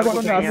ப்ரோ நைட்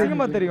கொஞ்சம்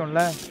அசிங்கமா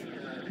தெரியும்ல.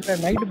 இல்ல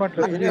நைட்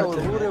பாட்டு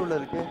ஒரு ஊரே உள்ள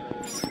இருக்கு.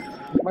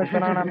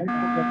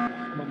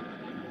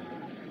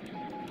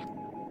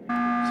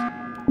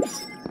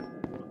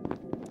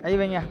 ஐ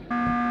வைங்க.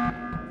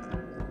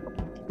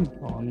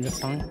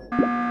 வந்துட்டான்.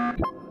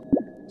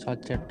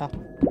 சாச்சட்டா.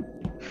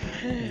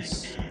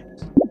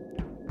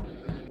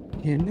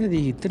 என்னது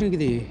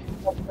இத்தனைக்குது?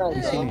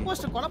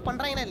 இம்போஸ்டர் கொலை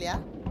பண்றாங்களா இல்லையா?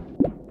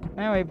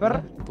 வைப்பர்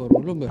இப்போ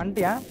ரொம்ப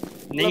அண்டியா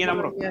நீங்க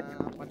நம்புறோ.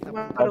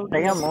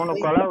 பட்டையா 3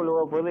 கொலை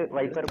உழுவ போது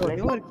வைப்பர் பிளே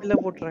ஒரு கில்ல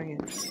போட்றாங்க.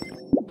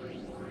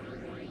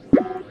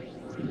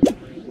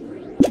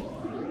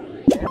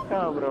 ஏக்கா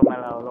ப்ரோ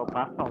மேல அவ்வளோ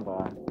பாசம் பா.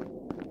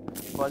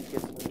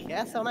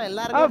 கேசவனா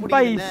எல்லாருக்கும்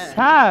பை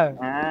சார்.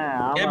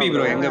 பேபி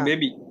ப்ரோ எங்க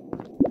பேபி.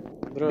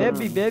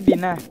 பேபி பேபி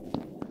என்ன?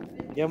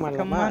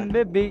 Come on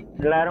baby.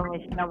 எல்லாரும்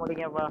மிஷினா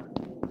முடிங்கப்பா.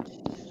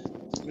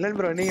 இல்ல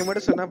ப்ரோ நீங்க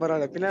மட்டும் சொன்னா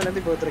பரவாயில்ல. பின்னால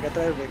இருந்து இப்போ ஒருத்தர்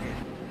கத்தறாரு பாருங்க.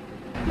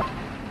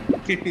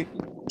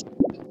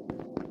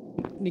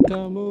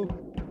 நிக்காமோ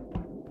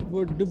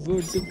போடு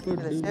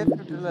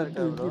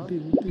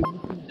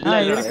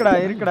இருக்குடா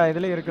இருக்குடா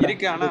இதுல இருக்குடா.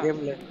 இருக்கு ஆனா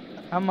கேம்ல.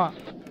 ஆமா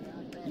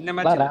இந்த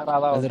மேட்ச்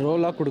அது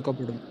ரோலா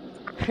கொடுக்கப்படும்.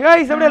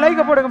 गाइस அப்படியே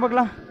லைக் போடுங்க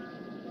பார்க்கலாம்.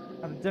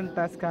 Urgent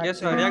task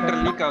S reactor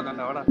league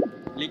ஆகுதுடா வாடா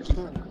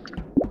லீக்கிங்.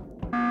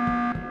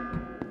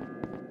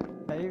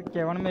 லைவ்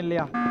கேவனமே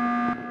இல்லையா?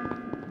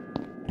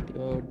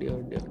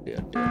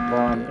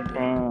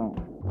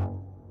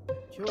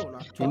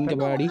 எங்க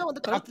பாடி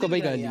சாக்கோ பை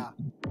காலி.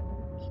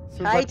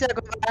 Hi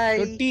choco by.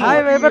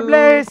 Hi wiper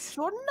place.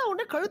 சொன்ன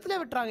உடனே கழுத்துல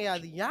விட்டுறாங்க.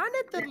 அது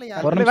யானே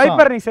தெரியல. ஒரு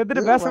வைப்பர் நீ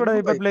செத்துட்டு பேச கூடாது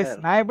வைப்பர் பிளேஸ்.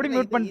 நான் எப்படி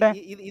மியூட் பண்ணிட்டேன்?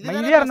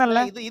 மைதியா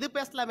இருந்தல்ல. இது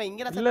பேசலாமே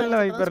இங்க நான்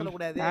இல்ல வைப்பர். சொல்ல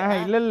கூடாது.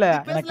 இல்ல இல்ல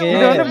எனக்கு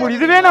இது வந்து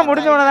இதுவே நான்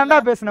முடிஞ்சவன தான்டா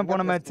பேசணும்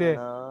போன மேட்ச்.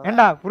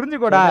 ஏண்டா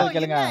புரிஞ்சுக்கோடா.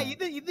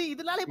 இது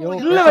இதனால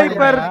இல்ல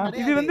வைப்பர்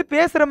இது வந்து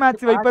பேசுற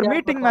மேட்ச் வைப்பர்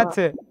மீட்டிங்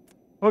மேட்ச்.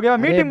 ஓகேவா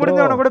மீட்டிங்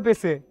முடிஞ்சவன கூட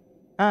பேசு.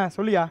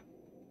 சொல்லியா?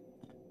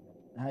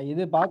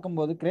 இது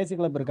பாக்கும்போது கிரேசி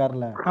கிளப்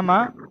இருக்காருல்ல. ஆமா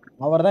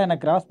அவர்தான் என்ன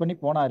கிராஸ் பண்ணி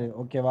போனாரு.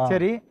 ஓகேவா?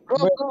 சரி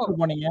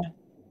போனீங்க.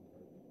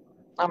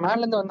 நான் மேல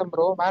இருந்து வந்தேன்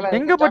ப்ரோ. மேல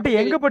எங்க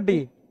பட்டி?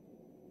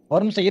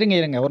 ஒரு நிமிஷம்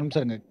இருங்க ஒரு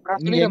நிமிஷம் இருங்க.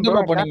 நீங்க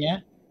எங்க போனீங்க?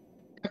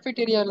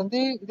 கேஃபேட்டேரியால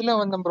இருந்து இதுல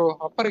வந்தேன் ப்ரோ.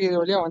 அப்பர் இது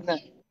வழியா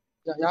வந்தேன்.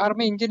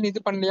 யாருமே இன்ஜின்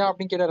இது பண்ணலையா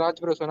அப்படின்னு கேட்ட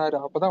ராஜ் ப்ரோ சொன்னாரு.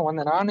 அப்பதான்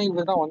வந்தேன். நானும்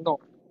இவர்தான் வந்தோம்.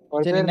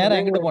 சரி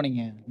நேரா எங்கிட்டு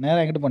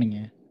போனீங்க?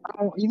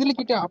 இதுல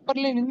கிட்ட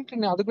அப்பர்ல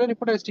நின்னுட்டு அதுக்குள்ள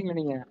ரிப்போர்ட் வச்சிட்டீங்க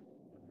நீங்க.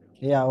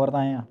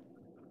 அவர்தான்.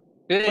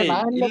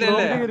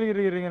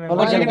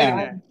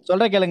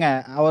 சொல்ற கேளுங்க.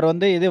 அவர்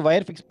வந்து இது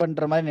வயர் ஃபிக்ஸ்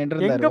பண்ற மாதிரி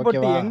நின்னுட்டாரு.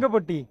 ஓகேவா? எங்க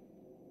பட்டி?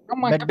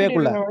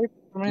 மெட்பேக்குள்ள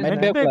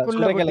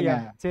சொல்ற கேளுங்க.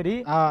 சரி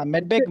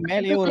மெட்பேக்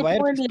மேலயே ஒரு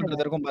வயர் ஃபிக்ஸ்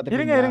பண்றது இருக்கும்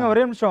பாத்தீங்களா? இருங்க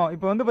ஒரே நிமிஷம்.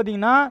 இப்போ வந்து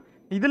பாத்தீங்கன்னா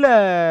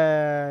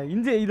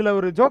இதுல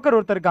ஒரு ஜோக்கர்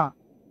ஒருத்தர் இருக்கான்.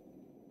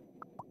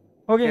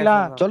 ஓகேங்களா?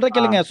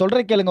 சொல்ற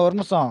கேளுங்க ஒரு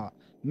நிமிஷம்.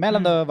 மேல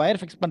அந்த வயர்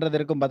ஃபிக்ஸ் பண்றது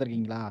இருக்கும்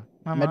பாத்திருக்கீங்களா?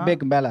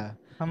 மெட்பேக் மேல.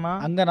 ஆமா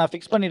அங்க நான்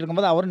ஃபிக்ஸ் பண்ணிட்டு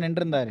இருக்கும்போது அவரு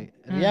நின்று இருந்தாரு.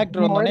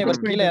 ரியாக்டர் வந்தோடனே இவர்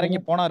கீழே இறங்கி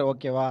போனாரு.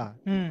 ஓகேவா?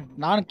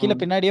 நானும் கீழே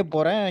பின்னாடியே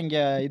போறேன். இங்க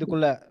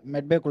இதுக்குள்ள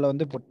மெட்பேக்குள்ள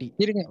வந்து பொட்டி.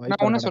 இருங்க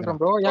நான் ஒண்ணு சொல்றேன்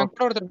ப்ரோ. என்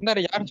கூட ஒருத்தர்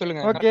இருந்தாரு. யாருன்னு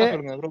சொல்லுங்க. ஓகே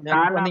சொல்லுங்க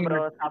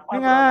ப்ரோ.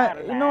 நீங்க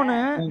இன்னொன்னு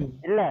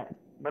இல்ல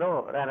ப்ரோ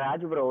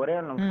ராஜ் ப்ரோ ஒரே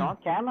ஒரு நிமிஷம்.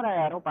 கேமரா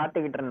யாரோ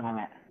பாத்துக்கிட்டு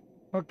இருந்தாங்க.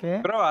 ஓகே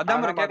ப்ரோ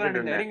அதான் ப்ரோ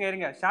கேக்குறேன்.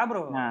 இருங்க ஷா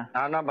ப்ரோ.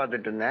 நான் தான்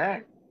பாத்துட்டு இருந்தேன்.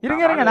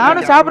 இருங்க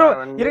நானும்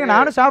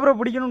ஷா ப்ரோ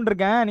பிடிக்கணும்னு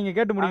இருக்கேன். நீங்க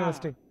கேட்டு முடிங்க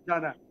ஃபர்ஸ்ட்.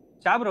 அதான்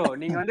ஷா ப்ரோ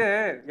நீங்க வந்து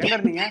எங்க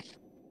இருந்தீங்க?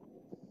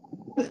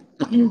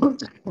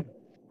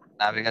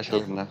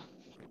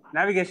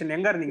 நேவிகேஷன்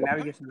எங்க இருந்தீங்க?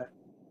 நேவிகேஷன்ல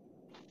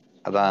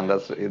அதான் அந்த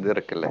இது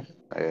இருக்குல்ல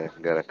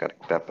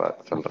கரெக்ட்டா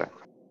சொல்றேன்.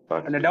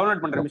 அந்த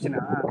டவுன்லோட் பண்ற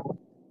மிஷினா?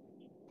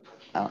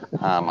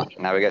 ஆமா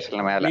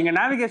நேவிகேஷன்ல மேல. நீங்க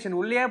நேவிகேஷன்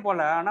உள்ளே போல,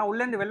 ஆனா உள்ள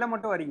இருந்து வெளில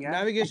மட்டும் வரீங்க.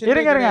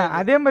 இருங்க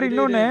அதே மாதிரி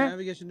இன்னொன்னு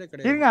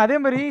இருங்க அதே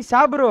மாதிரி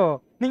ஷாப்ரோ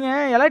நீங்க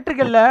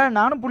எலக்ட்ரிக்கல்ல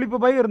நானும் புளிப்பு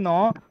போய்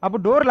இருந்தோம். அப்போ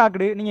டோர்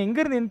லாக்டு. நீங்க எங்க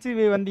இருந்து எஞ்சி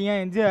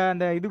வந்தீங்க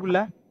அந்த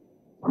இதுக்குள்ள?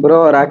 ப்ரோ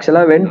அவர்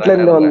ஆக்சுவலா வென்ட்ல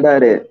இருந்து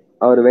வந்தாரு.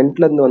 அவர்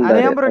வென்ட்ல இருந்து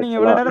வந்தாரு. அதே ப்ரோ நீங்க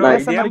இவ்வளவு நேரம்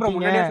பேசாம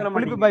இருக்கீங்க.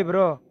 புளிப்பு பாய்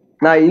ப்ரோ.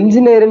 நான்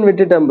இன்ஜினியர்னு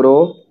விட்டுட்டேன் ப்ரோ.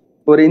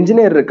 ஒரு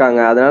இன்ஜினியர் இருக்காங்க,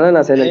 அதனால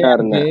நான் சைலண்டா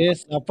இருந்தேன்.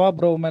 சப்பா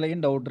ப்ரோ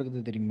மேலயும் டவுட்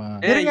இருக்குது தெரியுமா?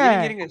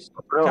 இருங்க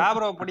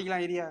ஷாப்ரோ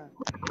படிக்கலாம் ஏரியா.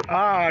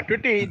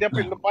 ட்விட்டி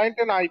இந்த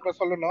பாயிண்ட் நான் இப்ப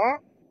சொல்லணும்.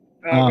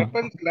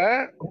 வெப்பன்ஸ்ல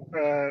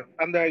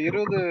அந்த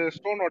 20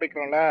 ஸ்டோன்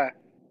உடைக்கிறோம்ல,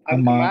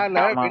 அதுக்கு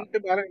மேல வெண்ட்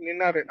மேல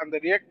நின்னாரு. அந்த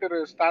ரியாக்டர்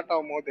ஸ்டார்ட்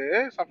ஆகும்போது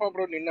சஃபா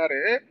ப்ரோ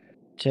நின்னாரு.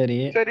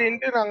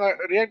 சரின்ட்டு நாங்க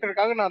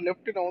ரியாக்டருக்காக நான்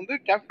லெஃப்ட் வந்து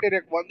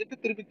கேஃப்டேரியாக்கு வந்துட்டு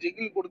திருப்பி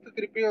ஜிகில் கொடுத்து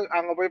திருப்பி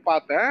அங்க போய்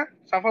பார்த்தேன்.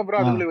 சஃபா ப்ரோ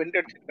அதுக்குள்ள வெண்ட்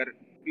அடிச்சிருக்காரு.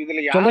 இதுல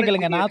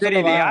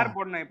யார்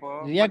போடணும் இப்போ?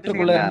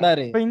 ரியாக்டருக்குள்ள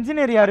இருந்தாரு. இப்போ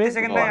இன்ஜினியர் யாரு?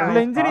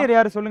 இல்ல இன்ஜினியர்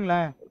யாரு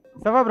சொல்லுங்களேன்.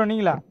 சஃபா ப்ரோ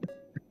நீங்களா?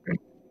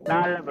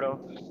 நான் இல்ல ப்ரோ.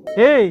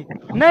 ஏய்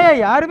என்னயா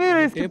யாருமே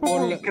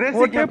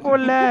ஓட்டே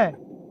போடல.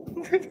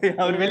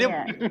 அவர் வெளிய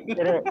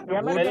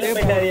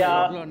போயிட்டாரியா?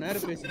 நேரா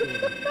பேசிட்டு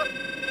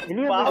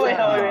பாவே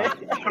அவரு.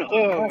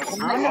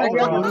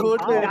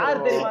 யார்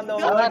தெரியுமா அந்த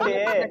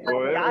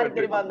ஓட்டு? யார்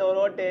தெரியுமா அந்த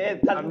ஓட்டு?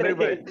 தண்டை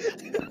பாய்.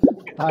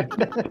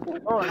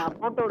 ஓ நான்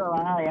போட்டு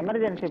விடவா?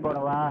 எமர்ஜென்சி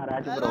போடவா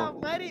ராஜ் ப்ரோ?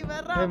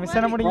 ஏய் மிஸ்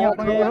பண்ண முடியுங்க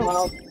அப்பங்க.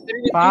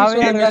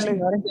 பாவே அங்கல.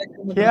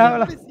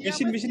 கேவலம்.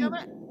 மிஷின்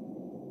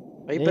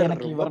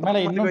எனக்கு இவர்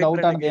மேல இன்னும்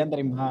டவுட் ஆனது ஏன்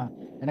தெரியுமா?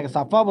 எனக்கு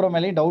சஃபா ப்ரோ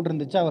மேலயும் டவுட்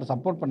இருந்துச்சு. அவர்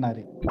சப்போர்ட்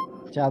பண்ணாரு.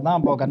 சரி அதான்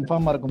அப்போ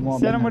கன்ஃபார்மா இருக்குமோ?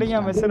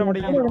 மிஸ் பண்ண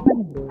முடியுங்க.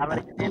 அவர்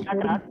என்ன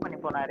கிராஸ் பண்ணி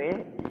போனாரு.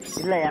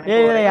 இல்ல எனக்கு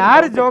ஏய் இதுல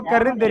யார்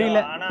ஜோக்கர்னு தெரியல.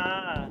 ஆனா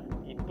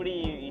இப்படி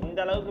இந்த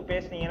அளவுக்கு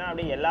பேசுனீங்கன்னா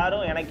அப்படியே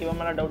எல்லாரும் எனக்கு இவன்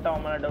மேல டவுட்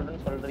அவன் மேல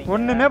டவுட்னு சொல்றீங்க.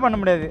 ஒண்ணுமே பண்ண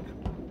முடியாது.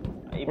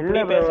 இப்படி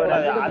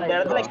பேசக்கூடாது. அந்த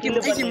இடத்துல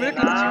கில்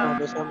பண்ணீங்கன்னா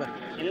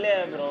இல்ல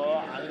ப்ரோ,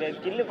 அங்க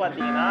கில்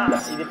பாத்தீங்கன்னா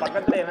இது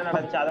பக்கத்துல என்ன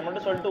நடந்துச்சு அதை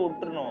மட்டும் சொல்லிட்டு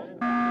விட்டுறணும்.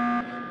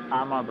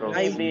 ஆமா ப்ரோ.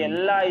 இப்படி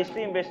எல்லா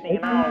ஹிஸ்டரியும்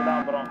பேசுனீங்கன்னா அவ்வளவுதான்.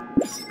 அப்புறம்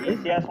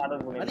ஈஸியா சார்ட்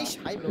அவுட்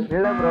பண்ணிடலாம்.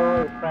 இல்ல ப்ரோ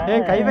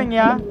ஏய் கை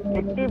வைங்கயா.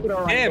 சிட்டி ப்ரோ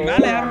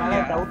மேல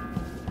யாரும்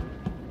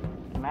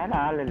மேல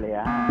ஆள்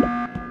இல்லையா?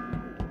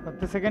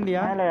 10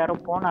 செகண்ட்யா. மேல யாரோ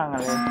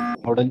போனாங்களே.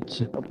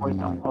 உடைஞ்சு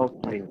போய்ட்டான்.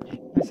 ஓகே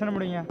மிஸ் பண்ண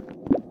முடியுங்க.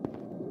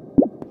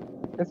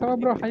 எஸ்வா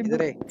bro hi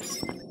bro.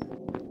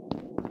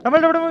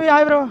 Tamil double movie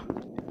hi bro.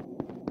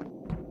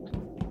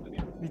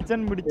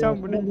 விச்சன் முடிச்சா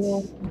முடிஞ்சு.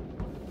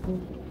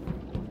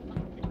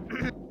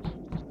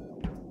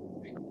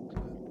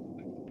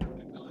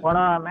 போன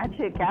மேட்ச்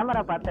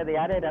கேமரா பார்த்தது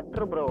யாரு?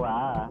 ரப்டர் ப்ரோவா?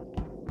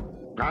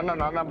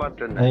 நான் தான்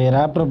பார்த்தேன். ஏய்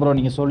ராப்டர் ப்ரோ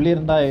நீங்க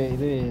சொல்லிருந்தா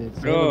இது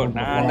ப்ரோ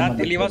நான்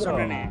தெளிவா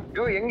சொன்னேனே.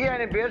 யோ எங்கயா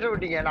நீ பேச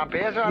விட்டீங்க? நான்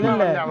பேசவே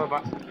இல்ல.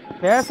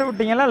 பேச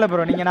விட்டீங்களா இல்ல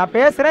ப்ரோ? நீங்க நான்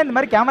பேசுறேன் இந்த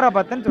மாதிரி கேமரா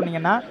பார்த்தேன்னு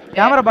சொன்னீங்கன்னா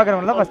கேமரா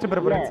பாக்குறவங்க தான் ஃபர்ஸ்ட்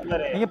ப்ரிஃபரன்ஸ்.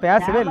 நீங்க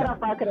பேசவே இல்ல. கேமரா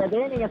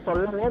பாக்குறதே நீங்க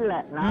சொல்லவே இல்ல.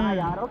 நான்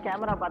யாரோ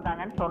கேமரா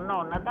பார்த்தாங்கன்னு சொன்ன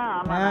உடனே தான்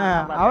ஆமா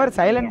அவர்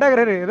சைலண்டா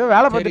இருக்காரு. ஏதோ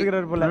வேலை பார்த்துட்டு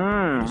இருக்காரு போல.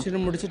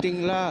 மிஷன்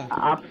முடிச்சிட்டீங்களா?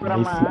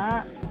 அப்புறமா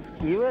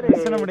இவரு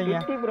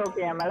சிட்டி ப்ரோ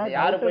கேமரா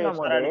யாரு போய்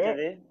ஸ்டார்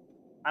அடிச்சது?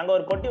 அங்க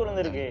ஒரு பொட்டி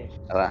விழுந்திருக்கு.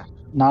 அதான்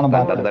நானும்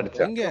பார்த்தேன்.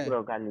 அடிச்சேன். எங்க ப்ரோ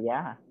காலியா?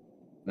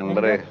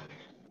 நம்பர்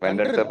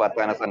வெண்டடிச்ச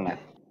பார்த்தா என்ன சொன்னேன்?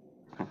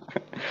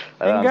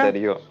 அதான்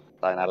தெரியும்.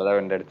 அதனால தான்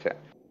வெண்டடிச்சேன்.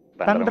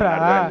 தண்டரா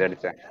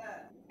வெண்டடிச்சேன்.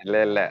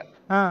 இல்ல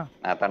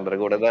நான்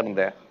தண்டர் கூட தான்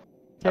இருந்தேன்.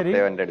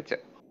 அப்படியே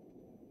வெண்டடிச்சேன்.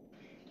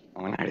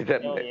 முன்னாடி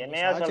தான் இருந்தேன்.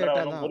 என்னையா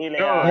சொல்றேன்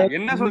புரியலையா?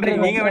 என்ன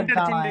சொல்றீங்க? நீங்க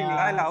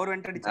வெண்டடிச்சீங்களா இல்ல அவர்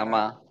வெண்டடிச்சாரா?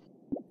 ஆமா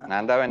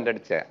நான் தான்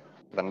வெண்டடிச்சேன்.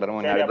 தண்டர்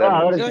முன்னாடி தான்.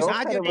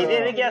 இது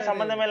எதுக்கு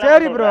சம்பந்தமே இல்ல.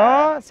 சரி ப்ரோ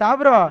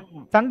சாப்ரோ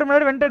தண்டர்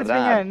முன்னாடி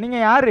வெண்டடிச்சீங்க. நீங்க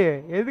யாரு?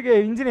 எதுக்கு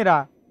இன்ஜினியரா?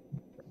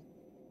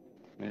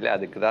 இல்ல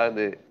அதுக்கு தான்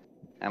அது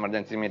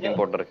எமர்ஜென்சி மீட்டிங்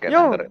போட்டுருக்கேன்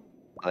தண்டர்.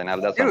 அதனால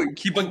தான்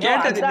இப்ப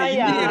கேட்டது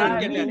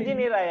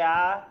இன்ஜினியராயா?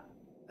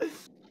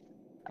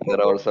 அந்த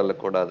ரோல் சொல்ல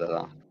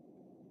கூடாதுதான்.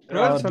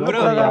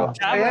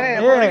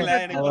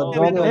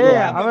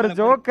 அவர்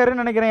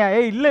ஜோக்கர்னு நினைக்கிறேன்.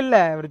 ஏய் இல்ல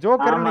அவர்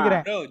ஜோக்கர்னு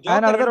நினைக்கிறேன்.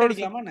 அதனால தான் ரோல்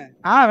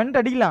வெண்ட்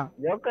அடிக்கலாம்.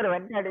 ஜோக்கர்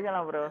வெண்ட்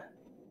அடிக்கலாம் ப்ரோ.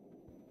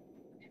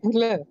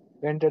 இல்ல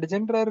வெண்ட்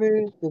அடிச்சன்றாரு.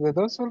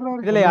 ஏதோ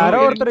சொல்றாரு. இதுல யாரோ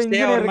ஒருத்தர்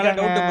இன்ஜினியர்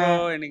இருக்காங்க.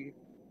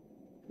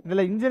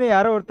 இதுல இன்ஜினியர்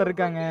யாரோ ஒருத்தர்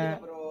இருக்காங்க.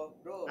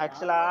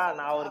 ஆக்சுவலா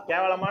நான் ஒரு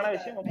கேவலமான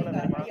விஷயம் பண்ணேன்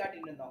தெரியுமா?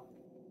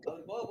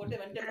 அவர் போக போட்டு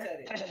வெண்ட்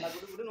அடிச்சாரு. நான்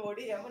குடுகுடுன்னு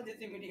ஓடி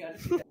எமர்ஜென்சி மீட்டிங்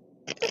அடிச்சிட்டேன்.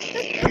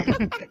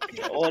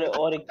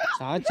 ஒரு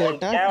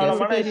சாச்சேட்டா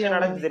கேவலமான விஷயம்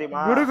நடந்துச்சு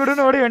தெரியுமா?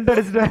 குடுகுடுன்னு ஓடி வெண்ட்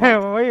அடிச்சிட்டேன்.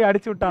 போய்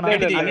அடிச்சு விட்டானா?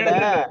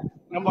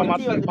 நம்ம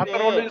மத்த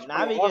ரோல்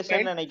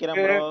நேவிகேஷன் நினைக்கிறேன்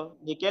ப்ரோ.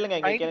 நீ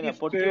கேளுங்க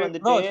பொட்டி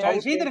வந்துட்டு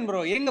ஸ்ரீதரன்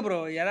ப்ரோ இருங்க ப்ரோ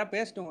யாரா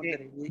பேசட்டும்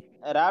ஒருத்தர்.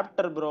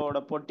 ராப்டர் ப்ரோவோட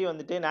பொட்டி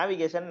வந்துட்டு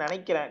நேவிகேஷன்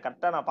நினைக்கிறேன்.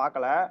 கரெக்ட்டா நான்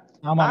பார்க்கல.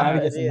 ஆமா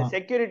நேவிகேஷன்.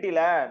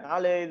 செக்யூரிட்டில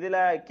 4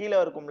 இதுல கீழ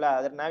இருக்கும்ல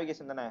அது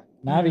நேவிகேஷன் தானே?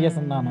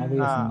 நேவிகேஷன் தான்.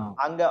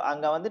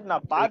 அங்க வந்துட்டு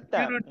நான்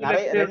பார்த்தேன்.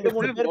 நிறைய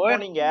 2-3 பேர்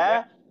போனீங்க.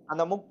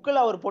 அந்த முக்குல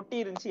ஒரு பொட்டி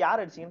இருந்துச்சு.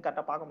 யார் அடிச்சீங்கன்னு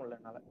கரெக்ட்டா பார்க்க முடியல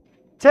என்னால.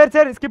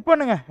 சரி ஸ்கிப்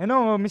பண்ணுங்க.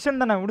 இன்னும்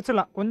மிஷன் தானே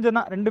முடிச்சிடலாம். கொஞ்சம்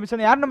தான் 2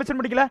 மிஷன். யாரும் மிஷன்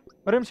முடிக்கல?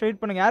 ஒரே நிமிஷம் வெயிட்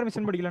பண்ணுங்க. யார்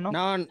மிஷன் முடிக்கலனோ?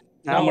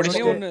 நான்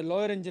முடிச்சேன்.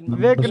 லோயர் இன்ஜின்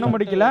விவேக் இன்னும்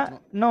முடிக்கல.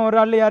 இன்னும் ஒரு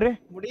ஆள் யாரு?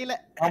 முடியல.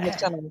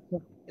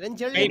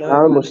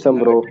 நான் முடிச்சிட்டேன்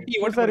ப்ரோ.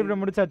 பூசாரி ப்ரோ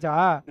முடிச்சாச்சா?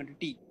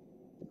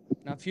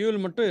 நான் ஃபியூல்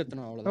மட்டும்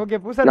ஏத்தணும் அவ்வளவுதான். ஓகே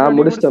பூசாரி நான் ப்ரோ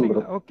முடிச்சிட்டேன்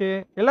ப்ரோ. ஓகே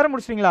எல்லாரும்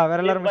முடிச்சிட்டீங்களா? வேற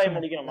எல்லாரும்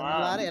முடிக்கணுமா?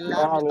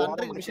 எல்லாரும்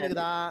தண்டருக்கு மிஷன்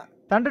இருக்குதா?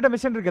 தண்டிட்ட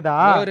மிஷன் இருக்குதா?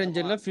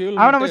 ரேஞ்சில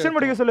ஃபியூல் அவன மிஷன்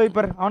முடிக்க சொல்லு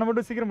இப்ப. அவன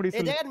மட்டும் சீக்கிரம் முடிக்க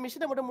சொல்லு. ஜெகன்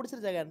மிஷனை மட்டும்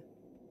முடிச்சிரு ஜெகன்.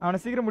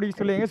 அவன சீக்கிரம்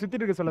முடிக்க சொல்லு. எங்க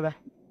சுத்திட்டு இருக்க சொல்லதா.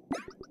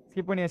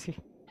 ஸ்கிப் பண்ணியாச்சு.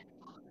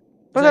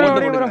 பூசாரி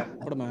ப்ரோ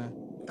போடுமா.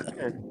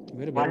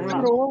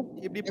 ப்ரோ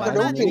இப்படி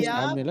பண்ணாதீங்க.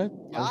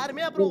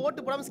 யாருமே அப்புறம்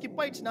ஓட்டு போடாம ஸ்கிப்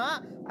ஆயிடுச்சுனா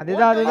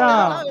அதுதான்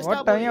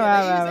ஓட்டையும்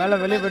வேலை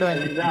வெளிய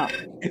போய்டுவாங்க.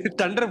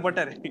 தண்டர்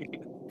போட்டாரு.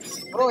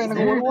 ப்ரோ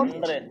எனக்கு ஒரு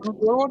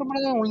ஓட்டு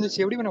மட்டும் தான் விழுந்துச்சு.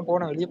 எப்படி நான்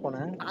போனேன் வெளிய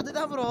போனேன்.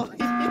 அதுதான் ப்ரோ.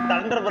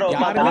 தண்டர் ப்ரோ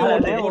யாருமே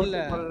ஓட்டு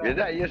போடல.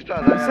 எது ஹையஸ்டா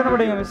அத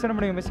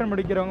மிஷன்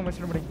முடிக்கிறவங்க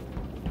மிஷன் முடிங்க.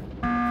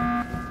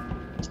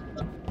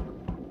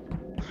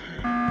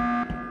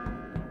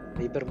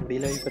 வைப்பர்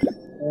முடியல வைப்பர்.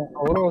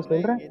 அவ்வளோ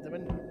சொல்றேன்.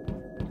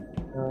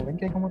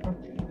 அவன் கேட்க மாட்டான்.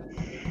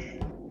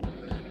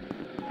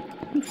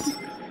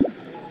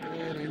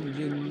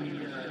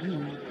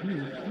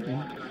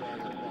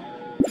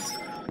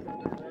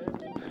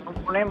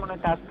 மூணு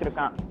டாஸ்க்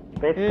இருக்கான்.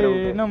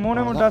 இன்னும்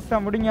 3 டாஸ்க்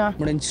தான் முடிங்க.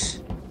 முடிஞ்சு.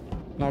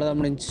 அவ்வளவுதான்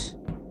முடிஞ்சு.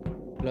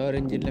 Low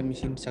ரேஞ்சில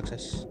mission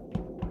success.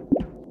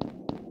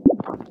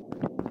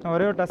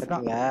 ஒரே ஒரு டாஸ்க்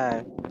தான்.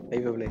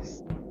 Wiper please.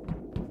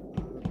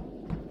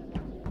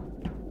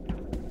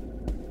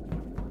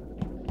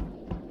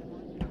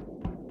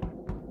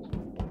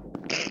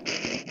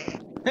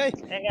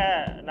 ஏங்க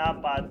நான்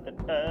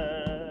பார்த்துட்டேன்.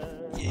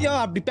 ஐயோ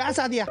அப்படி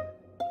பேசாதீயா.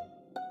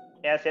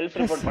 ஏன் செல்ஃப்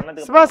ரிப்போர்ட்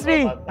பண்ணதுக்கு சுபாஸ்ரீ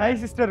ஹாய்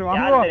சிஸ்டர்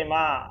வாங்க. யார்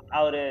தெரியுமா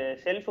அவரு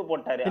செல்ஃப்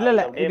போட்டாரு.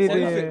 இல்ல இது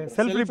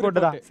செல்ஃப் ரிப்போர்ட்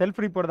தான்.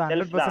 செல்ஃப் ரிப்போர்ட் தான்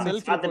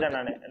 100% பாத்துட்டேன்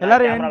நானு.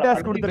 எல்லாரும் என்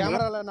டாஸ்க் கொடுத்துருங்க.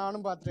 கேமரால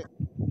நானும் பாத்துட்டேன்.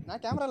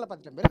 நான் கேமரால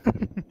பாத்துட்டேன்.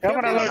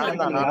 கேமரால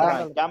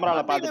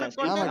பாத்துட்டேன்.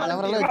 ஆமா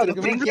கேமரால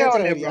வச்சிருக்கேன்.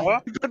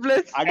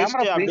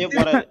 அடிச்சு அப்படியே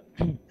போறாரு.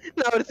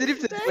 நான் ஒரு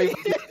சிரிப்பு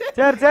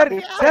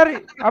சரி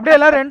அப்படியே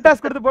எல்லாரும் என்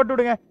டாஸ்க் கொடுத்து போட்டு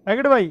விடுங்க.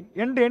 ரகடு பாய்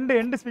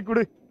எண்ட் ஸ்பீக்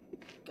கொடு.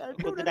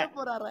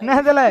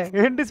 என்னதல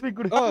எண்ட் ஸ்பீக்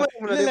கொடு.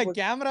 இல்ல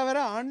கேமரா வேற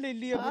ஆன்ல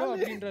இல்லையே ப்ரோ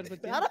அப்படின்றாரு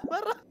பத்தி.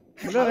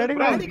 இல்ல ரெடி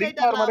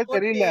மாதிரி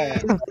தெரியல.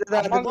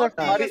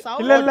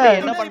 இல்ல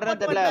என்ன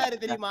பண்றேன்னு தெரியல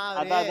தெரியுமா?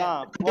 அதான்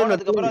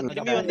போனதுக்கு அப்புறம்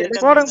திரும்பி வந்து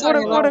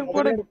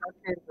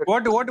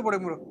போடு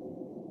போடுங்க ப்ரோ.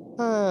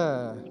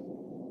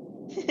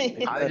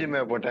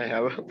 ஆஜிமே போட்டாயா?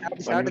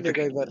 ஷாட்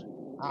கைவர்.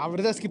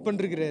 அவர்தான் ஸ்கிப்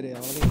பண்ணிருக்காரு.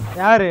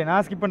 யாரு?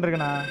 நான் ஸ்கிப்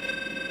பண்றேனா?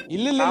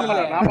 இல்ல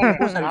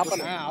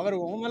அவர்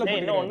உன் மேல போய்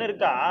இன்னும் ஒண்ணு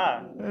இருக்கா?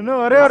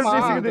 இன்னும் ஒரே ஒரு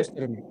பீஸ் இருக்குது.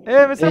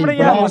 மிஸ்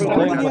பண்ணிங்க.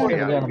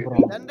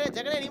 தண்டே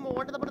ஜெகனே நீ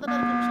ஓட்டத படுத்தடா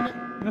இருக்கு மிஷன்.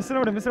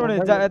 மிஸ் பண்ணு.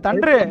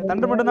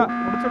 தண்டர் மட்டும் தான்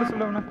முடிச்சிட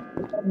சொல்லுவனா.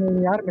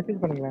 நீங்க யார் மெசேஜ்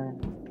பண்ணீங்களா?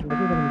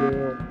 மெசேஜ்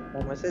பண்ணுங்க.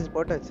 நான் மெசேஜ்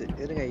போட்டாச்சு.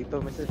 இருங்க இப்போ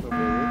மெசேஜ்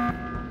பண்ணுங்க.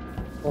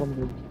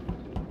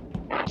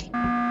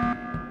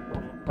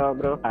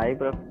 Bro hi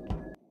bro.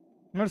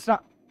 முடிச்சா.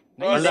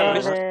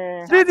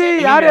 ஸ்ரீஜி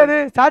யார் அது?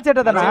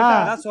 சாச்சேட்ட தானா?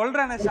 நான்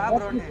சொல்றேனே ஷா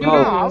ப்ரோனே.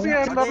 ஆவியா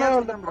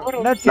இருந்தாலும்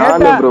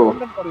நான் ப்ரோ.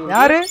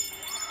 யாரு?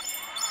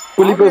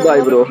 புலிப்பு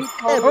பாய் ப்ரோ.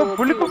 ஓ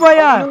புலிப்பு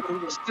பாயா?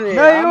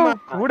 ஐயோ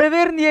கூடவே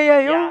இருந்தியா?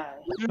 ஐயோ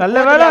நல்ல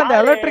வேளை அந்த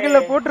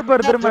எலக்ட்ரிக்கல்ல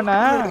போட்டுப்பாரு திரும்பனா.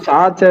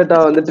 சாச்சேட்டா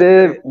வந்துட்டு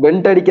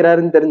வெண்ட்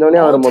அடிக்கிறாருன்னு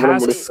தெரிஞ்சவனே அவரை முதல்ல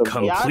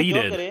முடிச்சிட்டோம்.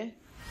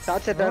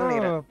 சாச்சேட்டான்னு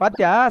நினைக்கிறேன்.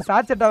 பாத்தியா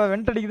சாச்சேட்டாவை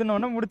வெண்ட் அடிக்குதுன்னு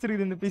ஒண்ணு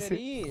முடிச்சிருக்குது இந்த பீஸ்.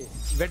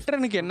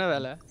 வெட்டரனுக்கு என்ன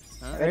வேலை?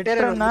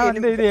 வெட்டரன்னா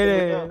வந்து இது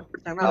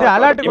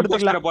அலர்ட்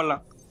கொடுத்துக்கலாம்.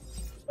 போடலாம்.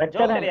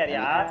 ஜோக்கர்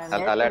யாரியா?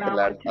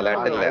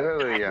 அலர்ட் இல்ல.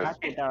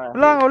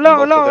 உள்ள.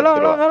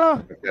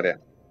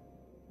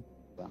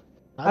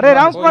 Array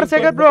Ramkumar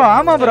Sekar bro.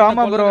 ஆமா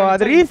ப்ரோ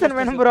அது ரீசன்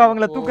வேணும் ப்ரோ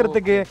அவங்கள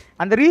தூக்குறதுக்கு.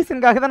 அந்த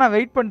ரீசனுக்காக தான் நான்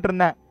வெயிட் பண்ணிட்டு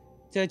இருந்தேன்.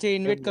 சரி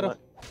இன்வைட் கரோ.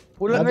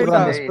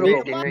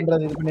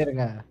 இது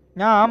பண்ணிருங்க.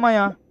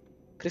 ஆமாயா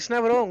கிருஷ்ணா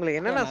ப்ரோ உங்களுக்கு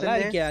என்னன்னா நல்லா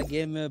இருக்கியா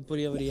கேம்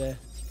புரியவரியா?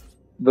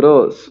 ப்ரோ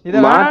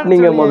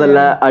மாட்னிங்க முதல்ல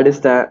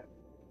அடிச்சேன்.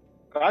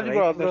 ராஜ்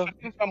ப்ரோ அந்த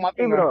செட்டிங்ஸ்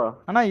மாத்தி ப்ரோ.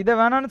 அண்ணா இத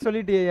வேணாம்னு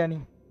சொல்லிட்டியா நீ?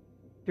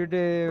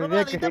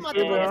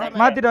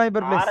 மாத்திடு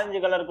வைப்பர் ப்ளீஸ். Orange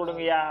colour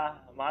கொடுங்கயா.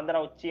 மாதரா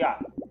உச்சியா.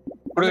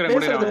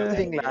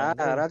 கொடுங்கறீங்களா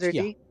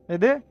ராஜேட்டி?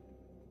 எது?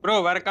 ப்ரோ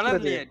வேற கலர்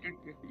இல்லையே.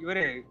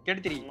 இவரே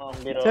கெடுத்துறீ.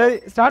 சரி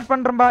ஸ்டார்ட்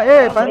பண்றேன்பா.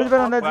 15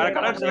 பேர் வந்தாச்சு. வேற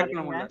கலர் செலக்ட்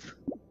பண்ண முடியல.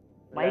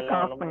 மைக்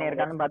ஆஃப்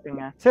பண்ணிருக்கான்னு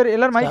பாத்துங்க. சரி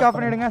எல்லாரும் மைக் ஆஃப்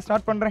பண்ணிடுங்க.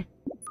 ஸ்டார்ட் பண்றேன்.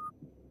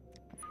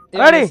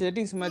 ரெடி?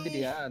 செட்டிங்ஸ்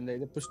மாத்திட்டியா? அந்த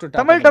இது push to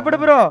Tamil டப்படு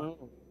bro.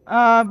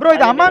 Bro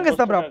இது அமாங்கஸ்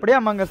தான் ப்ரோ. அப்படியே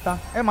அமாங்கஸ் தான்.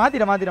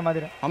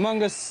 மாத்திர.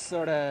 அமாங்கஸ்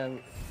ஓட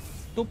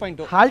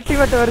 2.0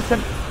 ultimate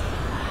version.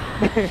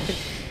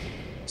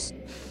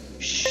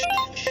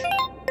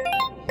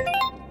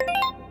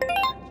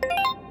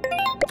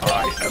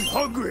 I am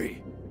hungry.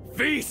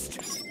 Feast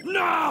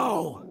now.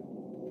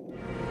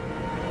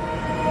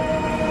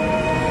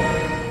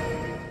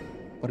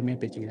 பொறுமையா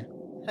பேசுங்க.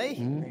 ஹை.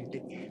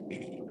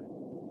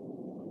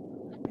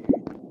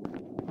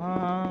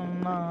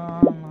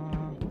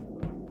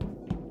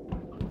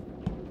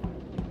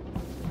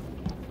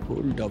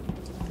 Hold up.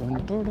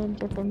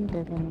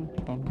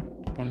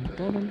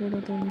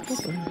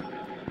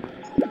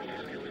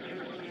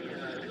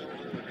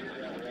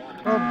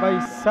 Oh भाई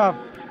साहब.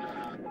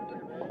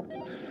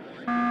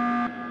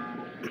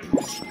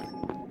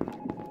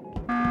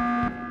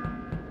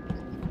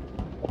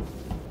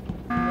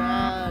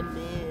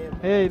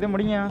 ஏய் இது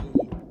முடிங்க.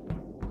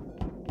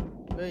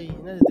 ஏய்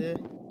என்னது இது?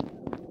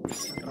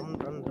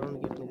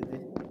 ரன் கேட்குது.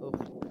 ஓ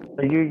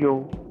ஐயோ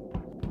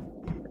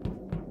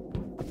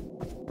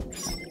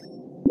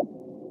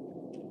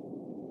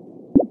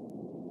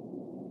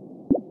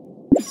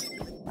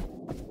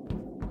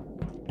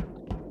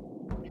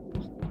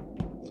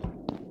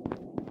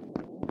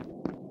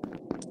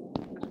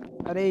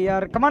அரே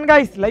யார் கம் ஆன்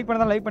गाइस லைக்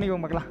பண்ணதா லைக்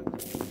பண்ணிக்கோங்க மக்களா.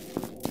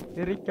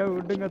 எரிக்க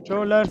விடுங்க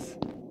ட்ரோலர்ஸ்.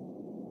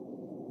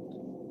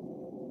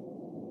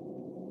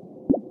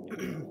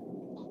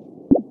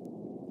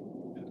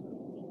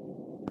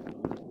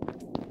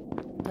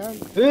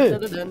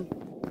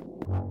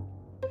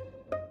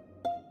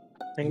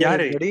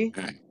 யாரு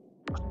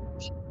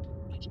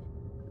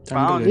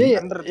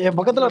என்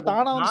பக்கத்துல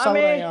தானா வந்து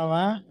சாவுறான்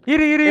அவன்.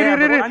 இரு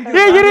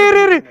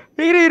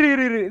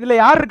இதுல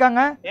யார்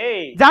இருக்காங்க?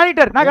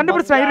 ஜானிட்டர். நான்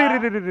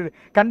கண்டுபிடிச்சிட்டேன். இரு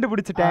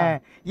கண்டுபிடிச்சிட்டேன்.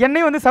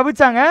 என்னையும் வந்து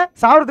சபிச்சாங்க.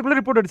 சாவறதுக்குள்ள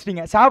ரிப்போர்ட்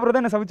அடிச்சிட்டீங்க.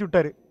 சாவறத என்ன சபிச்சு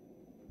விட்டாரு.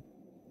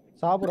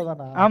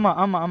 சாவறதானா? ஆமா.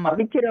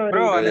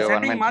 ப்ரோ அந்த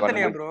செட்டிங்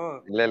மாத்தலையா ப்ரோ?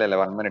 இல்ல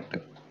 1 மினிட்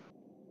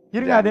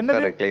இருங்க. அது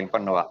என்னது? க்ளீன்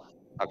பண்ணுவா.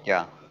 ஓகே.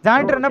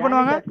 ஜானிட்டர் என்ன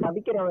பண்ணுவாங்க?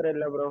 சபிக்கிறவர்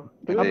இல்ல ப்ரோ.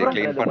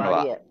 க்ளீன்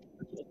பண்ணுவா.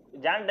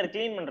 ஜானிட்டர்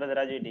க்ளீன் பண்றது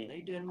ராஜுடி.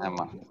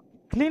 ஆமா.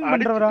 க்ளீன்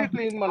பண்றவரா?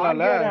 க்ளீன்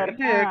பண்ணல.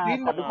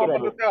 க்ளீன்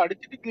பண்றது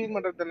அடிச்சிட்டு க்ளீன்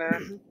பண்றதுனே.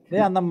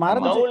 டேய் அந்த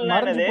மறந்து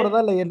போறதா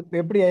இல்ல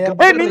எப்படி?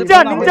 ஏய்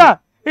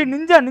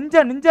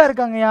நிஞ்சா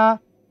இருக்காங்கயா.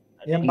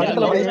 என்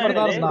பக்கத்துல வைப்பர்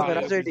தான் இருந்தான்.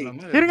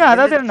 இருங்க.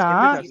 அதாவது என்ன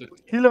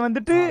இதுல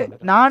வந்துட்டு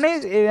நானே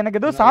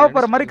எனக்கு ஏதோ சாவ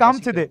போற மாதிரி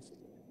காமிச்சது.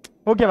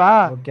 ஓகேவா?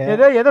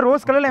 ஏதோ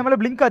ரோஸ் கலர்ல என்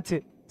மேல பிளிங்க் ஆச்சு.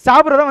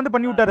 சாபரதா வந்து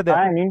பண்ணி விட்டாரு.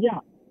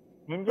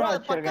 நிஞ்சா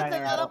வச்சிருக்காங்க.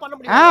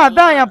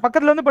 அதான் என்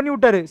பக்கத்துல வந்து பண்ணி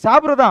விட்டாரு.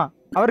 சாபரதா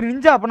அவர்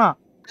நிஞ்சா அப்பனா.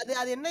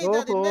 அது என்ன இது?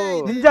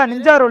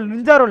 நிஞ்சா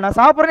ரோல் நான்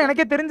சாப்பிடுறேன்னு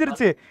எனக்கே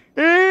தெரிஞ்சிருச்சு.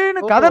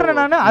 ஏன்னு கதறேன்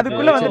நானு.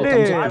 அதுக்குள்ள வந்துட்டு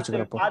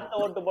பாத்து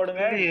ஓட்டு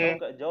போடுங்க.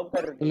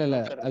 ஜோக்கர் இல்ல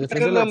அது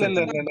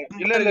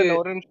இல்ல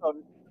ஒரு நிமிஷம்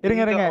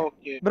இருங்க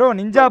ப்ரோ.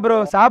 நிஞ்சா ப்ரோ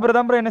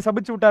சாப்பிடுறதா ப்ரோ என்ன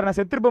சபிச்சு விட்டாரு. நான்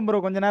செத்துருப்பேன்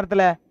ப்ரோ கொஞ்ச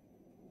நேரத்துல.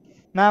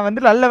 நான்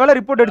வந்து நல்ல வேளை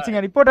ரிப்போர்ட்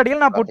அடிச்சீங்க. ரிப்போர்ட்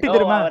அடிக்கல நான் பொட்டி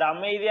தெரியுமா? அவர்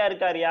அமைதியா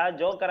இருக்காரியா?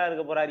 ஜோக்கரா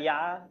இருக்க போறாரியா?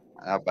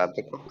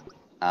 பாத்துக்கோ.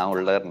 நான்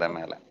உள்ள இருந்தேன்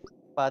மேல.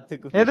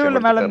 பாத்துக்கோ. எது உள்ள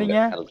மேல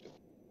இருந்தீங்க?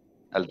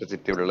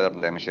 எலக்ட்ரிசிட்டி உள்ள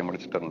இருந்தேன். மிஷன்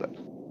முடிச்சிட்டு இருந்தேன்.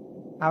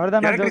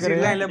 அவர்தான் ஜோக்கர்.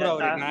 இல்ல ப்ரோ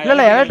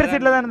இல்ல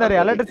எலக்ட்ரிசிட்டில தான் இருந்தாரு.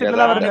 எலக்ட்ரிசிட்டில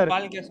தான்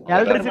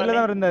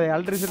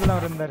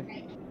இருந்தாரு.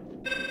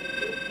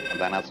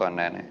 அதான் நான்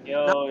சொன்னேன்.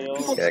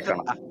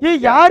 கேட்கணும். ஏய்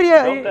யார்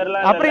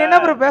அப்புறம் என்ன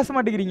ப்ரோ பேச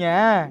மாட்டேங்கிறீங்க?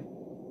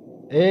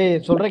 ஏய்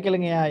சொல்ற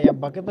கேளுங்கயா.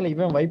 என் பக்கத்துல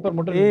இவன் வைப்பர்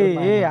மட்டும்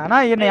ஏய் ஆனா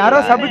என்ன யாரோ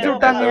சபிச்சு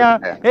விட்டாங்கயா.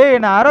 ஏய்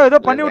என்ன யாரோ ஏதோ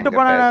பண்ணி விட்டு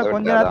போனாங்க.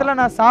 கொஞ்ச நேரத்துல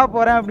நான் சாவ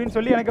போறேன் அப்படின்னு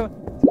சொல்லி எனக்கு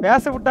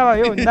பேச விட்டாவா?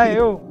 ஐயோ இந்தா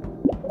ஐயோ.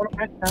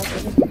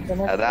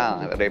 அதான்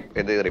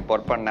இது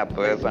ரிப்போர்ட் பண்ண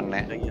அப்பவே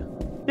சொன்னேன்.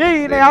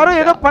 ஏய் என்ன யாரோ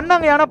ஏதோ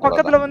பண்ணாங்க. ஆனா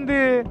பக்கத்துல வந்து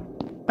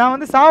நான்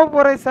வந்து சாவ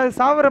போறேன்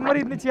சாவற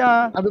மாதிரி இருந்துச்சியா?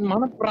 அது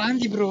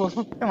மனப்பிராந்தி ப்ரோ.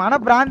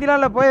 மனப்பிராந்திலாம்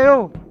இல்ல போயோ.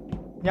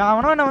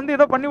 அவனோ என்ன வந்து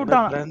ஏதோ பண்ணி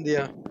விட்டான்.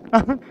 பிராந்தியா?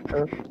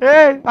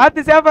 ஏய் பாத்து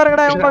சேஃபா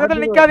இருக்கடா. உன்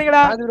பக்கத்துல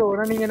நிக்காதீங்கடா. ப்ரோ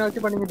நீங்க என்ன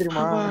வச்சு பண்ணீங்க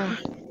தெரியுமா?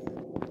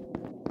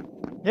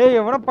 ஏய்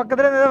எவனோ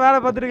பக்கத்துல ஏதோ வேலை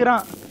பார்த்துட்டு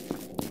இருக்கான்.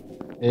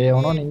 ஏய்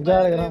எவனோ நிஞ்சா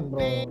இருக்கான்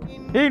ப்ரோ.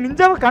 ஏய்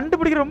நிஞ்சாவை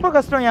கண்டுபிடிக்க ரொம்ப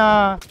கஷ்டம்யா.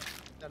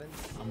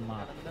 ஆமா.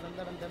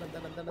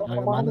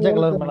 மஞ்சள்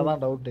கலர் மேல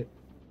தான் டவுட்.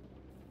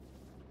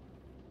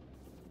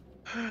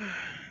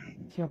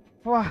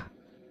 எப்பா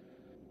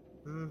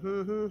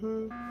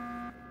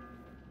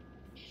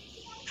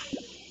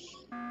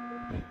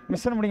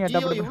மிஷன் முடிங்க.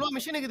 இவ்ளோ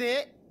மிஷன் இருக்குது.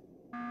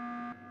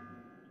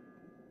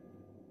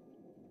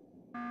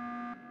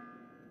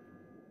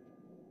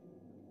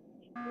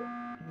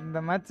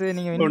 இந்த மேட்ச்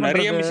நீங்க வின்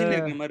நிறைய மிஷன்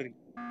இருக்கு மாதிரி இருக்கு.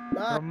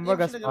 ரொம்ப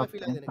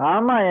கஷ்டம்.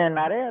 ஆமா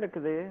நிறைய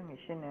இருக்குது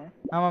மிஷன்.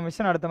 ஆமா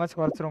மிஷன் அடுத்த மேட்ச்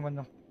குறைச்சிரும்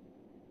கொஞ்சம்.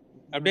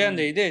 அப்படியே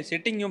அந்த இது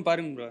செட்டிங்கும்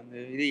பாருங்க ப்ரோ. அந்த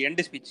இது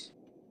எண்ட் ஸ்பீச்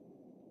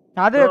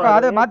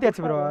அது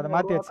மாத்தியாச்சு ப்ரோ. அது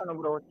மாத்தியாச்சு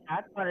ப்ரோ.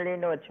 சாட்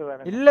பண்ணலன்னு வெச்சு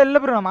வரேன். இல்ல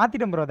ப்ரோ நான்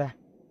மாத்திட்டேன் ப்ரோ. அத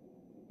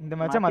இந்த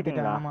மேட்ச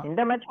மாத்திட்டேன். ஆமா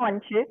இந்த மேட்ச்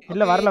வந்துச்சு.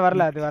 இல்ல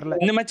வரல அது வரல.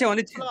 இந்த மேட்ச்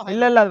வந்துச்சு.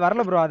 இல்ல அது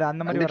வரல ப்ரோ. அது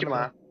அந்த மாதிரி வரல.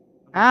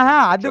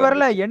 அது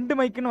வரல. எண்ட்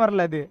மைக்னு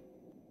வரல.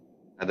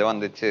 அது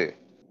வந்துச்சு.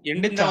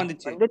 எண்ட் தான்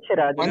வந்துச்சு. வந்துச்சு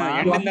ராஜு.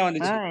 எண்ட் தான்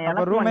வந்துச்சு.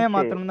 அப்ப ரூமே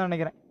மாத்தணும்னு தான்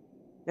நினைக்கிறேன்.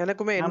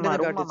 எனக்குமே எண்ட்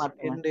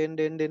காட்டுச்சு.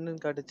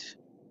 எண்ட் காட்டுச்சு.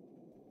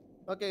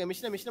 ஓகே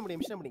மிஷன்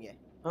முடிங்க.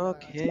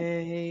 ஓகே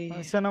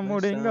மிஷன்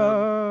முடிங்க.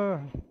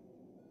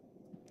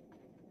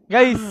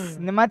 கைஸ்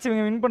இந்த மேட்ச்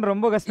இவங்க வின் பண்ற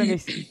ரொம்ப கஷ்டம்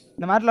கைஸ்.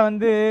 இந்த மேட்ச்ல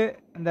வந்து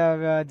இந்த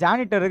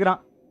ஜானிட்டர்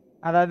இருக்கிறான்.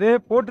 அதாவது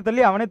போட்டு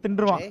தள்ளி அவனே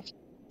தின்றுவான்.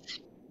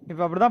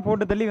 இப்போ அப்படிதான்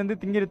போட்டு தள்ளி வந்து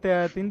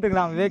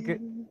தின்னுக்கலாம் விவேக்.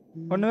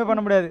 ஒண்ணுமே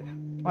பண்ண முடியாது.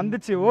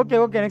 வந்துச்சு.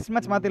 Okay next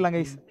match மாத்திடலாம்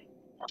guys.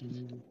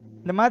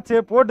 இந்த மேட்ச்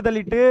போட்டு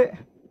தள்ளிட்டு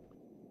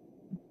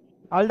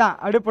அவ்வளோதான்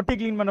அப்படியே பொட்டி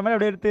க்ளீன் பண்ற மாதிரி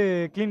அப்படியே எடுத்து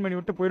க்ளீன் பண்ணி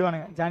விட்டு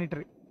போயிடுவானுங்க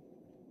ஜானிட்டர்.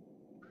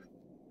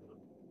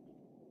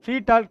 ஃப்ரீ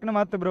டால்க்னு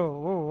மாத்து ப்ரோ.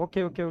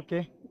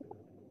 ஓகே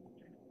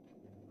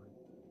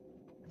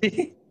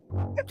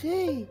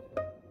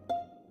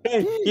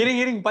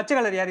இருங்க பச்சை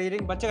கலர் யாரு?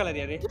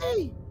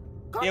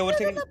 ஏய் ஒரு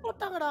செகண்ட்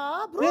போட்டாங்கடா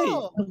ப்ரோ.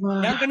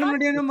 நான் கண்ணு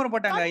முன்னாடியே நம்பர்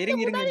போட்டாங்க.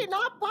 இருங்க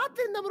நான் பாத்து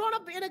இந்த ப்ரோ.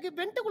 எனக்கு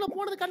வென்ட்க்குள்ள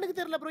போனது கண்ணுக்கு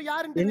தெரியல ப்ரோ.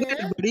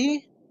 யாருன்னு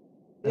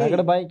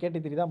ரகட பாய்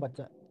கேட்டி தான்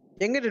பச்சை.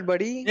 எங்க டெட்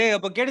பாடி? ஏய்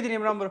அப்ப கேட்டி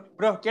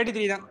ப்ரோ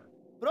கேட்டி தான்.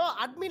 ப்ரோ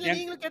அட்மின்ல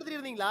நீங்களும் கேட்டி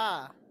இருந்தீங்களா?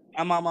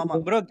 ஆமா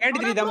ப்ரோ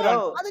கேட்டி தான் ப்ரோ.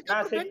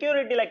 நான்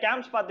செக்யூரிட்டில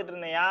கேம்ப்ஸ் பாத்துட்டு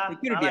இருந்தேன்யா.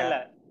 செக்யூரிட்டியா?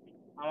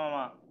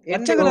 ஆமாமா.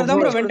 பச்சை கலர்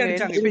தான் ப்ரோ வெண்ட்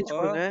அடிச்சாங்க. ஸ்பீச்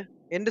கொடுங்க.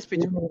 End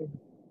speech.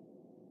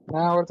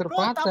 நான் ஒருத்தர்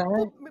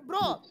பார்த்தேன்.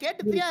 ப்ரோ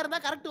கேட்டு 3 இருந்தா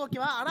கரெக்ட்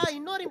ஓகேவா? ஆனா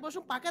இன்னொரு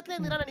இம்போஷன் பக்கத்துல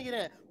இருந்தா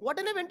நினைக்கிறேன்.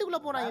 உடனே வெண்ட்டுக்குள்ள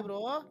போறாங்க bro.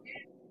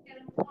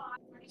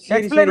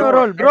 Explain your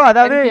role bro.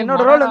 அதாவது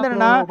என்னோட ரோல் வந்து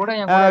என்னன்னா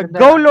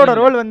கவுலோட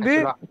ரோல் வந்து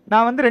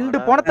நான் வந்து 2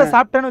 பணத்தை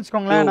சாப்பிட்டேன்னு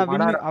வெச்சுக்கோங்களேன். நான்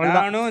வின்னு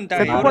அவ்வளவுதான்.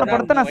 செத்து போன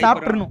பணத்தை நான்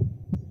சாப்பிட்டுறணும்.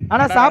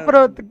 ஆனா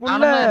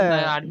சாப்பிடுறதுக்குள்ள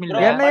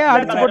என்னையே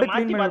அடிச்சு போட்டு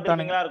க்ளீன் பண்ணி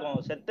விட்டானுங்க.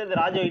 செத்தது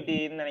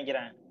ராஜோயிட்டின்னு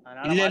நினைக்கிறேன்.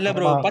 இல்ல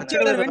ப்ரோ பச்சை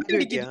கலர் வெண்ட்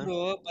அடிக்குது ப்ரோ.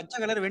 பச்சை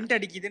கலர் வெண்ட்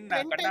அடிக்குதுன்னு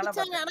நான் கண்ணால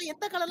பார்த்தேன். ஆனா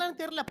எந்த கலர்லாம்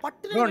தெரியல.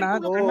 பட்டுல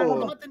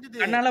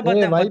கண்ணால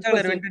பார்த்தேன் பச்சை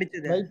கலர் வெண்ட்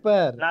அடிச்சது.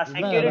 வைப்பர் நான்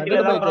செக்யூரிட்டில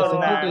தான் ப்ரோ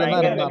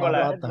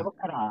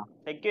பார்த்தேன்.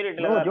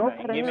 செக்யூரிட்டில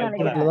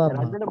தான்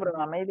ரஜினி ப்ரோ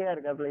அமைதியா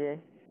இருக்காப்லயே.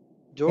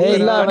 ஏய்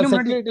இல்ல அவன்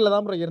செக்யூரிட்டில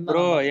தான் ப்ரோ இருந்தான்.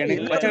 ப்ரோ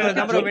எனக்கு பச்சை கலர்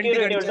தான் ப்ரோ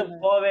வெண்ட் அடிச்சது.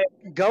 போவே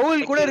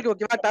கவுல் கூட இருக்கு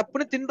ஓகேவா?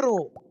 டப்புன்னு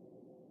தின்றும்.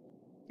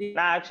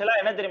 நான் ஆக்சுவலா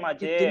என்ன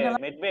தெரியுமாச்சு,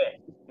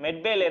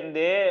 மெட்பேல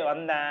இருந்து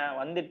வந்தேன்.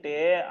 வந்துட்டு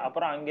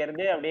அப்புறம் அங்க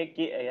இருந்து அப்படியே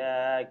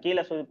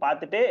கீழே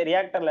பார்த்துட்டு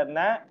ரியாக்டர்ல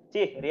இருந்தேன்.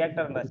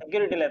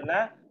 செக்யூரிட்டில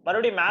இருந்தேன்.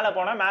 மறுபடியும் மேல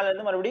போனா மேல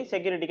இருந்து மறுபடியும்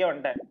செக்யூரிட்டிக்கே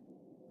வந்துட்டேன்.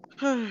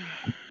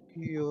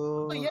 ஐயோ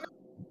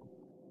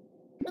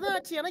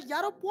அதாச்சு எனக்கு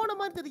யாரோ போன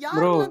மாதிரி தெரியுது.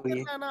 யாரும்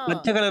தெரியலனா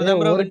பச்சை கலர்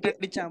தான் ப்ரோ வெண்ட்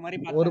அடிச்ச மாதிரி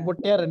பார்த்தேன். ஒரு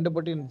பொட்டியா 2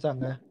 பொட்டி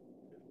இருந்துச்சாங்க.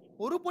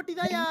 ஒரு பொட்டி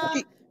தான்யா.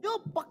 யோ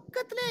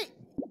பக்கத்துல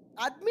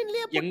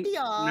அட்மின்லயே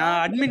பொட்டியா? நான்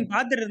அட்மின்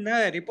பாத்துட்டு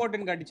இருந்தேன்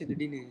ரிப்போர்ட்னு காட்டிச்சு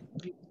திடீர்னு.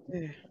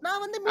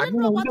 நான் வந்து மிலன்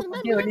ப்ரோ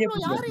பாத்துட்டேன்.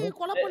 யாரை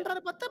கொலை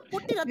பண்றாரு பார்த்தா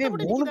பொட்டி ரத்த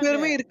பொட்டி. 3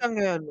 பேருமே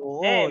இருக்காங்க.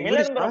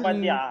 மிலன் ப்ரோ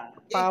பாத்தியா?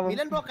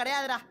 மிலன் ப்ரோ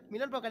கிடையாதுடா.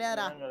 மிலன் ப்ரோ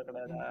கிடையாதுடா.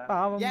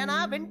 பாவம். ஏனா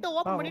வெண்ட்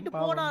ஓபன் பண்ணிட்டு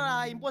போனா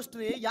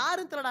இம்போஸ்டர்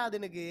யாருன்னு தெரியடா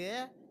அது எனக்கு.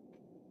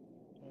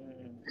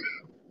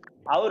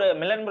 அவரு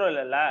மிலன் ப்ரோ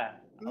இல்லல.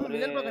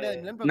 மிலன் ப்ரோ கிடையாது.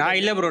 மிலன் ப்ரோ நான்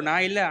இல்ல ப்ரோ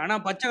நான் இல்ல. ஆனா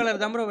பச்சை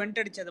கலர் தான் ப்ரோ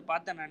வெண்ட் அடிச்சத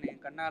பார்த்தேன் நானு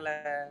கண்ணால.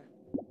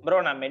 ப்ரோ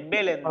நான்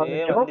மெட்பேல இருந்து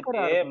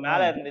வந்துட்டு மேல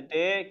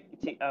இருந்துட்டு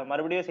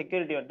மறுபடியும்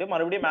செக்யூரிட்டி வந்துட்டு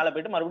மறுபடியும் மேல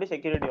போயிட்டு மறுபடியும்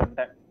செக்யூரிட்டி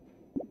வந்துட்டேன்.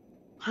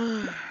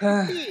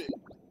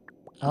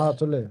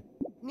 சொல்லு.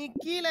 நீ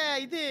கீழ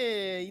இது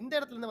இந்த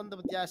இடத்துல இருந்து வந்த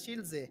பத்தியா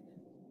ஷீல்ட்ஸ்?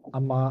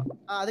 ஆமா.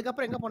 அதுக்கு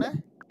அப்புறம் எங்க போன?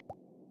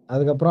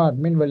 அதுக்கு அப்புறம்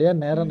அட்மின் வழியா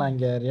நேரா நான்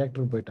இங்க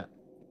ரியாக்டர் போயிட்டேன்.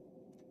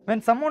 When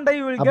someone die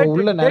you will get அப்ப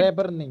உள்ள நிறைய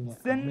பேர் இருந்தீங்க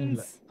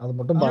அட்மின்ல. அது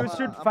மட்டும் பாருங்க. You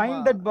should find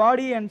that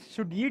body and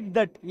should eat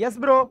that. Yes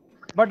bro.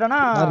 But ஆனா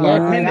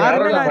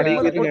யாரோட பாடி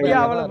பொட்டியா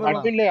அவள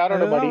அட்மின்ல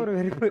யாரோட பாடி?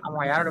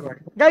 ஆமா யாரோட பாடி?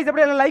 गाइस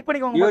அப்படியே எல்லாம் லைக்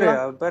பண்ணிக்கோங்க bro.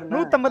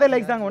 150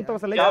 லைக்ஸ் தாங்க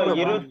 1000 லைக்ஸ்.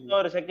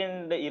 21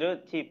 செகண்ட்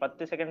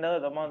 10 செகண்ட்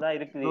தான்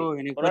இருக்குது.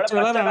 எனக்கு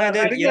பச்சைலாம் நான்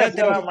இதே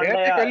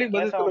கேள்வி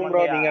பதில் சொல்லுங்க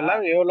bro. நீங்க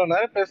எல்லாம் எவ்வளவு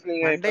நேரம்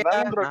பேசுறீங்க?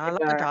 இப்பதான் bro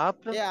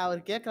டாப்ல. ஏய்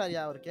அவர்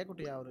கேக்குறாருயா. அவர்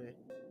கேக்குட்டியா அவரு?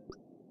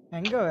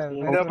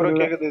 எங்க bro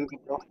கேக்குது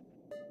இதுக்கு bro?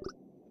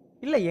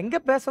 இல்ல எங்க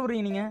பேச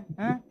வரீங்க நீங்க?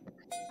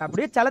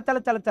 அப்படியே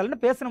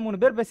சலன்னு பேசணும்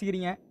 3 பேர்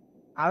பேசிக்கிறீங்க.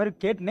 அவர்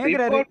கேட்னே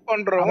இருக்கறாரு. ரிப்போர்ட்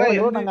பண்றோம்.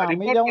 நாங்க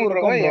அமைதியாவும்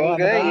இருக்கோம்.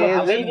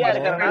 அமைதியா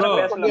இருக்கறனால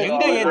பேசலாம்.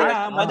 எங்க ஏதுனா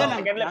முதல்ல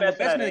செகண்ட்ல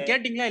பேசுறது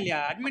கேட்டிங்களா இல்லையா?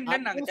 அட்மின்ல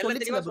நாங்க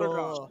தெளிவா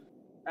சொல்றோம்.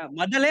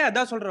 முதல்ல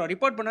அதான் சொல்றோம்.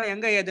 ரிப்போர்ட் பண்ணா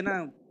எங்க ஏதுனா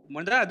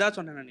முதல்ல அதான்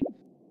சொன்னேன் நான்.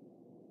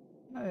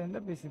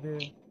 என்ன பேசுது?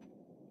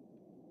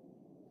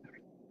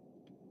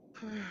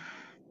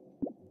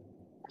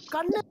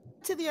 கண்ணு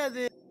வச்சதியா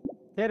அது?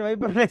 சரி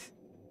வைப்பர் ரைஸ்.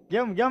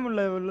 கேம்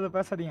உள்ள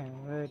பேசாதீங்க.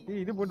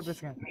 இது போட்டு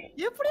பேசுங்க.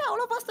 எப்படி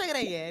அவ்வளவு ஃபாஸ்ட்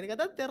ஆகறீங்க? எனக்கு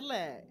அதான் தெரியல.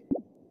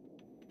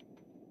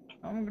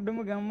 நமக்கு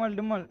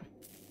டிம்மல்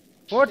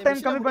 4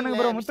 டைம் கம்மி பண்ணுங்க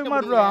bro.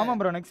 முத்துக்குமார் bro. ஆமா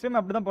bro நெக்ஸ்ட் டைம்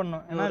அப்படி தான்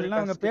பண்ணனும். ஏன்னா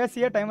இல்லனா அவங்க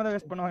பேசியே டைம் தான்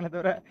வேஸ்ட் பண்ணுவாங்களே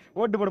தவிர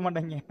ஓட்டு போட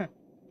மாட்டாங்க.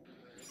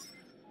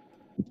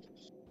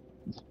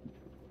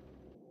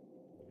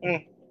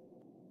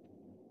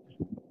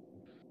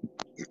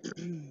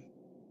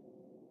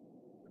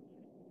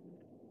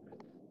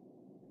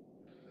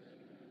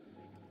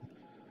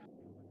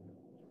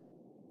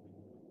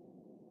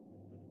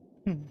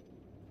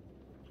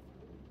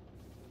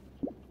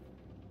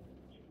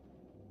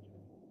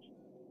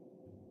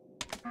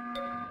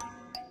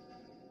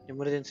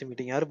 எமர்ஜென்சி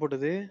மீட்டிங் யார்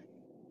போட்டது?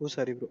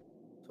 பூசாரி ப்ரோ.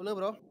 சொல்லு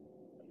ப்ரோ.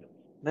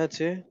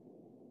 என்னாச்சு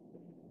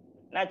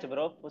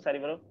ப்ரோ? பூசாரி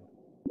ப்ரோ.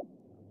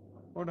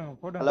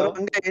 போடுங்க. ஹலோ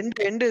அங்க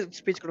எண்ட்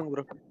ஸ்பீச் கொடுங்க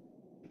ப்ரோ.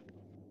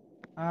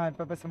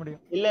 இப்ப பேச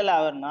முடியும். இல்ல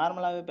அவர்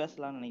நார்மலாவே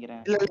பேசலாம்னு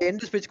நினைக்கிறேன். இல்ல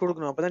எண்ட் ஸ்பீச்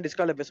கொடுக்கணும். அப்பதான்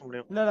டிஸ்கார்ட்ல பேச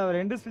முடியும். இல்ல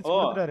அவர் எண்ட் ஸ்பீச்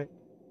கொடுத்துறாரு.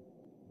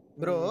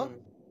 ப்ரோ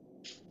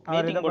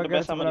மீட்டிங் போட்டு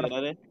பேச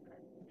மாட்டேங்கிறாரு.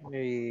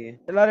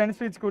 எல்லாரும் எண்ட்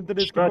ஸ்பீச்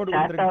கொடுத்துட்டு ஸ்கிப் போட்டு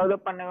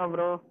கொடுத்துருங்க. பண்ணுங்க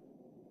ப்ரோ.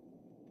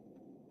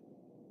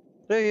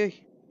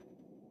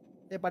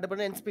 ஏய்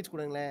பட்டு எண்ட் ஸ்பீச்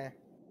கொடுங்களே.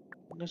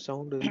 என்ன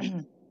சவுண்ட்?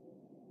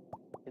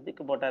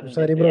 எதுக்கு போட்டாரு?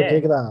 சரி ப்ரோ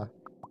கேக்குதா?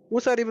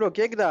 பூசாரி ப்ரோ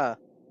கேக்குதா?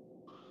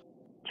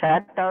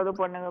 சாட் ஆவது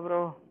பண்ணுங்க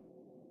ப்ரோ.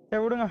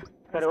 சரி விடுங்க.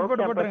 சரி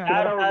போடுங்க.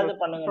 யாராவது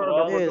பண்ணுங்க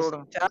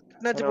ப்ரோ.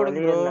 சாட்னாச்சு போடுங்க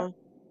ப்ரோ.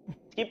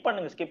 ஸ்கிப்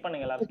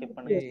பண்ணுங்க எல்லாரும் ஸ்கிப்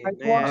பண்ணுங்க.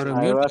 அவர்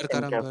மியூட்ல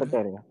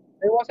இருக்காரு.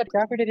 ஐவாசர்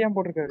கேஃபேட்டரியா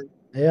போட்டுருக்காரு.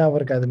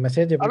 அவருக்கு அது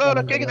மெசேஜ் ஹலோ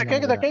கேக்குதா?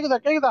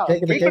 கேக்குது.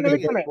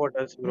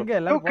 இங்க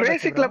எல்லாம்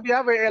கிரேசி கிளப்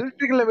யா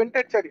எலக்ட்ரிக்கல்ல வெண்ட்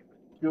அடிச்சாரு.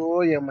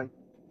 யோஎம்ஐ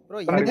ப்ரோ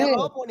எங்க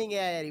ப்ரோ போனீங்க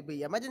இப்போ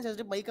எமர்ஜென்சி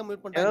வச்சு மைக்க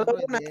மியூட் பண்ணிட்டாங்க ப்ரோ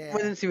இது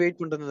எமர்ஜென்சி வெயிட்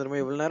பண்ணிட்டு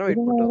இருந்தேன் இவ்வளவு நேரம்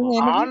வெயிட் பண்ணிட்டு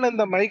ஆன்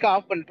இந்த மைக்க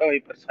ஆஃப் பண்ணிட்டோம்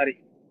இப்போ சாரி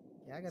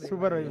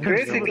சூப்பர்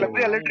பேசிக்ல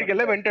போய்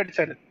எலக்ட்ரிக்கல்ல வெண்ட்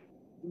அடிச்சாரு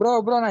ப்ரோ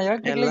நான்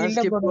எலக்ட்ரிக்கல்ல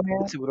இல்ல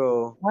ப்ரோ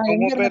நான்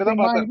எங்க பேர் தான்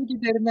நான் இது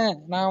கிட்ட இருந்தேன்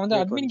நான் வந்து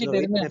அட்மின் கிட்ட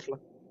இருந்தேன்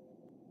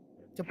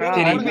போட்டு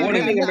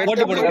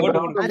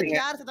அடுத்து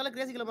யார் செத்தாலும்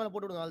கிரேசி கிளப் மேல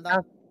போட்டு விடுங்க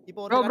அவ்வளவுதான் இப்போ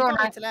ஒரு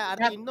கன்ஃபர்மேஷன்ல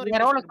அடுத்து இன்னொரு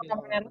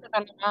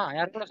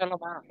யார் கூட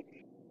சொல்லமா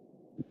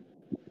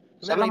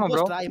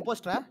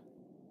இம்போஸ்டரா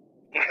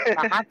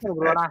ஹேக்கர்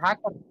ப்ரோ நான்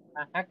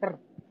ஹேக்கர்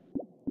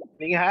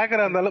நீங்க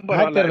ஹேக்கரா இருந்தாலும்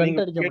பரவாயில்லை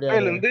நீங்க கெட்டல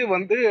இருந்து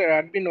வந்து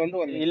அட்மின் வந்து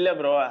இல்ல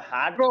ப்ரோ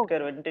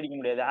ஹேக்கர் வெண்ட் அடிக்க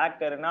முடியாது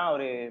ஹேக்கர்னா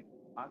ஒரு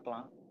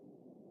பார்க்கலாம்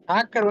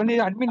ஹேக்கர் வந்து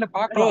அட்மின்ல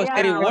பார்க்கலாம் ப்ரோ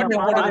சரி ஓட்ட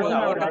போடுங்க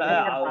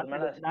அவர்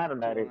மேல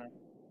இருந்தாரு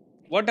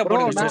ஓட்ட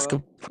போடுங்க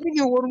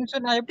நீங்க ஒரு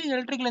நிமிஷம் நான் எப்படி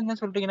எலக்ட்ரிக்கல்ல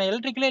இருந்தேன்னு சொல்றீங்க நான்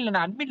எலக்ட்ரிக்கல்ல இல்ல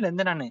நான் அட்மின்ல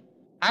இருந்தேன் நானு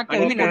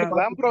அட்மின்ல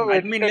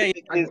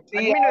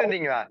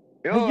இருந்தீங்களா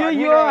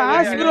ஐயோ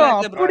ஆஸ் ப்ரோ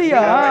அப்படியா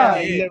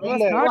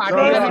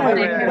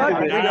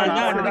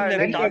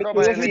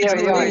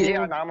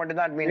நான் மட்டும்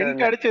தான் அட்மின்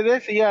வெண்ட் அடிச்சதே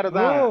சிஆர்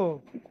தான்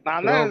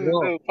நான் தான்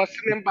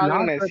ஃபர்ஸ்ட் நேம்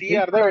பாக்குறேன்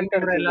சிஆர் தான் வெண்ட்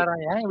அடிச்சது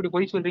எல்லாரும் ஏன் இப்படி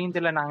போய் சொல்றீங்கன்னு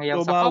தெரியல நாங்க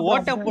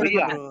ஓட்ட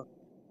போடுங்க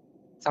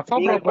சஃபா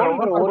ப்ரோ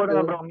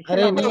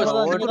அரே நீங்க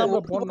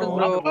போடணும்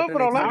சஃபா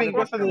ப்ரோலாம் நீங்க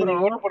பேசுறது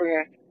ஓட் போடுங்க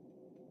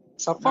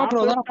சஃபா ப்ரோ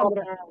தான்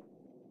போடுறேன்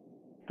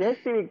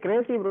கிரேசி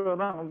ப்ரோ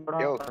தான்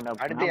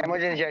அடுத்து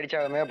எமர்ஜென்சி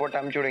அடிச்சாவே போட்டு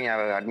அனுப்பிச்சு விடுங்க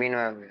அட்மின்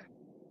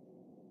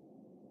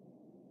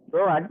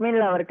ப்ரோ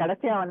அட்மின்ல அவர்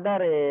கடைசியா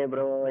வந்தாரு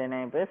ப்ரோ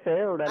என்ன பேச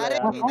அவர்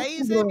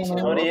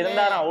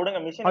இருந்தாரா விடுங்க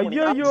மிஷன்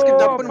ஐயோ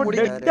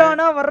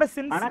டெட்டானா வர்ற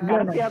சென்ஸ் ஆனா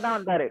கடைசியா தான்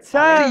வந்தாரு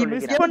சார்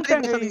மிஸ்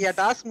பண்ணிட்டேங்க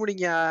டாஸ்க்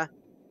முடிங்க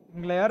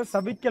உங்களை யாரும்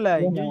சபிக்கல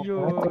ஐயோ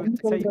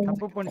சரி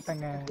தப்பு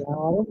பண்ணிட்டேங்க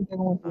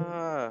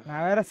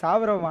நான் வேற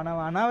சாவரம்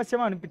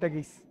அனாவசியமா அனுப்பிட்டேன்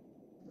கைஸ்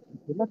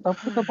எல்லாம்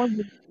தப்பா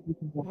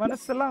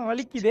மனசெல்லாம்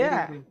வலிக்குதே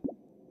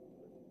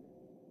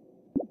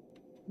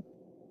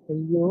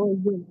ஐயோ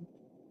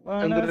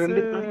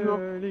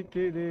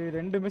வலிக்குது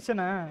ரெண்டு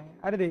மிஷனா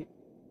அருதி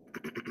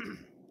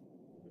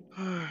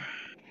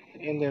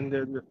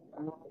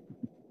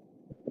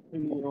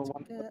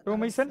டூ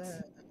மிஷன்ஸ்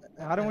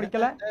யாரும்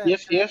முடிக்கல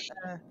எஸ்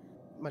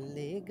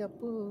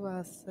மல்லிகைப்பூ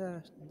வாசம்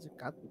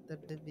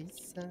காத்தட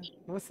வீச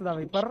ஓஸ்தா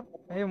வைப்பர்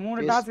ஏய் மூணு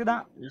டாஸ்க்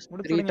தான்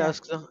முடிச்சிடுங்க 3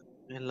 டாஸ்க் தான்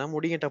எல்லாம்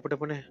முடிங்க டப்பு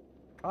டப்புனே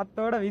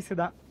காத்தோட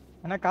வீசுதான்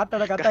انا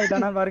காத்தோட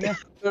காத்தாயிட்டானா பாருங்க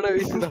காத்தோட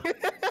வீசுதான்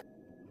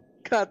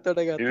காத்தோட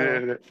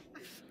காத்தோட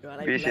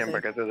பிசிஎம்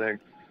பக்கத்துல தான்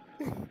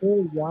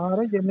ஏய்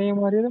யாரோ என்னைய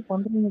மாதிரியே தான்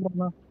பண்றீங்க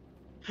பண்ணா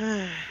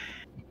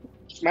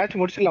மேட்ச்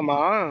முடிச்சிடலாமா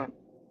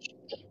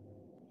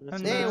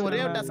ஏய் ஒரே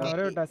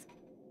டாஸ்க்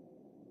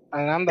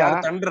நான்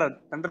தான்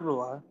தண்டர்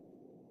ப்ரோவா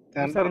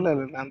தண்டர்ல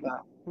இல்ல நான்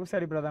தான்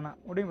பூசாரி ப்ரோ தானா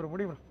முடியும் ப்ரோ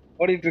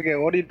ஓடிட்டே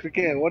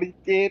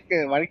இருக்கு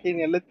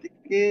வாழ்க்கையின்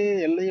எல்லத்துக்கு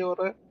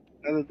எல்லையோர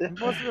அது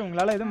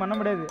உங்களால எதுவும் பண்ண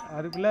முடியாது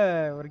அதுக்குள்ள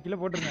ஒரு கிலோ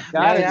போட்டுருங்க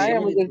யார்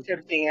எமர்ஜென்சி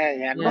அடிச்சீங்க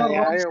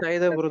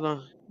ஸ்னைதர் ப்ரோ தான்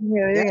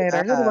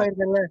ரகடு பாய்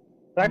இருக்கல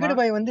ரகடு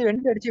பாய் வந்து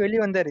வெண்ட் அடிச்சு வெளிய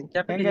வந்தாரு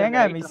எங்க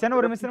மிஷன்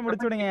ஒரு மிஷன்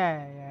முடிச்சு விடுங்க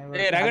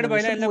ஏய் ரகடு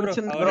பாய்லாம் இல்ல ப்ரோ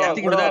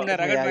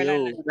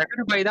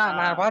ரகடு பாய் தான்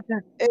நான்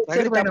பார்த்தேன்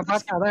ரகடு பாய் நான்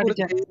பார்த்தேன் அதான்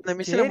அடிச்சேன் இந்த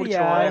மிஷனை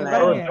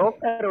முடிச்சோம்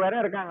ஜோக்கர் வேற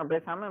இருக்காங்க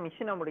பேசாம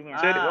மிஷனை முடிங்க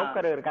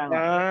ஜோக்கர் இருக்காங்க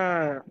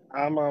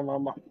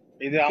ஆமா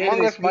இது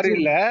அமாங் அஸ் மாதிரி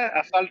இல்ல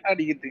அசால்ட்டா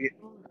அடிக்கிறதுக்கு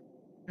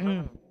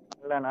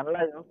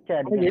நல்லா யோசிச்சு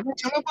அடிங்க என்ன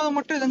சொல்லப்போது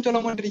மட்டும் எதுவும் சொல்ல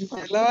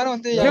மாட்டீங்க எல்லாரும்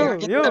வந்து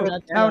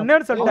நான்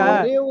இன்னொரு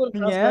சொல்லிட்டேன்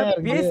நீங்க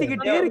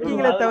பேசிக்கிட்டே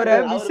இருக்கீங்களே தவிர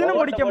மிஷனை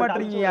முடிக்க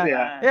மாட்டீங்க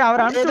ஏய்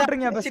அவர் அனுப்பி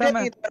விட்டுறீங்க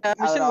பேசாம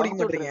மிஷன் முடிக்க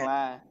மாட்டீங்க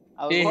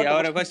ஏய்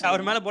அவரை பஸ்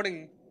அவர் மேல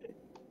போடுங்க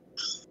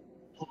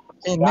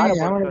என்ன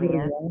யாவனீங்க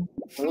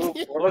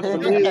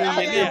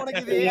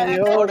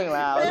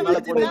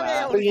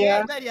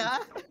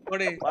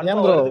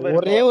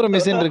ஒரே ஒரு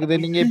மிஷன் இருக்குது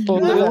நீங்க இப்போ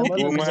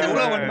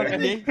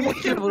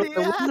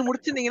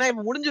முடிச்சிருந்தீங்கன்னா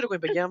இப்ப முடிஞ்சிருக்கும்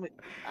இப்ப கேம்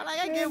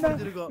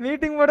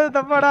மீட்டிங் போடுறது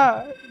தப்பாடா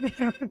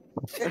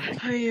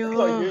ஐயோ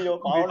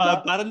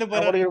பறந்து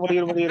போறா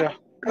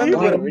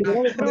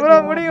ப்ரோ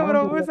முடிங்க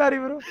ப்ரோ சாரி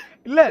ப்ரோ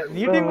இல்ல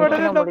மீட்டிங்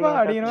போடுறது தப்பா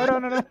அடிங்க வர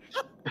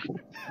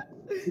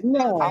இல்ல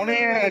அவனே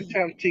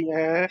அடிச்சீங்க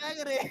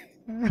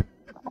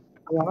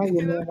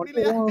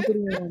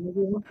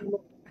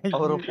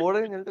அவரை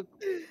போடுங்க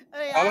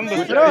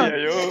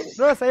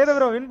ப்ரோ சையத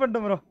ப்ரோ வின்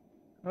பண்ணிட்டோம் ப்ரோ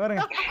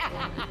பாருங்க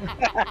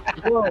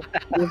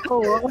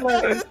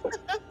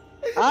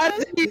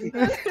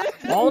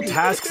All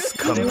tasks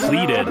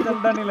completed.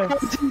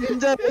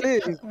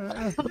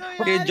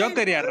 ஏய்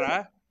ஜோக்கர் யாரா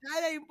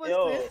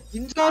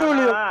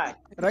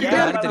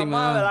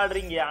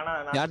விளையாடுறீங்க ஆனா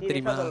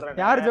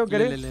யார்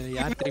ஜோக்கர் இல்ல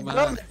யார் தெரியுமா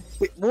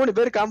 3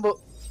 பேர் காம்போ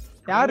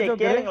யாரு இங்க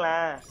ஜோக்கர்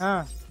கேளுங்களேன்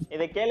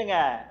இத கேளுங்க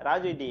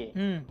ராஜுடி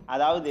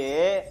அதாவது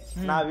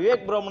நான்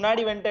விவேக் ப்ரோ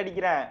முன்னாடி வெண்ட்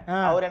அடிக்கிறேன்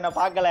அவர் என்ன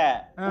பார்க்கல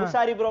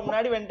பூசாரி ப்ரோ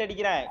முன்னாடி வெண்ட்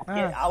அடிக்கிறேன்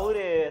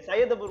அவரு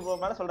சையதபுர் ப்ரோ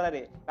மேல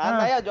சொல்றாரு நான்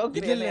தாயா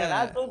ஜோக்கர்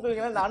நான்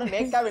தூக்குவீங்க நானும்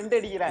நேக்கா வெண்ட்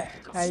அடிக்கிறேன்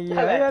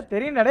ஐயோ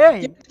தெரியும்டா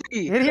டேய்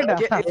தெரியும்டா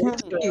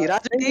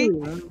ராஜுடி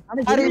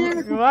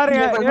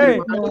பாருங்க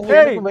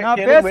ஏய்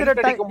நான் பேசுற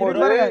டைம்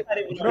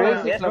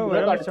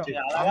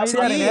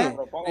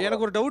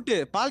எனக்கு ஒரு டவுட்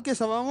பால்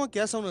கேசவாவும்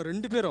கேசவனும்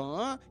ரெண்டு பேரும்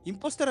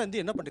இம்போஸ்டர்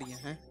வந்து என்ன பண்றீங்க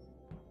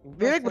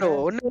விவேக் ப்ரோ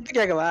ஒண்ணு வந்து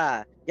கேக்கவா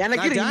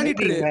எனக்கு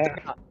ஜானிட்டர்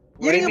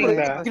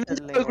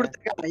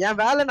என்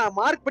வேலை நான்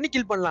மார்க் பண்ணி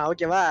கில் பண்ணலாம்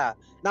ஓகேவா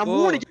நான்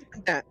 3 கில்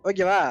பண்ணிட்டேன்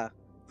ஓகேவா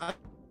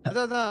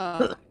அதான்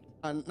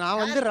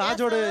நான் வந்து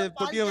ராஜோட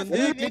பொட்டியை வந்து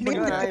க்ளீன்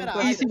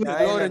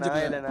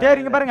பண்ணிட்டேன்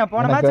சரிங்க பாருங்க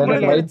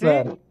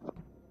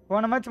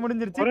போன மேட்ச்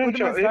முடிஞ்சிருச்சு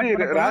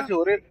ராஜ்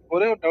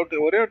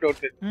ஒரே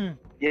டவுட்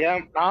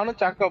ஏன் நானும்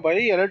சாக்கோ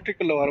பாய்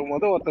எலக்ட்ரிக்கல்ல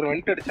வரும்போது ஒருத்தர்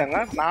வெண்ட் அடிச்சாங்க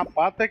நான்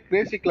பார்த்த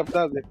கிரேசி கிளப்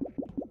தான் அது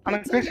ஆனா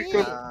கிரேசி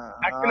கிளப்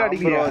அக்கல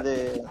அடிக்கல அது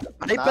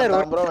ஸ்னைப்பர்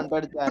ப்ரோ வெண்ட்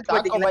அடிச்சாங்க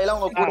சாக்கோ பாய்ல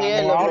உங்க கூடயே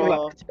இல்ல ப்ரோ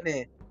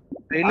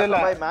இல்ல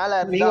பாய் மேல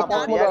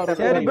இருந்தா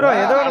சரி ப்ரோ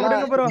ஏதோ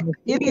விடுங்க ப்ரோ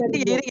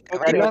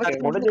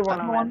முடிஞ்சு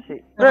போன மேட்ச்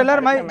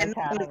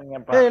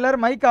ப்ரோ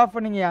எல்லாரும் மைக் ஆஃப்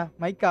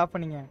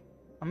பண்ணீங்க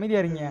அமைதியா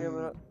இருங்க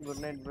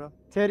குட் நைட் ப்ரோ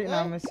சரி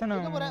நான் mission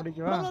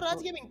முடிக்கவா bro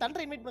RajGaming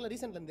Thandarai invite பண்ணல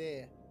ரீசன்ட்ல இருந்து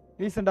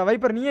ரீசன்ட்டா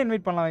வைப்பர் நீயே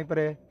இன்வைட் பண்ணலாம்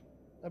வைப்பர்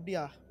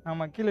அப்படியே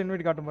ஆமா கீழ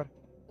இன்வைட் காட்டும் பாரு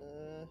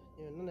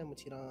என்ன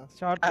நேமிச்சிரான்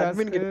ஷார்ட்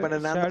அட்மின் கிட் பண்ண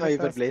நான்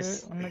வைப்பர் ப்ளேஸ்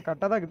ஒன்னு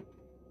கட்டா தான் இருக்குது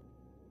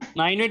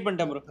நான் இன்வைட்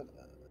பண்ணிட்டேன் ப்ரோ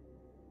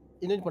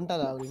இன்வைட்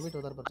பண்ணிட்டாரா அவர் இன்வைட்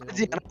வந்தார் பாருங்க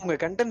ஜி உங்க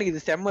கண்டென்ட்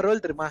இது செம்ம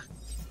ரோல் தெரியுமா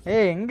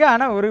ஏய் எங்க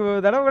ஆனா ஒரு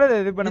தடவை கூட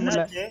இது பண்ண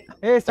முடியல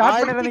ஏய்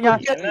ஸ்டார்ட் பண்ணிரீங்க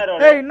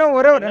ஏய் இன்னும்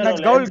ஒரே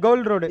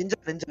கவுல் ரோட்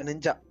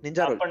நிஞ்சா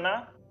ரோல் பண்ணா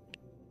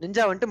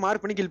நிஞ்சா வந்து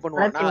மார்க் பண்ணி கில்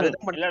பண்ணுவான் நான் அத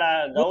பண்ணல இல்லடா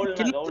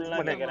கவுல்னா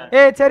கேக்குறேன்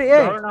ஏய் சரி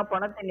ஏய் கவுல் நான்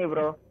பண்ணதேனே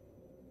ப்ரோ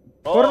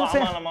ஒரு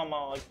நிமிஷம் ஆமா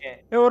ஓகே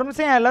ஏய் ஒரு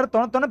நிமிஷம்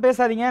எல்லாரும் தொண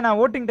பேசாதீங்க நான்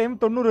வோட்டிங் டைம்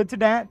 90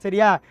 வச்சிட்டேன்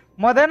சரியா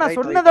நான்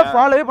சொன்னதை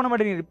ஃபாலோவே பண்ண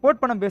மாட்டேங்க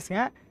ரிப்போர்ட் பண்ண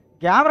பேசுங்க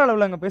கேமரால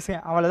உள்ளவங்க பேசுங்க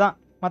அவ்வளவுதான்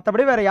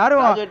மத்தபடி வேற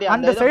யாரும்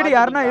அந்த சைடு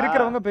யாரனா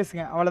இருக்குறவங்க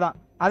பேசுங்க அவ்வளவுதான்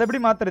அத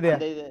எப்படி மாத்துறது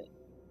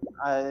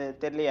அது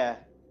தெரியலையே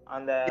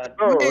அந்த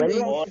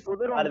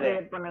புதுரம்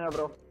கிரியேட் பண்ணுங்க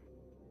ப்ரோ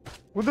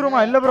புதுருமா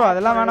இல்ல ப்ரோ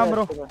அதெல்லாம் வேணாம்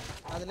ப்ரோ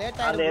அது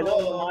லேட் அது ஏதோ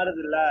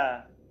மாறுது இல்ல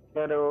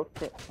சரி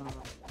ஓகே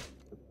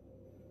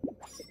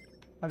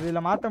அது இல்ல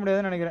மாத்த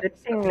முடியாதுன்னு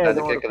நினைக்கிறேன்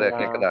அது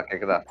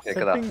கேக்குதா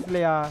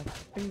செட்டிங்ஸ்லயா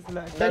செட்டிங்ஸ்ல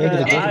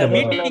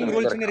மீட்டிங்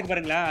ரூல்ஸ்னு இருக்கு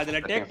பாருங்களா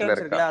அதுல டேக்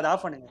டர்ன்ஸ் இருக்குல அத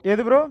ஆஃப் பண்ணுங்க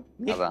எது ப்ரோ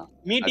அதான்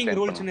மீட்டிங்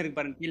ரூல்ஸ்னு இருக்கு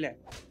பாருங்க கீழ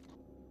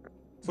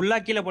ஃபுல்லா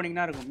கீழ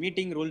போனீங்கன்னா இருக்கும்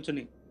மீட்டிங்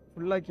ரூல்ஸ்னு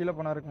ஃபுல்லா கீழ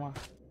போனா இருக்குமா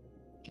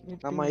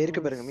ஆமா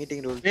இருக்கு பாருங்க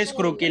மீட்டிங் ரூல்ஸ் பேஸ்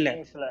குரூ கீழ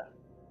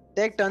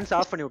டேக் டர்ன்ஸ்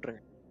ஆஃப் பண்ணி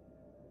விட்டுருங்க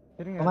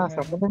அண்ணா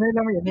சம்பந்தமே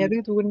இல்லாம என்ன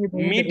எதுக்கு தூக்குறீங்க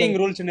மீட்டிங்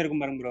ரூல்ஸ்னு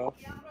இருக்கும் பாருங்க ப்ரோ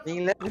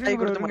நீங்களே ட்ரை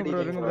கொடுக்க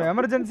மாட்டீங்க ப்ரோ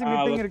எமர்ஜென்சி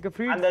மீட்டிங் இருக்கு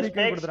ஃப்ரீ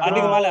ஸ்பீக்கர் கொடுத்துறேன்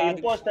அதுக்கு மேல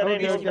இம்போஸ்டர்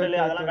நியூட்ரல்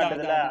அதெல்லாம்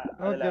காட்டுதுல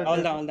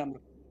அவ்வளவுதான்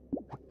ப்ரோ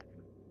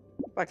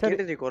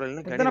பாக்கெட்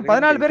குரல்னா எத்தனை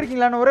 14 பேர்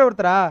இருக்கீங்களா ஒரே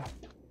ஒருத்தரா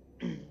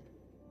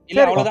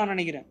இல்ல அவ்வளவுதான்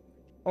நினைக்கிறேன்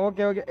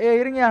ஓகே ஏய்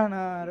இருங்க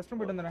நான் ரெஸ்ட் ரூம்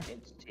போயிட்டு வந்துறேன்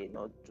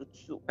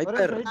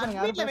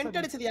வீட்ல வெண்ட்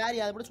அடிச்சது யார்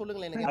அத கூட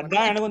சொல்லுங்க எனக்கு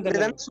அதான் எனக்கும்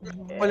தெரியல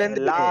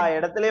எல்லா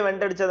இடத்துலயே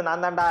வெண்ட் அடிச்சது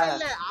நான் தான்டா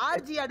இல்ல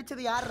ஆர்ஜி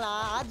அடிச்சது யாரா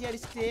ஆர்ஜி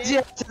அடிச்சிட்டு ஜி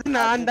அடிச்சது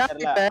நான் தான்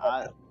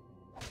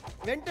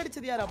வெண்ட்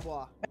அடிச்சது யார் அப்போ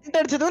வெண்ட்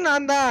அடிச்சதும்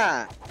நான் தான்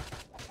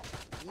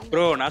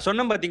ப்ரோ நான்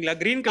சொன்னேன் பாத்தீங்களா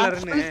கிரீன்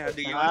கலர்னு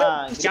அது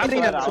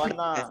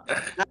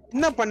நான்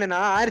என்ன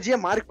பண்ணேனா ஆர்ஜியை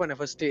மார்க்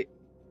பண்ணேன் ஃபர்ஸ்ட்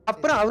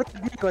அப்புறம் அவர்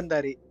கிளிக்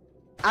வந்தாரு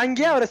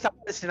அங்கே அவரை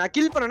சாப்பிட்டு நான்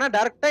கில் பண்ணனா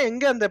டைரக்டா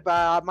எங்க அந்த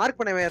மார்க்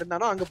பண்ணவே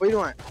இருந்தானோ அங்க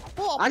போயிடுவேன்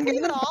அங்க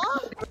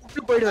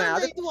இருந்து போயிடுவேன்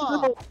அது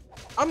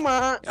ஆமா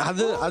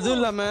அது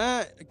இல்லாம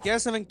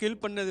கேசவன் கில்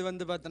பண்ணது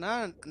வந்து பார்த்தனா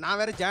நான்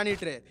வேற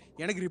ஜானிட்டர்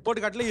எனக்கு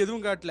ரிப்போர்ட் காட்டல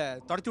எதுவும் காட்டல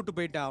தொடச்சி விட்டு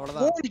போயிட்டேன்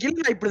அவ்வளவுதான் 3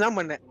 கில் நான் இப்படி தான்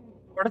பண்ணேன்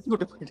தொடச்சி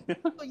விட்டு போயிட்டேன்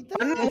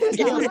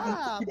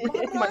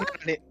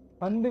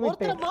வந்து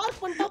விட்டு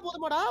மார்க் பண்ணிட்டா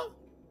போதுமாடா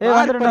ஏய்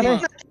வந்துடா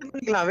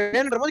பண்ணிக்கலாம்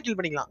வேணும்ன்ற போது கில்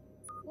பண்ணிக்கலாம்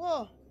ஓ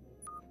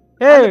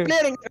ஏய்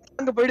பிளேயர்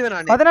அங்க போய்டுவேன்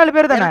நான் 14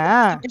 பேர் தானே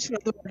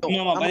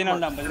ஆமா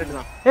 14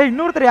 தான் ஏய்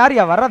இன்னொருத்தர்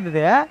யாரியா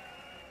வர்றது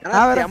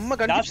நான் வேற அம்மா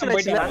கன்ஃபியூஷன்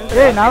ஆயிடுச்சு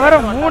ஏய் நான் வேற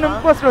 3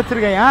 இம்போஸ்டர்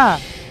வச்சிருக்கேன்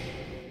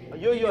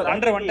ஐயோ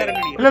ரண்டர் வந்துட்டாரு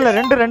இல்ல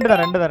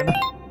ரெண்டு தான்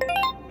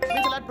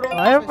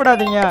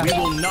பயப்படாதீங்க We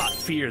will not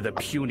fear the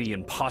puny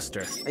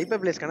imposter.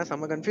 Hyper place கான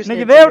சம கன்ஃபியூஷன்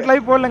இன்னைக்கு வேவ்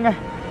லைவ் போடலங்க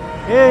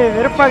ஏய்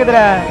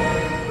வெறுப்பாகுதுடா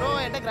ப்ரோ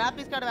என்கிட்ட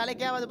கிராபிக்ஸ் கார்டு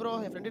வேலைக்கே ஆகாது ப்ரோ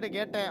என் ஃப்ரெண்ட் கிட்ட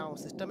கேட்டேன்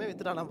அவன் சிஸ்டமே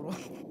வித்துட்டானா ப்ரோ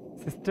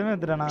சிஸ்டமே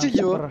வித்துட்டானா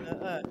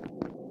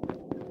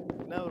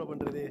என்ன ப்ரோ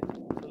பண்றது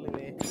சொல்லுங்க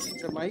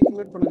சரி மைக்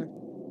மியூட் பண்ணுங்க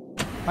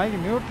மைக்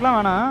மியூட்லாம்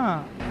வேணாம்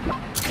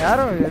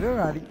யாரோ ஏதோ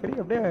அடிக்கடி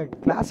அப்படியே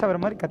கிளாஸ் ஆவற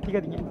மாதிரி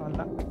கத்திக்காதீங்க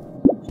அவ்வளவுதான்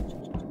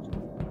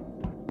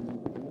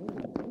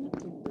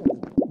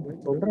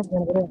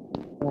சொல்றேன்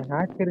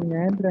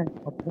ஹேக்கருங்கன்றேன்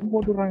அப்பவும்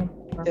போட்டுறாங்க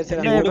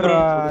சரி ப்ரோ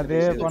அது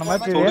போன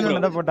மேட்ச்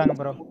வேணும்னு தான் போட்டாங்க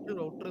ப்ரோ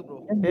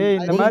ஏய்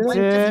இந்த மேட்ச்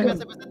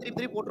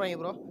 3 போட்றாங்க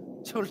ப்ரோ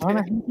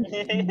சொல்றேன்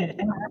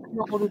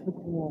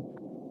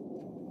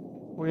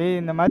ஏய்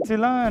இந்த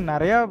மேட்ச்லாம்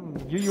நிறைய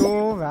ஐயோ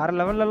வேற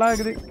லெவல்ல எல்லாம்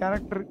இருக்குது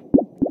கேரக்டர்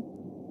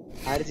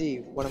ஆர்ஜி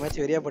போன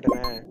மேட்ச் வெறியா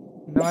போட்டேனே.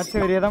 இந்த மேட்ச்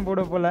வெறியா தான்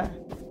போட போல.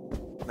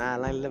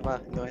 நான்லாம் இல்லப்பா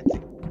இந்த மேட்ச்.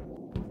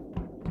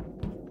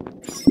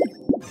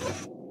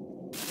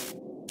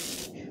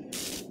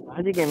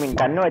 RajGaming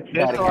கண்ணு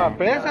வச்சிட்டாரு.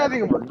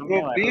 பேசாதீங்க bro,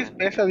 ப்ளீஸ்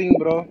பேசாதீங்க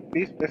bro,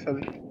 ப்ளீஸ்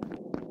பேசாதீங்க.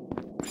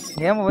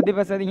 கேம் பத்தி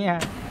பேசாதீங்க.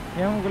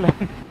 கேமுக்குள்ள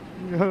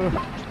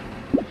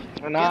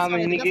நான்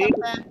இன்னைக்கு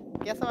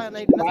கேசவா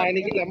நைட் நான்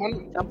இன்னைக்கு lemon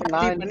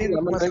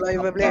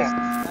masala place.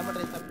 Lemon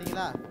rice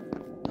சாப்பிட்டீங்களா?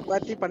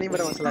 சப்பாத்தி பன்னீர்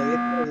பட்டர் மசாலா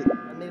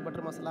பன்னீர்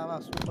பட்டர் மசாலாவா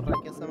சூப்பரா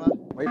கேசவா.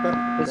 வைப்பர்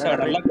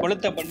சார் நல்லா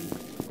கொளுத்த பண்ணி.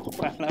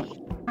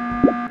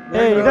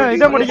 ஏய்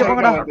இத முடிக்க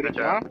போங்கடா.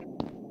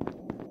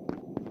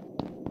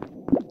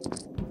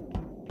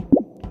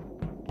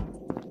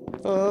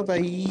 ஓ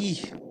பை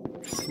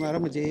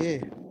மரமஜே.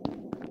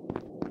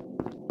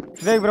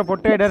 விவேக் ப்ரோ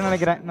பொட்டை ஐடியான்னு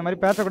நினைக்கிறேன். இந்த மாதிரி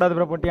பேசக்கூடாது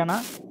ப்ரோ பொட்டியானா.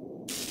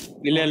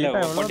 இல்ல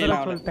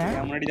பொட்டிலாம் சொல்லிட்டேன்.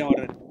 முன்னாடி தான்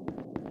வர்றாரு.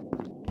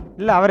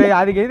 இல்ல அவரு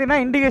அதுக்கு எதுனா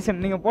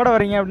இண்டிகேஷன் நீங்க போட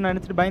வரீங்க அப்படின்னு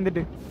நினைச்சிட்டு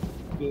பயந்துட்டு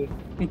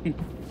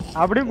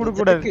அப்படியும் கொடுக்க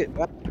கூடாது.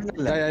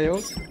 ஐயோ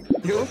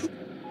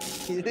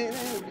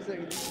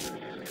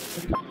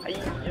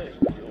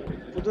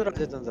புது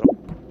ராஜதந்திரம்.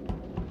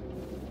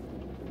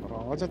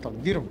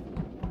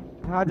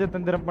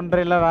 ராஜதந்திரம்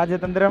பண்றீல்ல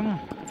ராஜதந்திரம்.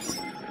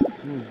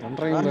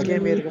 பண்றீங்க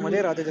கேம்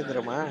இருக்கும்போதே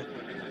ராஜதந்திரமா?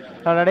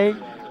 டடடே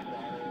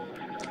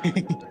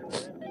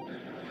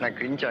நான்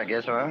கிரிஞ்சா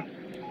கேசவா?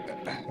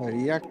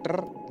 ரியாக்டர்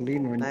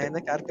லீன் வந்து நான்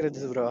என்ன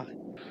கார்க்கரேஜ் ப்ரோ.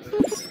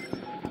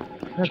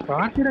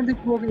 கார்க்கரேஜ்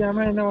போக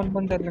ஏமா என்ன வன்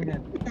பண்றீங்க?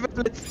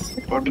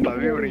 போட்டு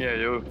தவி விடுங்க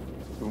ஐயோ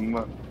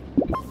சும்மா.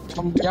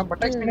 யா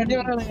பட்டாக்ஸ் பின்னாடி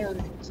வரானே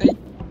சரி.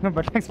 நான்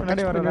பட்டாக்ஸ்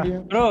பின்னாடி வரடா.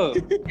 ப்ரோ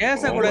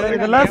கேஸ கூட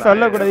இதெல்லாம்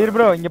சொல்ல கூடாது. இரு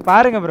ப்ரோ இங்க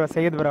பாருங்க ப்ரோ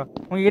சையத் ப்ரோ.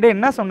 உங்ககிட்ட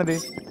என்ன சொன்னது?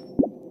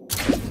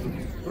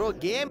 ப்ரோ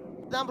கேம்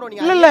தான் ப்ரோ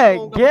நீங்க. இல்ல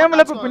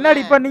கேம்ல இப்ப பின்னாடி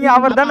இப்ப நீங்க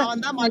அவர்தானே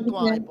அவன் தான்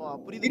மாட்டுவான் இப்போ.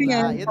 புரியுதுங்களா?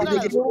 எதுல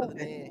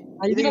சொல்றது?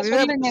 இதுக்கு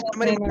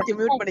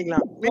மியூட்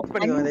பண்ணிக்கலாம். மியூட்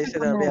பண்ணிக்கலாம்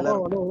தயவுசெய்து அப்படியே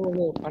எல்லாரும்.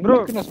 ப்ரோ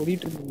நான்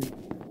சொல்லிட்டு இருந்தேன்.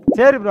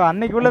 சரி ப்ரோ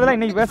அன்னைக்கு உள்ளதெல்லாம்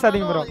இன்னைக்கு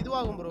பேசாதீங்க ப்ரோ.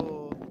 இதுவாகும் ப்ரோ.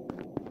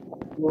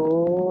 ஓ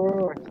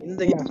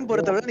இந்த கேம்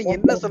பொறுத்தவரை நீங்க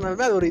என்ன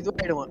சொன்னாலுமே அது ஒரு இது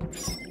ஆயிடுமா?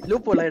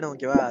 லூப் ஹோல் ஆயிடும்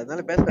ஓகேவா?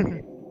 அதனால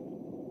பேசாதீங்க.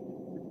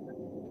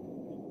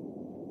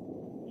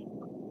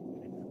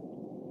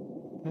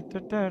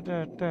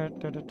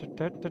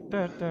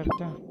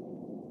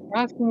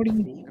 மாஸ்க்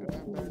முடிங்க.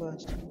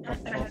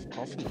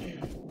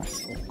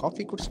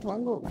 காஃபி குடிச்சிட்டு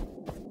வாங்கோ.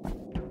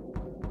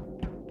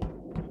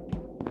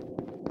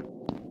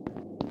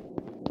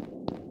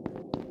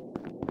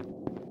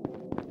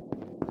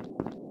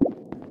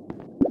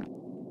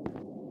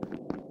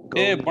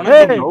 ஏய்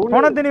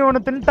போனது நீ ஒன்னு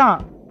தின்ட்டான்.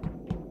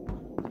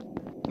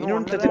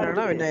 இன்னொன்னு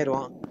தின்னானா வின்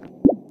ஆயிருவான்.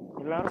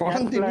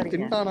 போனது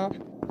தின்ட்டானா?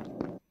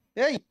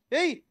 ஏய்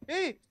ஏய்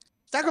ஏய்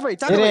சாக்கபை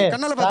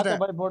கண்ணால பாத்துறேன்.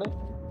 சாக்கபை போடு.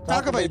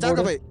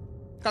 சாக்கபை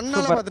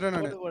கண்ணால பாத்துறேன்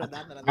நானு.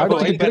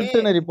 அடுத்து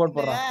கிரிப்ட்னு ரிப்போர்ட்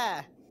போடுறேன்.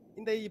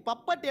 இந்த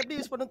பப்பட் எப்படி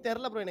யூஸ் பண்ணனும்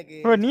தெரியல ப்ரோ எனக்கு.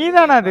 ப்ரோ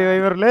நீதானா அது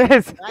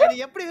இவர்லேஸ்? இது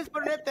எப்படி யூஸ்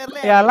பண்ணனே தெரியல.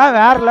 எல்லாம்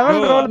வேற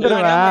லெவல் ரோல்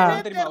தெரியுமா?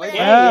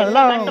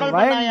 எல்லாம்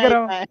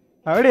பயங்கரம்.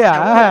 அப்படியா?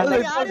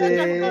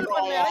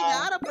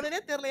 யார பண்ணனே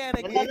தெரியல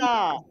எனக்கு.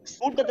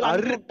 கூட்டத்துல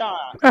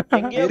அறுட்டான்.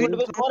 எங்கேயோ கொண்டு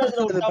போய்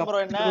ஸ்டோரேஜ்ல விட்டான் ப்ரோ.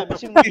 என்ன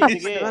மிஷின்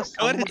முடிச்சிருக்கு?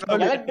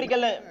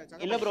 எலக்ட்ரிக்கல்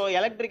இல்ல ப்ரோ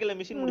எலக்ட்ரிக்கல்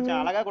மிஷின்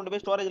முடிச்சான். அழகா கொண்டு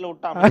போய் ஸ்டோரேஜ்ல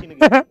விட்டான்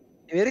மிஷினுக்கு.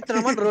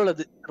 வெறித்தனமான ரோல்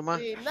அது.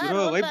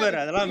 ப்ரோ வைப்பர்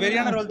அதெல்லாம்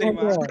வெறியான ரோல்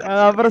தெரியுமா?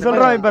 அப்புறம்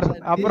சொல்றேன் வைப்பர்.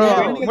 அப்புறம்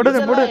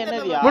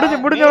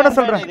முடிஞ்சவன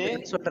சொல்றேன்.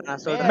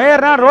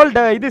 மேயர்னா ரோல்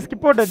இது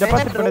ஸ்கிப் அவுட்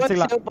டெபாசிட் பண்ணி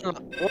வச்சுக்கலாம்.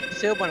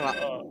 சேவ் பண்ணலாம்.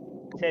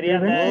 சரி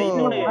அந்த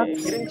இன்னொரு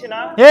இருந்துச்சுனா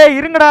ஏய்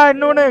இருங்கடா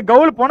இன்னொன்னு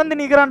கவுல் பொணந்து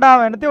நிக்கறான்டா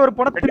அவன் என்னதே ஒரு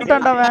பொண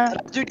திட்டான்டா அவன்.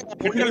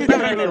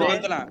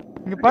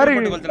 இங்க பாரு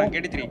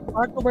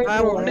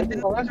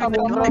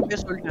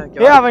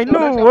ஏய் அவன்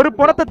இன்னும் ஒரு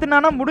பொணத்தை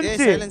தின்னானா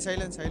முடிஞ்சு.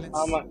 சைலன்ஸ்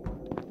ஆமா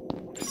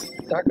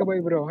சாக்க பை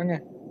ப்ரோ வாங்க.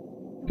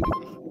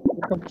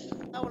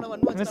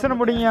 மிஷன்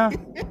முடிங்க.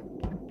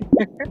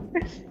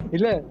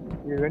 இல்ல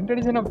வெண்ட்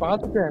அடிச்சு நான்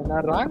பாத்துட்டேன்.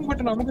 நான் ராங்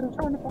பட்டன் அமுக்குறேன்.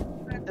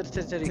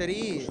 சரி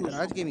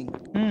ராஜ்கேமிங்.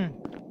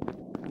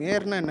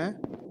 நேர்னா என்ன?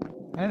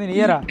 என்னது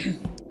நியரா?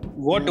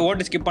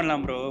 ஓட்டு ஸ்கிப்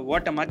பண்ணலாம் ப்ரோ.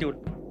 ஓட்ட மாத்தி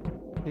ஓட்டு.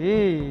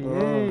 ஏய்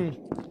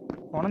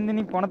பொணந்து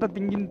நீ பொணத்தை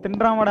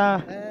தின்றாமடா.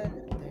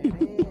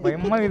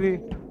 பயமா இது.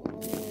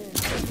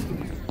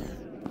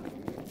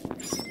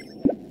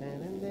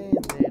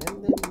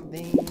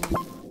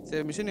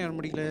 சரி மிஷன் யார்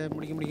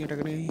முடிக்க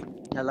டக்கனே.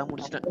 எல்லாம்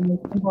முடிச்சிட்டேன்.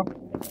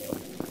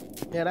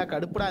 ஏடா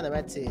கடுப்புடா இந்த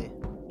மேட்ச்.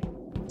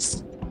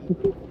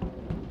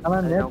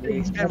 அவன் நேத்து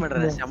எக்ஸ்பெரிமென்ட்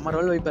பண்றானே செம்ம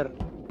ரோல் வைப்பர்.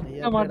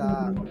 ஐயாடா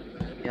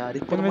யார்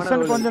இப்போ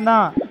மிஷன் கொஞ்சம்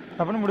தான்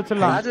தப்புன்னு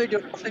முடிச்சிடலாம். ராஜ் வீடியோ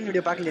ஃபர்ஸ்ட்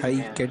வீடியோ பார்க்கலையா? ஹை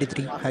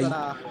கேடி3 ஹை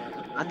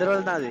அந்த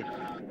ரோல் தான் அது.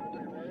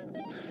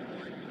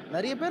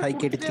 நிறைய பேர்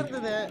கூப்பிட்டே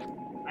இருந்தது.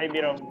 ஹை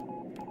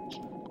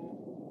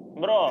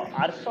ப்ரோ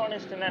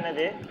அர்சோனிஸ்ட்னா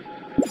என்னது?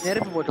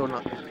 நெருப்பு போட்டு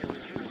விடலாம்.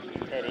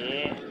 சரி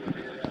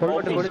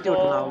போட்டு கொளுத்தி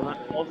விடலாம் அவ்வளவுதான்.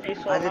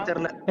 ஆபீஸ் அது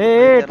தெரியல.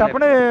 ஏய்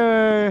டப்புனு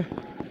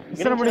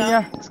மிஷன் முடிங்க.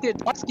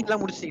 டாஸ்க்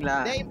எல்லாம் முடிச்சிட்டீங்களா?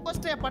 டேய்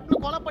இம்போஸ்டர் பட்ன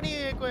கொலை பண்ணி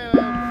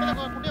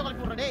குட்டிய கொலை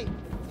போடுற டேய்.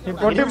 நீ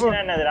பொட்டி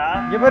என்னதுடா?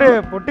 இவரு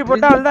பொட்டி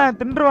போட்டா அவள் தான்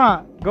தின்றுவான்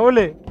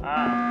கவுல்.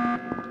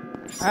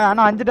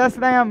 ஆனா 5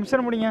 டாஸ்க் தான்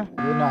மிஷன் முடிங்க.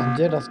 இன்னும்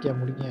 5 டாஸ்க்கே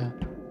முடிங்க.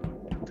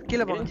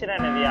 கீழ போங்க. இருந்துச்சுடா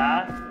நதியா.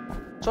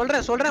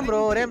 சொல்றேன் ப்ரோ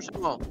ஒரே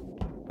நிமிஷம்.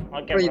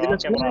 Okay bro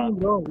okay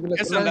bro.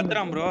 Kesava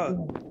கத்துறான் ப்ரோ.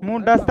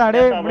 3 டாஸ்க் தான்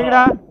டேய்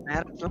முடிங்கடா.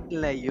 நேரம்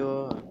இல்ல ஐயோ.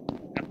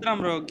 கத்துறான்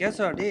ப்ரோ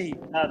கேசவ டேய்.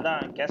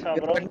 அதான் கேசவ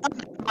ப்ரோ.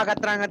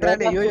 கத்துறாங்க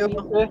ஐயோ.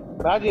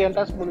 ராஜி என்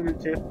டாஸ்க்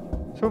முடிஞ்சிருச்சு.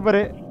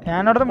 சூப்பர்.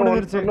 என்னோடது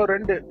முடிஞ்சிருச்சு. இன்னும்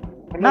 2.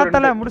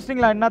 என்னத்தல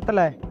முடிச்சிட்டீங்களா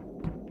என்னத்தல?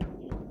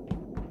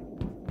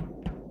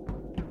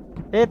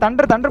 ஏய்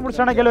தண்டர்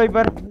முடிச்சானே கேளு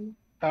வைப்பர்.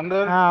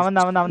 தண்டர் அவன்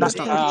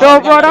சோ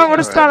போடா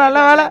முடிச்சான் நல்ல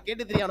வேளை.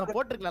 கேட்டு தெரியும் அவன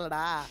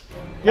போட்டுருக்கலாம்டா.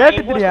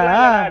 கேட்டுறியா?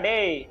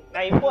 டேய்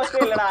நான்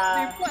இம்போஸ்டர் இல்லடா.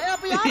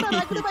 அப்ப யாரா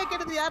ராக்கெட் பை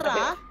கேட்டது யாரா?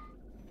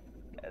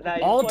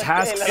 All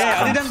tasks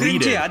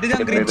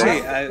அதுதான் கிரின்ச்.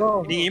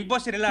 நீ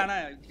இம்போஸ்டர் இல்ல ஆனா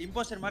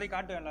இம்போஸ்டர் மாதிரி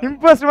காட்டுவேல.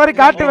 இம்போஸ்டர் மாதிரி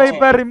காட்டு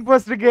வைப்பர்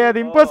இம்போஸ்டருக்கு அது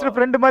இம்போஸ்டர்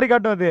ஃப்ரெண்ட் மாதிரி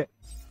காட்டும் அது.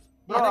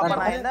 ப்ரோ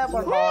நான் என்ன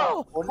பண்றோம்?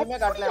 ஒண்ணுமே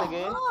காட்டல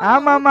எனக்கு.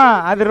 ஆமா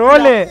அது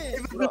ரோல்.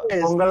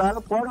 உங்களால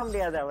போட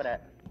முடியாது அவரை.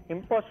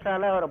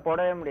 இம்போஸ்டரால அவரை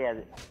போடவே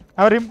முடியாது.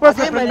 அவர்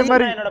இம்போஸ்டர் ஃப்ரெண்ட்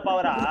மாதிரி. என்னோட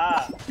பவரா?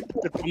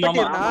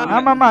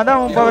 ஆமா அதான்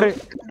உன் பவர்.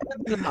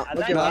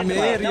 அதான்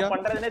என்ன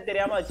பண்றதுனே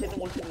தெரியாம வச்சிட்டு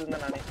முடிச்சிட்டு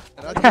இருந்தேன் நானே.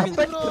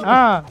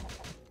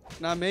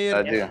 நான்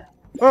மேயர்.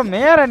 ஓ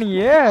மேயரா நீ?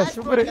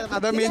 சூப்பர்.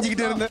 அத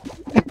மேஞ்சிக்கிட்டே இருந்தேன்.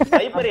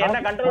 வைப்பர் என்ன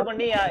கண்ட்ரோல்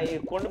பண்ணி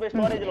கொண்டு போய்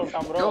ஸ்டோரேஜ்ல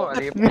விட்டான் ப்ரோ.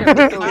 அது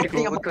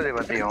எப்படி ஊத்துது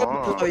பாத்தியும்.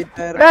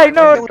 ஏய்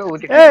இன்னும்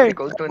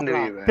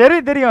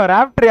தெரியும்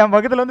ராப்டர் என்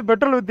பக்கத்துல வந்து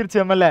பெட்ரோல்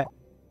ஊத்திருச்சு எம்எல்ஏ.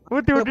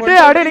 ஊத்தி விட்டுட்டு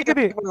அப்படியே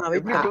நிக்குது.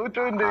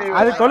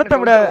 அது கொளுத்த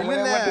முடியாது.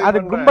 அது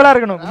கும்பலா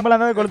இருக்கணும். கும்பலா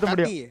தான் கொளுத்த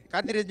முடியும்.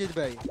 காட்டி ரஞ்சித்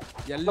பாய்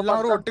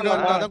எல்லாரும் ஒட்டுக்க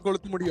வந்தா தான்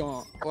கொளுத்த முடியும்.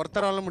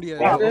 ஒருத்தரால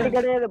முடியாது. அது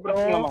கிடையாது ப்ரோ.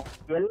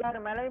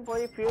 எல்லாரும் மேலயும்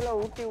போய் ஃபியூல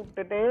ஊத்தி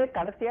விட்டுட்டு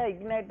கடைசியா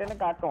இக்னைட்னு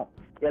காட்டும்.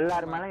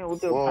 எல்லாரும் மேலயும்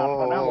ஊத்தி விட்டா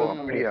அப்பதான்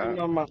கொளுத்த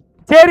முடியும்.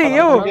 சரி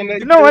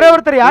இன்னும்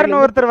ஒருத்தர்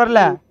யாரு ஒருத்தர்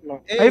வரல.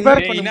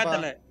 வைப்பர்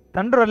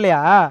தண்டர் வரலையா?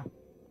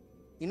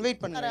 இன்வைட்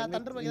பண்ணுங்க.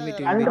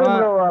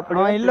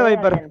 அவன் இல்ல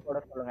வைப்பர்.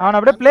 அவன்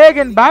அப்படியே play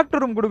again back to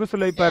room கொடுக்க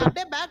சொல்லு வைப்பர்.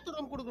 அப்படியே பேக் டு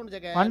ரூம் கொடுக்கணும்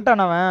ஜெக.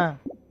 வந்துட்டான் அவன்.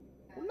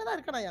 உன்னதான்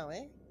இருக்கானே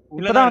அவன்.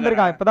 இப்பதான்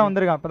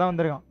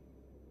வந்திருக்கான்.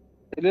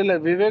 இல்ல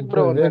விவேக்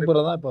ப்ரோ தான்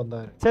இப்ப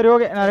வந்தாரு. சரி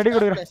ஓகே நான் ரெடி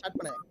கொடுக்குறேன். ஸ்டார்ட்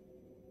பண்ணு.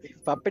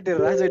 பப்பெட்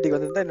ராஜாட்டிக்கு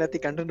வந்தா நேத்தி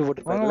கண்டென்ட்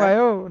போட்டுப்பாங்க.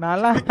 வாயோ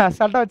நல்லா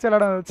சட்டா வச்சு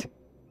விளையாட வச்சு.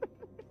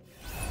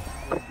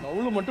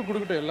 லவ்ல மட்டும்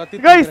கொடுக்கட்டும்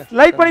எல்லாத்தையும். गाइस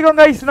லைக்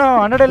பண்ணிக்கோங்க गाइस. நோ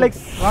 100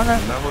 லைக்ஸ் வாங்க.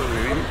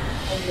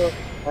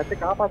 பட்டு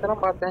காப்பாத்தலாம்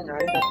பார்த்தேன்.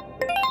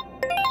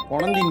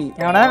 பொணந்தி நீ.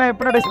 ஏடா நான்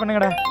எப்ப டெஸ்ட்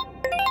பண்ணுங்கடா.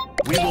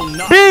 We will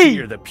not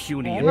fear the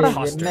puny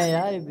imposter.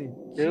 என்னையா இது?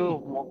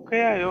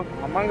 மொக்கையா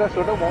அம்மாங்க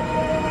சொல்ற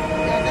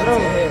ப்ரோ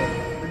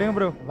விடுங்க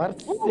ப்ரோ.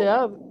 வர்சியா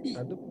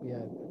அதுப்பியா.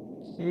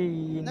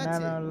 ஏய்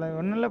நான்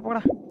ஒண்ணு இல்ல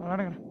போடா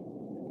விளையாடுங்க.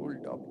 Full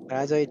top.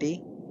 ராஜாட்டி.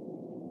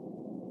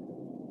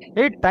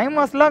 ஏய் டைம்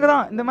மாஸ்லாக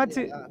தான் இந்த மேட்ச்.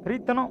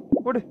 ரீத்தனம்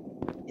போடு.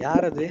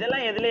 யார் அது?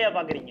 இதெல்லாம் எதுலயா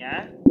பாக்குறீங்க?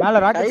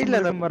 மேல ராக்கெட்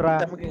நம்பர்ரா.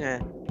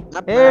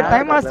 ஏய்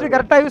டைம் மாஸ்டர்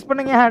கரெக்ட்டா யூஸ்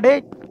பண்ணுங்க.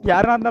 டேய்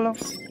யாரா இருந்தாலும்.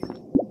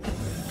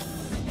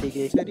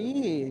 சரி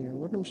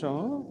ஒரு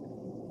நிமிஷம்.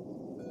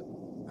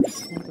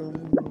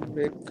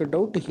 एक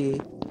डाउट है.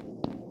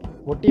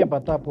 பொட்டியை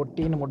பார்த்தா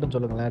பொட்டின்னு மட்டும்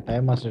சொல்லுங்களேன்.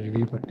 டைம் மாஸ்டர்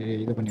ரிவ்யூ பண்ணி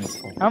இது பண்ணி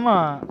வைப்போம். ஆமா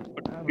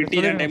பெட்டி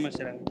தான் டைம்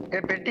மாஸ்டர்.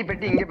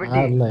 பெட்டி இங்க பெட்டி.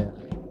 இல்ல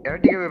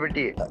எவட்டிக்கு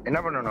பெட்டி என்ன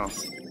பண்ணனும்?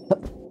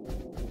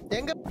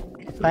 எங்க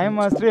டைம்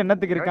மாஸ்டர்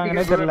என்னத்துக்கு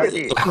இருக்காங்கனே தெரியல.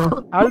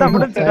 அவ்வளவுதான்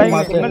முடிஞ்சு டைம்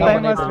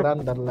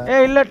மாஸ்டர் தெரியல.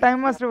 ஏய் இல்ல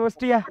டைம் மாஸ்டர்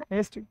ஒஸ்டியா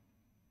வேஸ்ட்.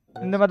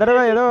 இந்த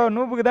தடவை ஏதோ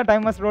நூபுக்கு தான்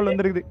டைம் மாஸ்டர் ரோல்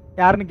வந்திருக்குது.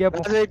 யாருன்னு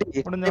கேப்போம்.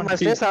 டைம்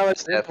மாஸ்டர்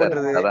சாவர்ஸ்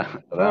பண்றது.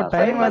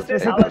 டைம்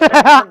மாஸ்டர்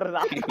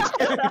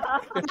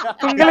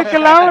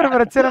உங்களுக்கெல்லாம் ஒரு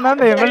பிரச்சனைனா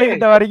இந்த எம்எல்ஏ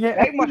கிட்ட வரீங்க.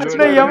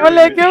 இந்த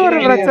எம்எல்ஏக்கே ஒரு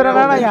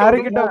பிரச்சனைனா நான் யாரு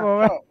கிட்ட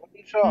போவேன்?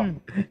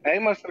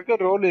 டைம் மாஸ்டருக்கு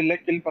ரோல் இல்ல,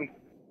 கில் பண்ற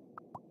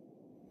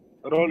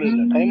ரோல்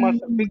இல்ல. டைம்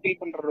மாஸ்டருக்கு கில்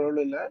பண்ற ரோல்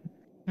இல்ல.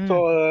 சோ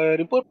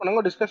ரிப்போர்ட்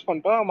பண்ணுங்க, டிஸ்கஸ்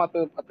பண்ணிட்டோம்.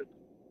 மத்த பாத்து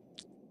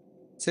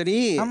சரி.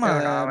 ஆமா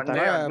நான்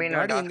வந்து அட்மின்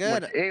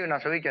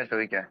நான்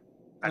சொல்லிக்கேன்.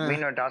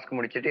 அட்மின் டாஸ்க்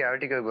முடிச்சிட்டு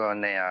எவட்டிக்கு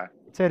வந்தேன்யா.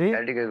 சரி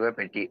எவட்டிக்கு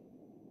பெட்டி.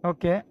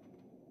 ஓகே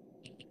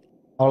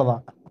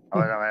அவ்வளவுதான்.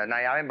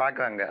 நான் யாரையும்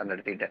பார்க்கறாங்க அந்த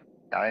இடத்திட்ட.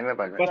 யாரையுமே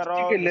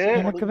பார்க்கல.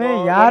 எனக்குமே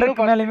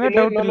யாருக்கு மேலயுமே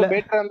டவுட் இல்ல.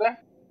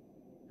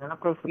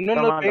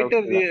 இன்னொரு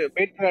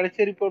பேட்டர்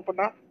அடிச்சு ரிப்போர்ட்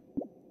பண்ணா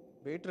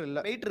பேட்டர் இல்ல.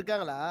 வெயிட்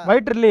இருக்காங்களா?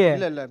 வெயிட்டர் இல்லையே.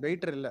 இல்ல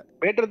பேட்டர் இல்ல.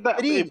 பேட்டர் தான்.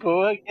 இப்போ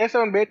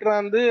கேசவன் பேட்டர்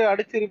வந்து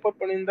அடிச்சு ரிப்போர்ட்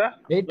பண்ணிருந்தா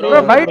ப்ரோ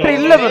வெயிட்டர்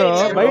இல்ல ப்ரோ.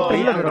 வெயிட்டர்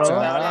இல்ல ப்ரோ.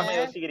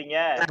 யோசிக்கிறீங்க.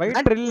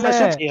 வெயிட்டர்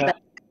இல்ல.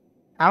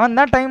 அவன்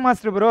தான் டைம்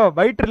மாஸ்டர் ப்ரோ.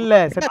 வெயிட்டர் இல்ல.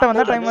 செட்டவன்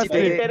தான் டைம்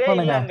மாஸ்டர்.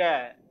 பண்ணுங்க.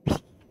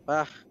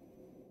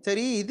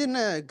 சரி இது என்ன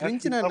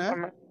கிரின்ச்னா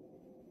என்ன?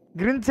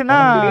 கிரின்ச்னா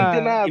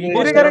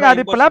இருங்க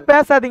அது இப்பலாம்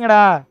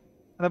பேசாதீங்கடா.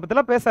 அத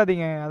பத்திலாம்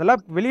பேசாதீங்க.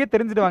 அதெல்லாம் வெளியே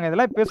தெரிஞ்சிடுவாங்க.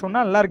 இதெல்லாம் இப்ப சொன்னா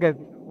நல்லா இருக்காது.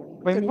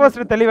 இப்ப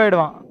இம்போஸ்டர்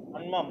தெளிவாயிடுவான்.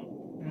 வன்மம்.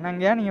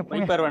 என்னங்க நீங்க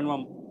வைப்பர்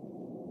வன்மம்.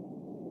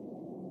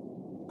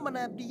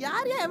 மன அப்படி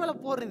யாரையா மேல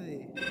போறது?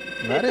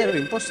 வேற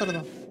யாரு இம்போஸ்டர்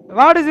தான்.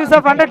 What is use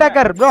of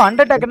Undertaker bro?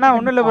 அண்டர்டேக்கர்னா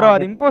ஒண்ணும் இல்ல ப்ரோ.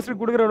 அது இம்போஸ்டர்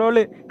குடுக்குற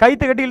ரோல்.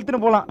 கைத்து கட்டி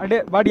இழுத்துன்னு போலாம்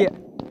அப்படியே பாடியை.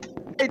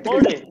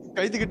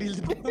 கைத்து கட்டி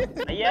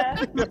இழுத்துட்டு ஐயா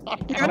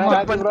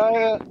ப்ரோ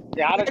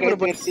யார கைத்து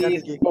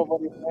கட்டி இப்போ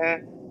போறீங்க?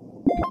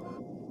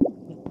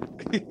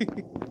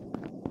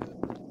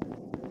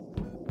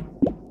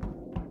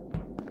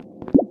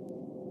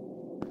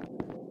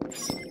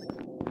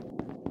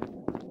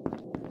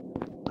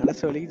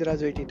 வலிக்குது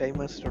ராஜ் வெயிட்டி டைம்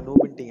மாஸ்டர் நோ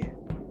பண்ணிட்டீங்க.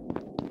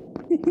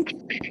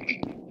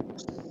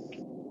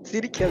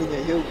 சிரிக்காதீங்க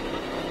ஐயோ.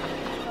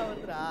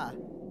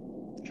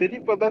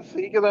 சிரிப்பதான்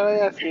சிரிக்கதானே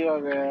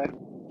செய்வாங்க.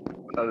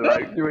 அது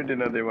ஆக்டிவேட்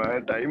என்ன தெரியுமா?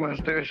 டைம்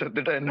மாஸ்டர்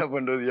செத்துட்டா என்ன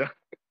பண்றதுயா?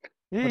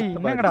 ஏய்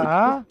என்னங்கடா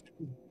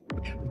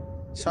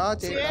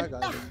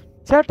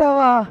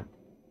சேட்டாவா?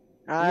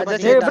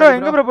 ஏய் ப்ரோ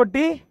எங்க ப்ரோ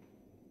பொட்டி?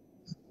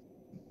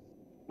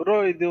 ப்ரோ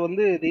இது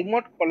வந்து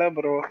ரிமோட் கொலை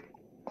ப்ரோ.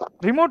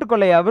 ரிமோட்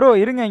கொலையா ப்ரோ?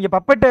 இருங்க, இங்க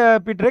பப்பட்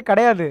பீட்டரே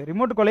கிடையாது,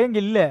 ரிமோட் கொலையே இங்க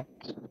இல்ல.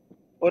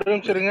 ஒரு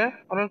நிமிஷம் இருங்க.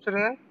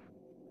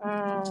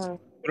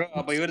 ப்ரோ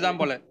அப்ப இவர்தான்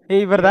போல.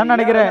 ஏய் இவர்தான்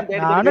நினைக்கிறேன்.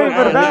 நானும்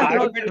இவர்தான்.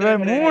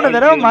 இவர் 3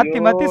 தடவை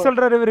மாத்தி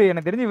சொல்றாரு இவரு.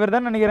 எனக்கு தெரிஞ்சு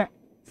இவர்தான் நினைக்கிறேன்.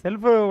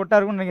 செல்ஃப் ஒட்டா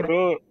இருக்கும்னு நினைக்கிறேன்.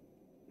 ப்ரோ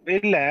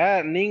இல்ல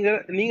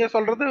நீங்க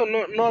சொல்றது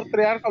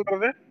இன்னொருத்தர் யார்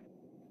சொல்றது?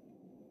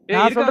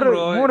 நான் சொல்றது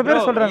 3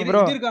 பேர் சொல்றாங்க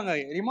ப்ரோ. இருக்காங்க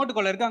ரிமோட்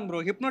கால் இருக்காங்க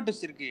ப்ரோ.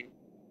 ஹிப்னோட்டிஸ்ட் இருக்கு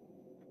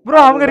ப்ரோ.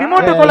 அவங்க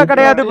ரிமோட் கால்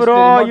கிடையாது ப்ரோ.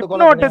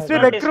 ஹிப்னோட்டிஸ்ட்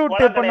ரெக்ரூட்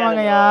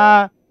பண்ணுவாங்கயா.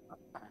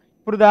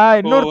 புரியுதா?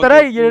 இன்னொருத்தர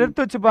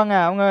எடுத்து வச்சுப்பாங்க.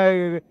 அவங்க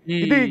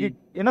இது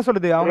என்ன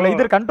சொல்லுது? அவங்கள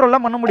இது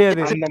கண்ட்ரோல்லாம் பண்ண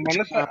முடியாது.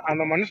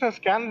 அந்த மனுஷன்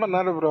ஸ்கேன்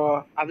பண்ணாரு ப்ரோ.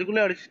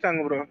 அதுக்குள்ள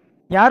அடிச்சிட்டாங்க ப்ரோ.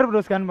 யாரு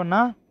ப்ரோ ஸ்கேன்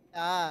பண்ணா?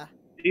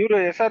 இவரு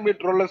எஸ்ஆர்பி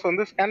ட்ரோலர்ஸ்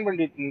வந்து ஸ்கேன்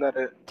பண்ணிட்டு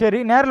இருந்தாரு. சரி,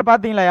 நேர்ல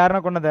பாத்தீங்களா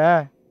யாரனா கொன்னத?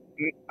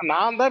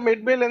 நான் தான்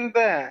மிட்பேல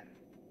இருந்தேன்.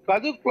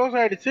 கது க்ளோஸ்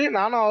ஆயிடுச்சு.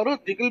 நானும்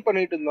அவரும் ஜிகிள்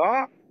பண்ணிட்டு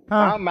இருந்தோம்.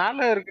 நான் மேல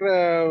இருக்கிற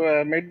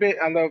மிட்பே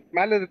அந்த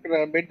மேல இருக்கிற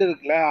பெட்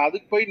இருக்குல்ல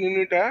அதுக்கு போய்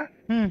நின்னுட்டேன்.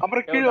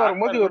 அப்புறம் கீழே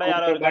வரும்போது ஒரு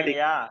பாடி.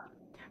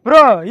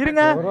 ப்ரோ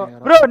இருங்க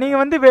ப்ரோ, நீங்க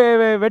வந்து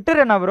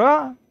வெட்டரேனா ப்ரோ?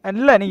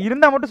 இல்ல நீங்க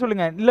இருந்தா மட்டும்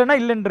சொல்லுங்க, இல்லன்னா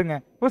இல்லன்றீங்க.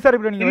 பூசாரி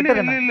ப்ரோ நீங்க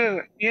வெட்டரேனா? இல்ல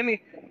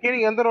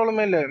எனக்கு எந்த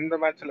ரோலுமே இல்ல இந்த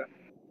மேட்ச்ல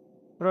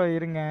ப்ரோ.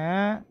 இருங்க,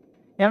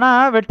 ஏன்னா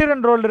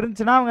வெட்டரன் ரோல்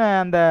இருந்துச்சுன்னா அவங்க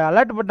அந்த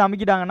அலர்ட் பட்டன்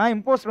அமைக்கிட்டாங்கன்னா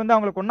இம்போஸ்டர் வந்து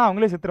அவங்களை கொன்னா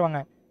அவங்களே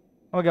செத்துருவாங்க.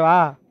 ஓகேவா?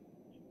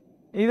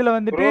 இதுல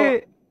வந்துட்டு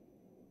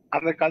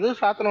அந்த கதவு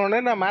சாத்தின உடனே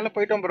நான் மேல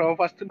போயிட்டேன் ப்ரோ.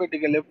 ஃபர்ஸ்ட்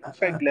பெட்டுக்கு லெஃப்ட்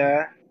சைடுல.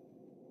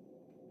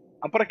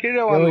 அப்புறம்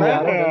கீழே வந்தேன்.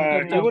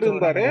 இவர்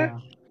இருந்தாரு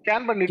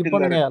ஸ்கேன் பண்ணிட்டு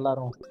இருந்தாரு.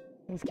 எல்லாரும்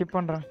ஸ்கிப்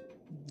பண்றேன்.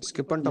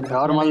 ஸ்கிப்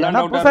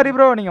பண்ணிட்டோம். பூசாரி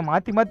ப்ரோ நீங்க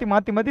மாத்தி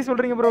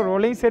சொல்றீங்க ப்ரோ.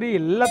 ரோலையும் சரி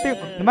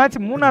எல்லாத்தையும் இந்த மேட்ச்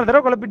 3-4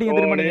 தடவை குழப்பிட்டீங்க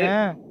தெரியுமா நீங்க?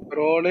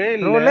 ரோலே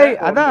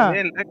அதான்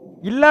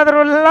இல்லாத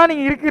ரோல் எல்லாம்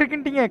நீங்க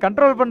இருக்குன்றீங்க.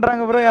 கண்ட்ரோல்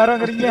பண்றாங்க ப்ரோ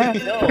யாரோங்கறீங்க.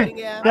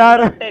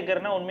 யாரோ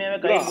டேக்கர்னா உண்மையாவே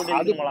கை போட்டு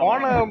அது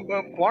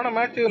போன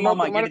மேட்ச்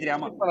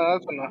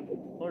சொன்னேன்.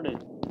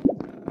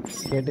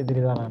 கேட்டு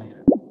தெரியுதா நானே.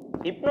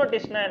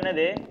 ஹிப்னோட்டிஸ்ட்னா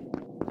என்னது?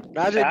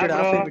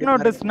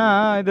 ஹிப்னோட்டிஸ்ட்னா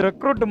இது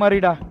ரெக்ரூட்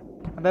மாதிரிடா.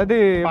 அதாவது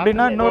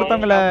எப்படின்னா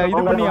இன்னொருத்தவங்கள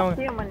இது பண்ணி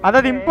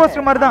அதாவது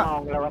இம்போஸ்டர் மாதிரி தான்.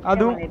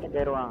 அதுவும்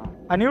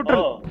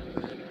நியூட்ரல்.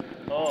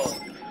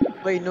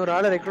 இன்னொரு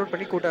ஆளை ரெக்ரூட்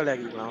பண்ணி கூட்டாளி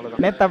ஆக்கிக்கலாம்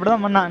அவ்வளவுதான். நேத்து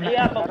அப்படிதான் பண்ணான்.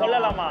 அப்ப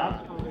கொல்லலாமா?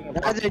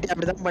 ராஜ்ரெட்டி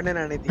அப்படிதான் பண்ணேன்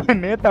நான் நேத்து.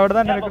 நேத்து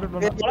அப்படிதான் ரெக்ரூட்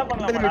பண்ணலாம்.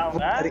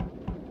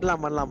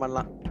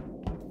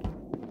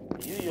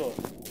 ஐயோ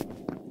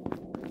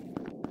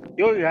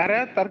யோ யாரே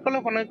தற்கொலை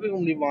பண்ண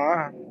முடியுமா?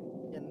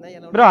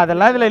 ப்ரோ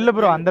அதெல்லாம் இதுல இல்ல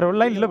ப்ரோ. அந்த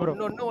ரோல்லாம் இல்ல ப்ரோ.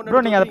 ப்ரோ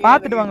நீங்க அத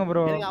பாத்துட்டு வாங்க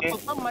ப்ரோ.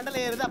 அப்பப்ப மண்டல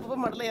ஏறுது, அப்பப்ப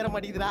மண்டல ஏற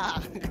மாட்டேங்குதுடா.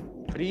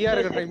 ஃப்ரீயா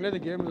இருக்க டைம்ல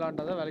இந்த கேம்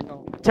விளையாண்டா தான் வேலைக்கு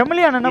ஆகும்.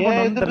 செம்மலியான் என்ன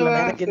பண்ணுவான்னு தெரியல.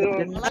 எனக்கு இந்த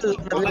 2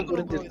 நாள்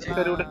புரிஞ்சிருச்சு.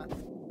 சரி விடு.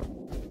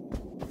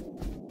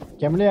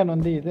 கெமலியான்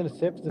வந்து இது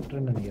சேஃப்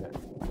ஷிஃப்ட்னு நினைக்கிறேன்.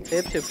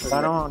 Safe shift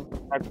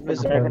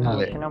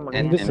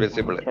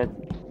invisible.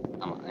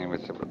 ஆமா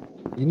இன்விசிபிள்.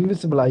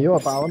 இன்விசிபிள். ஐயோ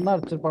அப்ப அவன் தான்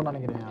அடிச்சிருப்பான்னு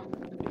நினைக்கிறேன்.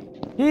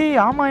 ஏய்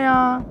ஆமாயா,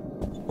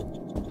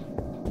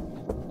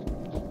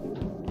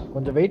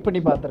 கொஞ்சம் வெயிட் பண்ணி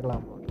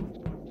பார்த்துக்கலாம்.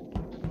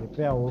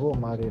 இப்ப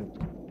உருவம் மாறி இருக்கு.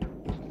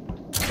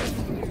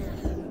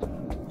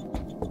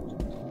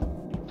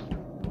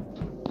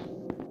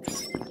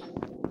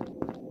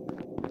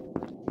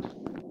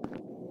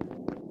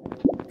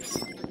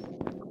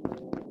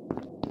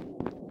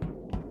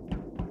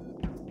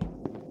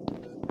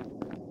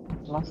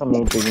 என்ன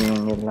சொல்லிட்டு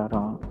இருக்கீங்க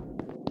எல்லாரும்?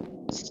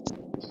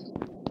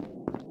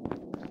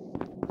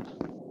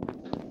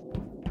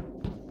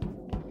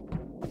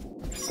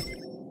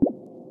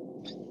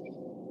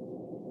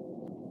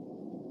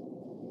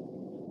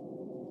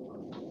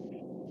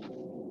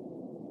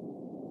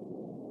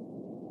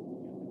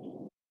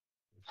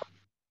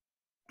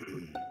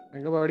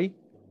 எங்க பாடி?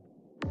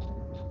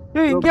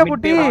 ஏய் இங்க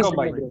புட்டி.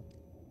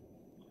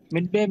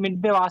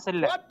 மிட்பே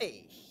வாசல்ல.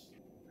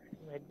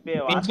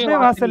 மிட்பே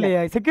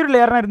வாசல்லையா? செக்யூரிட்டில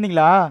யாரனா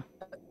இருந்தீங்களா?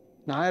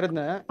 நான்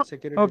இருந்தேன்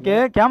செக்யூரிட்டி. ஓகே,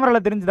 கேமரால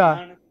தெரிஞ்சதா?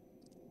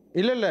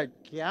 இல்ல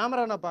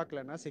கேமரா நான்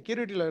பார்க்கல. நான்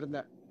செக்யூரிட்டில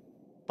இருந்தேன்.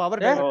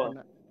 பவர் டைவர்ட்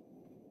பண்ணேன்.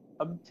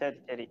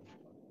 சரி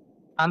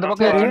அந்த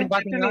பக்கம்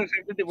பாத்தீங்களா?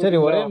 சரி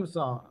ஒரே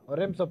நிமிஷம்.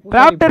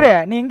 ராப்டர்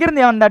நீ எங்க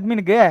இருந்தியா அந்த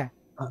அட்மினுக்கு?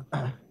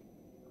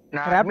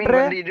 நான் அட்மின்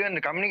வந்து இது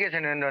அந்த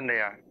கம்யூனிகேஷன் வந்து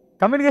வந்தயா.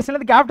 கம்யூனிகேஷன்ல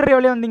இருந்து கேப்டர்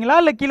வழியா வந்தீங்களா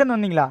இல்ல கீழ இருந்து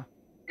வந்தீங்களா?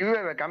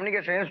 இல்ல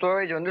கம்யூனிகேஷன்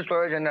ஸ்டோரேஜ் வந்து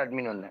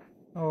அட்மின் வந்தேன்.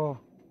 ஓ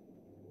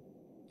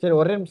சரி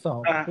ஒரே நிமிஷம்.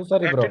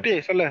 பூசாரி ப்ரோ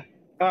சொல்லு.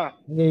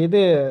 இங்க இது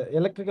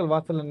எலக்ட்ரிக்கல்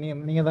வாசல்ல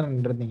நீங்க தான்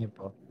நின்னுட்டீங்க.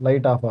 இப்போ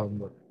லைட் ஆஃப்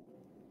ஆகும்போது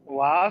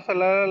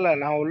வாசல்ல இல்ல,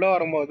 நான் உள்ள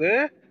வரும்போது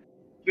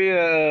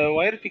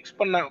வயர் ஃபிக்ஸ்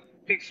பண்ண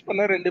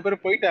 2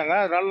 பேர் போயிட்டாங்க.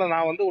 அதனால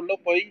நான் வந்து உள்ள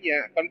போய்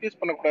கன்ஃபியூஸ்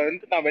பண்ண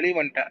கூடாதுன்னு நான் வெளிய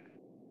வந்துட்டேன்.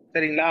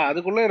 சரிங்களா?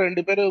 அதுக்குள்ள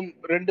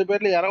 2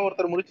 பேர்ல யாரோ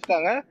ஒருத்தர்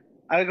முடிச்சிட்டாங்க.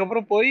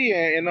 அதுக்கப்புறம் போய்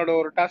என்னோட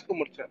ஒரு டாஸ்க்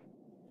முடிச்சேன்.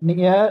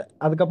 நீங்க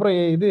அதுக்கப்புறம்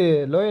இது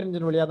லோயர்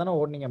இன்ஜின் வழியா தானே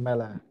ஓடுனீங்க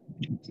மேல?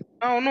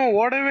 நான் இன்னும்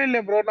ஓடவே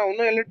இல்லை ப்ரோ. நான்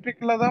இன்னும்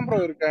எலக்ட்ரிக்கல்ல தான் ப்ரோ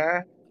இருக்கேன்.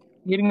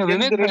 இருங்க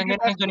விவேக் ப்ரோ எங்க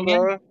இருக்கீங்க சொன்னீங்க?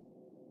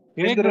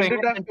 விவேக் ப்ரோ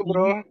எங்க டாஸ்க்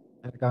ப்ரோ.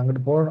 எனக்கு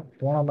அங்கிட்டு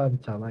போன மாதிரி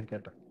இருந்துச்சு, அதான்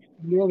கேட்டேன்.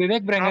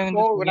 விவேக் ப்ரோ எங்க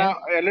இருக்கீங்க? நான்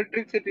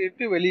எலக்ட்ரிசிட்டி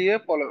விட்டு வெளியே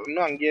போல,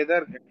 இன்னும் அங்கேயே தான்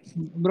இருக்கேன்.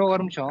 ப்ரோ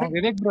ஒரு நிமிஷம்,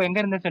 விவேக் ப்ரோ எங்க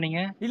இருந்தா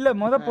சொன்னீங்க? இல்ல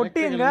முத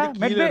பொட்டி எங்க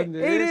மெட்பே?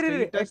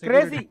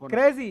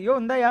 கிரேசி யோ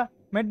இந்தாயா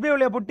மெட்பே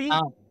உள்ள பொட்டி.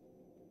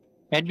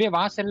 மெட்பே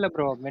வாசல்ல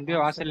ப்ரோ, மெட்பே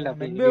வாசல்ல.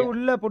 மெட்பே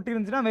உள்ள பொட்டி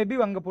இருந்துச்சுனா மேபி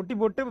அங்க பொட்டி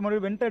போட்டு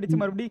மறுபடியும் வெண்ட் அடிச்சு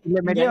மறுபடியும்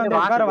இங்கே வந்து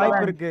உட்கார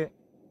வாய்ப்பு இருக்கு.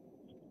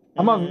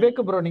 ஆமா விவேக்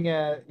ப்ரோ நீங்க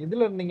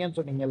இதுல இருந்தீங்கன்னு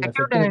சொன்னீங்கல்ல,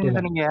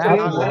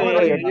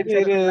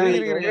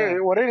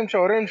 ஒரே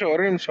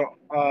நிமிஷம்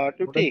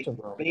டுட்டி,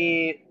 நீ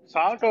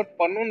சார்ட் அவுட்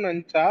பண்ணனும்னு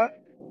நினைச்சா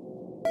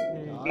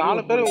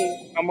 4 பேர்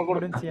நம்ம கூட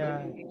இருந்துச்சியா?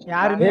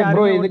 யாருமே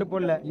ஓட்டு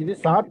போடல. இது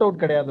சார்ட்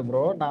அவுட் கிடையாது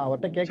ப்ரோ. நான்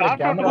அவட்ட கேக்குறேன்,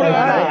 கேமரா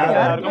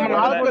நம்ம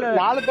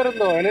 4 பேர்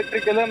இருந்தோம்,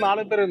 எலக்ட்ரிக்கல்ல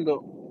 4 பேர்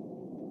இருந்தோம்.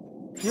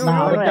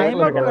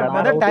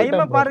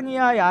 டைம்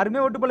பாருங்கயா,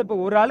 யாருமே ஓட்டு போடல. இப்ப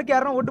ஒரு ஆளுக்கு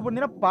யாரும் ஓட்டு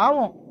போட்டீங்கன்னா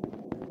பாவம்.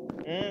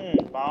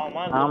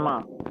 பாவமா? ஆமா,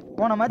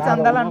 போன மேட்ச்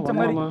அந்தால அனுச்ச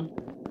மாதிரி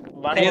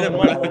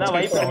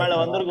வைப்பர் மேல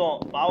வந்திருக்கும்,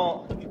 பாவம்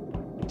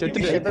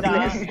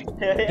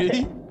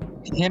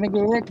எனக்கு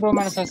விவேக் ப்ரோ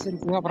மேல சஸ்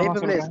இருக்கு. அப்புறம்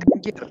சொல்றேன்.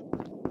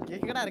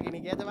 எங்கடா இருக்கு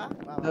நீ கேட்டவா?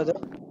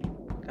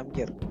 Come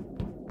here.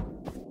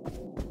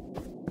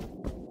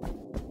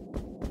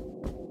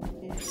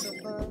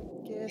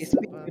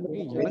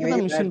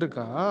 மிஷன்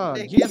இருக்கா?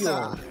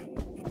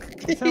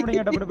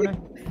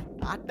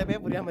 ஆட்டமே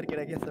புரியாம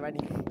இருக்கடா கேஸ் வாடி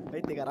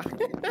வைத்துக்கறா.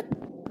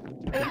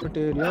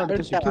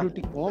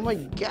 Security. Oh my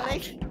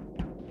God.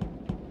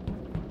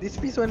 This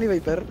piece only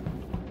Viper.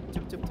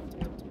 Chup.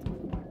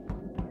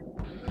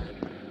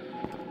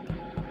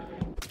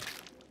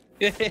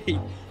 ஏய்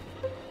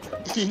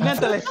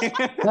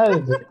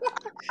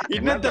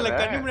இன்னத்தல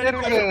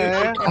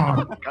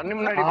கண்ணு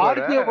முன்னாடி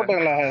ஆர்டிஓ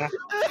போட்டாங்களா?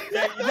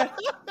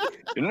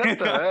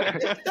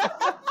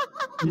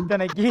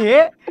 இத்தனைக்கு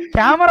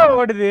கேமரா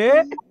ஓடுது,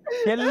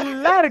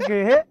 எல்லாம் இருக்கு.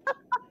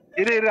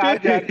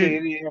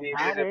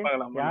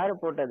 யாரு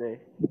போட்டது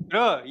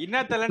ப்ரோ?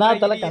 இன்னத்தல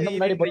கண்ணு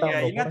முன்னாடி போட்டாங்க.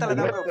 இன்னத்தல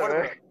தான்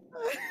போடுறேன்.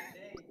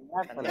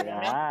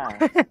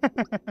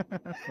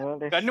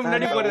 கண்ணு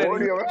முன்னாடி போறது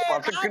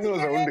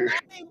பசக்குன்னு சவுண்ட்.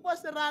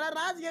 இம்போஸ்டர்ரா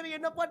ராஜ்கேமிங்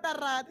என்ன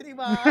போட்டாரா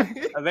தெரியுமா?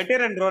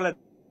 வெட்டரன் ரோல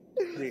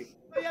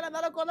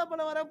கொய்யால கொலை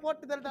பண்ண வர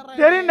போட்டு தள்ளுறா.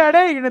 தெரியும்டா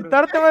டேய், இது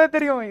தரத்தவே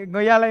தெரியும்.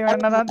 கொய்யால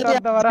என்னதான்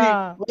தரத்த வரா.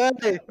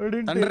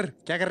 தண்டர்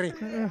கேக்கறே.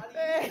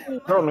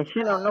 ப்ரோ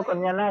மிஷின் இன்னும்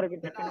கொஞ்ச நேரம்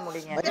இருக்கு, டக்குன்னு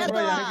முடிங்க.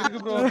 எனக்கு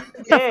இருக்கு ப்ரோ.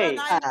 ஏய்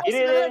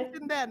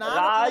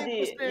ராஜ்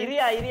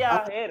இரியா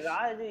ஏய்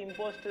ராஜ்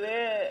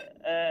இம்போஸ்டர்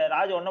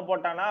ராஜ் ஒண்ண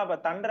போட்டானா, அப்ப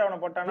தண்டர் அவன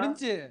போட்டானா?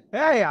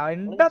 ஏய்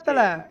இண்டத்தல.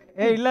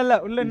 ஏய்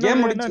இல்ல உள்ள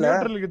கேம் முடிஞ்சு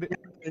நியூட்ரல் இருக்குது.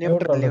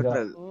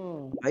 நியூட்ரல்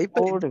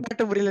வைப்பர்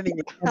மட்டும் புரியல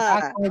நீங்க.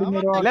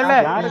 இல்ல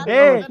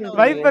ஏய்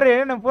வைப்பர்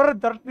என்ன போற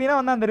தரத்தினா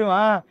வந்தா தெரியுமா?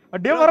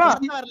 அப்படியே வரோம்.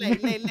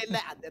 இல்ல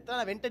அது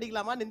எத்தனை வெண்ட்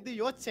அடிக்கலாமா நின்னு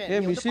யோசிச்சேன்.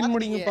 ஏய் மிஷின்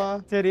முடிங்கப்பா.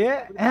 சரி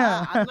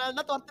அதனால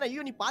தான் தரத்தற.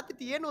 ஐயோ நீ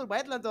பாத்துட்டு ஏன் ஒரு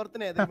பயத்துல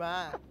தரத்தனே தெரியுமா?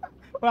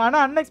 ஆனா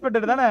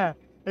அன்எக்ஸ்பெக்டட் தானே.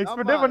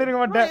 எக்ஸ்பெக்டே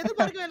பண்ணிருக்க மாட்டேன்.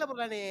 எதிர்பார்க்கவே இல்ல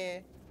ப்ரோ நீ.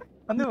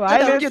 வந்து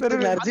வாயிலே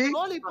சொல்லுங்க.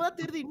 ரோல் இப்பதான்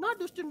தெரியுது. இன்னும்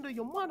ட்விஸ்ட்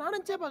எம்மா நானே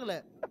நினைச்சே பார்க்கல.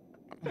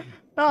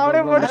 நான்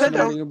அவனே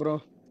போடுறேன் ப்ரோ.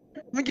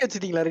 முக்கி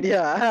வச்சிட்டீங்களா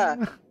ரெடியா?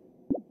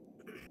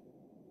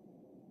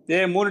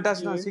 ஏய் 3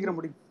 டாஸ்க் நான் சீக்கிரம்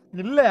முடிங்க.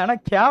 இல்ல ஆனா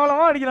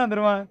கேவலமா அடிக்கிறான்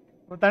தெரியுமா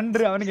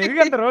தண்டர். அவனுக்கு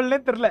எதுக்கு அந்த ரோல்னே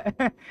தெரியல.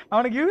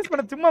 அவனுக்கு யூஸ்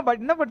பண்ண சும்மா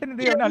என்ன பட்டன்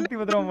இது அழுத்தி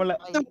வந்துருவான் போல.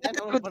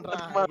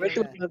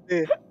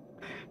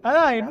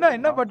 அதான்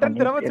என்ன பட்டன்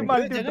தெரியாம சும்மா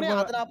அழுத்தி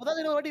வந்துருவான். அத அப்பதான்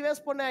நான் ஓடி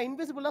வேஸ்ட் பண்ணேன்.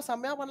 இன்விசிபிளா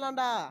செமையா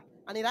பண்ணலாம்டா.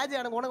 அனி ராஜ்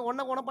எனக்கு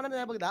உனக்கு பண்ண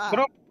ஞாபகம்டா.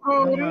 ப்ரோ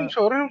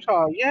ஒரு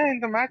நிமிஷம் ஏன்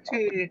இந்த மேட்ச்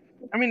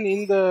ஐ மீன்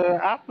இந்த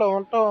ஆப்ல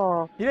வந்துட்டோம்.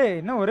 ஏய்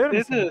என்ன ஒரே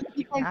ஒரு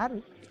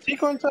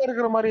சீக்வென்ஸா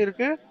இருக்கிற மாதிரி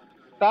இருக்கு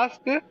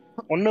டாஸ்க்.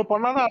 ஒன்னு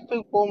பண்ணாதான்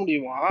அடுத்துக்கு போக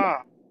முடியுமா?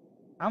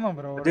 ஆமா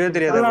ப்ரோ.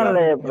 தெரியாது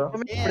ப்ரோ.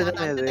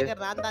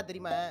 நான் தான்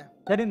தெரியுமா?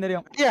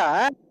 தெரியும்.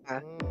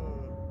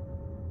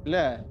 இல்ல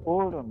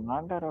ஓடு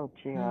மாண்டரா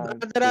உச்சி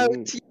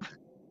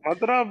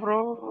மதுரா ப்ரோ.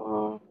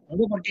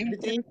 அது மட்டும்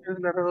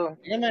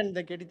என்ன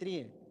இந்த கேட்டி3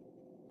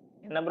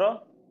 என்ன ப்ரோ?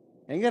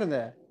 எங்க இருந்த?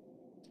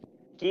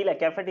 கீழ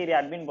கேஃபேட்டீரியா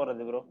அட்மின்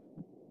போறது ப்ரோ.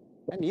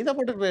 நீ தான்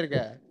போட்டு போயிருக்க.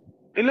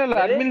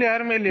 இல்ல அட்மின்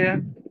யாருமே இல்லையா?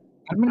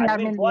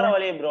 அட்மின் போற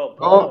வழி ப்ரோ.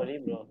 போற வழி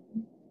ப்ரோ.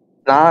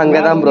 நான்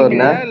அங்கதான் ப்ரோ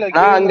இருந்தேன்.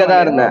 நான்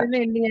அங்கதான் இருந்தேன்.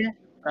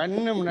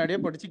 கண்ணு முன்னாடியே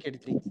படிச்சு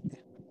கேட்டி3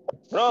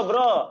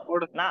 ப்ரோ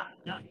நான்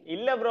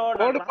இல்ல ப்ரோ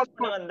நான் கிராஸ்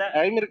பண்ணி வந்தேன்.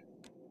 டைம் இருக்கு.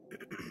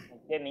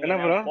 சரி நீங்க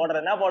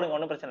போடுறதா போடுங்க,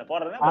 ஒண்ணும் பிரச்சனை இல்ல.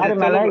 போடுறதா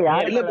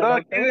இல்ல ப்ரோ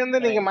கீழ இருந்து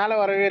நீங்க மேல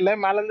வரவே இல்ல,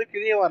 மேல இருந்து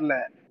கீழே வரல.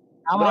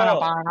 ஆமா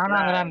நானும்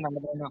அங்கதான்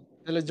இருந்தேன்.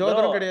 இதுல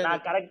ஜோக்கரும் கிடையாது.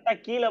 நான் கரெக்ட்டா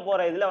கீழ போற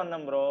இதுல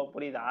வந்தேன் ப்ரோ.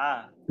 புரியுதா?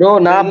 ப்ரோ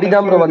நான்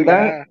அப்படிதான் ப்ரோ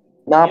வந்தேன்.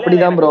 நான்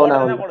அப்படிதான் ப்ரோ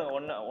நான்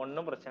போடுங்க.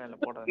 ஒண்ணும் பிரச்சனை இல்ல.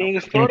 போடுறதா நீங்க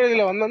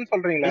ஸ்டோரேஜ்ல வந்தன்னு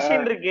சொல்றீங்களா?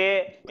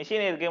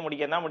 மிஷின் இருக்கு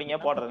முடிக்கறதா முடிங்க.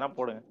 போடுறதா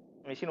போடுங்க.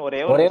 மிஷின் ஒரே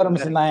ஒரு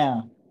மிஷின் தான்யா.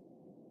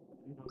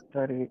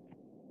 சரி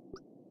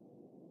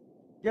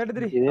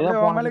கேட்டு3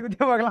 அப்படியே மேல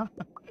குதிய பார்க்கலாம்.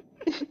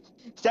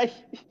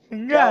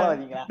 இங்க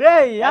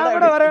டேய் யா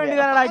கூட வர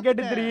வேண்டியதானடா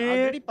கேட்டுத்ரி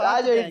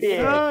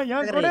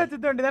என் கூட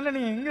சுத்த வேண்டியதானே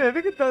நீ இங்க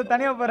எதுக்கு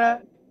தனியா போற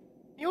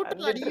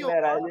நியூட்ரல் அடியோ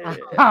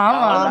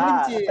ஆமா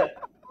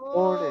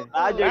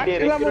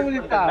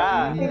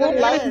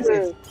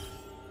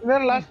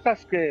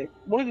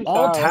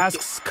All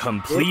tasks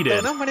completed.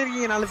 என்ன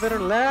பண்ணிருக்கீங்க நாலு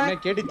பேரும் இல்ல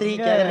கேட்டுத்ரி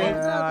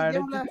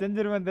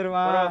செஞ்சிருவேன்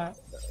தெரியுமா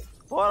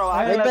போற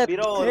வாங்கல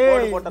பீரோ ஒரு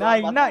கோட் போட்டா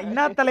நான்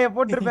இன்னா தலைய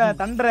போட்டுருப்பேன்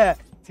தண்டற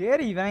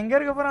சரி இவன் எங்க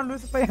இருக்க போறான்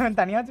லூசு பையன்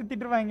தனியா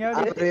சுத்திட்டு இருப்பான்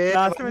எங்கயாவது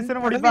லாஸ்ட்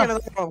மிஷன் முடிப்பா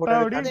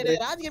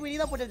ராஜ்கேமிங் நீ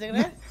தான் போட்டு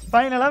வச்சேங்க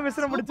ஃபைனலா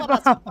மிஷன் முடிச்சுப்பா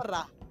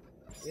சூப்பர்ரா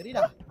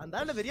வெரிடா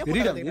அந்தால வெரியா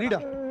வெரிடா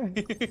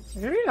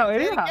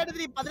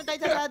கேட்ரி 18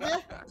 ஆயிச்சா ராஜ்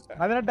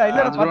 18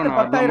 இல்ல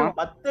 10 ஆயிரும்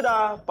 10டா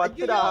 10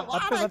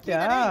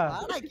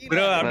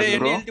 bro அப்படியே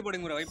என்ன எழுதி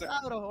போடுங்க bro வைப்பர்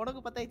bro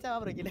உனக்கு 10 ஆயிச்சா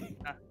bro கிளே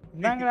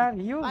என்னங்கடா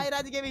யூ ஹாய்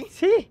ராஜ்கேமிங்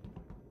சி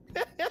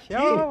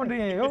யோ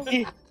பண்றீங்க யோ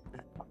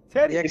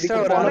சரி எக்ஸ்ட்ரா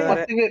ஒரு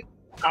 10க்கு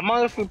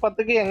அமாவாசை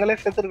 10க்கு எங்களே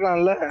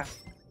சேர்த்துக்கலாம்ல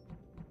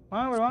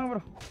வாங்க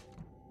ப்ரோ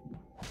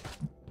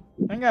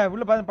எங்க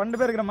உள்ள 12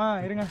 பேர் இருக்கறமா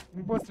இருங்க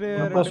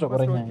இம்போஸ்டர்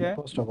ஓகே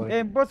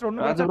ஏய் இம்போஸ்டர்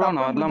ஒண்ணு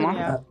வரலாமா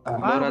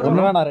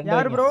ஒண்ணு வேணா ரெண்டு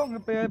யார் ப்ரோ உங்க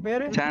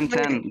பேரு சான்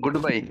குட்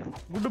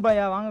பை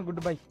வாங்க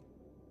குட் பை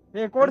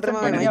ஏய் கோட் சென்ட்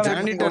பண்ணுங்க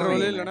ஜானிட்டர்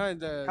ரோல் இல்லனா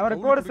இந்த அவர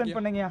கோட் சென்ட்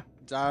பண்ணுங்க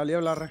ஜாலியா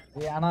விளையாடுறேன்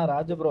ஏய் ஆனா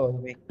ராஜ் ப்ரோ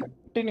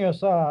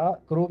கண்டினியூஸா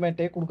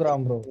க்ரூமேட்டே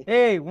குடுக்குறான் ப்ரோ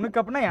ஏய் உனக்கு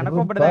அப்பனா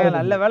எனக்கும் அப்படிதான்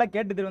நல்ல வேளை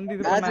கேட்டது வந்து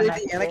இது பண்ணானே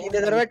எனக்கு இந்த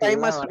தடவை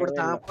டைம் மாஸ்டர்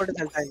கொடுத்தான் போட்டு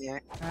சொல்லிட்டாங்க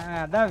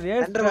அதான்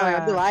வேஸ்ட்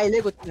வந்து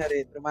வாயிலே குத்துனாரு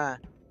தெரியுமா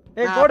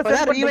ஏய் கோட்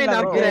சென்ட் ரீவைண்ட்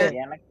ஆகுறேன்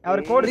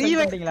அவர் கோட் சென்ட்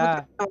பண்ணிட்டீங்களா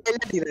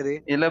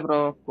இல்ல ப்ரோ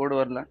கோட்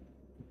வரல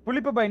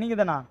புளிப்பு பாய் நீங்க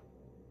தானா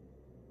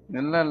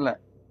இல்ல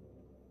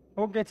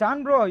ஓகே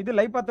சான் ப்ரோ இது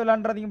லைவ் பார்த்து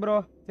விளையாடுறீங்க ப்ரோ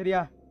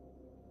சரியா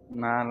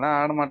நான்லாம்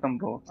ஆட மாட்டேன்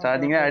ப்ரோ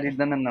ஸ்டார்டிங்கே ஆடிட்டு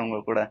தானே இருந்தேன் உங்க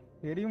கூட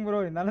தெரியும் ப்ரோ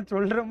என்னால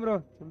சொல்றேன் ப்ரோ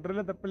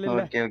சொல்றதுல தப்பு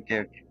இல்ல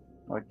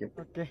ஓகே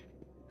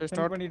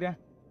ஸ்டார்ட் பண்ணிட்டேன்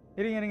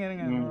இருங்க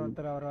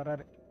ஒருத்தர் அவர்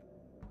வராரு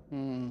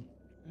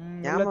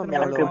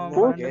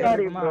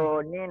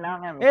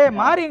ஏய்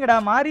மாறிங்கடா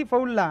மாறி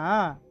ஃபவுல்லாம்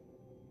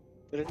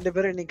ரெண்டு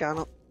பேரும் இன்னைக்கு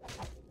காணோம்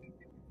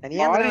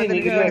தனியா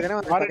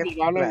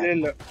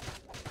இல்ல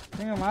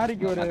நீங்க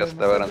மாறிக்கு ஒரு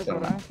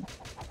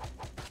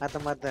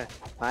மாத்த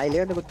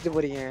வாயிலே வந்து குத்திட்டு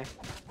போறீங்க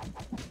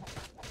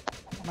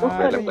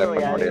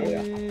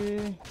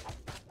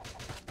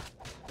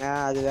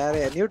அது வேற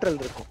நியூட்ரல்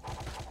இருக்கும்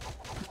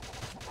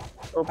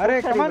அரே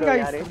கமான்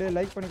गाइस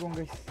லைக் பண்ணிக்கோங்க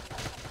गाइस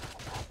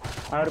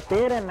அவர்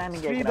பேர் என்ன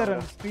நீங்க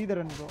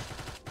ஸ்ரீதரன்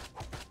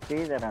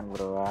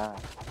ப்ரோவா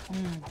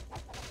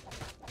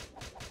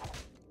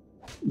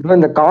ப்ரோ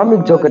இந்த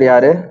காமிக் ஜோக்கர்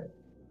யாரு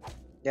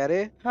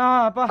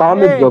அப்பா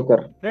காமிக்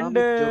ஜோக்கர்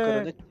ரெண்டு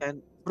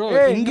ப்ரோ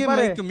இங்க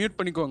மைக் மியூட்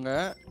பண்ணிக்கோங்க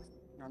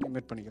நான்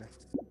மியூட் பண்ணிக்கிறேன்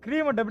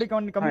கிரீமட் எப்படி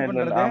கம்மி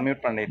பண்றது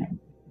மியூட் பண்ணிட்டேன்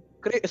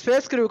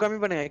ஸ்பேஸ் கிரூ கம்மி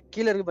பண்ணுங்க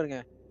கீழ இருக்கு பாருங்க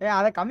ஏய்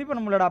அத கம்மி பண்ண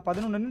முடியலடா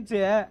 11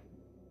 நிமிஷம்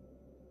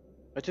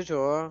அச்சச்சோ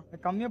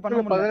கம்மியா பண்ண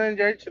முடியல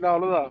 15 ஆயிடுச்சுடா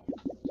அவ்வளவுதான்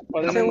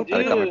 15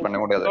 கம்மி பண்ண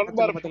முடியாது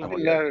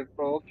இல்ல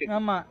ஓகே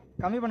ஆமா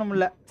கம்மி பண்ண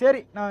முடியல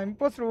சரி நான்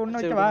இம்போஸ்டர் ஒன்னு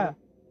வைக்கவா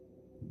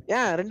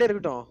ஏன் ரெண்டே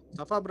இருக்கட்டும்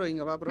சஃபா ப்ரோ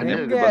இங்க வா ப்ரோ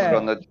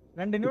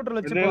ரெண்டு நியூட்ரல்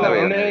வச்சு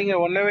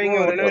ஒண்ணே வைங்க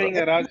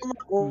ராஜ்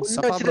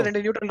வச்சிட்டு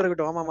ரெண்டு நியூட்ரல்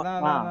இருக்கட்டும் ஆமா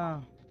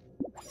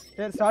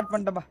சரி ஸ்டார்ட்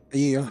பண்ணிட்டேன்பா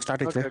ஐயோ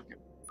ஸ்டார்ட் ஆயிடுச்சு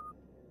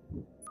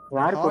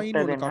யார்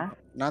கூப்பிட்டது என்ன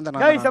நான்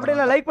தான் गाइस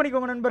அப்படியே லைக்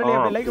பண்ணிக்கோங்க நண்பர்களே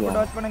அப்படியே லைக் போட்டு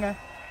வாட்ச் பண்ணுங்க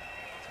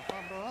சஃபா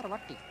ப்ரோ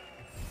வாட்டி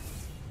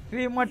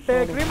கிரீமட்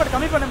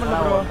கம்மி பண்ண முடியல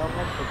ப்ரோ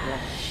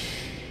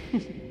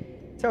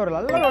சரி ஒரு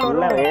நல்ல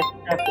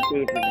வேஸ்டா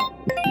சுத்திட்டு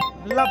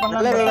நல்லா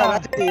பண்ணலாம் நான்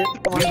அப்படியே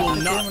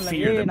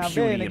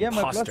இந்த கேம்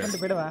க்ளோஸ்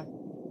பண்ணிட்டு போய்டுவேன்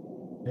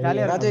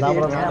ஜாலியா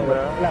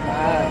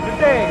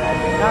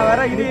நான்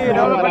வேற இது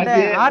டெவலப்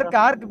பண்ணேன்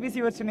ஆர்க் பிசி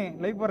வெர்ஷன்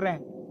லைவ் போடுறேன்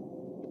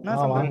நான்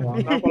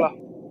சொல்றேன்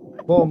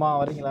போமா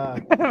வரீங்களா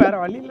வேற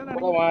வழி இல்ல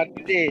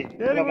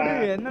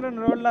என்ன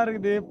ரோல்லாம்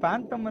இருக்குது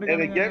பாந்தம்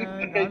இருக்கு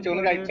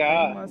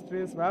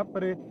மாஸ்டர்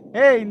ஸ்வாப்பர்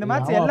ஏய் இந்த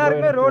மேட்ச்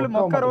எல்லாருமே ரோல்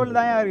மொக்க ரோல்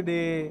தான் இருக்குது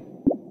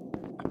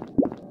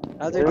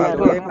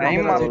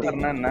டைம்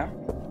மாத்தறனா என்ன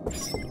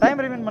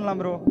டைம் ரிமைண்ட் பண்ணலாம்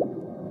ப்ரோ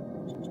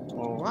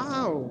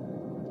வாவ்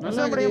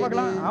நல்லா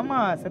பார்க்கலாம் ஆமா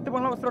செட்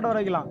பண்ணலாம் ஃபர்ஸ்ட் வர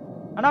வைக்கலாம்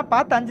ஆனா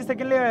பார்த்து 5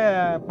 செகண்ட்லயே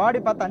பாடி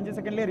பார்த்து 5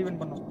 செகண்ட்லயே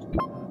ரிவைண்ட் பண்ணும்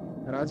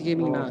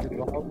ராஜ்கேமிங் நான்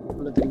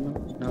அதுக்குள்ள தெரியுமா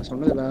நான்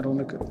சொன்னது வேற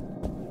ஒண்ணுக்கு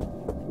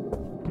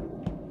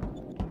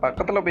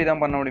பக்கத்துல போய்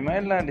தான் பண்ண முடியுமா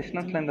இல்ல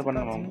டிஸ்டன்ஸ்ல இருந்து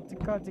பண்ணணுமா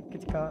சிக்கா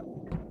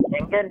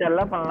எங்க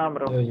எல்லாம் பண்ணலாம்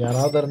ப்ரோ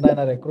யாராவது இருந்தா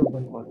என்ன ரெக்ரூட்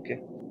பண்ணு ஓகே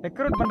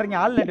ரெக்ரூட் பண்றீங்க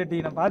ஆல் நெட்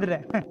நான்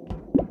பாத்துறேன்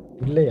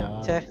இல்லையா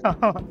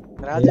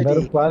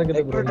ராஜடி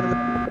பாருங்க ப்ரோ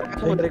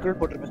ரெக்ரூட்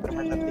போட்டுறேன்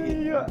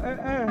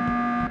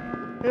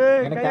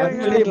எனக்கு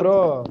actually bro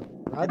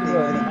Raj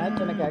bro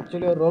match எனக்கு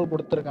एक्चुअली ஒரு ரோல்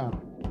கொடுத்திருக்கான்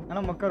ஆனா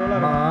மொக்க ரோலா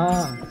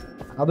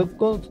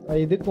அதுக்கும்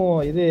இதுக்கும்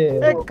இது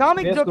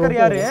காமிக் ஜோக்கர்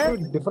யாரு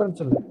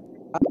டிஃபரன்ஸ் இல்ல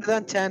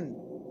அதுதான் சான்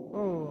ஓ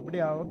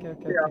அப்படியே ஓகே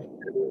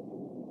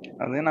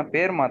அது நான்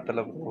பேர் மாத்தல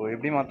ப்ரோ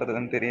எப்படி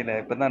மாத்துறதுன்னு தெரியல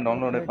இப்பதான்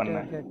டவுன்லோட்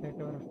பண்ணேன்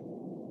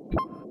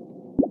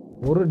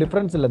ஒரு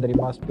டிஃபரன்ஸ் இல்ல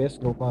தெரியுமா ஸ்பேஸ்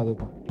குரூப்பும்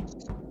அதுக்கும்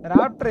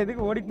ராப்டர்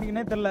எதுக்கு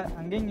ஓடிட்டீங்கனே தெரியல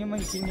அங்கேயும்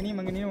இங்கேயும்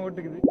மங்கனியும்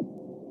ஓட்டுக்குது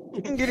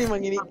கிங்கினி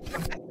மங்கினி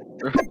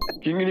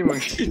கிங்கினி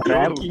மங்கி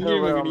கிங்கி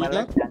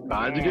மங்கனில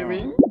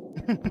ராஜ்கேமிங்.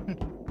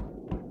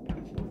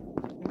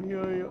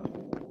 ஐயோ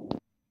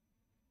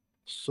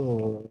சோ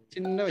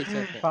சின்ன வயசா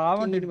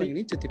பாவம் கிங்கி டிட்டி.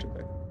 மங்கனி செத்துட்டு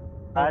இருப்பாரு.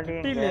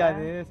 டிட்டி இல்லையா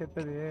அது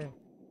செத்தது?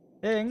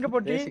 எங்க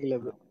போட்டி?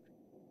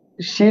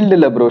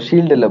 ஷீல்டுல ப்ரோ,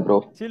 ஷீல்டுல ப்ரோ.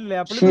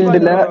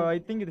 ஷீல்டுல ஐ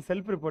திங்க் இது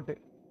செல்ஃப் ரிப்போர்ட்.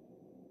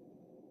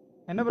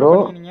 என்ன ப்ரோ ப்ரோ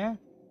பண்ணீங்க நீங்க?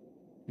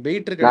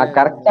 வெயிட் நான்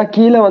கரெக்டா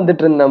கீழ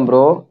வந்துட்டு இருந்தேன்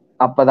ப்ரோ.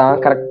 அப்பதான்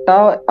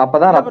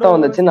ரத்தம்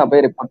வந்துச்சு, நான்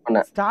போய் ரிப்போர்ட்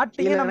பண்ணேன்.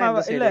 ஸ்டார்டிங்கே நம்ம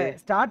இல்ல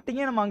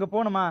ஸ்டார்டிங்கே நம்ம அங்க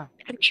போணுமா?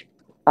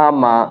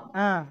 ஆமா.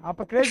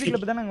 அப்ப கிரேசி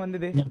கிளப் தான் அங்க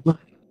வந்தது.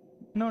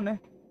 இன்னொன்னு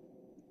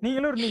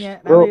நீங்களும் இருந்தீங்க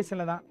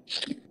நேவிகேஷன்ல தான்.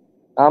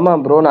 ஆமா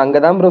ப்ரோ, நான் அங்க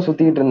தான் ப்ரோ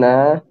சுத்திட்டு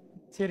இருந்தேன்.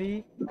 சரி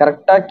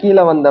கரெக்டா கீழ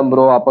வந்தேன்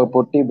ப்ரோ. அப்ப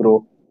பொட்டி ப்ரோ.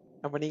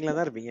 அப்ப நீங்களா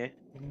தான் இருப்பீங்க.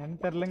 என்னன்னு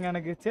தெரியலங்க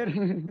எனக்கு. சரி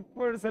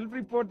இப்போ செல்ஃப்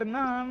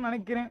ரிப்போர்ட்னா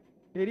நினைக்கிறேன்,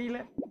 தெரியல.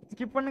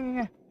 ஸ்கிப்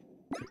பண்ணுங்க.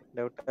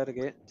 டவுட்டா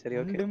இருக்கு. சரி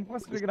ஓகே. ரெண்டு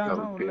இம்போஸ்டர் இருக்கறாங்க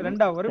உள்ள.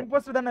 ரெண்டா ஒரு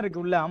இம்போஸ்டர் தான இருக்கு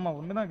உள்ள? ஆமா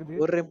ஒண்ணு தான் இருக்குது.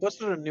 ஒரு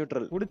இம்போஸ்டர்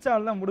நியூட்ரல்.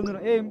 புடிச்சால தான்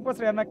முடிஞ்சிரும்.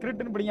 இம்போஸ்டர் யாரனா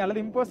கிரிட்னு படிங்க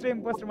அல்லது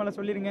இம்போஸ்டர் மேல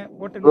சொல்லிருங்க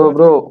போட்டு.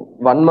 ப்ரோ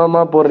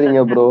வன்மமா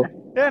போடுறீங்க ப்ரோ.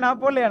 நான்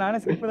போடலையா? நானே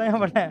ஸ்கிப்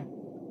தான் பண்ணேன்.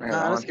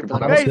 எல்லாரும் ஸ்கிப்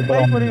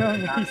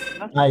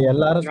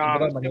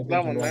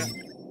பண்ணுங்க.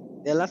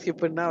 எல்லாம்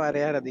ஸ்கிப்னா வேற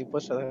யார்? அது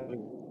இம்போஸ்டர் தான்.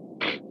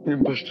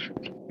 இம்போஸ்டர்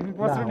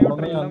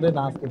நியூட்ரல் வந்து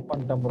நான் ஸ்கிப்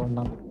பண்ணிட்டேன் ப்ரோ.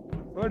 நான்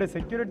ஓட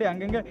செக்யூரிட்டி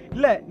அங்கங்க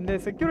இல்ல. இந்த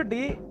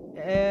செக்யூரிட்டி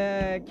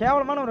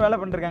கேவலமான ஒரு வேலை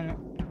பண்ணிருக்காங்க.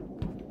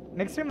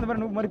 நெக்ஸ்ட் டைம் இந்த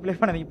மாதிரி நூப் மாதிரி ப்ளே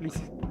பண்ணாதீங்க ப்ளீஸ்.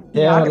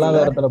 தேவையில்லாத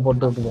இடத்துல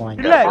போட்டு விட்டுருவாங்க.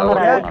 இல்ல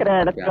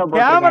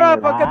கேமரா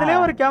பக்கத்துலயே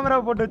ஒரு கேமரா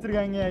போட்டு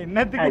வச்சிருக்காங்க.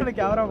 என்னத்துக்கு இந்த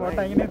கேமரா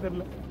போட்டாங்கன்னே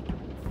தெரியல.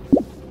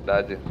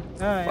 ராஜு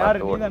யாரு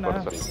நீதானா?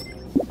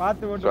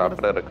 பாத்து ஓட்டு.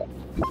 ஸ்வாப்பர் இருக்கா?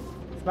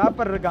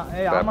 ஸ்வாப்பர் இருக்கான்.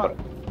 ஆமா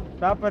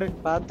ஸ்வாப்பர்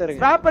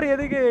பாத்துருங்க. ஸ்வாப்பர்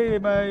எதுக்கு?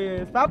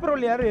 ஸ்வாப்பர்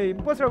ரோல் யாரு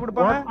இம்போஸ்டர்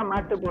கொடுப்பாங்க?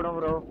 மாட்டு போடும்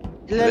ப்ரோ.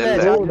 இல்ல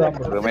லீவ்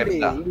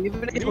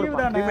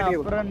தானே.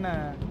 அப்புறம் என்ன?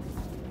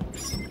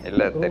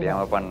 இல்ல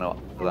தெரியாம பண்ணோம்.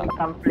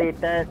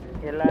 கம்ப்ளீட்டட்.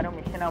 எல்லாரும்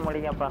மிஷனா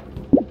முடிங்கப்பா.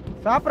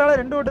 ஸ்வாப்பரால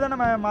 2 ஓட்டு தான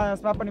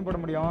ஸ்வாப் பண்ணி போட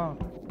முடியும்.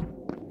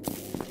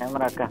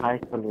 கேமராக்கு ஹாய்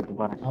சொல்லிட்டு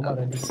போறேன். ஆமா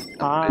ரெடி.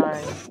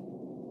 ஹாய்.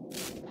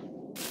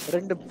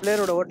 2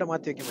 பிளேயரோட ஓட்ட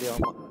மாத்தி வைக்க முடியும்.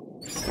 ஆமா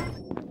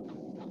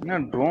என்ன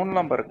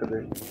ட்ரோன்லாம் பறக்குது?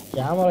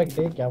 Camera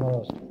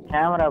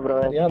bro.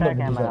 Extra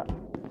camera.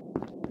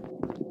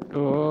 ஓ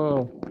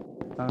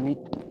சாமி.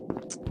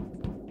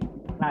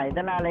 நான்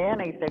இதனாலயே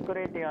எனக்கு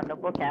செக்யூரிட்டி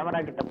வந்தப்போ கேமரா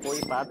கிட்ட போய்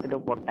பார்த்துட்டு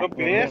போட்டேன்.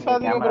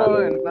 பேசாதீங்க ப்ரோ.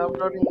 என்ன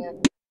ப்ரோ நீங்க?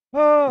 ஓ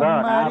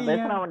நான்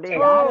பேசுறேன் வந்து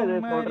யார் இது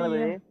சொல்றது?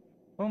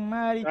 ஓ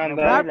மாரி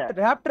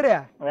ராப்டர்.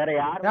 வேற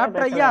யாரும்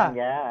ராப்டர் ஐயா.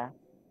 பேசுறாங்க.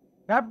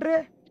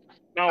 ராப்டர்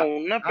நான்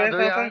உன்ன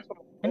பேசாதேன்னு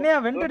சொல்றேன். என்னையா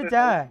வெண்ட்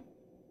அடிச்சா?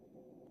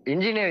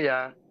 இன்ஜினியர்யா.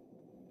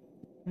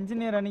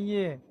 இன்ஜினியரா நீங்க?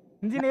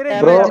 இன்ஜினியரே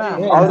ப்ரோ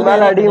அவர்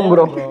மேல அடியும்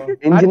ப்ரோ.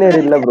 இன்ஜினியர்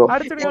இல்ல ப்ரோ.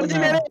 அடிச்சுடுங்க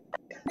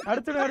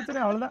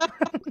அவ்வளவுதான்.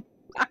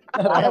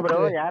 யார ப்ரோ?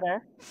 யார?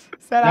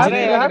 Sir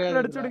raptor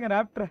அடிச்சுடுங்க.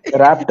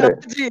 ராப்டர்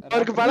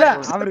அவருக்கு பல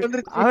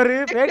அவரு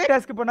ஃபேக்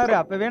டாஸ்க் பண்ணாரு.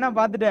 அப்ப வேணா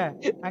பாத்துட்டேன்.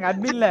 அங்க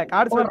அட்மின்ல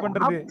கார்டு ஸ்வைப்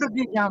பண்றது.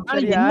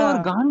 என்ன ஒரு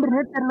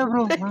காண்டனே தெரியல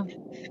ப்ரோ.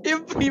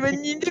 இவன்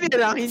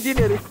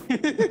இன்ஜினியர்.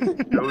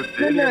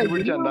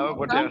 முடிச்சாண்டாவ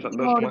போட்டே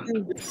சந்தோஷமா.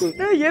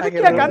 எதுக்கு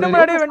கண்ணு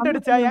முன்னாடியே வெண்ட்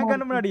அடிச்சா? என்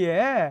கண்ணு முன்னாடியே.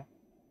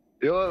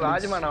 யோ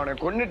ராஜ்மா நான் அவனை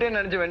கொன்னுட்டே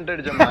நினைச்சு வெண்ட்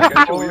அடிச்சேன்.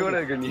 உயிரோட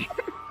இருக்க நீ.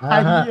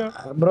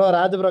 Bro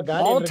Raj bro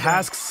Guardian.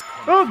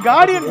 ஓ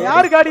கார்டியன்.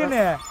 யார் கார்டியன்?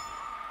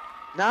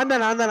 நான்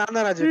தான்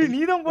ராஜு.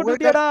 நீதான்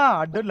போட்டுட்டியாடா?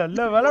 அட நல்ல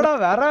வேலைடா.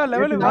 வேற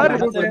லெவல் மாறு.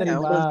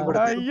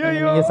 ஐயோ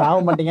நீங்க சாவ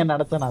மாட்டீங்கன்னு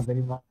நினைச்சேன் நான்.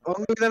 தெரியுமா?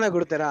 உங்களுக்கு தான் நான்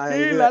கொடுத்தேன்.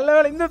 நல்ல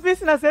வேலை. இந்த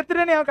பீஸ் நான்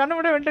செத்துறேனே. அவன் கண்ணு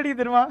முன்னாடி வெண்ட் அடிக்க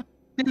தெரியுமா?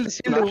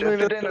 நினைச்சு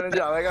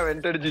அழகா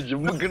வெண்ட் அடிச்சு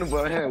ஜிம்முக்குன்னு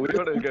போறேன்.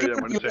 உயிரோட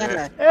இருக்க மனுஷன்.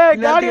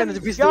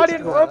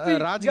 Guardian OP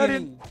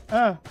ராஜ்கேமிங்.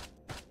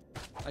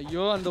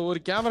 ஐயோ அந்த ஒரு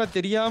கேமரா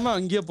தெரியாம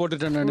அங்கேயே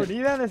போட்டுட்டேன் நானு.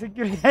 நீதான் அந்த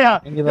செக்யூரிட்டியா?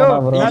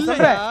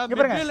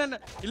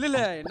 இல்ல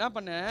என்ன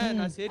பண்ணேன்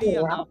நான்? சரி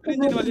அந்த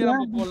அப்ரிஜன் வழியா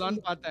நம்ம போலாம்னு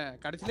பார்த்தேன்.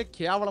 கடைசில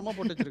கேவலமா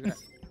போட்டு வச்சிருக்கேன்.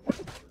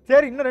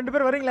 சரி இன்னும் 2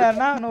 பேர் வரீங்களா?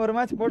 இன்னும் ஒரு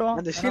மேட்ச் போடுவோம்.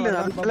 அந்த ஷீல்ட்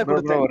நல்லா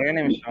கொடுத்தேன். ஒரே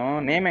நிமிஷம்.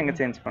 நேம் எங்க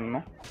சேஞ்ச்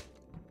பண்ணனும்?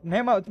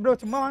 நேமா ப்ரோ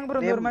சும்மா வாங்க ப்ரோ.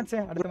 இந்த ஒரு மேட்ச்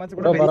அடுத்த மேட்ச்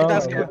கூட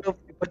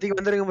இப்போதைக்கு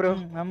வந்துருங்க ப்ரோ.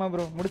 ஆமா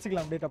ப்ரோ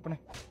முடிச்சுக்கலாம் அப்படியே டப்புனே.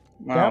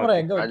 கேமரா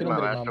எங்க வைக்கணும்?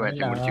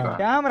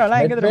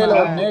 கேமராலாம் எங்க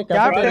தெரியுமா?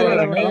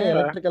 கேப்டன்ல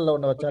எலக்ட்ரிக்கல்ல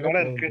ஒன்னு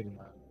வச்சாலே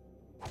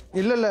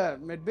இல்ல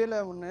மெட்பேல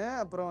ஒன்னு.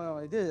 அப்புறம்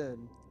இது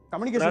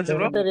கம்யூனிகேஷன்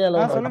செக்ரட்டரியால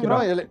சொல்லுங்க ப்ரோ.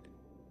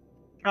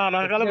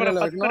 நான் காலப்பற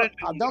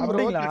அதான்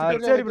ப்ரோ.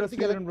 சரி ப்ரோ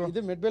ப்ரோ. இது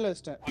மெட்பேல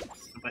வச்சிட்டேன்.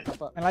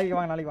 நாளைக்கு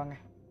வாங்க.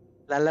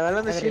 நல்ல வேளை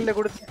அந்த ஷீல்ட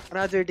கொடுத்து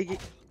ராஜு வெட்டிக்கு.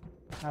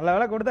 நல்ல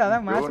வேளை கொடுத்து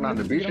அதான் மேட்ச். நான்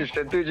அந்த பீச்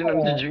ஸ்டெட் வச்சு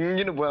நினைச்சு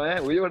ஜிங்கின்னு போறேன்.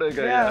 உயிரோட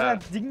இருக்காயா?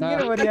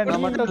 ஜிங்கின்னு வரியா நீ?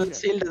 மட்டும்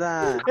ஷீல்ட்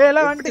தான்.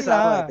 எல்லாம்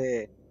வந்துட்டீங்களா?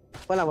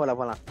 போலாம்.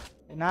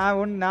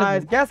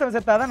 நான் கேசவ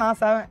செத்தாதான் நான்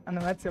சாவேன் அந்த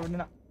மேட்ச்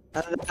அப்படினா.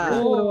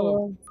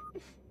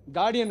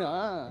 கார்டியனா?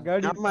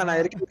 அம்மா நான்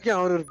இருக்கேன்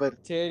அவரு இருப்பாரு.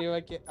 சரி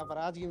ஓகே. அப்ப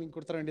ராஜ்கேமிங்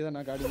கொடுத்துற வேண்டியதா?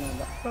 நான் கார்டியனா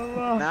வந்தா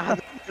நான்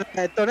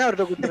எத்தனை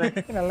அவர்ட்ட கொடுத்துறேன்.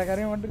 நல்ல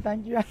காரியம் வந்து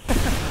थैंक यू.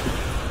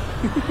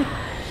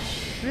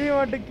 ஃப்ரீ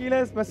வாட் கீழ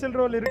ஸ்பெஷல்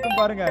ரோல் இருக்கும்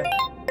பாருங்க.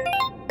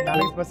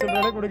 நாளைக்கு ஸ்பெஷல்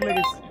ரோலே கொடுக்கல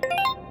guys.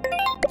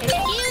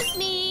 Excuse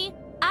me.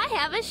 I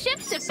have have a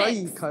shift psi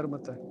effect.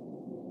 கர்மத்தை.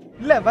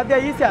 இல்ல பாத்தியா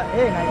ஈஸியா.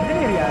 ஏய் நான்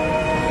இன்ஜினியரியா.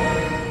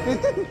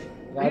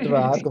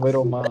 ஆர்க்கு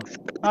போயிரோமா?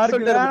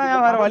 ஆர்க்கு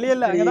வேற வழி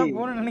இல்ல. அங்க தான்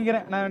போணும்னு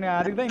நினைக்கிறேன். நான்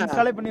அதுக்கு தான்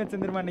இன்ஸ்டாலே பண்ணி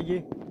வச்சிருந்தேன் இன்னைக்கு.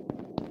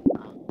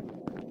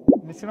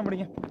 மிஷன்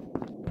படிங்க.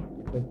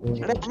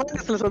 அட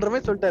கமெண்ட்ஸ்ல சொல்ற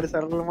மாதிரி சொல்லிட்டாரு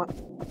சரளமா.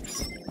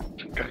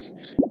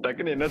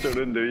 டக்குன்னு என்ன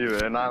சொல்றேன்னு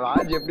தெரியல. நான்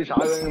ராஜ் எப்படி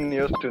சாகுன்னு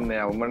யோசிச்சுட்டு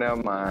இருந்தேன் ரொம்ப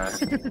நேரமா.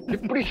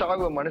 எப்படி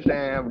சாகும்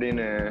மனுஷன்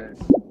அப்படின்னு.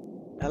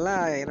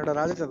 எல்லாம் என்னோட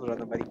ராஜச்சந்திரன்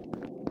அந்த மாதிரி.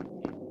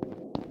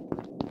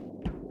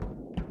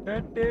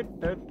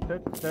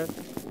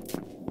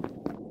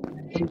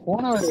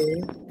 போனவரு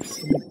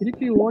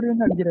திருப்பி ஓடி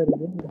வந்து அடிக்கிறாரு.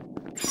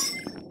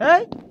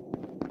 ஏய்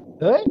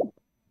ஏய்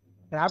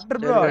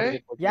ராப்டர் ப்ரோ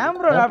ஏன்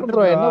ப்ரோ ராப்டர்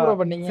ப்ரோ என்ன ப்ரோ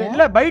பண்ணீங்க?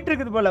 இல்ல பைட்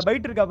இருக்குது போல.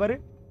 பைட் இருக்கா பாரு.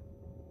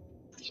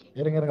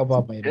 இருங்க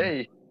பாப்பேன்.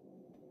 ஏய்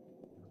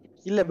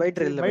இல்ல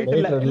பைட் இல்ல பைட்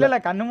இல்ல. இல்ல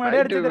கண்ணு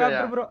முன்னாடியே அடிச்சது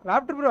raptor bro.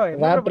 Raptor bro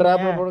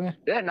raptor போடுங்க.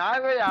 ஏய்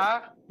நாவேயா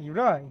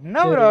ப்ரோ என்ன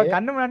ப்ரோ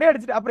கண்ணு முன்னாடியே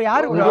அடிச்சிட்டு அப்புறம்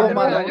யாரு ப்ரோ?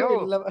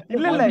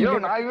 இல்ல இல்ல யோ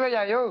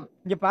நாவேயா யோ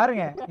இங்க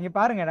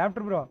பாருங்க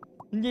ராப்டர் ப்ரோ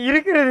இங்க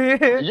இருக்குது.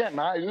 ஐயா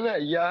நான் இல்ல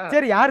ஐயா.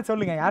 சரி யார்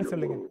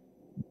சொல்லுங்க.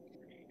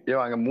 யோ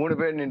அங்க 3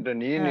 பேர் நின்று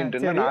நீ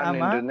நின்னுட்ட நான்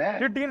நின்னுட்டேன்.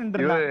 டுட்டி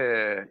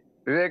நின்னுட்டான்.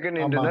 விவேக்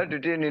நின்னுட்டா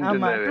டுட்டி நின்னுட்டா.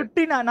 ஆமா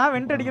டுட்டி நான்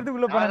வெண்ட் அடிக்கிறதுக்கு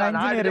உள்ள போறேன். நான்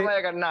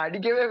இன்ஜினியர். கண்ண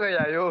அடிக்கவே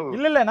போயா யோ.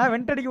 இல்ல நான்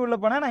வெண்ட் அடிக்க உள்ள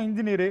போறேன். நான்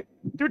இன்ஜினியர்.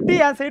 டுட்டி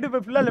ஆ சைடு இப்ப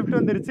ஃபுல்லா லெஃப்ட்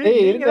வந்துருச்சு.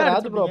 நீங்க தான்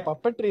ராஜ் ப்ரோ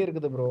பப்பட்ரி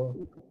இருக்குது ப்ரோ.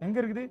 எங்க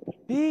இருக்குது?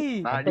 ஏய்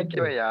நான்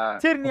அடிக்கவேயா.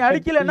 சரி நீ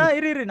அடிக்கலனா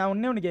இரு நான்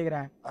ஒண்ணே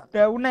கேக்குறேன்.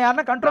 உன்னை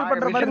யாரனா கண்ட்ரோல்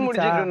பண்ற மாதிரி இருந்துச்சா?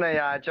 முடிச்சிட்டு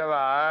இருந்தேன்யா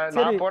அச்சவா.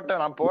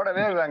 நான்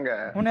போடவே இல்லங்க.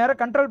 உன்னை யாரா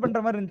கண்ட்ரோல்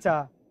பண்ற மாதிரி இருந்துச்சா?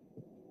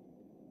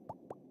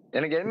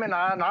 எனக்கு எதுமே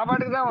நான்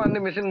பாட்டுக்கு தான் வந்து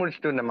மிஷன்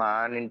முடிச்சிட்டு இருந்தேமா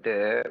நின்னுட்டு.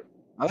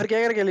 அவர்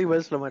கேக்குற கேள்வி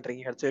பதில் சொல்ல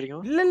மாட்டீங்க கடைசி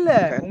வரைக்கும். இல்ல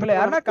உங்களை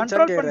யாரனா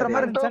கண்ட்ரோல் பண்ற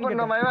மாதிரி இருந்துச்சா?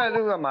 பண்ற மாதிரி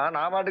எதுக்குமா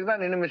நான் பாட்டுக்கு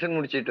தான் நின்னு மிஷன்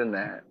முடிச்சிட்டு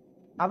இருந்தேன்.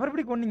 அவர்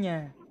எப்படி கொன்னீங்க?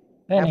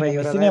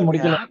 மிஷனே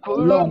முடிக்கல.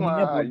 உள்ள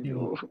வந்தீங்க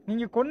போட்டீங்க.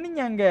 நீங்க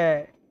கொன்னீங்க அங்க.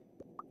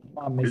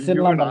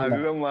 மிஷன்லாம்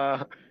பண்ணலமா.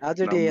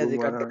 ஆஜடி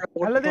அது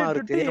கண்ட்ரோல் அல்லது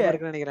டுட்டி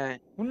இருக்குன்னு நினைக்கிறேன்.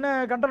 உன்னை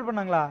கண்ட்ரோல்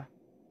பண்ணாங்களா?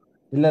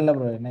 இல்ல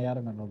ப்ரோ என்ன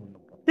யாரும் கண்ட்ரோல் பண்ணல.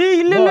 ஏய்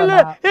இல்ல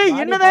ஏய்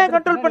என்னதான்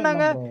கண்ட்ரோல்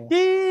பண்ணாங்க?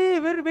 ஏய்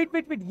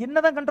வெயிட்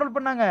என்னதான் கண்ட்ரோல்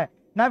பண்ணாங்க?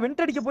 நான்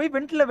வெண்ட் அடிக்க போய்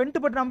வெண்ட்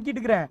பட்டன் அமுக்கிட்டு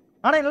இருக்கேன்.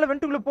 ஆனா என்னால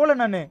வெண்ட்டுக்குள்ள போல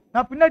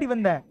நான் பின்னாடி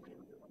வந்தேன்.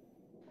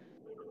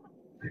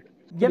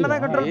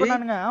 என்னதான் கண்ட்ரோல்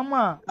பண்ணானுங்க?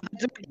 ஆமா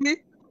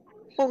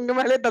உங்க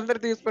மேலே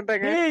தந்திரத்தை யூஸ்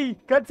பண்றாங்க. ஏய்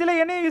கட்சில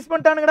என்னைய யூஸ்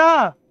பண்ணிட்டானுங்கடா.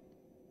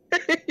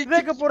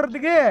 பிரேக்க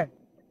போடுறதுக்கு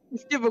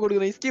ஸ்கிப்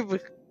கொடுக்குறேன் ஸ்கிப்.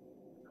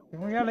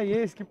 இவங்களால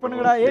ஸ்கிப்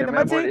பண்ணுங்கடா.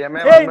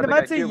 இந்த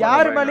மேட்ச்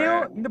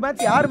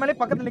யார்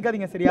மேலயும் பக்கத்துல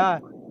நிக்காதீங்க சரியா?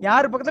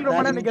 யார் பக்கத்துல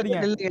ரொம்ப நேரம்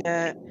நிக்காதீங்க.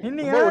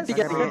 நின்னீங்க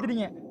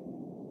ஒட்டிக்காதீங்க.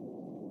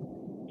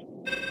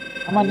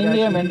 ஆமா நீங்க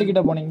ஏன் வெண்ட்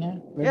கிட்ட போனீங்க?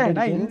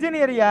 நான்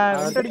இன்ஜினியரியா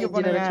வெண்ட் அடிக்க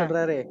போறேன்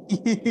சொல்றாரு.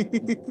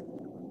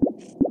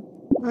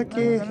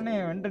 ஓகே அண்ணே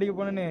வெண்ட் அடிக்க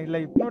போறேனே. இல்ல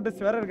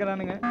ஹிப்னோட்டிஸ்ட் வேற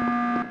இருக்கறானுங்க.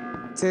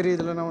 சரி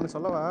இதுல நான் ஒன்னு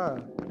சொல்லவா?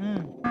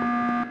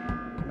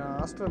 நான்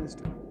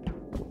ஆஸ்ட்ரோலிஸ்ட்.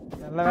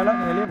 நல்ல வேளை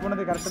நீ வெளிய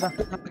போனது கரெக்ட் தான்.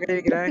 கை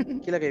வைக்கிறேன்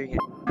கீழ கை வைங்க.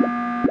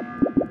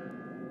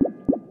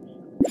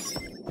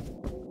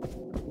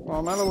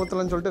 மேல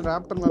ஊத்தலன்னு சொல்லிட்டு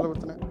ராப்டர் மேல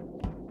ஊத்துனேன்.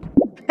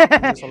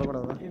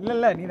 சொல்லக்கூடாதா?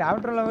 இல்ல நீ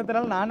ராப்டர்ல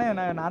ஊத்துறல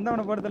நான் தான்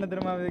உன போடுதல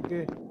திரும்ப அதுக்கு.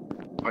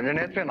 கொஞ்ச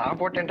நேரத்துல நான்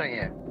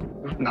போட்டேன்டாங்க.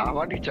 நான்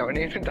வாட்டி 7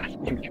 இயர்ஸ்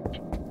டாஸ்க்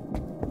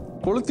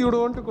கொளுத்தி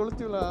விடுவோன்ட்டு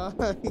கொளுத்தி விடா.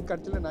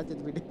 கட்டில நான்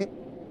செத்து போயிட்டேன்.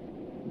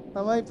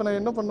 ஆமா இப்ப நான்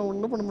என்ன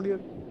ஒண்ணும் பண்ண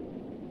முடியாது.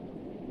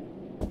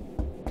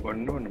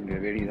 ஒண்ணும் பண்ண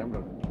முடியாது வேடிதான்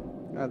ப்ரோ.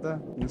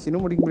 அதான்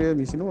மிஷினும் முடிக்க முடியாது.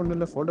 மிஷினும் ஒண்ணும்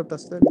இல்ல ஃபோட்டோ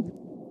டெஸ்ட் தான் இருக்கு.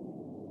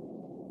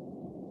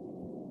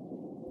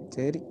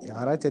 சரி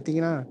யாரா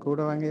செத்தீங்கன்னா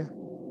கூட வாங்கயா.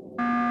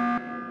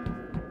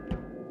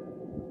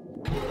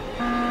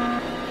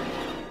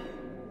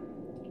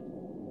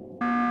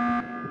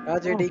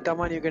 ராஜடி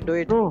come on you can do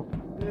it.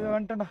 இது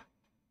வந்துடா.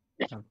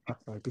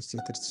 பாட்டி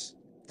செத்துருச்சு.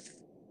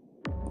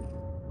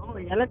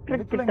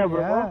 எலக்ட்ரிக் கிட்ட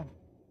ப்ரோ.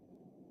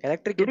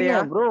 Electric கிட்டயா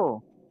bro?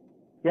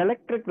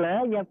 எலக்ட்ரிக்ல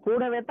என்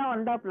கூடவே தான்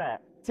வந்தாப்ல.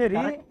 சரி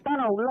கரெக்ட்டா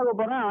நான் உள்ள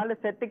போறேன் ஆளு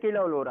செத்து கீழ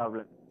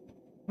விழுறாப்ல.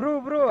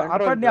 ப்ரோ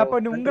அப்ப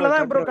நீ உங்கள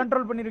தான் ப்ரோ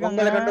கண்ட்ரோல் பண்ணிருக்காங்க.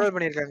 உங்கள கண்ட்ரோல்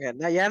பண்ணிருக்காங்க.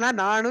 ஏனா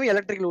நானும்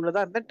எலக்ட்ரிக்ல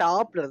உள்ளதா இருந்தேன்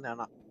டாப்ல இருந்தேன்.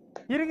 ஆனா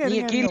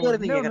நீங்க கீழ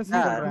இருந்தீங்க.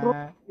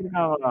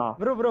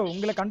 ப்ரோ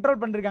உங்களை கண்ட்ரோல்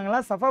பண்ணிருக்காங்களா?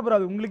 சஃபா ப்ரோ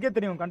அது உங்களுக்கே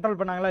தெரியும் கண்ட்ரோல்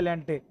பண்ணாங்களா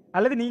இல்லையான்ட்டு.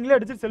 அல்லது நீங்களே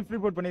அடிச்சு செல்ஃப்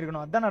ரிப்போர்ட்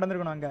பண்ணிருக்கணும். அதான்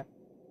நடந்துருக்கணும் அங்க.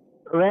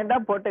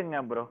 வேண்டாம்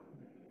போட்டுங்க ப்ரோ.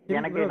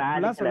 எனக்கு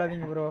நான்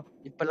சொல்லாதீங்க ப்ரோ.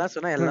 இப்பலாம்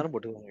சொன்னா எல்லாரும்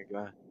போட்டுவாங்க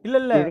ஓகேவா?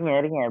 இல்ல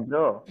இருங்க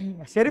ப்ரோ.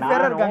 ஷெரீஃப்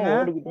வேற இருக்காங்க.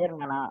 ஓடிட்டே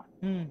இருங்கனா.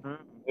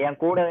 என்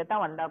கூடவே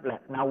தான் வந்தாப்ல.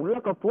 நான்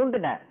உள்ளக்க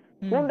பூந்துட்டேன்.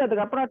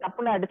 பூந்ததுக்கு அப்புறம்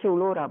டப்புன்னு அடிச்சு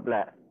உழுவுறாப்ல.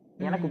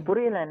 எனக்கு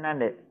புரியல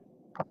என்னன்னு.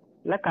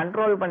 இல்ல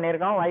கண்ட்ரோல்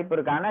பண்ணிருக்கோம் வாய்ப்பு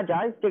இருக்கு. ஆனா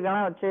ஜாய்ஸ்டிக்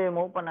எல்லாம் வச்சு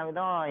மூவ் பண்ண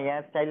விதம்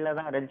என் ஸ்டைல்ல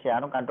தான் இருந்துச்சு.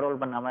 யாரும்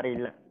கண்ட்ரோல் பண்ண மாதிரி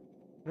இல்ல.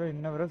 ப்ரோ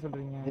என்ன ப்ரோ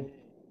சொல்றீங்க?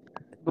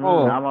 ப்ரோ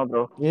ஆமா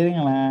ப்ரோ.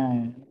 இருங்களேன்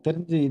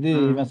தெரிஞ்சு இது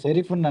இவன்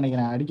ஷெரீஃப்னு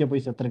நினைக்கிறேன். அடிக்க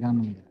போய்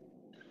செத்துருக்கான்னு நினைக்கிறேன்.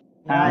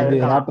 இது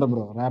ராப்டர்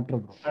ப்ரோ.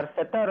 சார்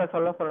செத்தவர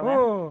சொல்லுங்க.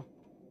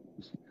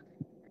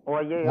 ஓ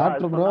ஐயோ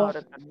ராப்டர் ப்ரோ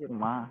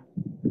தெரியுமா?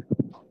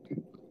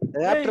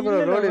 ராப்டர் ப்ரோ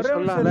ரோல்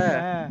சொல்லல.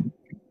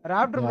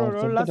 ராப்டர் ப்ரோ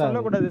ரோல்லாம் சொல்ல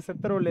கூடாது.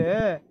 செத்த ரோல்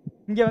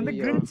இங்க வந்து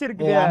கிரின்ச்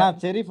இருக்கு. ஆனா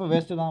ஷெரீஃப்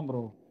வேஸ்ட் தான்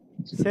ப்ரோ.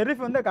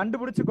 ஷெரீஃப் வந்து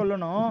கண்டுபிடிச்சு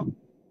கொல்லணும்.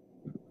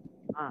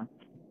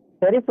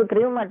 ஷெரீஃப்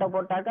கிரீமேட்ட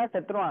போட்டாக்கா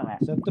செத்துருவாங்க.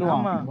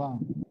 ஆமா.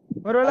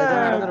 ஒருவேளை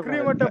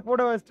கிரீமேட்ட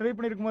போட ட்ரை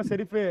பண்ணிருக்குமோ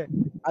ஷெரீஃப்?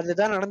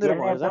 அதுதான்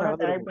நடந்துருக்கும். அதுதான் ட்ரை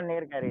நடந்துருக்கும்.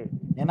 பண்ணிருக்காரு.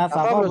 ஏன்னா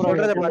சபா ப்ரோ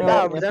சொல்றத பார்த்தா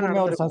அப்படிதான்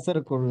எப்பவுமே ஒரு நடந்துருக்கும். சஸ்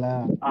இருக்கும்ல.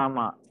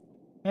 ஆமா.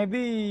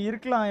 மேபி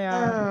இருக்கலாம்யா.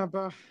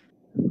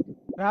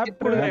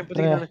 ராப்டர்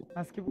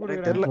நான் ஸ்கிப்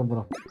கொடுக்கிறேன்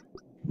ப்ரோ.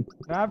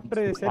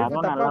 ராப்டர் ஷெரீஃப்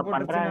தப்பா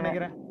போட்டுருச்சுன்னு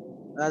நினைக்கிறேன்.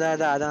 அதனால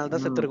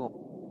தான் செத்துருக்கும்.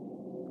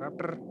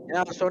 ராப்டர்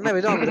நான் சொன்ன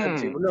விதம் அப்படிதான்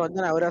இருந்துச்சு. உள்ள வந்து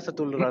நான் அவராச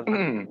தூள்றாரு.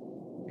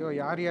 ஐயோ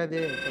யார் யாரு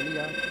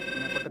சொல்லியா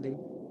என்ன போட்டது?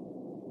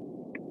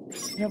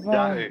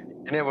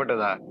 என்ன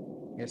போட்டதா?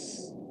 எஸ்.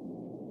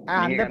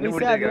 அந்த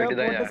பீஸ் அது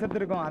போட்டு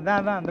செத்துருக்கும்.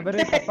 அதான் அந்த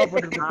பேரே தப்பா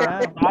போட்டுருக்கீங்க.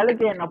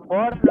 நாளைக்கு என்ன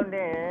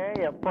போறணும்னே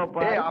எப்ப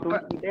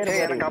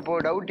எனக்கு அப்போ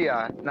டவுட்யா.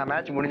 நான்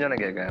மேட்ச் முடிஞ்சோனே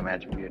கேக்குறேன்.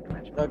 மேட்ச் முடியட்டும்.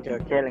 மேட்ச். ஓகே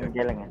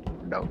கேளுங்க.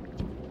 டவுட்.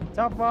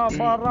 சப்பா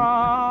பாரா.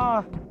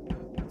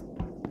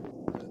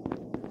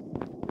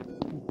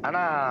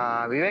 ஆனா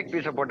விவேக்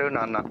பீஸ போட்டு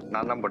நான்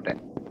தான்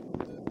போட்டேன்.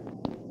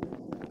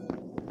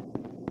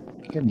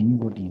 நீங்க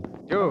போட்டீங்க.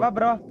 யோ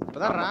ப்ரோ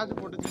அதான் ராஜ்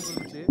போட்டுச்சு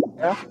சொல்லுச்சு.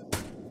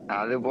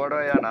 அது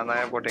போடவையா நான்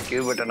தான் போட்டேன்.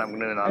 கியூ பட்டன்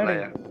அப்படின்னு நான்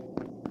தான்.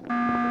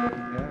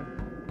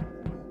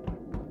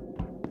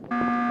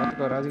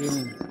 பாத்துக்கோ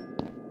RajGaming.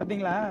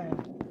 பாத்தீங்களா?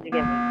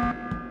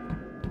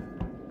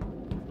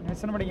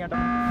 மெசன் படிங்க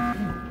ஆட்டம்.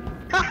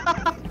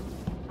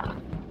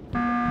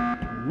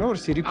 என்ன ஒரு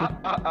சிரிப்பு.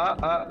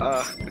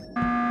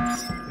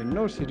 என்ன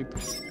ஒரு சிரிப்பு.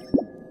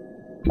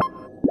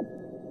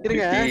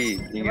 இருங்க.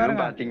 நீங்க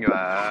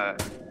பாத்தீங்களா?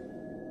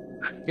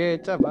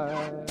 கேச்சபா.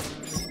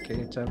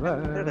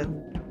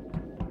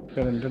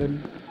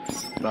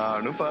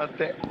 நானும்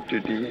பார்த்தேன்.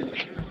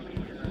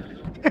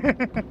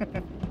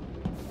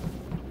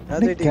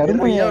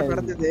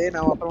 நடந்தது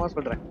நான் அப்புறமா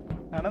சொல்றேன்.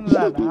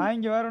 நடந்ததா? நான்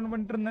இங்க வேற ஒண்ணு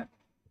பண்ணிட்டு இருந்தேன்.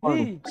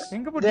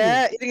 எங்க போட்டு?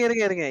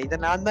 இருங்க. இத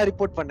நான் தான்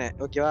ரிப்போர்ட் பண்ணேன்.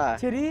 ஓகேவா?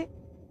 சரி.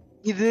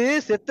 இது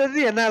செத்தது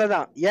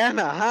என்னாலதான்.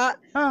 ஏன்னா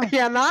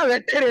நான்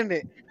வெட்டறேன்னு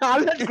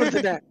ஆல்ரெடி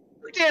கொடுத்துட்டேன்.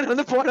 வெட்டறேன்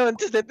வந்து போன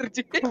வந்து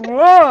செத்துருச்சு.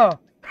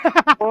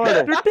 ஓ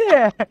டுட்டி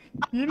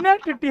என்ன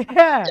டுட்டி?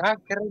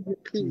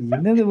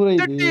 என்னது ப்ரோ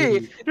இது?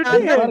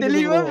 நான்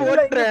தெளிவா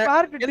போட்றேன்.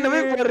 என்னவே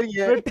போடுறீங்க?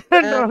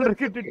 வெட்டறேன்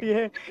இருக்கு டுட்டி.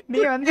 நீ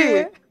வந்து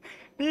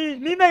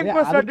நீ தான்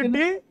இம்போஸ்டர்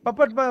டுட்டி.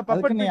 பப்பட் நான்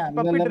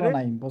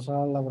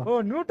இம்போஸ்டர் இல்ல ப்ரோ. ஓ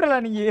நியூட்ரலா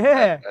நீங்க?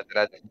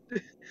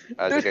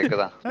 அது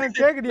கேக்குதா?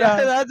 கேக்குதியா?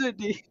 ராஜ்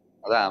டுட்டி.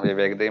 அதான்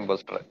விவேக் தான்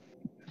இம்போஸ்டர்.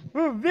 ஓ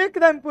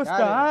விவேக் தான்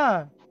இம்போஸ்டரா?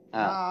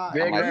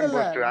 விவேக் தான்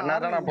இம்போஸ்டர்.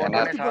 அண்ணாதான் நான்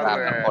போட்டேனே சார்.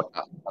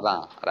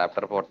 அதான்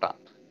ராப்டர் போட்டான்.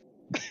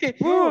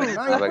 நான்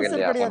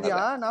இம்போஸ்டர் கிடையாதுயா.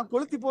 நான்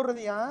கொளுத்தி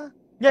போடுறதுயா.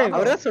 ஏய்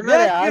அவரே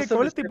சொன்னாரு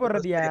கொளுத்தி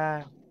போடுறதியா?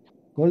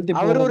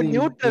 அவர் ஒரு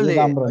நியூட்ரல்.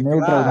 அவர்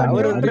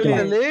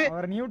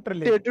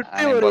நியூட்ரல்.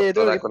 டுட்டி ஒரு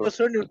ஏதோ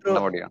இம்போஸ்டர் நியூட்ரல்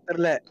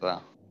தெரியல.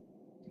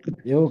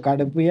 யோ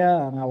கடுப்பியா.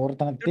 நான்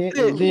ஒருத்தனை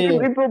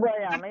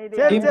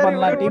டீம்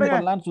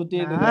பண்ணலாம்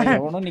சுத்திட்டு இருக்கேன்.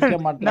 எவனும் நிக்க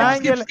மாட்டான்.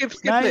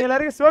 நான்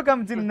எல்லாரும் ஷோ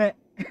காமிச்சிருந்தேன்.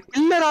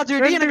 இல்ல ராஜு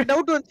எனக்கு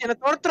டவுட் வந்து என்ன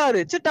தோர்த்துறாரு.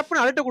 சரி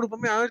டப்புன்னு அலட்ட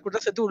கொடுப்போமே. அவன் கூட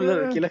செத்து உள்ள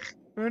வைக்கல.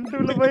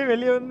 வெண்டுல போய்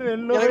வெளிய வந்து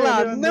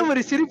அந்த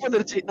மாதிரி சிரிப்பு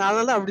வந்துருச்சு.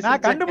 நான் அப்படி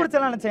நான்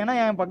கண்டுபிடிச்சலாம் நினைச்சேன். ஏன்னா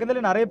என்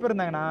பக்கத்துல நிறைய பேர்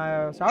இருந்தாங்க. நான்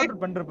ஷார்ட்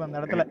அவுட் பண்ணிருப்பேன்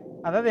அந்த இடத்துல.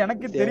 அதாவது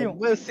எனக்கு தெரியும்.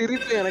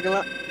 சிரிப்பு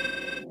எனக்கெல்லாம்.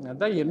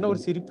 அதான் என்ன ஒரு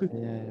சிரிப்பு.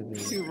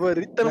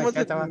 ரித்தனமா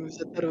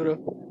செத்துரு ப்ரோ.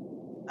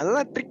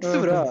 அதெல்லாம் ட்ரிக்ஸ்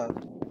ப்ரோ.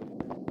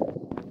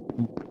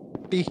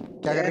 டீ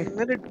கேக்குறேன்.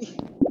 என்ன டீ?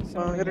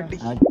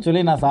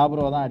 ஆக்சுவலி நான்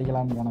சாப்ரோ தான்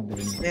அடிக்கலாம்னு போனேன்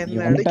தெரியும்.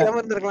 என்ன அடிக்காம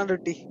இருந்திருக்கலாம்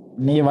டீ.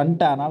 நீ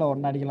வந்துட்ட அதனால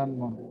ஒண்ணு அடிக்கலாம்னு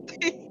போனேன்.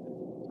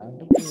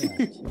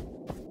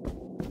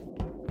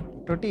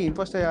 டொட்டி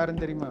இம்போஸ்டர்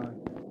யாருன்னு தெரியுமா?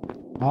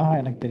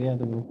 எனக்கு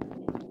தெரியாது ப்ரோ.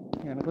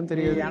 எனக்கும்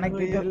தெரியாது.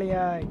 எனக்கு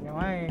தெரியலையா?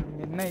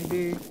 என்ன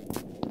இது?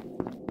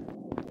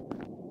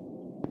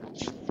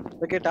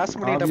 ஓகே டாஸ்க்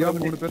பண்ணிட்டா ப்ரோ.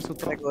 3 பேர்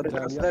சுத்துறாங்க. எனக்கு ஒரு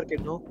டாஸ்க் தான் இருக்கு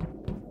இன்னும்.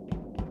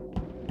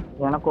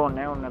 எனக்கு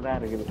ஒண்ணே தான்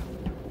இருக்குது.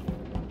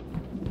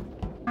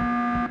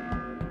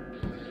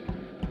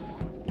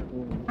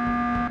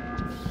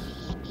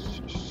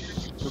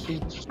 டொட்டி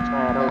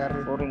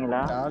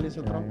போறீங்களா? ஜாலி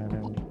சுத்துறோம்.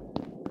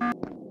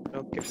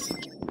 ஓகே.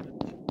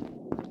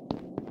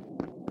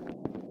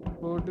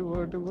 ஓடு.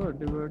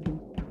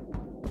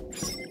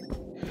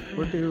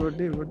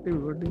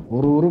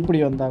 ஒரு உருப்படி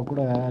வந்தா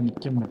கூட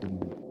நிக்க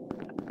மாட்டேங்குது.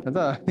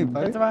 அதான்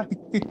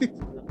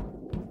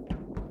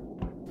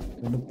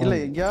இல்ல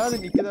எங்கயாவது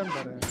நிக்கதான்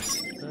பாரு.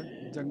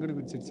 ஜங்குடு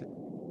குச்சிருச்சு.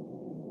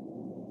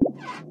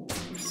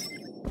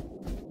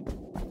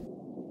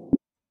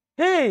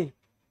 ஏய்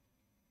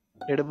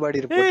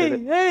எடுபாடி ரிப்போர்ட்.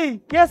 ஏய்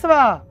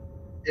கேசவா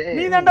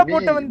நீ தான்டா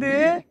போட்ட வந்து.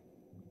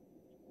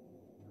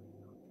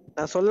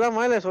 நான்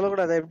சொல்லலாமா இல்ல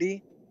சொல்லக்கூடாதா? எப்படி?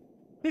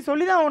 நீ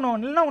சொல்லிதான் ஆகணும்.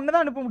 இல்லனா உன்னை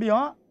தான் அனுப்ப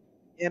முடியும்.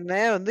 என்ன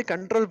வந்து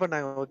கண்ட்ரோல்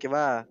பண்ணாங்க.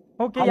 ஓகேவா?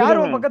 ஓகே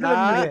யார் உன் பக்கத்துல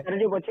இருந்தாங்க?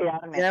 தெரிஞ்சு போச்சு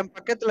யாருன்னு. என்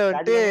பக்கத்துல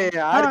வந்து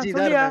ஆர்ஜி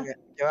தான் இருந்தாங்க.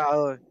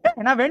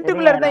 ஓகேவா நான்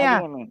வென்ட்டுக்குள்ள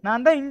இருந்தேன்.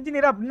 நான் தான்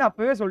இன்ஜினியர் அப்படின்னு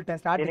அப்பவே சொல்லிட்டேன்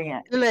ஸ்டார்டிங்.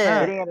 இல்ல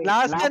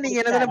லாஸ்டா நீங்க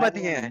என்னதானே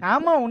பாத்தீங்க?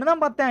 ஆமா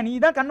உன்னதான் பார்த்தேன். நீ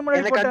தான் கண்ணு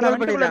முன்னாடி போட்ட. நான்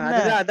வென்ட்டுக்குள்ள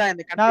இருந்தேன். அதான்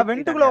இந்த நான்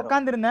வென்ட்டுக்குள்ள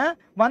உட்கார்ந்திருந்தேன்.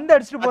 வந்து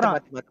அடிச்சிட்டு போறான்.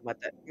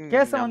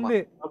 கேஸ வந்து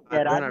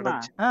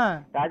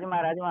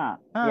ராஜ்மா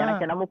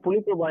எனக்கு என்னமோ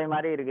புளிப்பு பாய்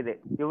மாதிரி இருக்குது.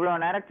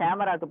 இவ்வளவு நேரம்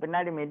கேமராக்கு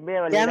பின்னாடி மிட்வே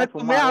வழியா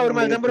எனக்குமே அவர்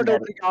மேல நம்பர்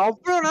டவுட் இருக்கு.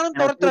 அவ்வளவு நேரம்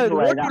துரத்துறாரு.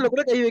 ரோட்ல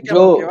கூட கை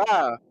வைக்கல ஓகேவா?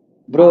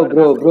 ப்ரோ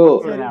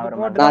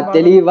நான்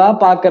தெளிவா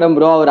பாக்குறேன்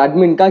ப்ரோ. அவர்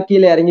அட்மின்கா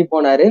கீழே இறங்கி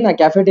போனாரு. நான்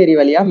கேஃபேட்டேரியா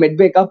வழியா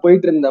மெட்பேக்கா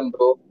போயிட்டு இருந்தேன்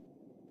ப்ரோ.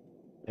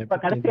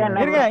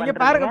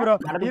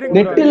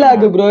 Net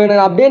lock bro.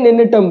 நான் அப்படியே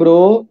நின்னுட்டேன் ப்ரோ.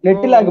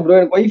 Net lock bro.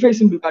 எனக்கு வைஃபை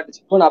சிம்பிள்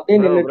காட்டுச்சு ப்ரோ. நான் அப்படியே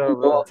நின்னுட்டேன்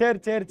ப்ரோ.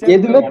 சரி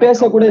எதுவுமே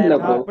பேச கூட இல்ல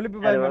ப்ரோ.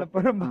 புளிப்பு பாய் மேல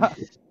பொறுப்பா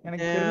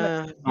எனக்கு தெரியல.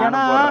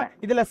 ஏன்னா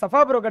இதுல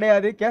சஃபா ப்ரோ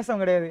கிடையாது,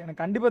 கேசம் கிடையாது.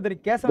 எனக்கு கண்டிப்பா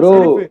தெரியும் கேசம்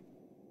செல்ஃப்.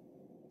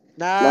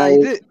 நான்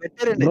இது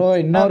வெட்டரன் ப்ரோ.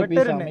 இன்னொரு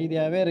பீஸ்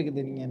அமைதியாவே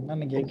இருக்குது. நீங்க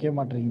என்னன்னு கேட்கவே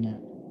மாட்டீங்க.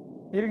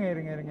 இருங்க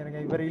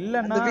இவர்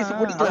இல்லன்னா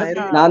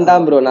நான்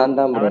தான் ப்ரோ.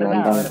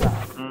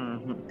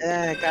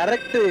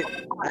 கரெக்ட்.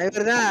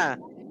 இவர்தான்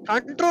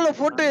கண்ட்ரோல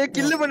போட்டு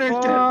கில் பண்ணி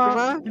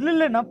வச்சிருக்கேன்.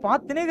 இல்ல நான்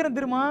பாத்துனே இருக்கேன்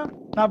தெரியுமா.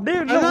 நான் அப்படியே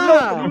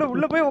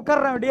உள்ள போய்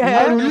உட்கார்றேன். அப்படியே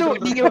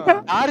நீங்க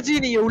ஆர்ஜி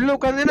நீங்க உள்ள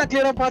உட்கார்ந்தே நான்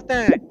கிளியரா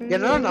பார்த்தேன்.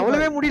 என்னால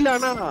நவளவே முடியல.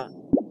 ஆனா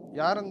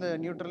யார் அந்த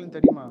நியூட்ரல்னு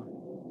தெரியுமா?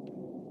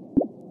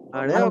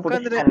 அந்த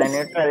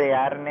நியூட்ரல்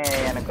யாருன்னு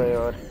எனக்கு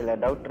ஒரு சில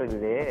டவுட்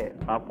இருக்குது.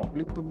 பாப்போம்.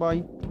 புளிப்பு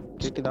பாய்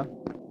கேக்குதா?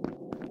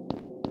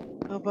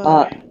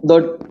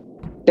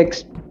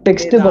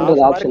 டெக்ஸ்ட்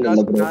பண்றது ஆப்ஷன்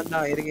இல்ல ப்ரோ.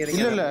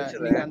 இல்ல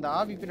நீங்க அந்த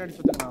ஆவி பின்னாடி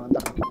சுத்துங்க. நான்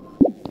வந்தறேன்.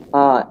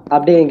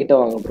 அப்படியே என்கிட்ட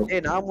வாங்க ப்ரோ.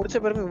 நான் முடிச்ச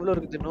பிறகு இவ்ளோ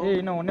இருக்கு இன்னும்.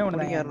 இன்னும்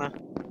ஒண்ணே யாரனா?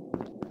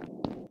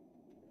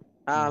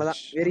 அவ்வளவுதான்.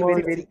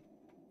 வெரி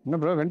என்ன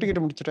ப்ரோ வெண்ட் கிட்ட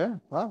முடிச்சிட்ட?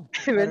 வா.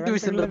 வெண்ட்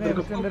மிஷன்ல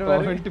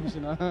வந்துருவாரு. வெண்ட்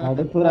மிஷனா?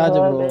 அடுப்பு ராஜ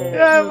ப்ரோ.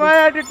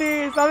 வாயாடிட்டி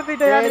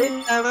சவுத்திட்டே யாரி.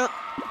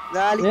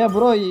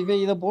 ப்ரோ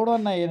இத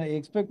போடுவான்னு நான்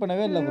எக்ஸ்பெக்ட்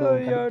பண்ணவே இல்ல ப்ரோ.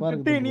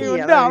 டிட்டி நீ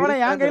வந்து அவனை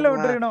என் கையில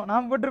விட்டுறணும்.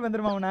 நான் போட்டு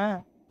வந்துருமா அவனை.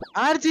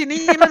 ஆர்ஜி நீ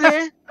என்னது?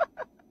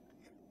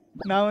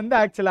 நான் வந்து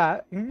ஆக்சுவலா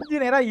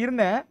இன்ஜினியரா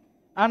இருந்தேன்.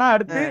 ஆனா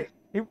அடுத்து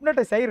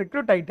ஹிப்னோடைஸ் ஆகி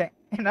ரெக்ரூட் ஆயிட்டேன்.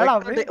 என்னால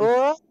அப்படியே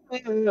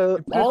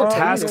all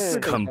tasks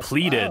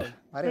completed.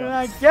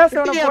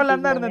 கேஸவன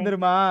போடலாம் தான் இருந்தேன்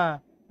தெரியுமா.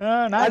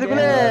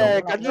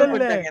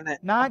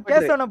 நான்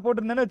கேஸவன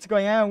போட்டிருந்தேன்னு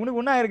வச்சுக்கோங்க. உனக்கு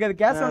ஒன்னும் ஆயிருக்காது.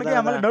 கேஸவனுக்கு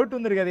என் மேல டவுட்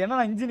வந்திருக்காது. ஏன்னா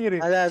நான் இன்ஜினியர்.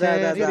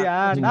 சரியா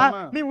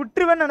நீ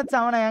விட்டுருவேன்னு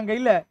நினைச்சேன் அவனை என்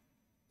கையில.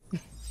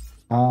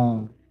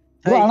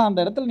 ஆனா அந்த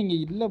இடத்துல நீங்க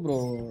இல்ல ப்ரோ.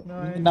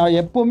 நான்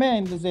எப்பவுமே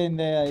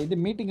இந்த இது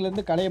மீட்டிங்ல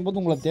இருந்து கலையும்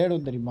போது உங்களை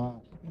தேடும் தெரியுமா.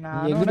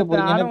 எங்கிட்ட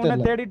போறீங்கன்னு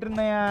தெரியல. தேடிட்டு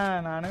இருந்தேன்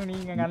நானும்.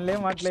 நீங்க கண்ணலே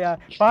மாட்டலையா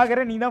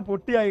பாக்குறேன். நீ தான்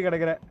பொட்டி ஆகி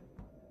கிடக்குற.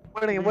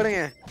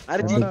 போடுங்க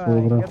அர்ஜி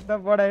எத்த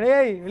போட.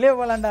 டேய் வெளிய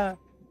போலாம்டா.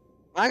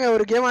 வாங்க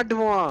ஒரு கேம் ஆட்டு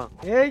போவோம்.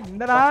 ஏய்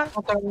இந்தடா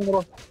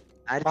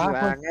அர்ஜி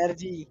வாங்க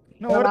அர்ஜி.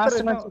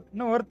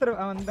 இன்னும் ஒருத்தர்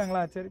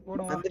வந்தாங்களா? சரி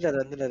போடுவோம்.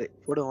 வந்துட்டாரு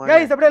போடுவோம்.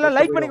 गाइस அப்படியே எல்லாம்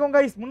லைக் பண்ணிக்கோங்க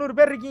गाइस. 300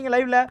 பேர் இருக்கீங்க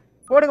லைவ்ல.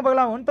 போடுங்க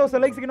பார்க்கலாம்.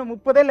 1000 லைக்ஸ்க்கு இன்னும்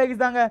 30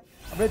 லைக்ஸ் தாங்க.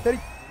 அப்படியே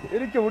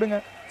தெரிக்க விடுங்க.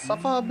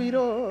 சஃபா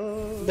பீரோ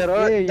இந்த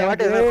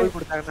வாட்டி ஏதோ கோல்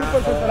கொடுத்தாங்க.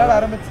 சூப்பர் விளையாட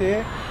ஆரம்பிச்சு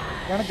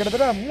எனக்கு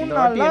கிட்டத்தட்ட 3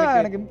 நாள்ல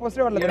எனக்கு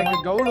இம்போஸ்டே வரல.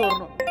 எனக்கு கவுல்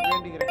வரணும்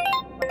வேண்டிக்கிறேன்.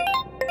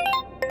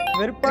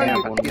 வெறுப்பா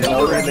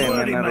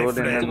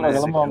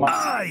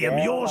I am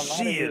your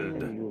shield.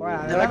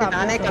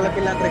 நானே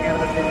கலப்பிலாம்ன்ற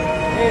கேரக்டர்.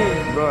 ஏய்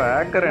ப்ரோ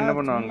ஹேக்கர் என்ன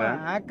பண்ணுவாங்க?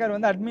 ஹேக்கர்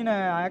வந்து அட்மினை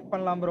ஹேக்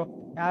பண்ணலாம் ப்ரோ.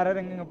 யார்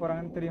எங்க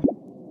போறாங்கன்னு தெரியும்.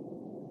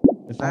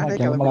 நானே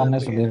கிளம்பலாம்னே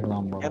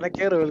சொல்லிருக்கலாம் ப்ரோ.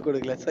 எனக்கே ரோல்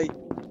கொடுக்கல. சை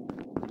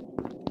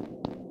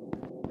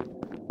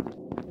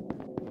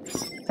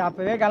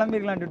சாப்பவே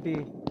கிளம்பிரலாம் டியூட்டி.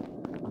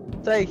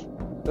 சை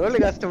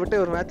ரோல்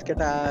கஷ்டப்பட்டு ஒரு மேட்ச்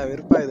கேட்டா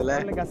வெறுப்பா இதுல.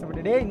 ரோல்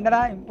கஷ்டப்பட்டு டேய்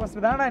இந்தடா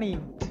இம்போஸ்டர் தானடா நீ.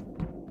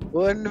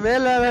 ஒன்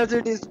மேல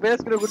வெர்சிட்டி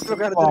ஸ்பேஸ் க்ரூ குடுத்து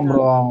உட்கார்ந்து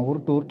ப்ரோ.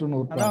 உருட்டுன்னு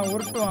அதான்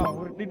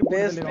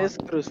உருட்டிட்டு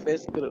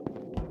ஸ்பேஸ் க்ரூ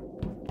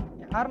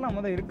யாரனா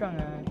முத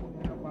இருக்காங்க.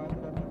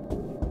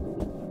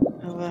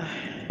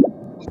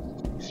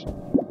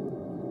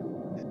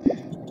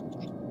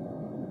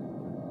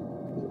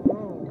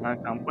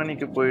 நான்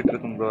கம்பெனிக்கு போயிட்டு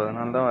இருக்கேன் ப்ரோ.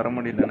 அதனால தான் வர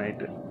முடியல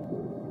நைட்.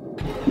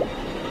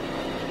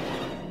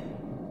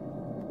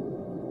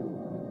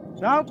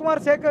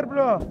 ராம்குமார் சேகர்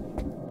ப்ரோ.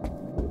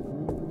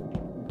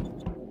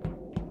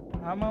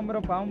 ஆமா ப்ரோ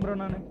பாவம் ப்ரோ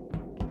நானு.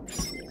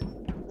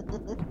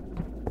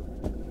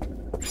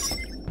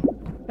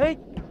 ஏய்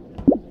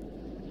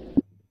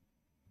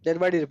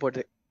டெட் பாடி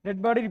ரிப்போர்ட்.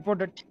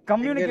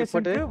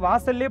 கம்யூனிகேஷனுக்கு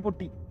வாசல்லே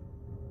பொட்டி.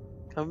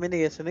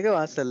 கம்யூனிகேஷனுக்கு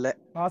வாசல்ல.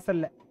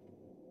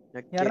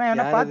 யாரா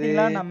என்ன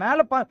பாத்தீங்களா? நான்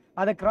மேல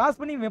அத கிராஸ்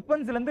பண்ணி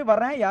வெப்பன்ஸ்ல இருந்து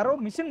வரேன். யாரோ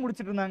மிஷன்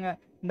முடிச்சிட்டு இருந்தாங்க.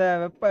 இந்த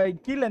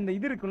கீழ இந்த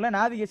இது இருக்குல்ல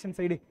நேவிகேஷன்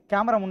சைடு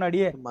கேமரா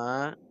முன்னாடியே.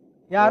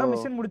 யாரோ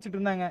மிஷன் முடிச்சிட்டு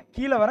இருந்தாங்க.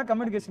 கீழ வர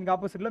கம்யூனிகேஷனுக்கு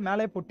ஆப்போசிட்ல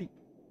மேலே பொட்டி.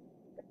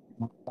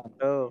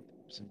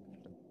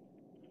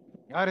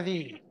 யாரதி?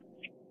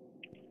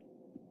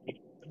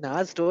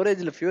 நான்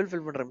ஸ்டோரேஜ்ல ஃபியூல்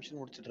ஃபில் பண்ற மிஷன்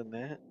முடிச்சிட்டு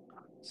இருந்தேன்.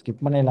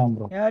 ஸ்கிப் பண்ணிடலாம்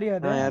ப்ரோ.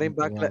 யாரையும்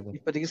பார்க்கல.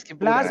 இப்போதைக்கு ஸ்கிப்.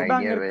 ஃபிளாஷ்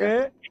பேங்க் இருக்கு.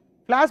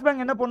 ஃபிளாஷ்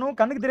பேங்க் என்ன பண்ணும்?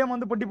 கண்ணுக்கு தெரியாம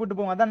வந்து பொட்டி போட்டு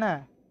போவோம். அதானே?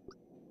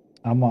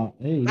 ஆமா.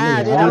 ஏய்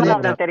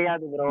இல்ல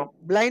தெரியாது ப்ரோ.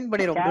 பிளைண்ட்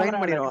பண்ணிரும்.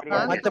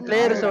 மத்த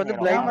பிளேயர்ஸ் வந்து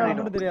பிளைண்ட்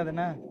பண்ணிரும்.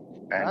 தெரியாதுனே.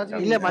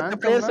 இல்ல மத்த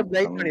பிளேயர்ஸ்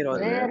பிளைண்ட்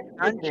பண்ணிடுவாங்க.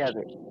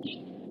 தெரியாது.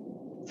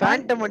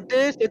 ஃபேண்டம் வந்து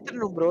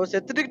செத்துறணும் ப்ரோ.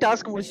 செத்துட்டு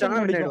டாஸ்க்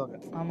முடிச்சாங்கன்னா வின் ஆயிடுவாங்க.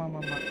 ஆமா ஆமா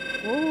ஆமா.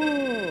 ஓ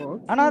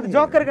ஆனா அது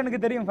ஜோக்கருக்கு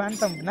எனக்கு தெரியும்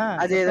ஃபேண்டம் என்ன?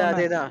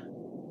 அதேதான்.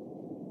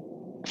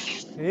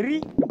 சரி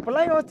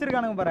இப்பலாம்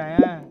யோசிச்சிருக்கானுங்க பாரு.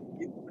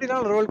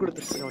 இப்படிலாம் ரோல்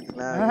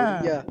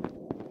கொடுத்துருக்காங்க.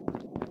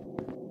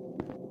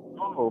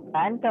 ஓ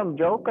ஃபேண்டம்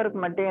ஜோக்கருக்கு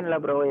மட்டும் இல்ல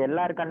ப்ரோ,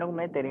 எல்லார்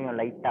கண்ணுக்குமே தெரியும்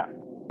லைட்டா.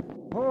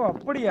 ஓ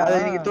அப்படியா? அத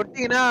நீங்க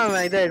தொட்டீங்கன்னா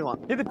இதாயிடுவான்.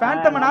 இது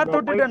ஃபேண்டம் நான்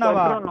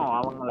தொட்டுட்டேனாவா?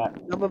 அவங்கள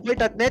நம்ம போய்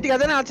நேத்திக்கு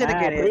அதானே ஆச்சு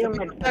எனக்கு.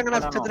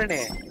 தொட்டாங்கன்னா செத்துறனே.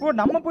 ஓ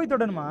நம்ம போய்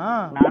தொடணுமா?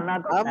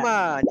 ஆமா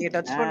நீங்க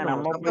டச் பண்ணனும்.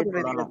 நம்ம போய்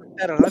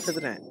தொட்டாரலாம்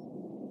செத்துறேன்.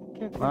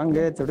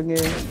 வாங்க தொடுங்க.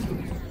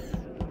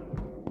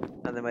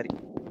 அந்த மாதிரி.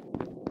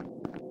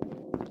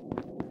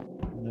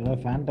 இந்த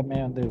ஃபேண்டமே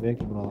வந்து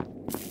வேக் ப்ரோ.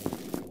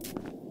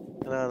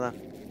 அதான்.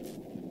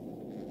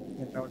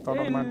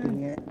 தொட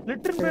மாட்டீங்க.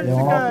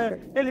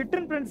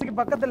 லிட்டில் பிரின்ஸ்க்கு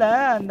பக்கத்துல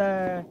அந்த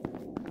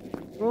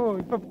ஓ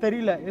இப்ப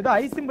தெரியல ஏதோ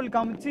ஐ சிம்பிள்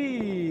காமிச்சு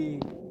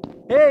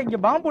இங்க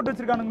பாம்பு போட்டு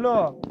வச்சிருக்கானுங்களோ?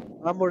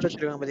 பாம்பு போட்டு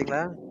வச்சிருக்காங்க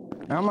பாத்தீங்களா?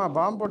 ஆமா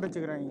பாம்பு போட்டு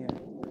வச்சிருக்காங்க.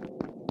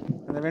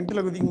 அந்த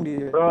வென்ட்ல குதிக்க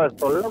முடியாது. ப்ரோ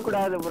சொல்ல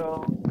கூடாது ப்ரோ.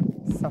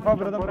 சஃபா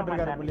ப்ரோ தான்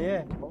போட்டுருக்காரு போலயே.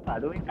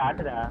 அதுவே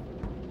காட்டுடா.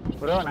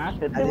 ப்ரோ நான்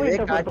செத்து அதுவே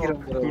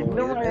காட்டிரும் ப்ரோ.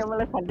 இன்னும்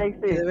எவ்வளவு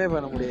சண்டெக்ஸ் இதுவே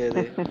பண்ண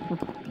முடியாது.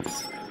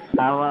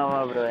 ஆமா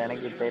ப்ரோ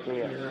எனக்கு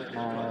தெரியும்.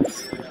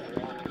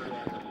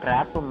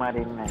 ட்ராப்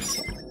மாதிரி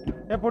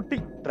பொட்டி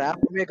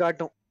ட்ராப்புமே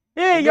காட்டும்.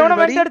 எவனோ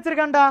வெண்ட்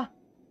அடிச்சிருக்கான்டா.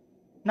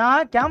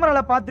 நான்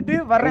கேமரால பாத்துட்டு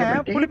வரேன்.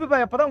 புலிப்பு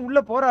பாய் அப்பதான்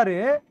உள்ள போறாரு.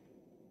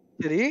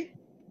 சரி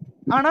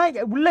ஆனா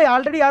உள்ள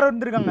ஆல்ரெடி யாரோ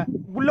இருந்திருக்காங்க.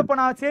 உள்ள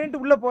போனா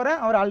சரின்ட்டு உள்ள போறேன்.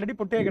 அவர் ஆல்ரெடி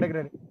பொட்டியே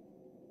கிடக்குறாரு.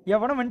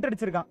 எவனோ வெண்ட்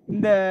அடிச்சிருக்கான்.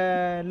 இந்த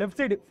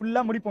லெஃப்ட் சைடு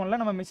ஃபுல்லா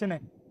முடிப்போம்ல நம்ம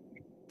மிஷன்.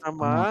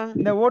 ஆமா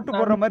இந்த ஓட்டு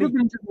போடுற மாதிரி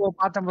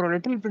பார்த்தேன் ப்ரோ.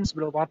 லிட்டில் பிரின்ஸ்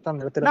ப்ரோ பார்த்தேன்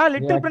அந்த இடத்துல. நான்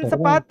லிட்டில் பிரின்ஸ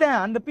பார்த்தேன்.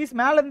 அந்த பீஸ்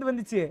மேல இருந்து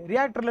வந்துச்சு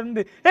ரியாக்டர்ல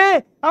இருந்து.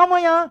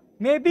 ஆமாயா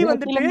மேபி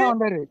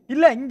வந்துட்டு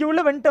இல்ல இங்க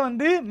உள்ள வெண்ட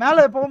வந்து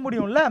மேல போக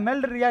முடியும்ல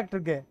மேல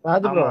ரியாக்டருக்கு.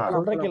 ராஜு ப்ரோ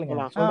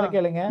சொல்ற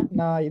கேளுங்க.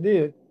 நான் இது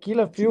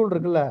கீழ ஃபியூல்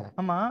இருக்குல்ல?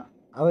 ஆமா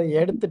அதை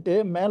எடுத்துட்டு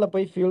மேல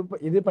போய் ஃபியூல்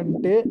இது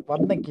பண்ணிட்டு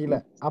வந்தேன் கீழ.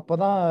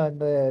 அப்பதான்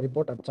இந்த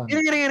ரிப்போர்ட்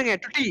அடிச்சாங்க. இருங்க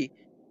டுட்டி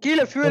கீழ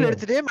ஃபியூல்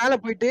எடுத்துட்டு மேல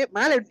போயிட்டு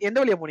மேல எந்த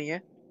வழியா போனீங்க?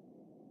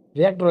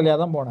 ரியாக்டர் வழியா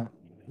தான் போனேன்.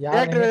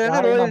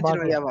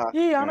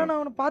 ஆனா நான்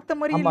அவன பார்த்த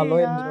மாதிரி இல்ல. லோ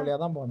என்ஜின் வழியா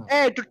தான் போனேன்.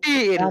 டுட்டி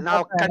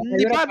நான்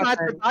கண்டிப்பா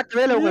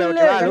பார்த்தவே இல்ல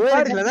உங்களை. லோ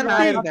என்ஜின்ல தான்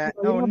நான் இருந்தேன்.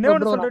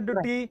 நான் சொல்றேன்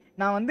டுட்டி.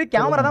 நான் வந்து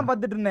கேமரா தான்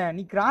பார்த்துட்டு இருந்தேன்.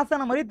 நீ கிராஸ்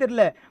ஆன மாதிரி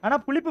தெரியல. ஆனா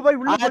புலிப்பு போய்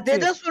உள்ள போச்சு.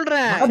 அதேதான்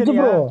சொல்றேன். ராஜு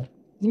ப்ரோ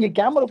நீங்க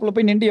கேமராக்குள்ள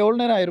போய் நின்று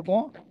எவ்வளவு நேரம்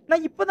ஆயிருக்கும்?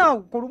 நான் இப்பதான்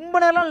ரொம்ப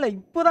நேரம் இல்ல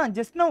இப்பதான்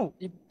ஜஸ்ட் நவ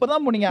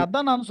இப்பதான் போனீங்க.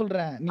 அதான் நான்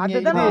சொல்றேன்.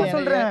 நீங்க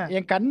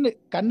என்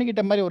கண்ணு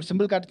கிட்ட மாதிரி ஒரு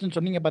சிம்பிள் காட்டுச்சுன்னு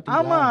சொன்னீங்க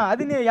பாத்தீங்களா? ஆமா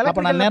அது நீ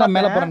அப்ப நான் நேரா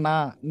மேல போறேனா?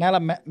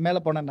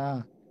 மேல போனேனா?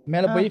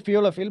 மேல போய்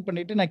ஃபியூல ஃபில்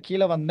பண்ணிட்டு நான்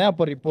கீழ வந்தேன்.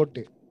 அப்போ ரிப்போர்ட்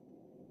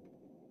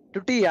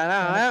டுட்டி. ஆனா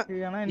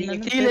நீங்க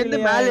கீழ இருந்து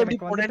மேல எப்படி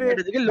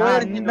போனேன்றதுக்கு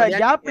லோயர் இன்ஜின்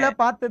கேப்ல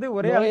பார்த்தது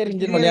ஒரே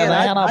இன்ஜின் வழியா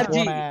தான் நான்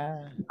போனேன்.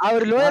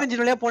 அவர் லோயர்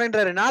இன்ஜின் வழியா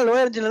போனேன்றாரு. நான்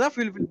லோயர் இன்ஜின்ல தான்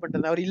ஃபில்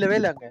பண்றேன். அவர் இல்லவே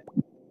இல்ல அங்க.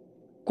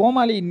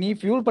 கோமாளி நீ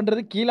ஃபியூல்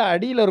பண்றது கீழ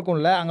அடியில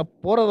இருக்கும்ல? அங்க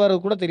போற வர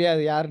கூட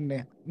தெரியாது யாருன்னு.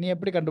 நீ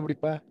எப்படி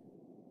கண்டுபிடிப்ப?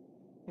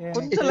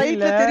 கொஞ்சம்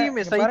லைட்ல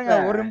தெரியுமே பாருங்க.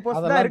 ஒரு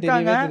இம்போஸ்ட் தான்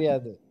இருக்காங்க.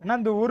 ஆனா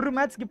இந்த ஒரு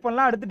மேட்ச் ஸ்கிப்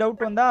பண்ணலாம். அடுத்து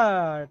டவுட் வந்தா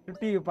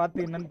டுட்டி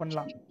பார்த்து என்னன்னு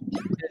பண்ணலாம்.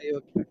 சரி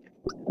ஓகே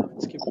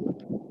ஸ்கிப்.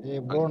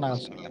 ப்ரோ நான்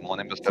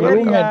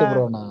ரூம்மேட்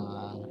ப்ரோ நான்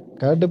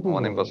கடுப்பு.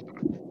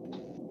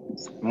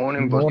 மூணு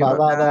இம்போஸ்ட்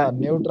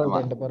அதான் நியூட்ரல்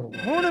ரெண்டு பேர்.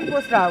 மூணு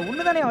இம்போஸ்டா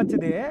ஒண்ணுதானே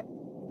வச்சது?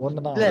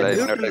 ஒண்ணுதான். இல்ல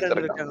நியூட்ரல்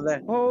இருக்காங்கல.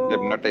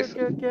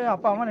 ஓகே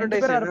அப்ப அவன்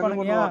ரெண்டு பேரா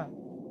இருப்பானுங்க.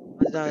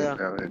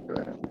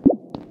 அதான்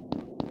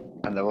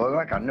அந்த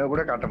ஓவரா கண்ணு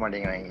கூட காட்ட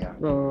மாட்டேங்கறாங்க.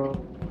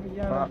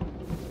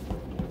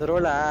 இந்த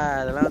ரோலா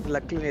அதெல்லாம் வந்து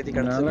லக்கில ஏத்தி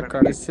கடந்து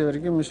கடைசி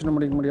வரைக்கும் மிஷன்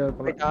முடிக்க முடியாது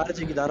போல.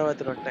 ஆர்ஜிக்கு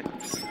தாராவத்துல வந்துட்டேன்.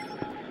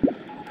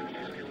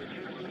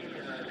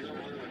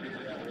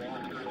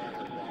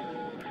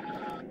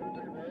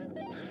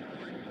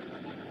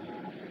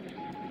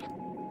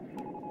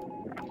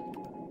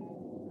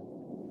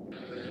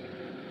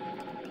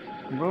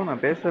 ப்ரோ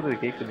நான் பேசுறது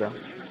கேக்குதா?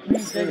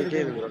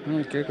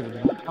 கேக்குது.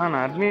 நான்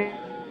அட்மின்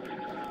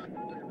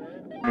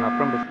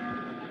அப்புறம்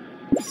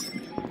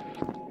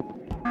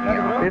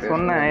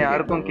சொன்னேன்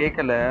யாருக்கும்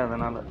கேட்கல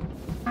அதனால.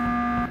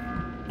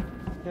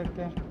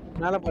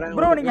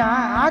 ப்ரோ நீங்க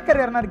ஹேக்கர்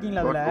யாரனா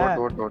இருக்கீங்களா அதுல?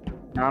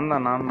 நான்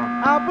தான்.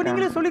 அப்ப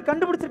நீங்களே சொல்லி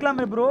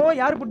கண்டுபிடிச்சிருக்கலாமே ப்ரோ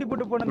யார் புட்டி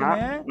போட்டு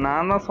போனதுன்னு.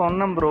 நான் தான்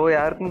சொன்னேன் ப்ரோ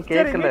யாருக்கும்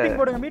கேட்கல.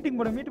 மீட்டிங்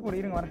போடுங்க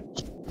இருங்க வரேன்.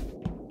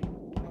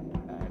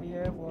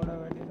 முன்னாடியே போட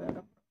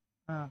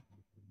வேண்டியதா.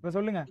 இப்ப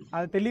சொல்லுங்க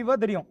அது தெளிவா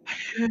தெரியும்.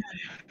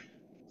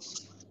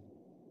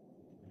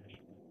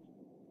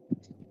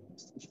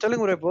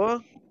 சொல்லுங்க ப்ரோ. இப்போ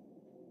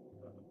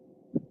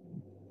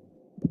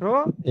ப்ரோ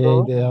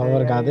இது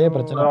அவருக்கு அதே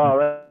பிரச்சனை.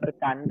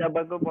 அவருக்கு அந்த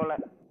பக் போல.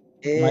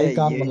 மைக்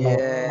ஆன்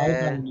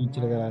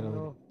வச்சிருக்காரு.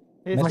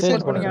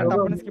 மெசேஜ் பண்ணுங்க.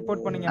 டப்பன் ஸ்கிப்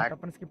அவுட்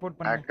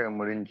பண்ணுங்க. ஆக்ட்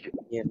முடிஞ்சு.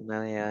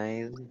 என்னயா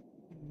இது?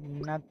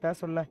 என்னத்த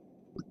சொல்ல?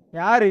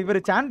 யார்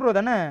இவரு? சான் ப்ரோ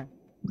தானே?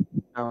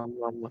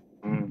 ஆமா.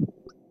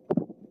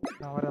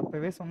 அவர்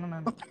அப்பவே சொன்னேன்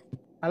நான்.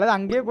 அல்லது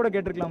அங்கேயே கூட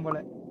கேட்டிருக்கலாம் போல.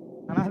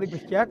 ஆனா அதுக்கு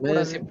கேட்க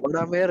கூடாது.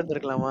 போடாமே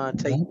இருந்திருக்கலாமா?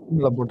 சை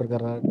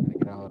போட்டிருக்காரு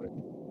நினைக்கிறேன் அவரு.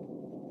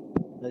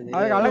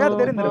 அதுக்கு அழகா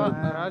தெரிஞ்சிரும்.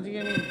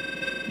 ராஜ்கேமிங்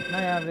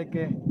என்ன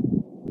அதுக்கு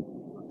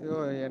ஐயோ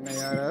என்ன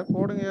யாராவது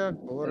போடுங்க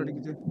போர்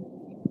அடிக்குது.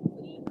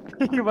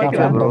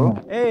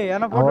 ஏய்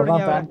என்ன போட்டு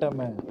விடுங்க.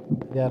 ஃபேண்டம்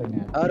யாருங்க?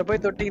 அவரை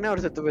போய் தொட்டிங்கன்னா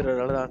அவர் செத்து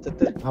போயிடுறாரு. அவ்வளவுதான்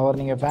செத்து. அவர்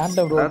நீங்க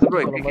ஃபேண்டம் ப்ரோ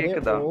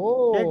கேக்குதா?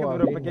 கேக்குது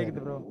ப்ரோ, இப்ப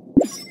கேக்குது ப்ரோ.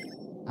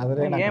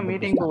 அதுவே ஏன்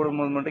மீட்டிங்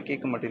போடும்போது மட்டும்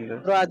கேட்க மாட்டேங்குது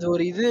ப்ரோ? அது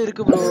ஒரு இது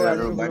இருக்கு ப்ரோ,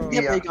 அது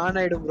வண்டியே போய் ஆன்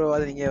ஆயிடும் ப்ரோ.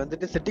 அது நீங்க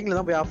வந்துட்டு செட்டிங்ல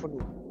தான் போய் ஆஃப்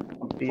பண்ணுவீங்க.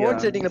 ஃபோன்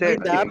செட்டிங்ல போய்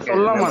இந்த ஆப்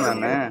சொல்லலாமா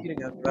நானு?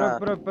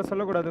 ப்ரோ இப்ப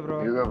சொல்ல கூடாது ப்ரோ.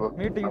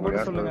 மீட்டிங்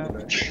போட்டு சொல்லுங்க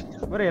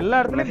ப்ரோ. எல்லா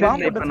இடத்துலயும்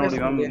பாம்பு போட்டு பண்ண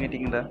முடியுமா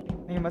மீட்டிங்ல?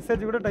 நீங்க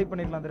மெசேஜ் கூட டைப்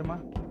பண்ணிடலாம் தெரியுமா?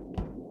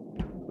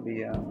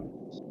 அப்படியா?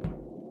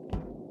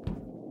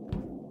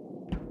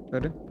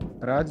 சரி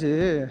ராஜ்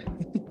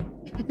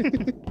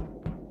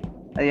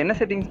அது என்ன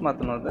செட்டிங்ஸ்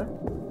மாத்தணும்? அது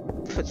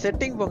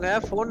செட்டிங் போங்க,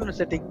 ஃபோன்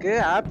செட்டிங்க்கு,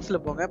 ஆப்ஸ்ல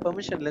போங்க,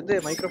 பெர்மிஷன்ல இருந்து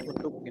மைக்ரோஃபோன்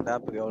தூக்குங்க இந்த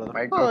ஆப்புக்கு. அவ்வளவுதான்.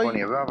 மைக்ரோஃபோன்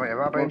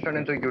எவா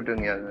பெர்மிஷன் தூக்கி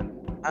விட்டுங்க.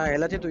 அது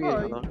எல்லாத்தையும் தூக்கி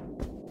வைக்கணும்.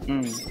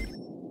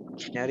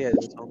 யாரு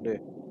அது சவுண்ட்?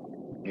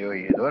 ஐயோ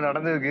ஏதோ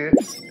நடந்துருக்கு.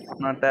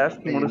 நான்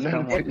டாஸ்க்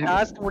முடிச்சிட்டேன்.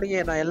 டாஸ்க்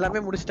முடிங்க. நான்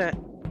எல்லாமே முடிச்சிட்டேன்.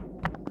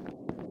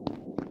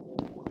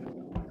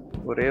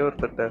 ஒரே ஒரு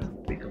டாஸ்க்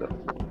பிக்கல.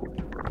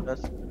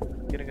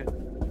 இருங்க.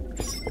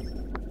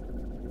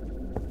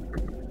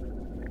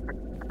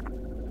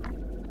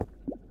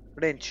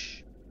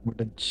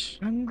 முடிஞ்ச்.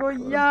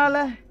 அங்கோய்யால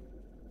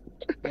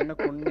என்ன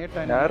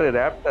கொன்னேட்டானே. யாரு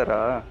ராப்டரா?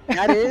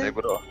 யாரு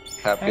ப்ரோ?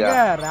 ஹாப்பியா?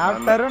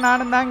 ராப்டரும்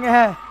நானும் தாங்க.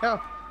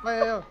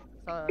 ஐயோ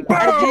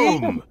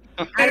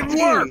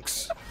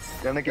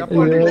எனக்கு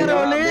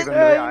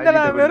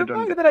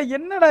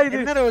என்னடா இது?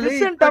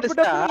 மிஷன் டப்பு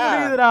டப்பு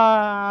முடியுதுடா.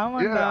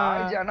 ஆமாடா.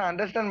 ஆனா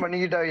அண்டர்ஸ்டாண்ட்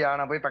பண்ணிக்கிட்டாயா?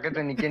 நான் போய்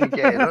பக்கத்துல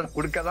நிக்க ஏதோ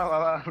குடுக்கதான்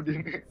வா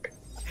அப்படின்னு.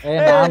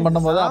 நான்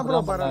பண்ணும்போது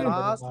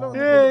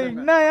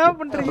என்ன ஏன்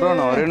பண்றீங்க ப்ரோ?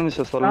 நான் ஒரே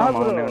நிமிஷம் சொல்லலாமா?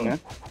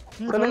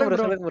 சொல்லுங்க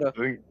ப்ரோ.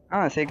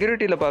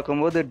 செக்யூரிட்டில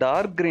பாக்கும்போது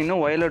டார்க்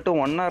கிரீனும் வயலட்டும்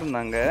ஒண்ணா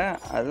இருந்தாங்க.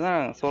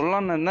 அதுதான்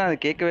சொல்லலாம்னு இருந்தா அது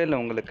கேட்கவே இல்லை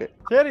உங்களுக்கு.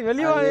 சரி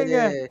வெளிய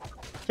வாங்க.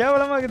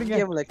 கேவலமா இருக்குங்க.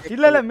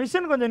 இல்ல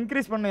மிஷன் கொஞ்சம்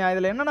இன்க்ரீஸ் பண்ணுங்க.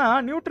 இதுல என்னன்னா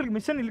நியூட்ரல்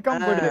மிஷன்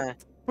இழுக்காம போயிடுது.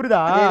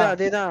 புரியுதா?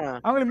 அதேதான்.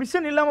 அவங்களுக்கு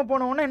மிஷன் இல்லாம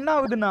போன உடனே என்ன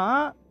ஆகுதுன்னா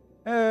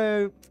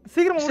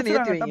சீக்கிரமா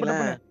முடிச்சிடுறாங்க. டப்பு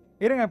டப்புன்னு.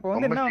 இருங்க இப்போ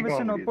வந்து என்ன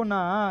மிஷன்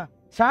வைப்போம்னா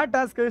ஷார்ட்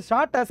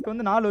டாஸ்க்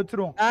வந்து 4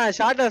 வச்சிருவோம்.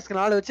 ஷார்ட் டாஸ்க்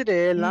 4 வச்சிட்டு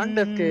லாங்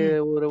டாஸ்க்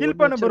ஒரு கில்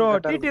பண்ணு bro.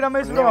 DD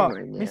Ramesh bro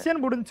mission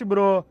முடிஞ்சு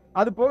ப்ரோ.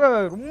 அது போக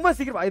ரொம்ப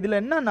சீக்கிரம். இதுல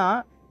என்னன்னா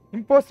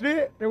இம்போஸ்டர்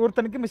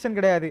ஒருத்தனுக்கு மிஷன்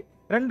கிடையாது,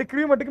 2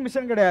 கிரீமேட்டுக்கு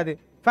மிஷன் கிடையாது,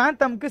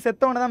 ஃபேண்டம்க்கு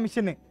செத்தவன தான்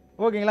மிஷன்.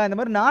 ஓகேங்களா? இந்த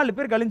மாதிரி 4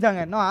 பேர்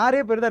கழிஞ்சாங்க. இன்னும்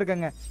 6 பேர் தான்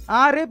இருக்காங்க.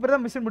 6 பேர்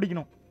தான் மிஷன்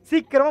முடிக்கணும்.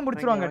 சீக்கிரமா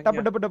முடிச்சிருவாங்க.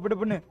 டப்பு டப்பு டப்பு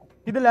டப்புன்னு.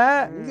 இதுல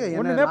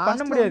ஒண்ணுமே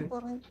பண்ண முடியாது.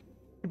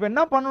 இப்போ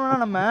என்ன பண்ணணும்னா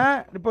நம்ம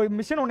இப்போ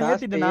மிஷன் ஒன்னு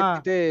ஏத்திட்டேனா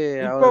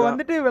இப்போ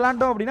வந்துட்டு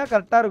விளையாண்டோம் அப்படின்னா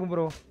கரெக்டா இருக்கும்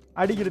ப்ரோ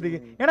அடிக்கிறதுக்கு.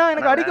 ஏன்னா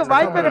எனக்கு அடிக்க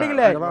வாய்ப்பே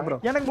கிடைக்கல.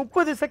 எனக்கு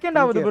 30 செகண்ட்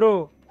ஆகுது ப்ரோ.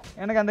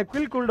 எனக்கு அந்த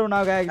குயில் கூல் டவுன்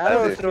ஆக.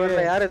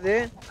 யார் அது?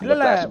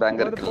 இல்ல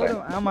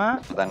ஆமா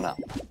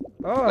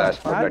ஓ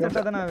ஃபிளாஷ்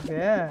தான ஆகுது.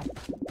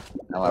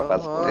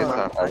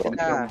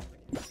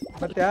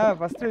 பத்தியா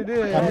ஃபர்ஸ்ட் இது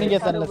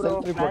கம்யூனிகேஷன்ல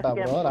self ரிப்போர்ட்டா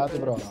bro? Raj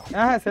bro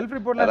self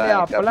ரிப்போர்ட்ல இல்லையா?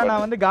 அப்பலாம்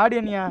நான் வந்து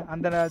கார்டியனியா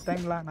அந்த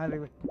டைம்லாம் நான்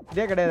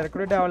இதே கிடையாது.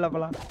 ரெக்ரூட் ஆகல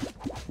அப்பலாம்.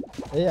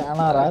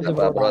 ஆனா ராஜ்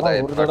ப்ரோ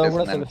ஒரு தடவை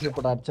கூட செல்ஃப்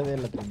ரிப்போர்ட் அடிச்சதே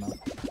இல்ல தெரியுமா?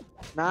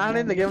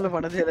 நானே இந்த கேம்ல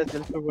பண்ணதே இல்ல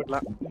செல்ஃப்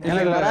ரிப்போர்ட்லாம்.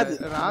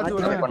 ராஜ்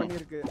ஒரு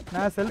பண்ணிருக்கு.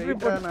 நான் செல்ஃப்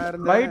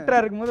ரிப்போர்ட் வைட்ரா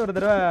இருக்கும்போது ஒரு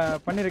தடவை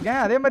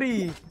பண்ணிருக்கேன். அதே மாதிரி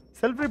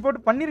செல்ஃப்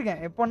ரிப்போர்ட்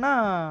பண்ணிருக்கேன். எப்போன்னா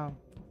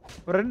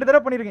ஒரு 2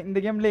 தடவை பண்ணிருக்கேன்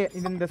இந்த கேம்லயே.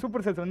 இந்த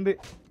சூப்பர் செல்ஸ் வந்து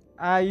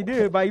இது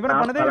இவனை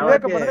பண்ணதே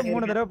விவேக பண்ணதே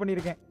 3 தடவை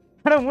பண்ணிருக்கேன்.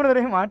 ஆனா 3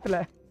 தடவை மாட்டல.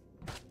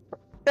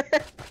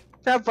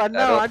 நான்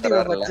பண்ணா மாட்டி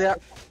வச்சா.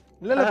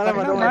 இல்ல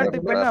மாட்டி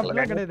பண்ண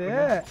அப்படியே கிடையாது.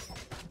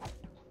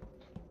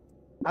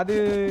 அது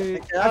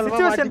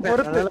சிச்சுவேஷன்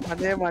பொறுத்து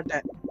பண்ணவே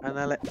மாட்டேன்.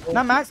 அதனால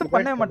நான் மேக்ஸிமம்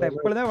பண்ணவே மாட்டேன்.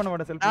 இப்போதான் பண்ண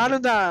மாட்டேன் செல்ஃப்.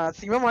 நானும் தான்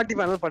சிவா மாட்டி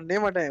பண்ணவே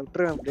மாட்டேன்.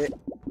 விட்டுருவேன் அப்படியே.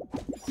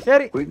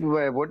 சரி குயிக்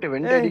பாய் போட்டு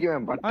வெண்ட்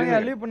அடிக்குவேன்.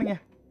 பட்டு லீவ் பண்ணுங்க.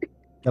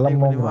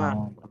 கிளம்புமா?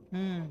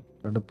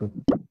 அடுப்பு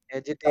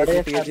எஜிட்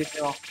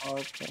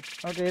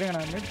ஓகே இருங்க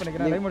நான் மீட்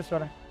பண்ணிக்கிறேன். லைவ் முடிச்சு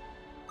வரேன்.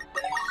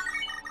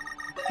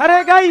 அரே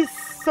गाइस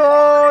சோ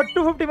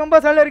 250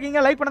 மெம்பர்ஸ் ஆல இருக்கீங்க.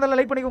 லைக் பண்ணதெல்லாம்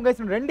லைக் பண்ணிக்கோங்க गाइस.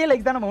 2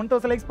 லைக்ஸ் தான் நம்ம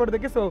 1000 லைக்ஸ்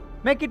போடுறதுக்கு. So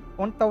make it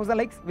 1000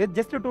 likes with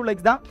just 2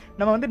 likes தான்.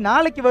 நம்ம வந்து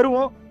நாளைக்கு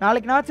வருவோம்.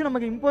 நாளைக்கு நாச்சு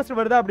நமக்கு இம்போஸ்டர்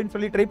வருதா அப்படின்னு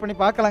சொல்லி ட்ரை பண்ணி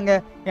பார்க்கலாங்க.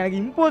 எனக்கு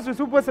இம்போஸ்டர்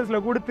சூப்பர் செல்ஸ்ல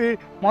கொடுத்து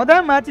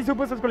முதல் மேட்ச்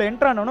சூப்பர் செல்ஸ்க்குள்ள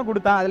என்டர் ஆனவன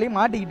கொடுத்தான். அதுலயே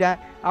மாட்டிக்கிட்டேன்.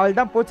 அவள்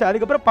தான் போச்சு.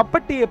 அதுக்கப்புறம்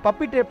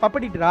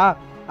பப்பட்டிட்டா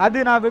அது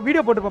நான்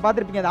வீடியோ போட்டு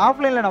பார்த்துருப்பீங்க. அது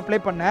ஆஃப்லைனில் நான் ப்ளே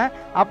பண்ணேன்.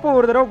 அப்போ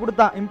ஒரு தடவை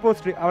கொடுத்தான்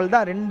இம்போஸ்டர். அவள்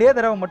தான் 2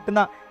 தடவை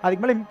மட்டும்தான்.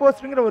 அதுக்கு மேலே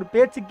இம்போஸ்டருங்கிற ஒரு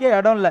பேச்சுக்கே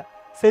இடம் இல்லை.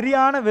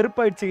 சரியான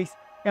வெறுப்பாயிடுச்சு கைஸ்.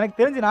 எனக்கு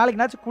தெரிஞ்சு நாளைக்கு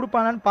நாச்சும்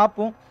கொடுப்பானான்னு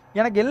பார்ப்போம்.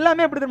 எனக்கு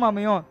எல்லாமே எப்படி தெரியுமா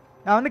அமையும்?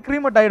 நான் வந்து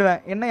க்ரீமோட்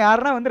ஆகிடுவேன். என்ன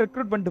யாருன்னா வந்து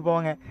ரெக்ரூட் பண்ணிட்டு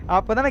போவாங்க.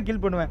 அப்போ தான் நான்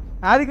கில் பண்ணுவேன்.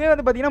 அதுக்குமே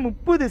வந்து பார்த்தீங்கன்னா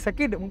 30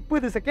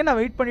 செகண்ட் நான்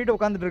வெயிட் பண்ணிட்டு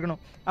உட்காந்துட்டு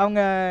இருக்கணும். அவங்க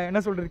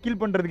என்ன சொல்கிறது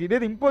கில் பண்ணுறதுக்கு.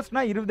 இதே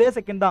இம்போஸ்ட்னா 20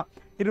 செகண்ட் தான்.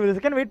 20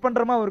 செகண்ட் வெயிட்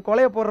பண்ணுறோமா, ஒரு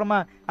கொலையை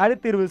போடுறோமா,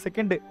 அடுத்து 20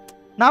 செகண்டு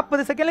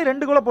 40 செகண்ட்லேயே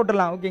 2 கோலை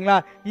போட்டுடலாம். ஓகேங்களா?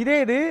 இதே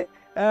இது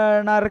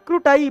நான்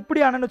ரெக்ரூட் ஆகி இப்படி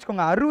ஆனேன்னு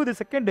வச்சுக்கோங்க. 60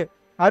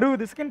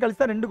 செகண்ட்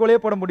கழிச்சு தான் 2 கோலையே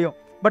போட முடியும்.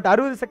 பட்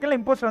 60 செகண்டில்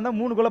இம்போஸ்டர் வந்தால்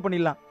 3 கோலை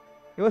பண்ணிடலாம்.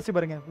 யோசிச்சு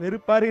பாருங்க,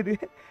 வெறுப்பாரு இது.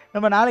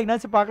 நம்ம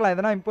நாளைக்குனாச்சும் பார்க்கலாம்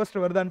எதனா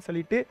இம்போஸ்டர் வருதான்னு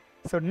சொல்லிட்டு.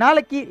 ஸோ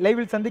நாளைக்கு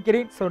லைவில்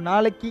சந்திக்கிறேன். ஸோ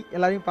நாளைக்கு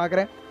எல்லாரையும்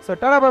பார்க்குறேன். ஸோ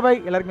டாடா பாய்,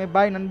 எல்லாருக்குமே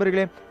பாய்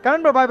நண்பர்களே.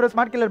 Karan bro bye bro,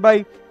 smart killer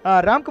பாய்,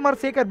 ராம்குமார்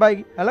சேகர் பாய்,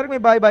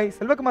 எல்லாருக்குமே பாய் பாய்.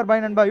 செல்வகுமார்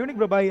பாய் நண்பா, unique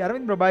bro bye,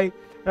 Aravind bro bye,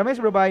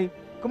 Ramesh bro bye,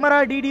 குமாரா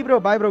DD bro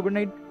bye bro, good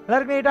night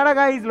எல்லாருக்குமே. Tata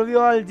guys, love you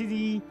all,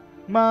 GG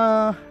மா.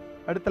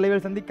 அடுத்த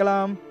லைவில்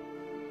சந்திக்கலாம்.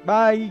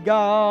 Bye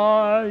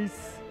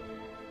guys.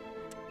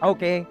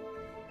 ஓகே,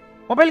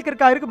 மொபைலுக்கு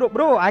இருக்கா? இருக்கு ப்ரோ.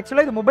 ப்ரோ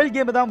ஆக்சுவலாக இது மொபைல்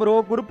கேம் தான் bro.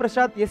 Guru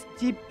Prasad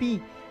SGB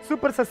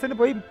super சஸ்ன்னு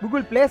போய்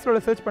கூகுள் பிளே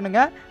ஸ்டோரில் சர்ச்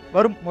பண்ணுங்கள்,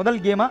 வரும் முதல்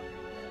கேமாக.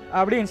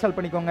 அப்படியே இன்ஸ்டால்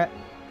பண்ணிக்கோங்க.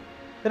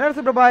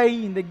 தினரசு ப்ரோ பாய்,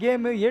 இந்த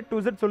கேமு A to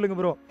Z சொல்லுங்கள்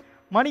bro.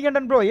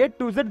 Manikandan bro, A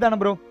to Z தானே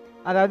ப்ரோ?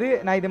 அதாவது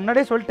நான் இது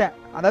முன்னாடியே சொல்லிட்டேன்,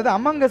 அதாவது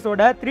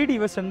அமாங்கஸோட 3D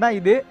வெர்ஷன் தான்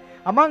இது.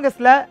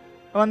 அமாங்கஸில்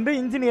வந்து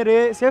இன்ஜினியரு,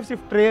 சேஃப்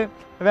ஷிஃப்டரு,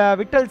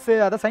 விட்டல்ஸு,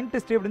 அதாவது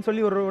சயின்டிஸ்ட்டு அப்படின்னு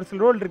சொல்லி ஒரு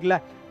சில ரோல் இருக்குல்ல,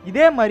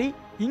 இதே மாதிரி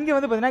இங்கே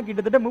வந்து பார்த்தீங்கன்னா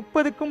கிட்டத்தட்ட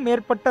 30க்கும்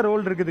மேற்பட்ட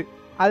ரோல் இருக்குது.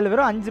 அதில்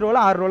வெறும் 5 ரோலோ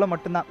 6 ரோலோ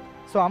மட்டும்தான்.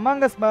 ஸோ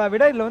அமாங்கஸ்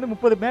விட இதில் வந்து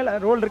 30 மேலே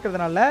ரோல்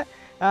இருக்கிறதுனால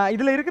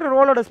இதில் இருக்கிற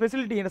ரோலோட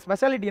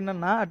ஸ்பெஷாலிட்டி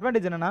என்னென்னா,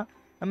 அட்வான்டேஜ் என்னென்னா,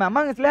 நம்ம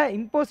அமாங்கஸில்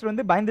இம்போஸ்டர்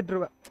வந்து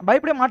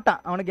பயப்பட மாட்டான்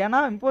அவனுக்கு. ஏன்னா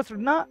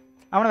இம்போஸ்டர்னா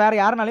அவனை வேறு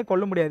யாருனாலையும்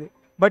கொல்ல முடியாது.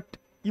 பட்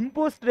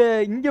இம்போஸ்டர்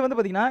இங்கே வந்து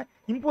பார்த்தீங்கன்னா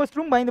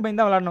இம்போஸ்டரும் பயந்து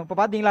தான் விளாடணும். இப்போ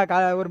பார்த்தீங்களா,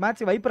 ஒரு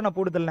மேட்ச் வைப்பர் நான்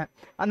போடுதில்லை,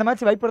 அந்த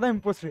மேட்ச் வைப்பர் தான்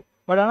இம்போஸ்டர்.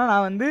 பட் ஆனால்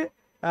நான் வந்து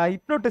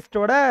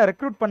ஹிப்னோட்டிஸ்டோட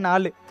ரெக்ரூட் பண்ண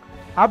ஆள்.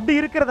 அப்படி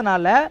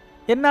இருக்கிறதுனால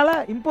என்னால்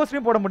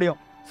இம்போஸ்டரையும் போட முடியும்.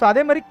 ஸோ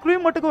அதே மாதிரி க்ரூ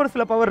மட்டுக்கு ஒரு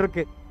சில பவர்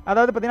இருக்குது.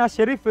 அதாவது பார்த்தீங்கன்னா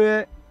ஷெரீஃபு,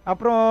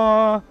 அப்புறம்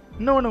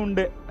இன்னொன்று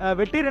உண்டு,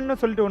 வெட்டிரன்னு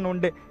சொல்லிட்டு ஒன்று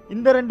உண்டு.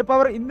 இந்த 2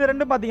 பவர், இந்த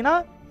 2 பார்த்தீங்கன்னா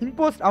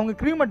இம்போஸ்ட் அவங்க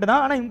க்ரீம் மட்டும்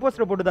தான். ஆனால்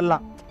இம்போஸ்டரை போட்டு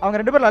தரலாம். அவங்க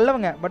 2 பேர்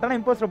நல்லவங்க, பட் ஆனால்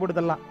இம்போஸ்டரை போட்டு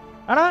தரலாம்.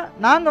 ஆனால்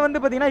நாங்கள் வந்து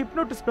பார்த்தீங்கன்னா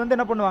ஹிப்னோட்டிஸ்ட் வந்து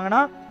என்ன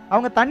பண்ணுவாங்கன்னா,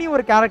 அவங்க தனி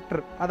ஒரு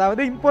கேரக்டர்,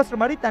 அதாவது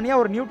இம்போஸ்டர் மாதிரி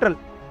தனியாக ஒரு நியூட்ரல்.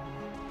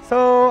 ஸோ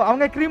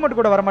அவங்க க்ரீம்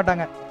மட்டும் கூட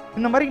வரமாட்டாங்க.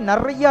 இந்த மாதிரி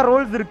நிறையா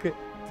ரோல்ஸ் இருக்குது.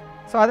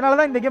 ஸோ அதனால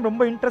தான் இந்த கேம்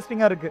ரொம்ப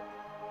இன்ட்ரெஸ்டிங்காக இருக்குது.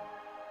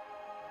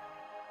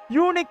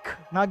 யூனிக்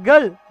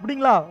நகல்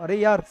அப்படிங்களா? அரே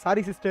யார்,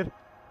 சாரி சிஸ்டர்,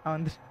 நான்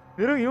வந்து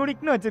வெறும்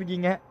யூனிக்னு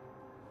வச்சுருக்கீங்க.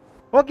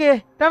 Okay,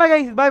 Tata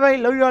guys, by by,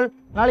 love you all.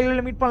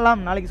 நாளைக்கு மீட்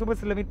பண்ணலாம், நாளைக்கு சூப்பர்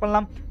ஸ்டாரில் மீட்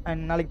பண்ணலாம்.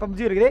 அண்ட் நாளைக்கு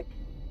PUBG இருக்குது,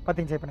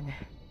 பார்த்து என்ஜாய் பண்ணுங்கள்.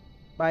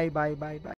 பாய் பாய் பாய் பாய்.